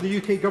actions of the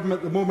UK government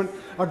at the moment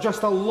are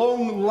just a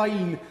long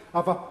line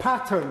of a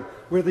pattern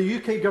where the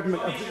UK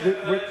government,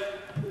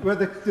 where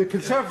the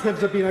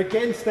Conservatives have been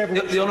against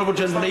devolution? The honourable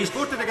gentleman is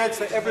voted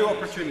against it every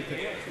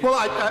opportunity. Well,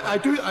 I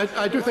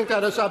do think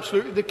that is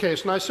absolutely the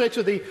case. And I say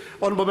to the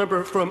honourable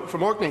member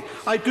from Orkney,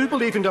 I do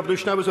believe in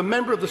devolution. I was a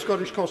member of the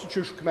Scottish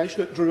Constitutional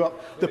Convention that drew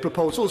up the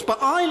proposals. But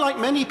I, like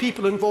many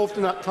people involved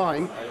in that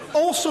time,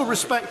 also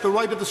respect the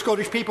right of the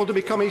Scottish people to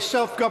become a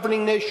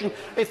self-governing nation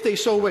if they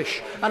so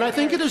wish. And I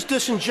think it is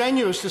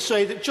disingenuous to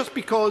say that just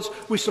because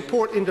we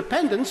support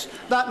independence,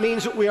 that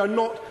means that we are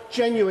not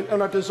genuine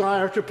in our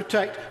desire to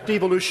protect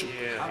devolution.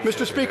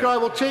 Mr Speaker, I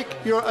will take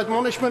your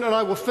admonishment and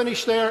I will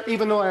finish there,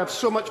 even though I have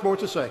so much more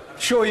to say.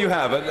 Sure you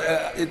have.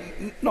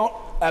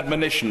 Not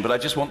admonition, but I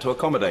just want to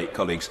accommodate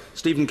colleagues.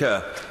 Stephen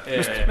Kerr.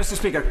 Mr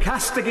Speaker,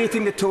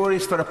 castigating the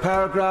Tories for a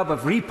power grab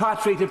of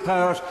repatriated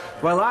powers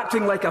while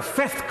acting like a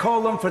fifth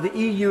column for the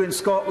EU in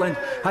Scotland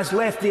has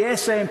left the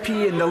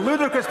SNP in the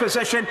ludicrous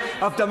position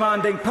of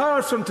demanding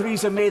powers from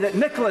Theresa May that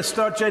Nicola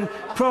Sturgeon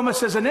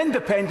promises an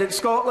independent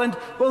Scotland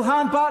will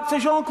hand back to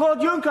Jean-Claude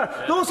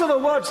Juncker. Those are the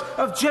words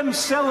of Jim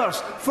Sellers,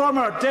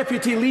 former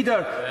Deputy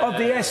Leader of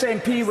the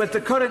SNP, with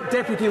the current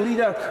Deputy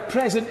Leader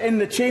present in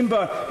the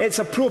chamber. It's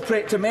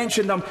appropriate to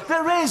mention them.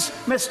 There is,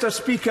 Mr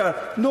Speaker,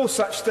 no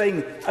such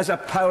thing as a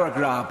power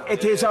grab.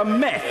 It is a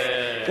myth.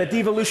 The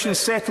devolution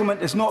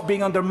settlement is not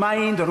being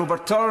undermined or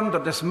overturned or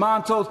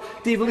dismantled.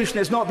 Devolution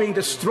is not being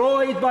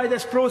destroyed by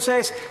this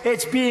process.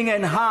 It's being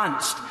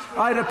enhanced.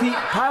 I repeat,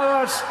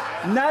 powers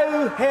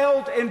now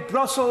held in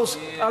Brussels,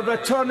 are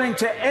returning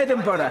to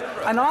Edinburgh,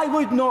 and I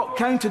would not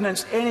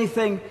countenance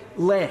anything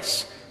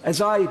less,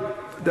 as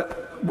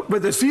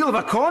with the zeal of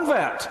a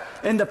convert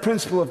in the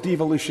principle of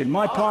devolution.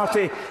 My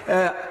party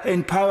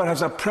in power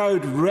has a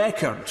proud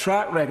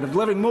track record of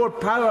delivering more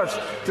powers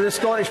to the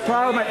Scottish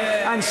Parliament,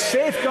 and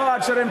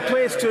safeguards are in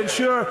place to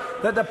ensure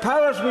that the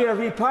powers we are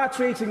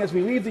repatriating as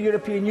we leave the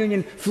European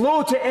Union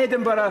flow to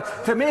Edinburgh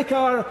to make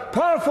our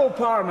powerful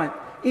Parliament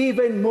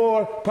even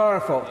more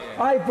powerful.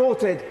 I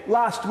voted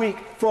last week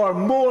for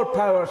more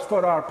powers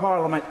for our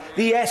Parliament.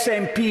 The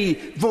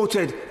SNP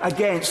voted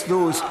against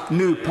those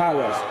new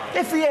powers.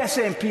 If the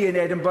SNP in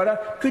Edinburgh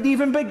could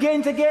even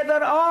begin to get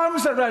their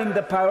arms around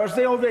the powers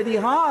they already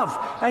have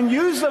and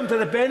use them to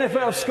the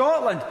benefit of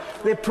Scotland.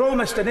 They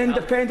promised an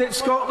independent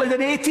Scotland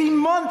in 18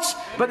 months,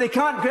 but they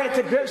can't get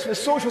to grips with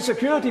social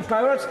security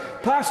powers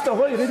past the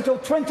holiday until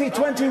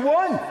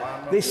 2021.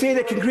 They say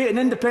they can create an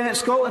independent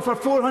Scotland for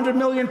 £400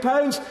 million,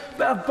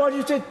 but have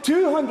budgeted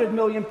 £200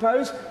 million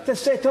to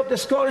set up the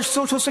Scottish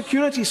social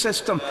security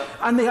system,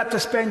 and they had to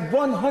spend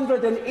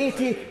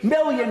 £180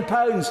 million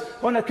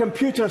on a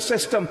computer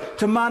system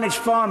to manage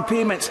farm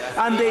payments,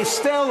 and they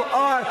still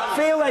are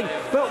failing.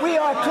 But we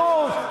are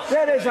told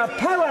there is a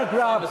power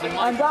grab,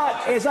 and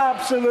that is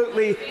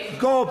absolutely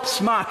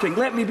gobsmacking.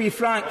 Let me be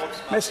frank,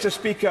 Mr.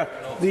 Speaker.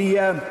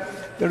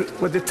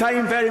 With the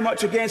time very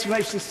much against the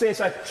United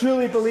States, I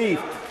truly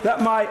believe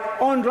that my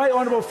right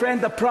honourable friend,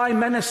 the Prime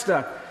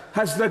Minister,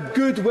 has the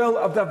goodwill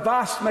of the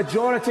vast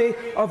majority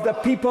of the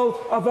people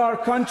of our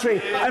country.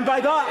 And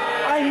by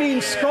that, I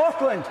mean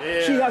Scotland.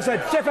 She has a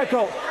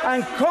difficult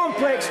and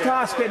complex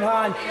task in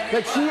hand,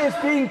 but she is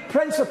being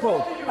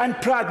principled and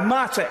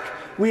pragmatic.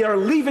 We are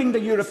leaving the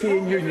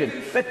European Union,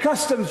 the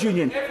customs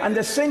union and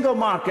the single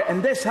market,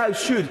 and this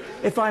House should,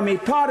 if I may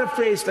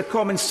paraphrase the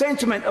common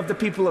sentiment of the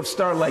people of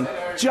Stirling,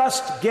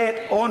 just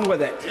get on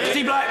with it.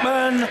 Steve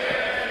Blackman.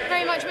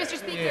 Very much, Mr.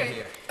 Speaker.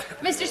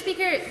 Mr.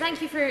 Speaker,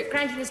 thank you for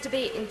granting this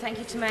debate, and thank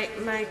you to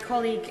my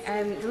colleague,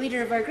 the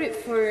leader of our group,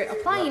 for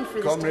applying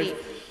for this debate.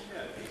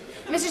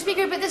 Mr.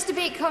 Speaker, but this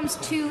debate comes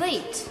too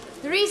late.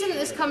 The reason that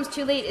this comes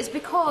too late is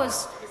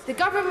because the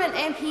government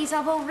MPs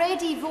have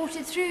already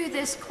voted through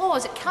this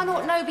clause. It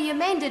cannot now be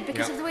amended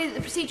because of the way that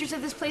the procedures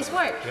of this place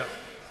work.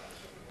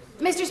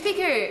 Mr.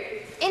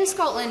 Speaker, in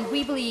Scotland,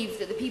 we believe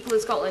that the people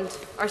of Scotland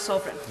are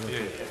sovereign.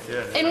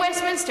 In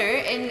Westminster,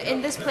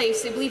 in this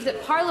place, they believe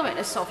that Parliament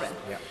is sovereign.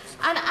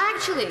 And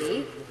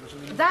actually,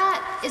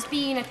 that is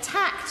being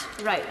attacked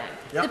right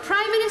now. The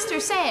Prime Minister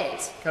said,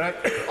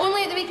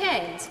 only at the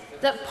weekend,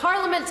 that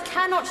Parliament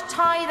cannot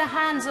tie the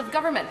hands of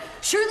government.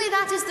 Surely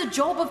that is the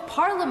job of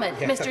Parliament,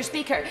 Mr.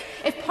 Speaker.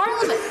 If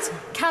Parliament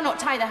cannot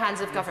tie the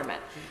hands of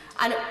government,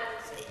 and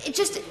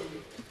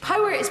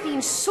power is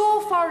being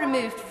so far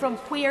removed from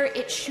where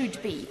it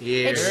should be.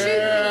 It should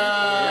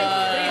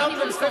be.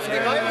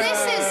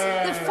 This is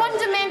the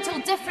fundamental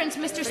difference,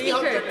 Mr.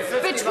 Speaker,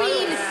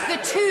 between the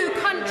two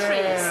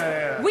countries.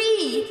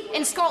 We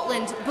in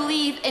Scotland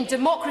believe in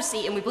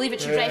democracy, and we believe it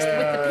should rest with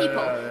the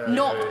people,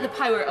 not the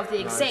power of the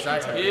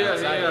executive.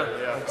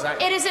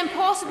 It is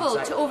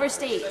impossible to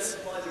overstate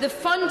the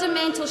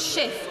fundamental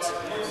shift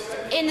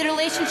in the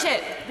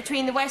relationship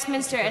between the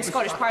Westminster and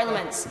Scottish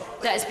Parliaments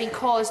that has been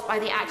caused by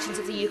the actions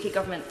of the UK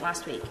government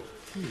last week.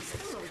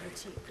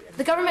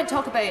 The government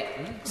talk about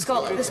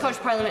the Scottish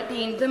Parliament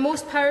being the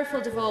most powerful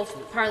devolved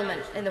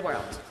parliament in the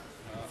world.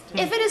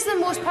 If it is the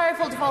most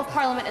powerful devolved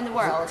parliament in the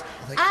world,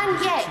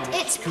 and yet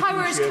its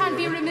powers can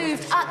be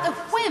removed at the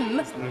whim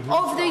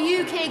of the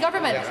UK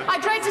government, I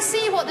dread to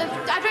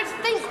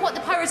think what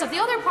the powers of the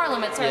other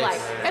parliaments are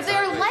like, if they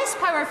are less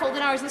powerful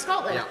than ours in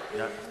Scotland.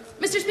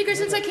 Mr. Speaker,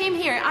 since I came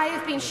here, I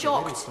have been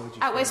shocked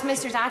at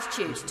Westminster's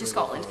attitude to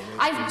Scotland.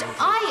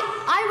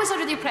 I was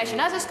under the impression,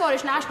 as a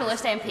Scottish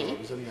Nationalist MP,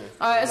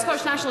 a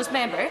Scottish Nationalist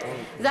member,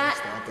 that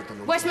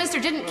Westminster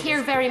didn't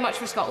care very much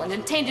for Scotland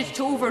and tended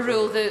to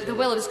overrule the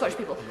will of the Scottish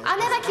people.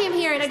 And then I came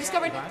here and I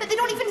discovered that they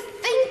don't even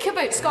think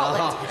about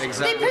Scotland.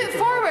 They put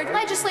forward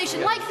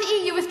legislation like the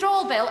EU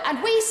withdrawal bill,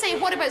 and we say,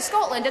 what about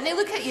Scotland? And they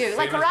look at you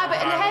like a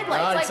rabbit in the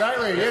headlights.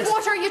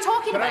 What are you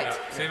talking about?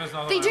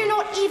 They do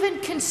not even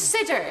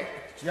consider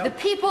the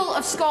people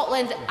of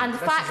Scotland and the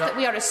fact that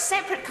we are a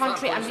separate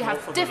country and we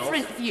have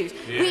different views.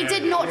 We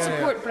did not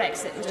support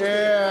Brexit, Mr.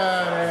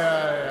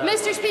 Speaker.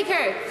 Mr.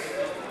 Speaker,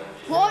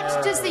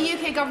 what does the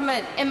UK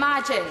government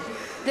imagine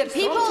that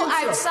people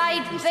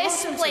outside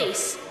this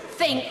place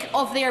think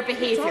of their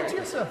behaviour?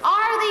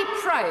 Are they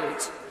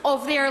proud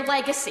of their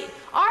legacy?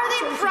 Are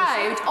they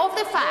proud of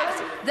the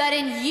fact that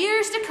in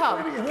years to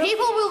come,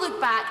 people will look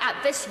back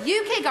at this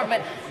UK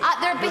government, at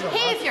their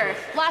behaviour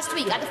last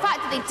week, at the fact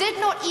that they did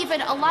not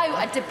even allow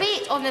a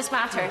debate on this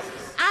matter,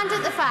 and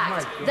at the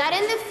fact that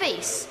in the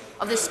face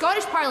of the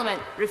Scottish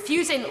Parliament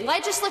refusing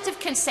legislative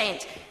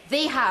consent,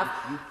 they have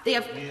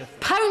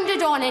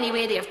pounded on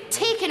anyway, they have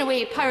taken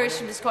away powers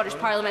from the Scottish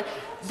Parliament.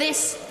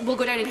 This will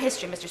go down in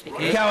history, Mr.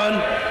 Speaker.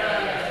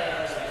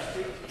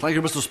 Thank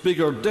you, Mr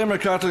Speaker.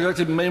 Democratically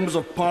elected members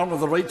of Parliament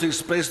have the right to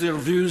express their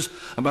views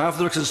on behalf of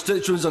their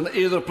constituents and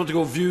air their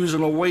political views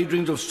on a wide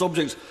range of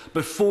subjects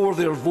before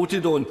they are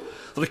voted on.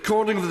 The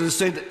recording of the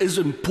dissent is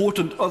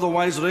important,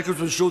 otherwise the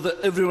records will show that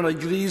everyone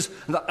agrees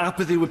and that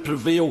apathy would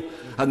prevail.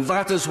 And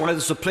that is why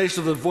the suppression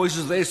of the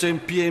voices of the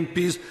SNP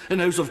MPs in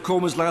the House of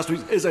Commons last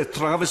week is a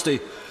travesty.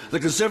 The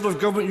Conservative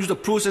government used the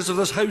process of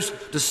this House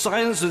to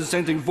silence the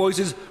dissenting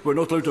voices who are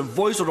not allowed to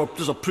voice or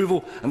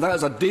disapproval, and that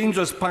is a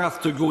dangerous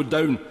path to go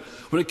down.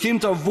 When it came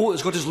to a vote, the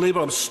Scottish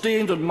Labour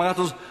abstained on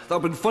matters that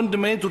have been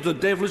fundamental to the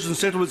devolution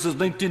settlement since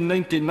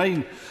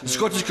 1999. The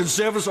Scottish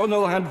Conservatives, on the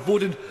other hand,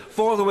 voted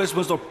for the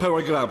Westminster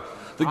power grab.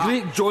 The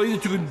great joy they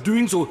took in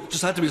doing so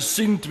just had to be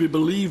seen to be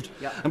believed.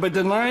 And by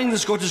denying the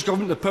Scottish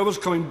Government the powers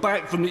coming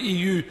back from the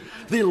EU,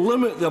 they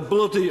limit the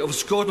ability of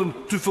Scotland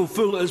to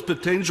fulfil its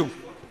potential.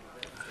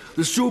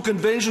 The Sewell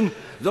Convention,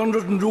 the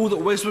unwritten rule that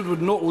Westminster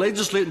would not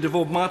legislate and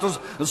devolve matters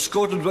in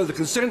Scotland without the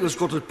consent of the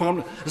Scottish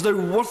Parliament, is now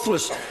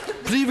worthless.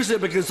 Previously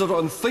it was considered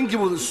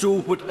unthinkable that Sewell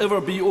would ever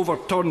be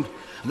overturned.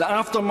 In the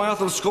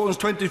aftermath of Scotland's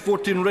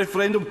 2014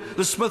 referendum,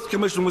 the Smith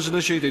Commission was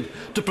initiated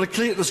to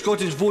placate the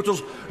Scottish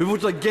voters who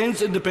voted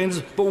against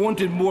independence but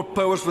wanted more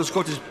powers for the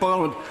Scottish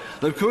Parliament.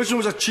 The Commission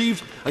was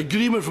achieved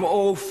agreement from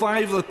all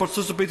 5 of the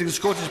participating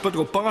Scottish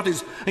political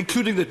parties,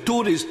 including the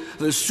Tories,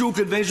 that the Sewell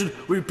Convention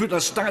would be put on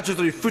a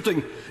statutory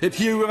footing. Yet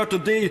here we are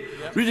today,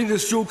 reading the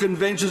Sewell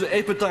Convention's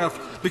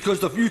epitaph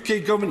because the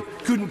UK Government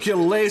couldn't care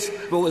less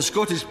about what the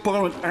Scottish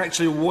Parliament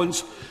actually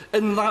wants.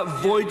 In that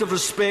void of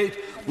respect,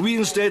 we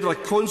instead have a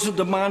constant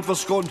demand for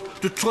Scotland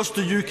to trust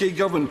the UK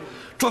Government.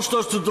 Trust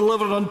us to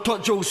deliver an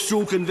untouchable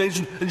Sewell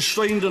Convention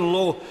enshrined in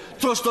law.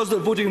 Trust us that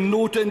voting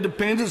no to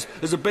independence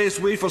is the best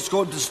way for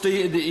Scotland to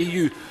stay in the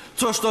EU.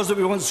 Trust us that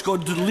we want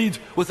Scotland to lead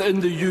within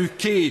the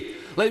UK.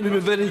 Let me be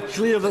very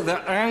clear that the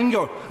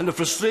anger and the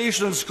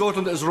frustration in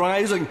Scotland is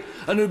rising,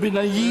 and it would be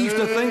naive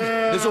to think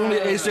it's only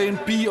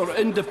SNP or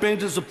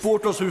independent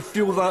supporters who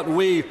feel that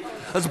way.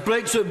 As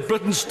Brexit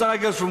Britain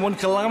staggers from one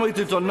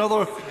calamity to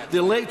another, the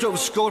electorate of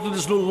Scotland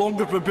is no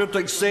longer prepared to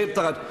accept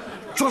that.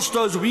 Trust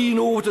us, we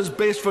know what is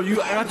best for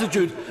you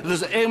attitude that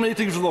is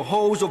emanating from the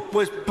halls of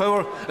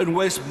power in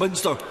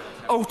Westminster.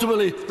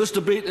 Ultimately, this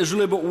debate is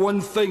really about one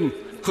thing: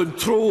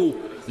 control.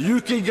 The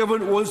UK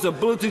Government wants the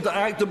ability to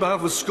act on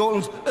behalf of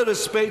Scotland,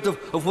 irrespective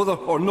of whether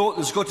or not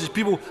the Scottish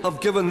people have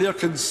given their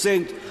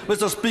consent.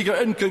 Mr Speaker,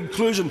 in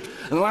conclusion,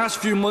 in the last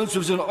few months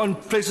we've seen an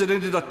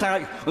unprecedented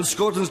attack on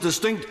Scotland's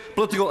distinct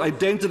political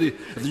identity.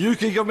 If the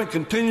UK Government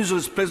continues on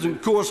its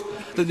present course,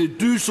 then they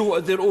do so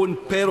at their own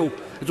peril.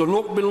 It will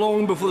not be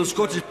long before the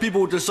Scottish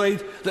people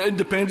decide that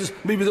independence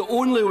may be the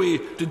only way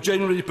to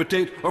genuinely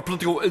protect our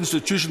political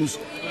institutions.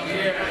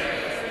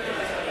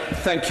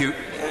 Thank you.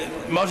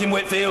 Martin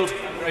Whitfield.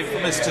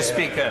 Mr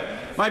Speaker,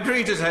 my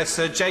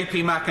predecessor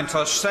JP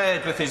McIntosh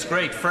shared with his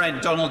great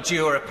friend Donald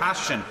Dewar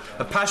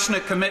a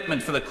passionate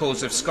commitment for the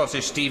cause of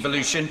Scottish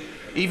devolution,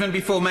 even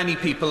before many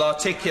people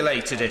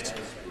articulated it.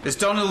 As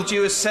Donald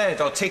Dewar said,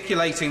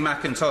 articulating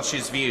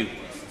McIntosh's view,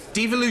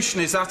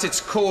 devolution is at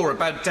its core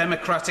about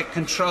democratic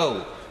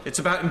control. It's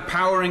about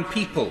empowering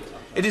people.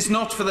 It is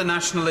not for the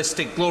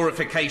nationalistic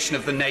glorification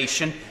of the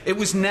nation. It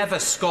was never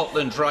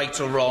Scotland right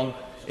or wrong.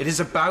 It is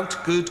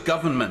about good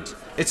government.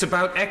 It's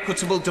about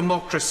equitable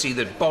democracy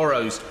that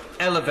borrows,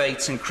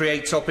 elevates and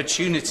creates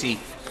opportunity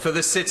for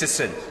the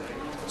citizen.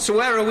 So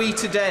where are we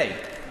today?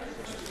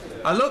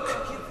 I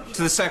look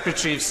to the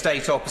Secretary of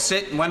State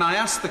opposite, and when I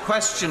asked the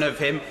question of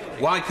him,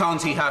 why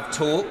can't he have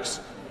talks,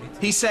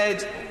 he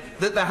said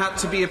that there had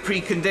to be a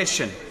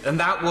precondition, and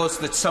that was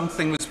that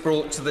something was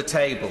brought to the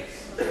table.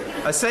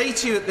 I say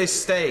to you at this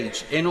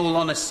stage, in all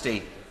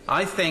honesty,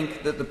 I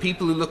think that the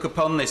people who look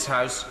upon this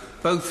House,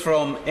 both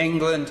from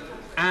England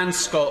and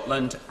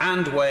Scotland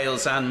and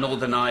Wales and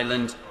Northern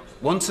Ireland,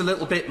 want a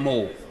little bit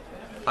more.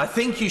 I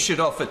think you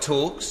should offer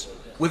talks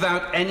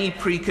without any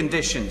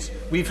preconditions.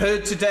 We've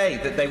heard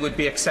today that they would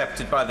be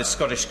accepted by the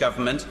Scottish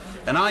Government,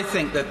 and I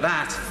think that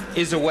that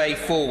is a way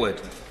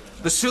forward.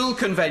 The Sewell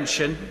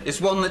Convention is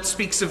one that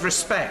speaks of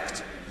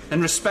respect,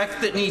 and respect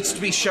that needs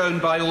to be shown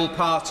by all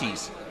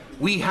parties.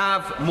 We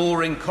have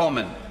more in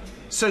common.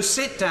 So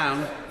sit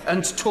down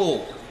and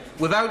talk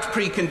without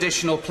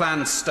preconditional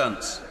planned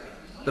stunts.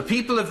 The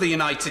people of the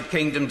United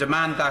Kingdom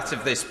demand that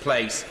of this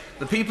place.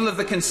 The people of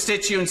the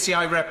constituency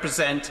I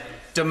represent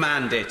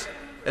demand it.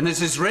 And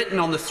as is written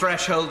on the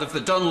threshold of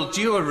the Donald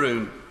Dewar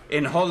Room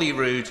in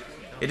Holyrood,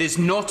 it is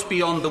not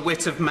beyond the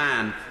wit of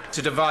man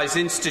to devise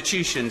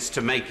institutions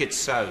to make it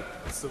so.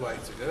 That's the way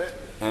to do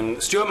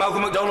it. Stuart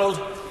Malcolm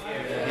MacDonald.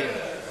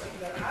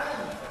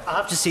 I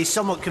have to say,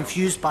 somewhat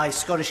confused by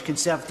Scottish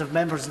Conservative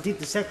members, indeed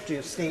the Secretary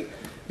of State,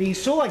 being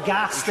so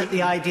aghast at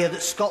the idea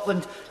that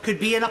Scotland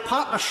could be in a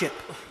partnership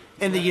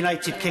in the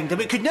United Kingdom.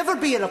 It could never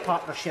be in a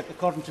partnership,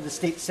 according to the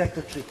State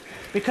Secretary,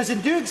 because in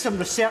doing some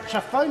research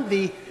I found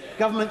the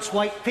Government's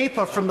white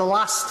paper from the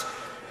last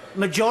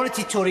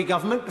majority Tory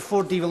government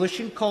before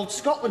devolution called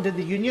Scotland in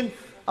the Union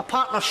a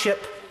partnership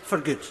for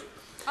good.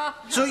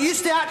 So it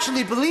used to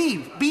actually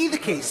be the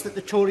case that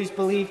the Tories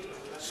believed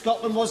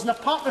Scotland was in a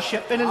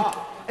partnership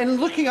in in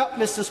looking up,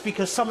 Mr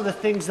Speaker, some of the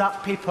things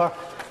that paper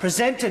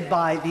presented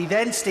by the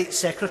then State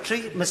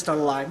Secretary, Mr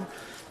Lang,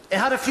 it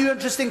had a few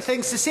interesting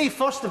things to say.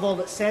 First of all,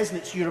 it says in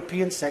its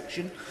European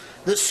section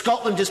that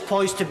Scotland is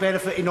poised to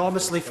benefit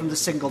enormously from the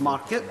single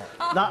market.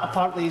 That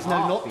apparently is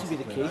now not to be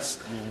the case.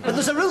 But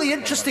there's a really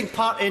interesting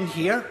part in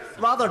here,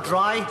 rather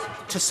dry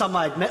to some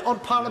I admit, on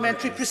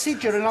parliamentary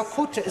procedure, and I'll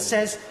quote it. It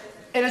says,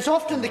 "It is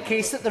often the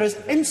case that there is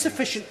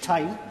insufficient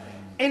time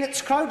in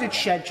its crowded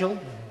schedule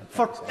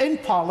in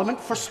Parliament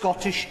for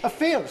Scottish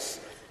affairs.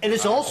 It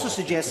is also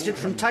suggested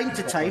from time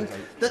to time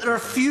that there are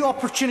few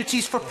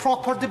opportunities for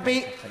proper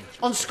debate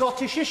on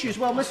Scottish issues."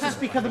 Well, Mr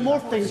Speaker, the more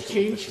things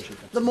change,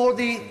 the more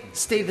they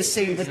stay the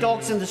same. The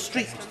dogs in the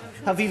street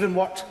have even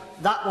worked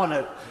that one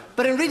out.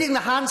 But in reading the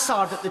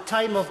Hansard at the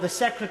time of the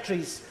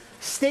Secretary's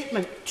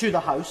statement to the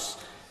House,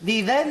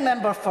 the then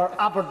member for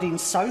Aberdeen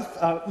South,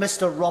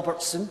 Mr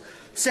Robertson,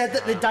 said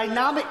that the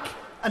dynamic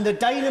and the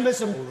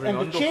dynamism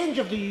and the change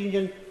of the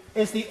Union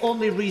is the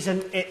only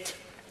reason it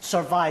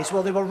survives.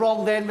 Well, they were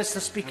wrong then, Mr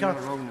Speaker,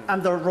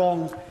 and they're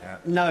wrong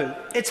now.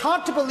 It's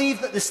hard to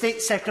believe that the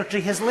State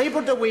Secretary has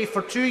laboured away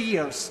for 2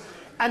 years,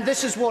 and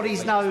this is what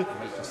he's now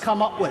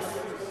come up with.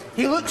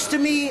 He looks to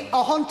me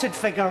a haunted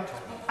figure,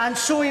 and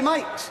so he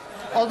might,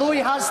 although he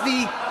has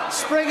the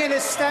spring in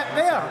his step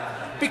there.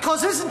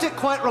 Because isn't it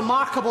quite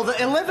remarkable that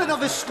 11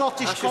 of his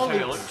Scottish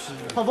colleagues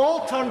have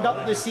all turned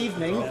up this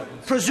evening,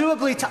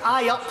 presumably to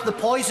eye up the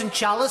poison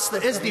chalice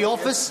that is the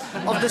office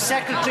of the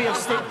Secretary of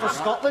State for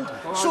Scotland,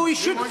 so he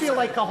should feel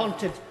like a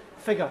haunted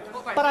figure.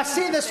 But I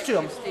say this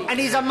to him, and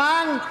he is a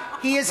man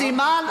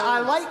I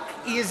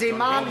like, he is a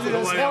man who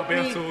has helped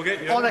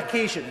me on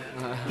occasion.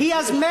 He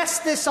has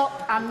messed this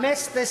up, and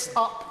messed this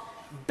up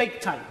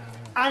big time.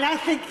 And I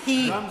think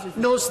he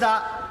knows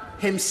that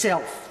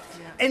himself.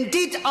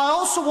 Indeed, I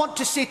also want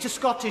to say to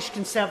Scottish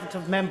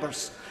Conservative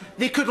members,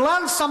 they could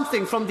learn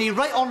something from the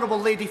Right Honourable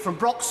Lady from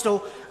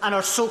Broxtowe and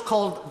her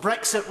so-called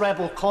Brexit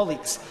rebel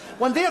colleagues.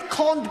 When they are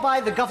conned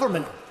by the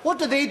government, what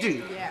do?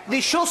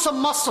 They show some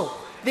muscle.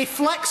 They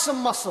flex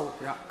some muscle.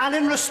 And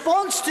in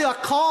response to a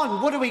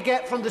con, what do we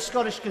get from the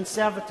Scottish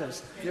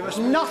Conservatives?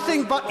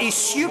 Nothing but a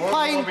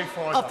supine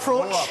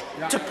approach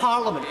to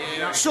Parliament.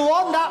 So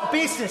on that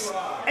basis,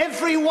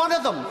 every one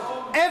of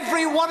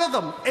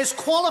them is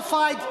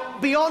qualified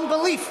beyond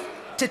belief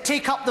to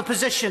take up the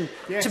position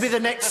to be the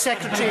next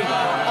Secretary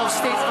of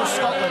State for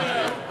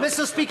Scotland.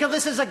 Mr Speaker,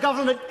 this is a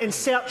government in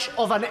search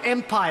of an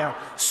empire.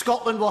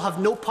 Scotland will have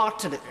no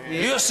part in it.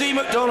 USC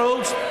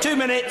MacDonald, 2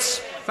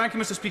 minutes. Thank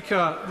you, Mr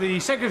Speaker. The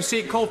Secretary of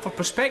State called for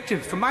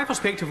perspective. From my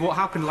perspective, what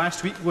happened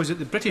last week was that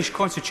the British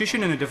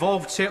Constitution and the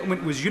devolved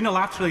settlement was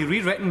unilaterally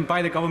rewritten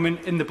by the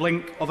government in the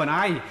blink of an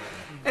eye.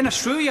 In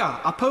Australia,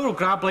 a power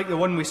grab like the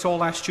one we saw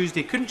last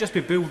Tuesday couldn't just be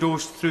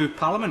bulldozed through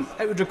Parliament.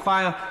 It would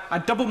require a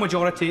double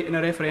majority in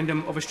a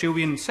referendum of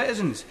Australian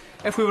citizens.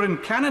 If we were in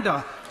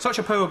Canada, such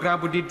a power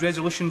grab would need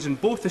resolutions in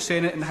both the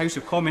Senate and the House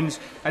of Commons,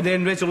 and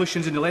then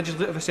resolutions in the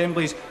legislative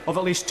assemblies of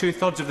at least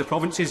 2/3 of the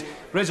provinces,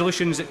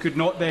 resolutions that could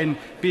not then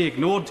be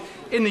ignored.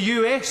 In the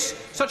US,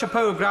 such a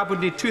power grab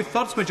would need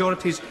 2/3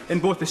 majorities in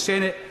both the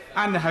Senate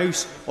and the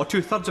House, or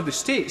 2/3 of the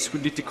states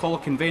would need to call a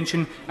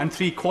convention and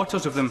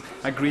 3/4 of them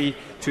agree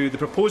to the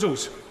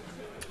proposals.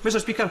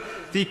 Mr Speaker,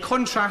 the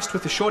contrast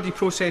with the shoddy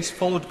process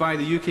followed by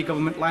the UK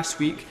Government last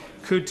week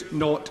could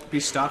not be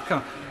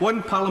starker.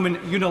 One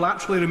Parliament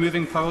unilaterally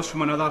removing powers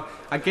from another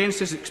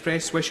against its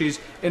express wishes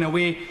in a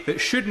way that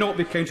should not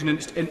be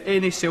countenanced in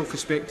any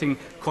self-respecting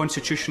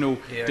constitutional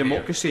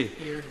democracy.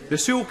 The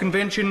Sewell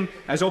Convention,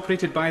 as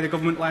operated by the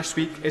Government last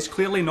week, is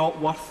clearly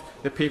not worth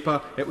the paper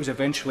it was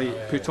eventually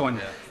put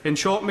on. In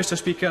short, Mr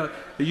Speaker,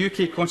 the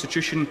UK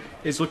Constitution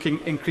is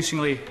looking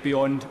increasingly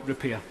beyond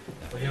repair.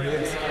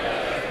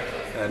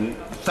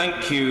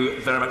 Thank you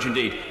very much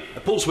indeed.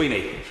 Paul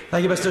Sweeney.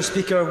 Thank you, Mr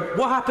Speaker.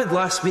 What happened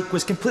last week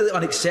was completely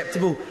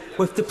unacceptable,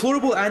 with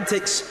deplorable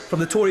antics from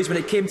the Tories when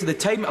it came to the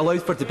time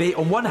allowed for debate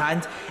on one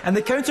hand, and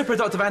the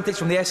counterproductive antics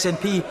from the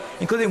SNP,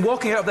 including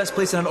walking out of this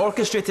place in an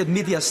orchestrated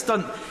media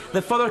stunt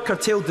that further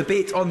curtailed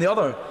debate on the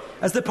other.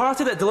 As the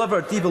party that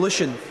delivered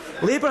devolution,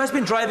 Labour has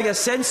been driving a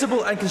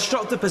sensible and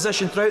constructive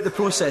position throughout the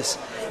process,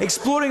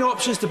 exploring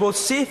options to both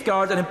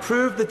safeguard and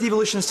improve the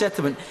devolution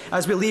settlement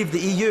as we leave the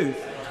EU.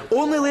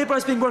 Only Labour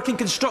has been working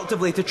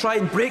constructively to try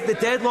and break the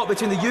deadlock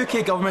between the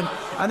UK Government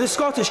and the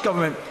Scottish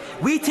Government.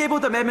 We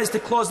tabled amendments to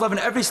Clause 11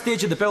 at every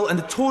stage of the bill, and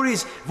the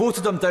Tories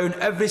voted them down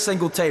every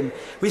single time.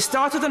 We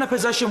started in a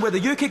position where the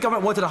UK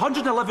Government wanted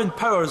 111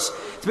 powers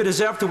to be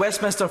reserved to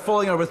Westminster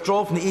following our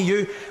withdrawal from the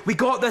EU. We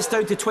got this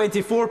down to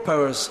 24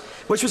 powers,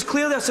 which was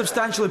clearly a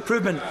substantial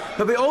improvement,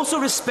 but we also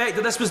respect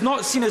that this was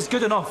not seen as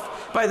good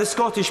enough by the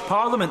Scottish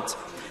Parliament.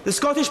 The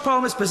Scottish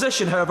Parliament's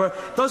position, however,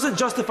 doesn't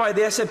justify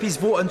the SNP's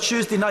vote on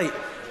Tuesday night.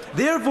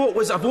 Their vote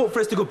was a vote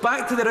for us to go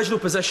back to the original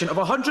position of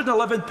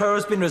 111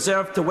 powers being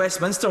reserved to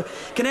Westminster.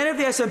 Can any of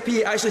the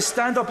SNP actually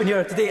stand up in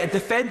here today and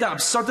defend that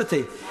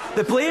absurdity?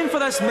 The blame for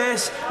this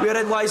mess we are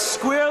in lies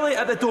squarely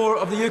at the door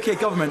of the UK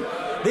Government.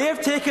 They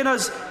have taken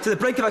us to the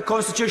brink of a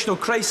constitutional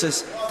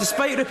crisis,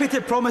 despite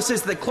repeated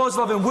promises that Clause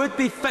 11 would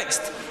be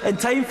fixed in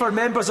time for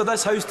members of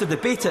this House to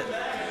debate it.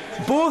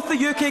 Both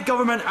the UK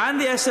Government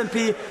and the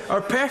SNP are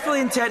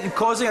perfectly intent in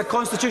causing a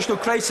constitutional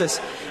crisis.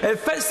 It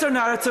fits their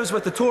narratives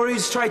with the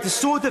Tories trying to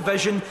sow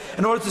division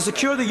in order to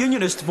secure the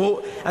Unionist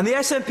vote, and the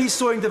SNP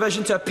sowing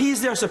division to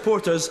appease their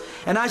supporters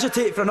and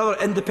agitate for another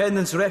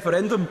independence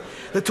referendum.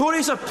 The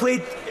Tories have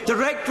played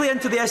directly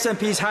into the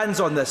SNP's hands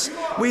on this.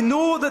 We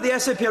know that the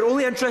SNP are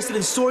only interested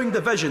in sowing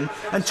division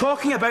and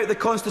talking about the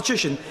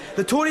Constitution.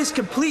 The Tories'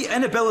 complete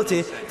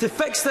inability to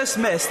fix this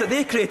mess that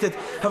they created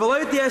have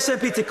allowed the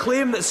SNP to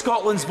claim that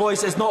Scotland's voice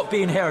is not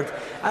being heard.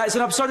 It's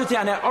an absurdity,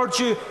 and I urge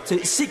you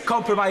to seek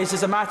compromise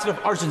as a matter of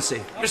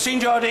urgency. Christine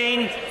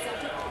Jardine.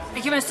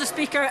 Thank you, Mr.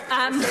 Speaker.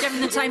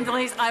 Given the time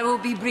delays, I will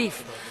be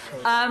brief,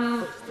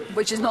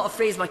 which is not a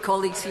phrase my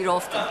colleagues hear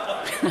often.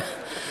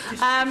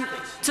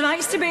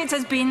 Tonight's debate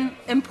has been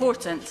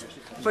important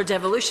for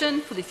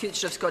devolution, for the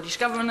future of Scottish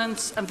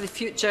governance and for the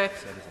future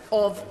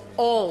of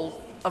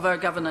all of our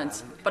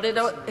governance. But it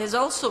has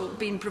also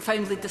been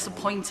profoundly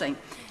disappointing,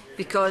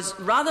 because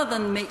rather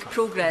than make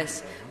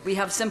progress, we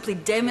have simply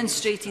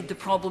demonstrated the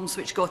problems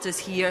which got us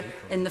here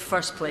in the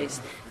first place.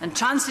 And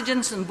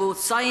transigents on both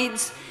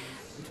sides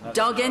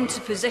dug into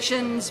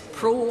positions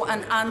pro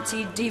and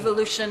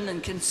anti-devolution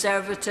and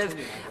conservative,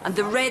 and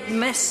the red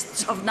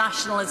mists of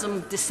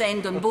nationalism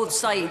descend on both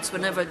sides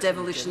whenever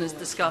devolution is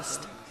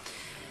discussed.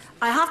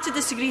 I have to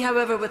disagree,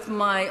 however, with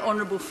my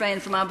honourable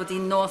friend from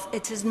Aberdeen North.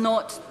 It is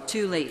not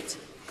too late.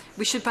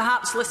 We should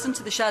perhaps listen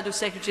to the Shadow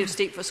Secretary of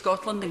State for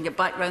Scotland and get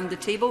back round the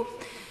table.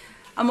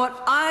 And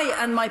what I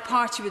and my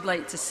party would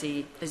like to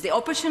see is the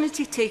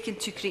opportunity taken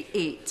to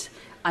create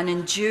an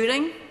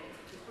enduring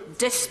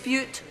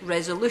dispute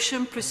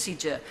resolution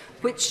procedure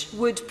which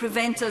would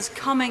prevent us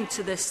coming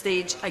to this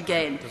stage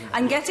again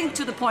and getting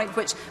to the point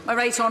which my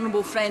right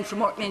honourable friend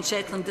from Orkney and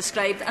Shetland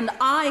described, and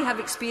I have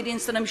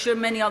experienced, and I'm sure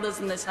many others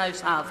in this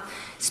House have,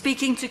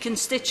 speaking to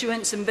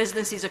constituents and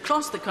businesses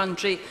across the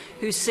country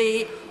who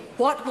say,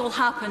 what will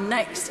happen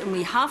next? And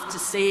we have to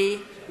say,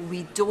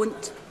 we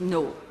don't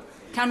know.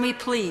 Can we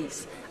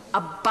please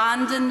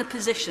abandon the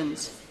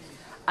positions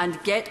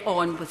and get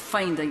on with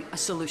finding a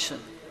solution?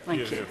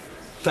 Thank you.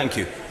 Thank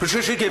you.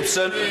 Patricia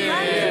Gibson.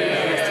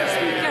 Mr.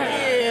 Speaker.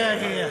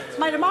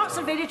 My remarks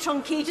are very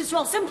truncated, so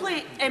I'll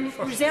simply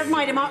reserve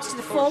my remarks to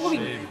the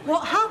following.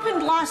 What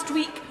happened last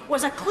week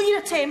was a clear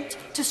attempt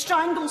to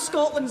strangle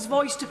Scotland's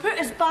voice, to put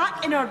us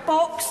back in our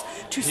box,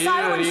 to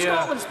silence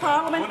Scotland's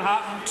Parliament,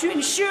 to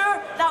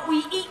ensure that we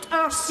eat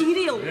our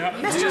cereal.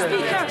 Mr.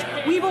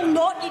 Speaker, we will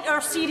not eat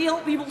our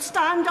cereal. We will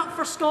stand up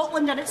for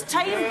Scotland, and it's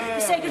time the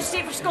Secretary of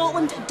State for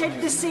Scotland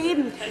did the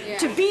same,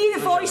 to be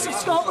the voice of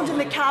Scotland in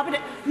the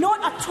Cabinet, not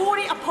a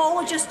Tory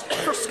apologist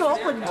for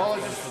Scotland.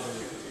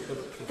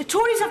 The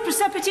Tories have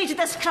precipitated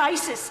this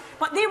crisis,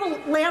 but they will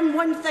learn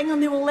one thing,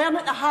 and they will learn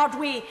it the hard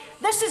way.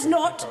 This is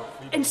not,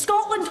 in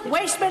Scotland,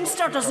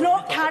 Westminster does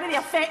not carry the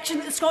affection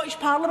that the Scottish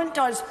Parliament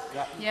does.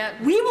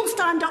 We will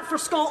stand up for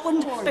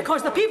Scotland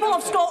because the people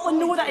of Scotland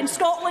know that in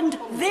Scotland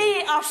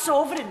they are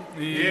sovereign.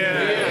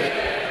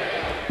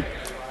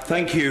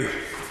 Thank you.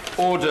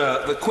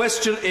 Order. The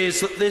question is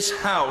that this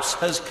House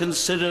has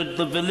considered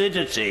the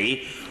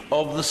validity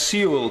of the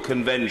Sewell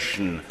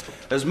Convention.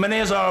 As many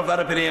as are of that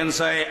opinion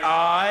say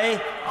aye.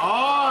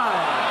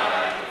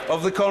 Aye.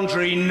 Of the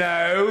contrary,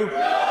 no.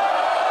 No.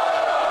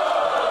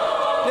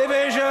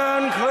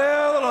 Division,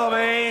 clear the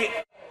lobby.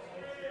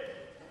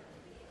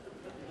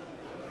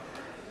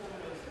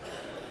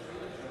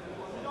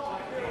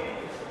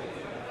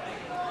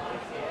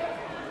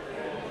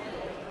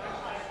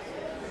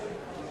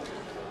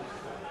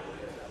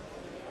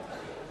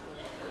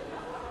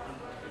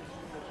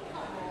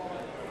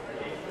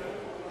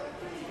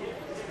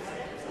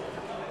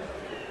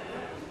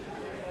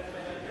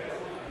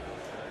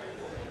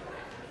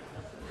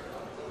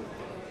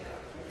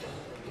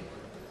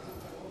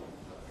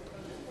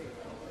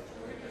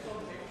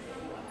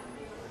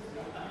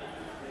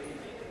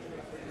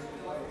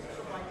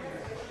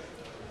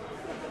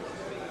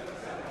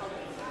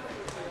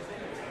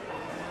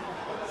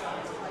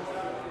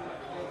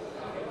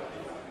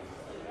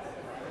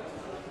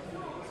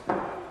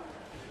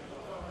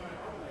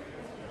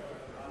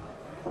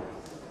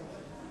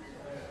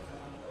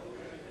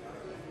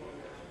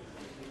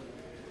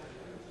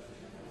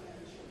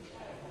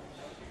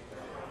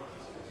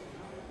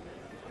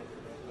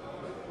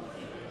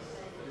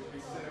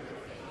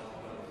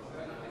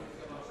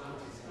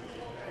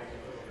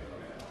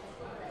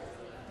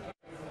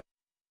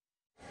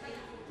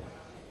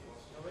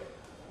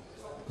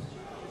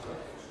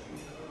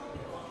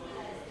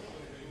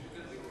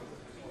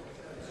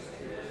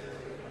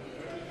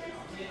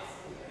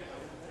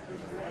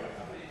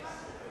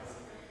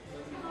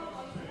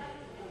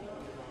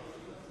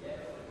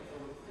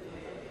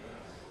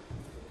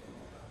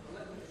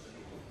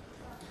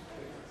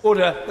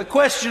 Order. The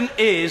question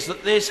is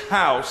that this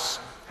House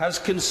has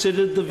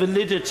considered the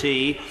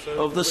validity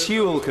of the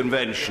Sewell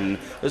Convention.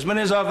 As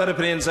many as are of that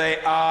opinion say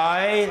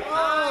aye.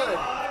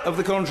 Aye. Of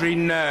the contrary,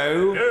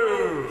 no.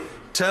 No.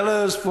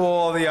 Tellers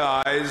for the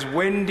ayes,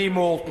 Wendy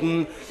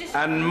Moulton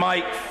and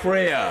Mike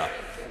Freer.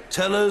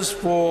 Tellers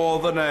for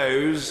the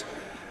noes,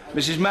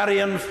 Mrs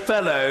Marion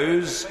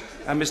Fellows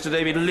and Mr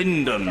David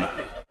Linden.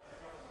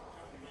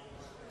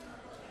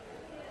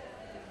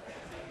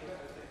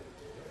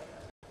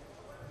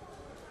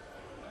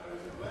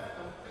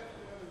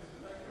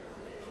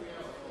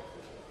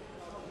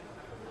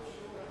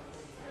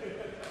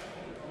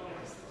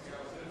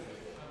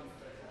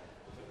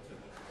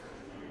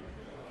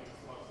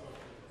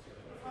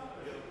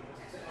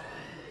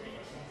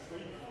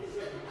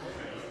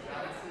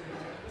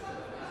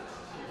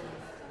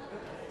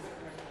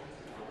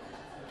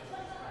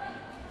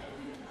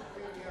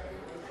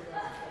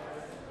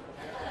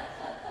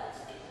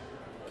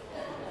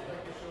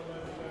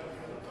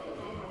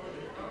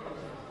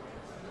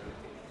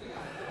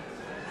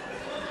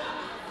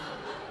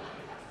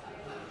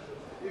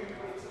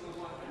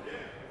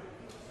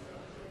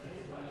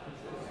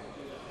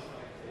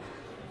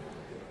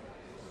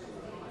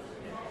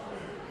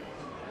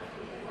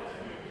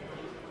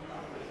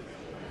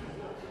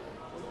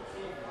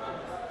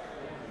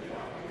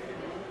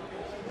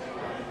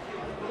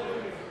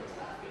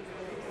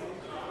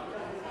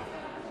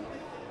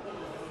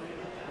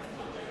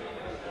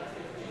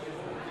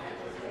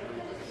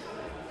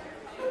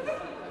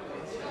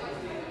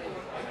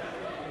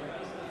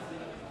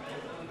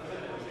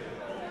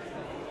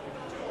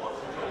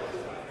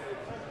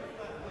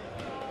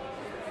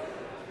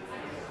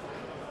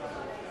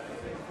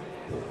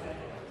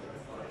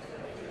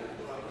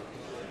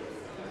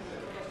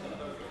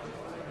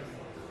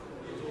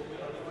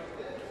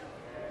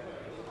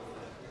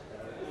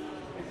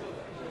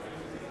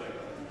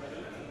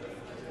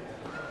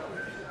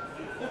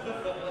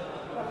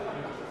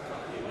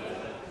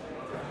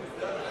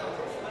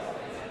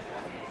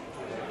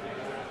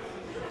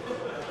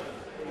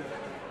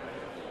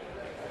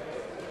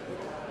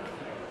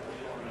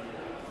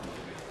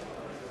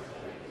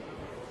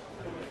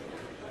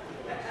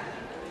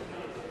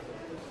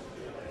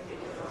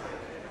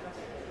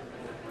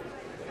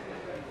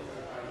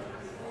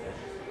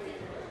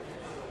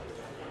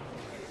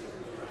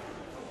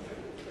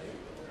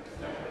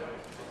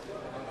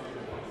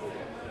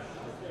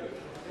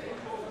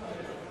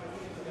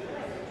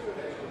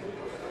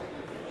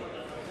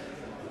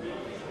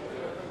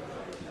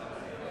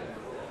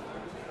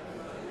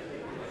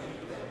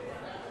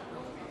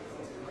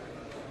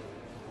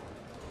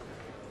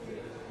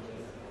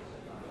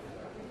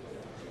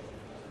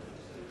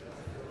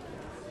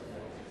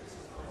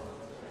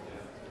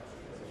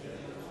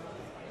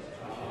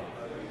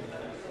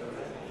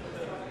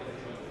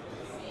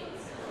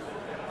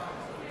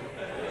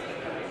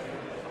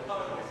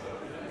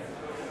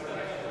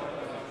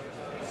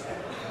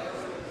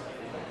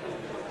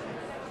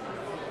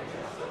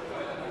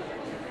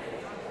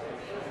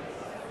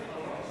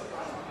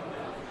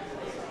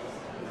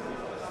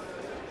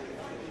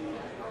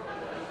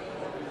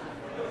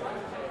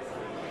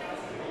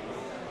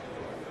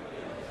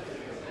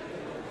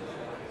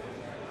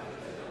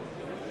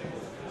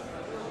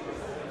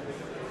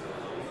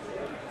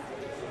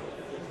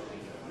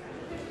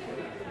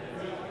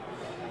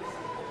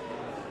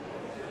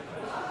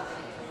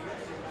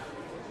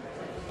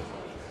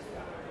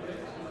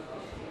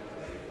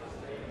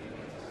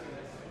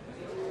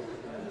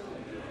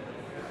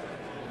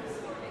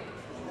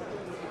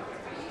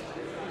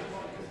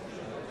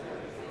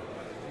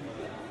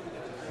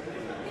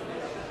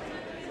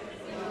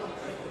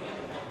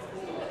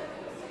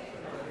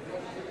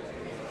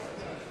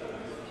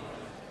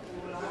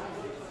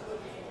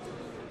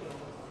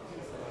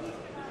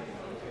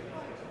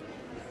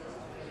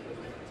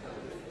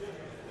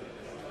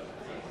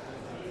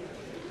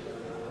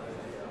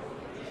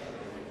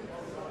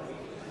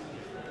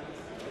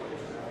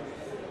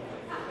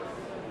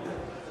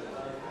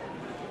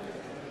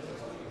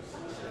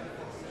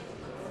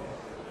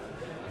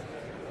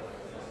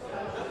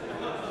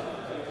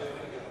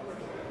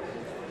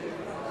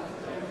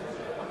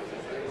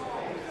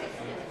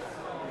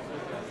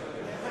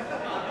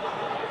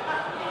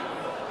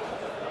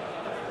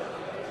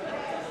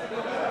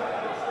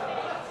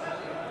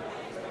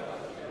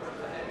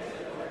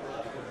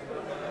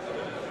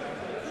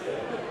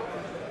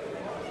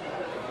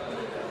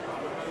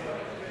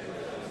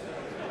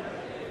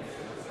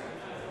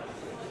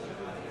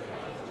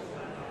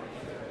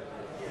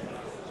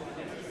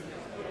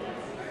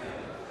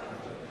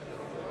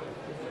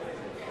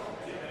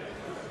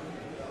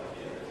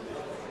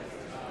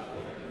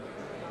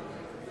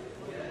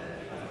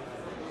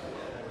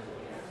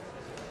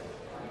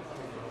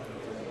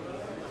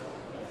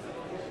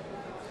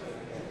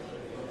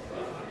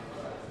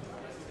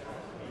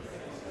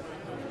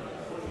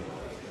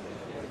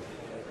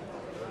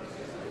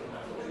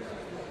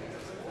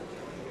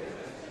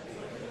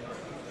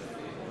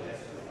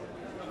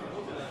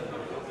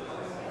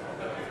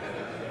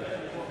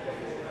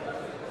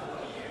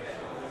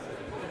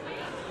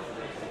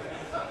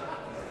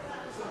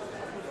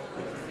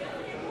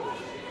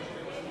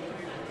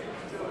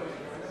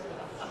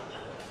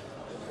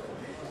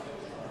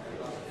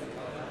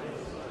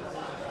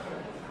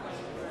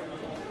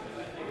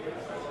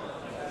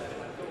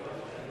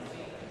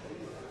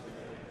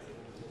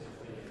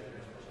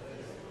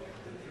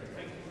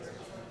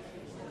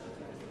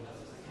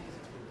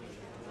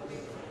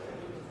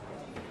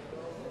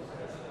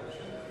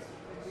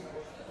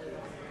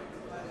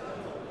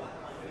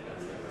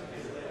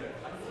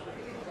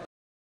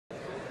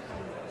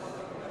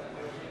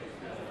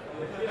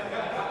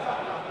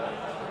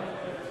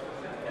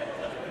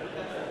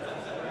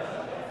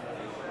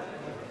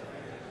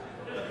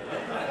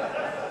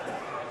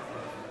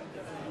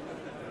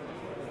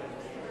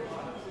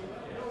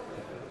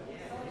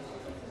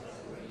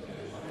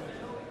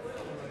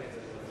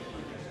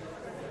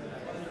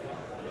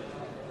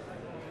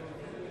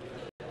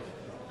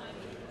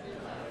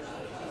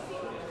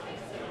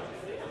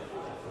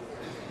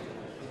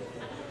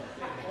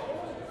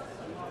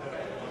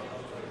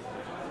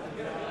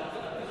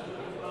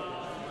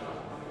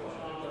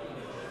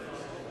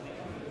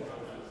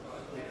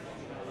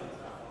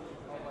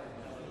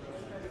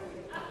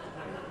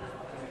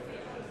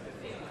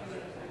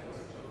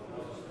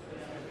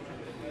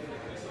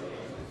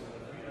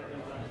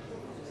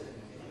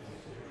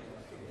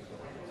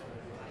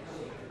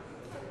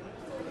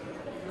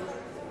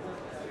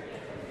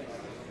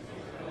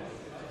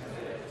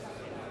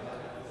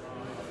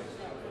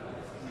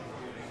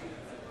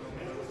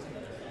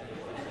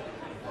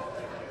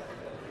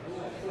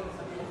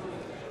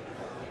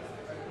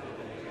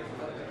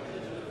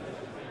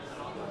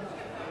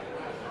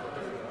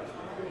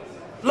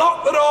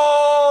 Lock the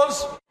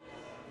doors!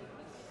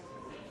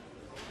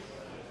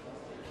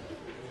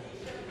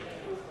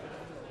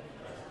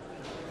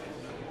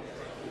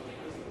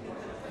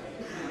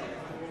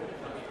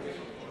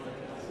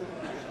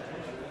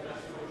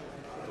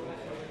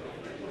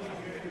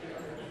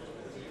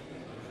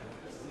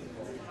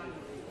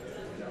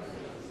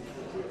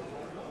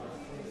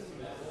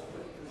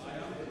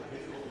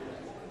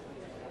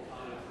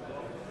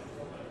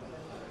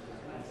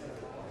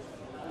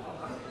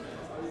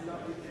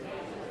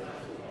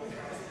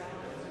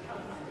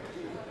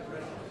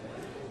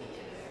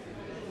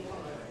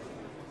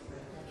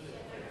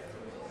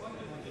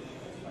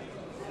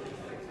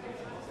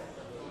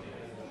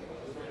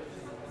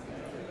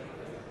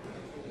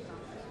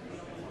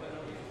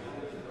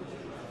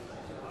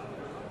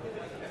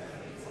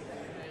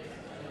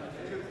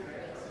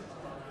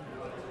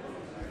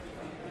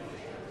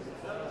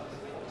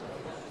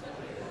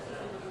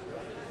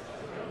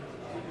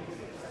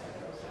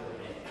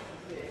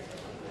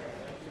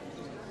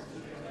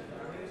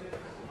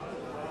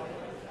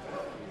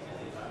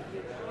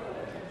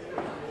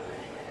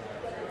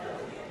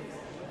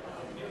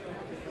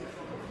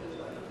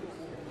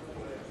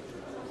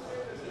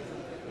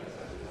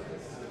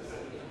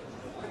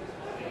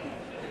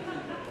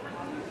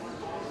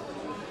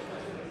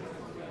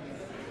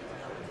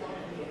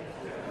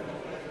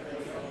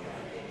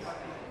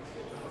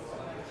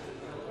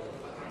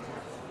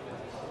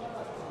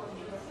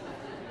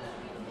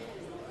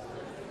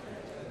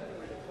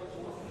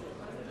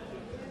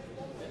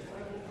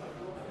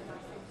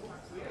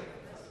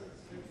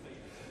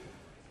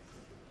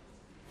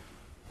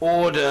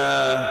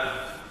 Order.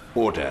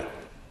 Order.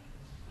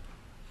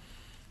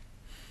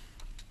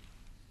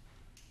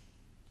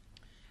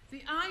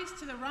 The ayes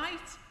to the right,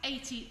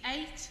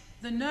 88.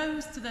 The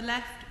noes to the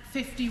left,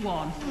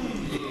 51.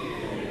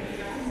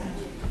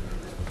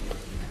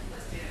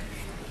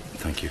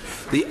 Thank you.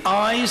 The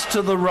ayes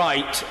to the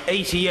right,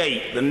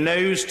 88. The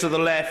noes to the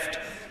left,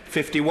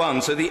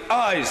 51. So the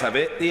ayes have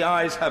it. The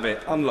ayes have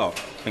it. Unlocked.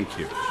 Thank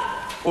you.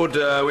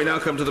 Order. We now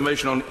come to the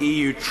motion on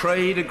EU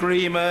trade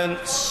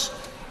agreements.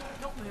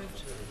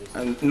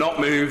 And not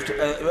moved.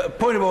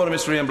 Point of order,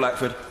 Mr Ian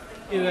Blackford.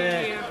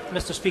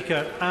 Mr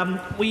Speaker.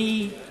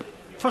 We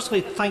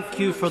firstly thank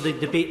you for the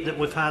debate that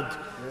we've had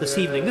this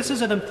evening. This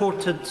is an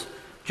important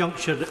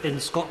juncture in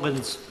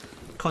Scotland's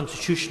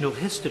constitutional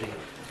history.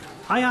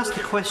 I asked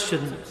the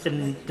question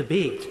in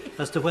debate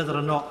as to whether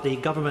or not the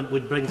government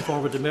would bring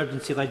forward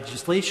emergency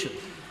legislation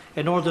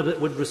in order that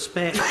it would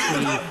respect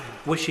the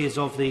wishes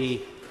of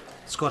the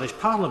Scottish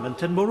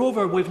Parliament. And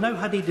moreover, we've now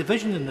had a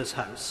division in this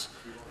House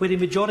where a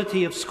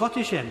majority of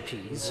Scottish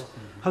MPs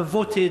have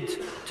voted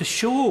to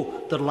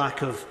show their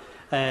lack of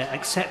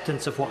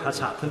acceptance of what has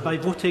happened by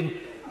voting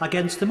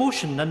against the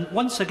motion. And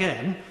once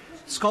again,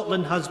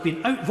 Scotland has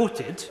been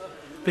outvoted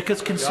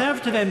because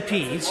Conservative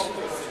MPs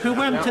who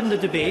weren't in the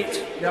debate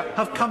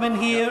have come in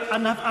here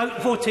and have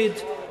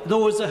outvoted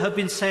those that have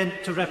been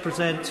sent to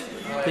represent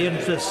the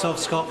interests of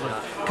Scotland.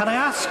 Can I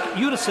ask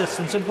your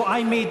assistance in what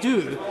I may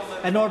do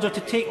in order to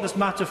take this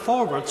matter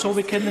forward so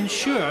we can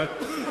ensure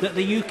that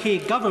the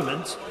UK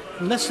Government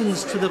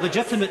listens to the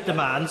legitimate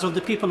demands of the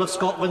people of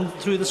Scotland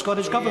through the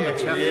Scottish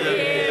Government?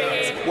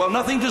 Well,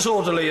 nothing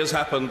disorderly has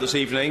happened this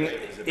evening.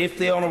 If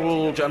the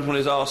honourable gentleman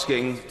is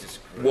asking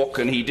what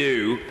can he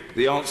do,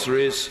 the answer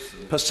is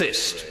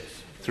persist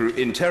through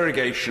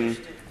interrogation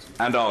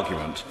and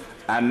argument.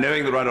 And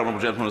knowing the right honourable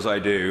gentleman as I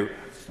do,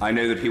 I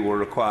know that he will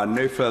require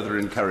no further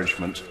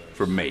encouragement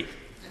from me.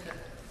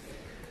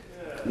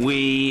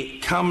 We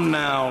come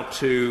now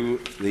to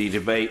the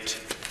debate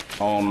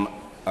on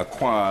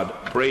acquired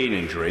brain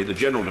injury, the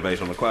general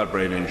debate on acquired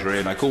brain injury,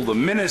 and I call the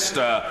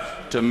Minister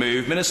to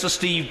move. Minister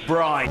Steve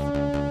Bright.